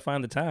just gotta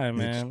find the time,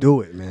 man. Let's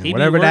do it, man.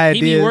 Whatever that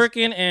idea is. He be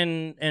working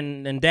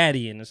and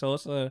daddying, so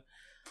it's a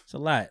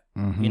lot,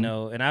 you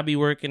know. And I be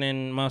working,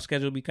 and my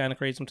schedule be kind of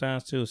crazy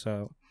sometimes too.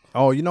 So,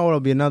 you know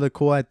what'll be another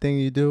cool thing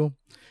you do?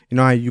 You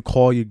know how you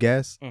call your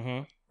guests,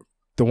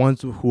 the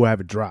ones who have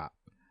a drop.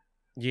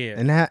 Yeah,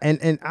 and I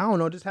don't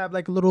know, just have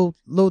like a little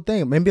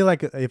thing. Maybe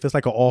like if it's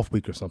like an off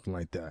week or something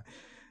like that.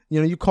 You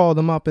know, you call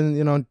them up and,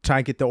 you know, try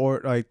to get the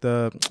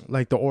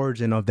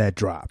origin of that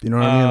drop. You know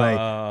what I mean?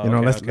 Like, you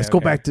know, let's go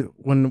back to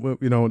when,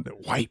 you know, the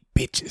white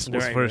bitches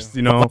was first.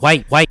 You know,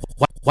 white. You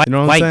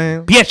know what I'm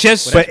saying?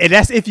 Bitches. But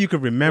that's if you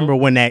could remember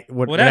when that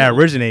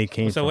originated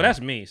came from. Well,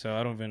 that's me. So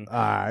I don't even. All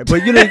right,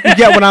 but you know, you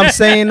get what I'm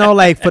saying though.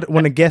 Like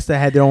when the guests that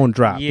had their own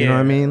drop. You know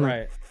what I mean?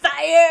 Right.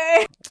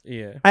 Fire.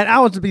 Yeah. And I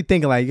was to be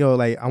thinking like, yo,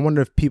 like I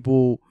wonder if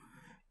people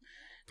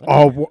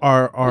are.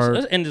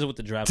 Let's end this with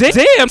the drop. Damn,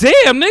 nigga. They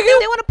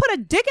want to put a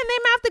dick in their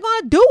mouth, they're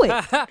going to do it.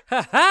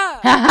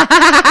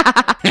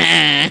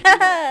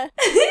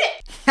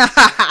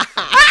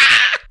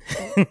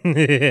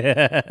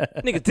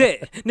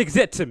 Niggas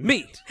dead to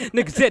me.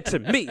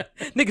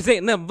 Niggas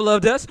ain't never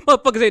loved us.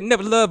 Motherfuckers ain't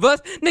never loved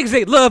us. Niggas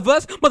ain't love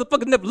us.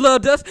 Motherfuckers never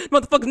loved us.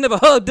 Motherfuckers never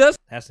hugged us.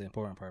 That's the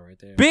important part right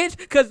there.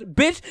 Bitch, cause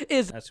bitch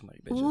is. That's too many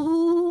bitches.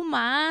 Ooh,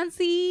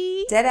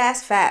 Monty. Dead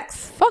ass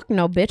facts. Fuck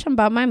no, bitch. I'm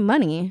about my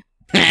money.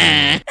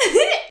 Let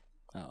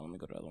me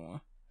go to the other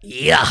one.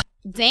 Yeah.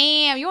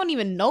 Damn, you don't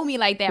even know me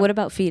like that. What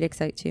about feet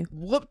excite you?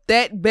 Whoop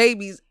that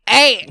baby's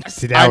ass.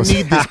 See, I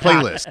need this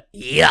playlist.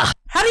 Yeah.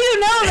 How do you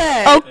know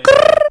that? Oh,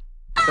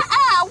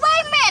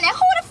 wait a minute.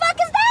 Who the fuck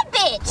is that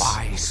bitch?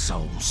 Why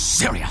so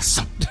serious?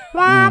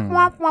 Yeah, it's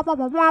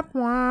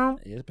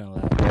been a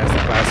lot. That's the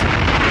classic.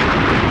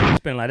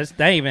 It's been like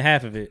that ain't even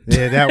half of it.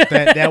 Yeah,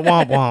 that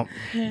womp womp.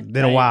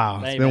 Been a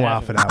while. It's been a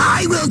while for that one.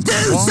 I will do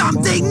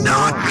something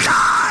not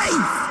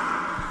nice.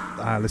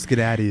 All right, let's get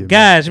out of here,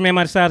 guys. You made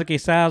my Styles, okay,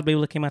 Styles, baby,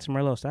 look came out to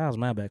Merlot Styles,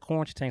 my bad.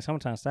 Quarantine tank,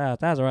 sometimes Styles.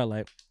 Styles are right,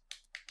 like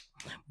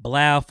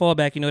Blau,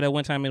 fallback. You know that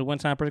one time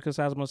particular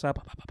Styles on the side.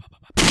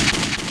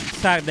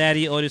 Sock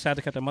Daddy, audio side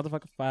to cut the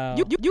motherfucking file.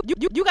 You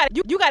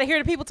got to hear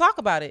the people talk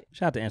about it.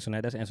 Shout out to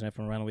Internet. That's Internet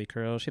from Runaway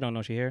Curl. She don't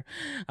know she here.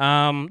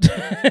 And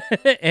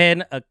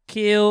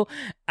Akil.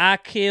 I'll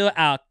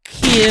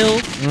kill.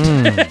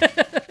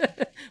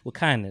 With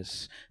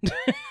kindness.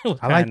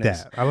 I like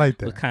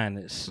that. With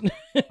kindness.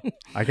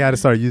 I gotta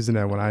start using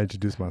that when I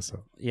introduce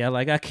myself. Yeah,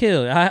 like I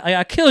kill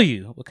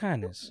you with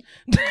kindness.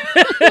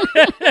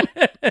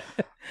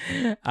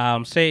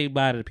 Say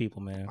bye to the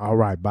people, man. All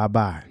right,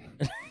 bye.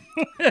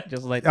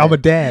 Just like that. I'm a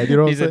dad, you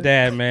know what I'm saying? He's a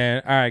dad,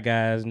 man. All right,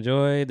 guys,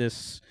 enjoy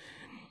this.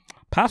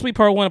 Possibly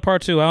part 1 and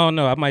part 2. I don't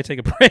know. I might take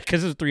a break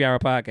because it's a 3-hour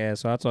podcast.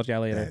 So I'll talk to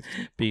y'all later.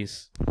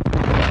 Peace.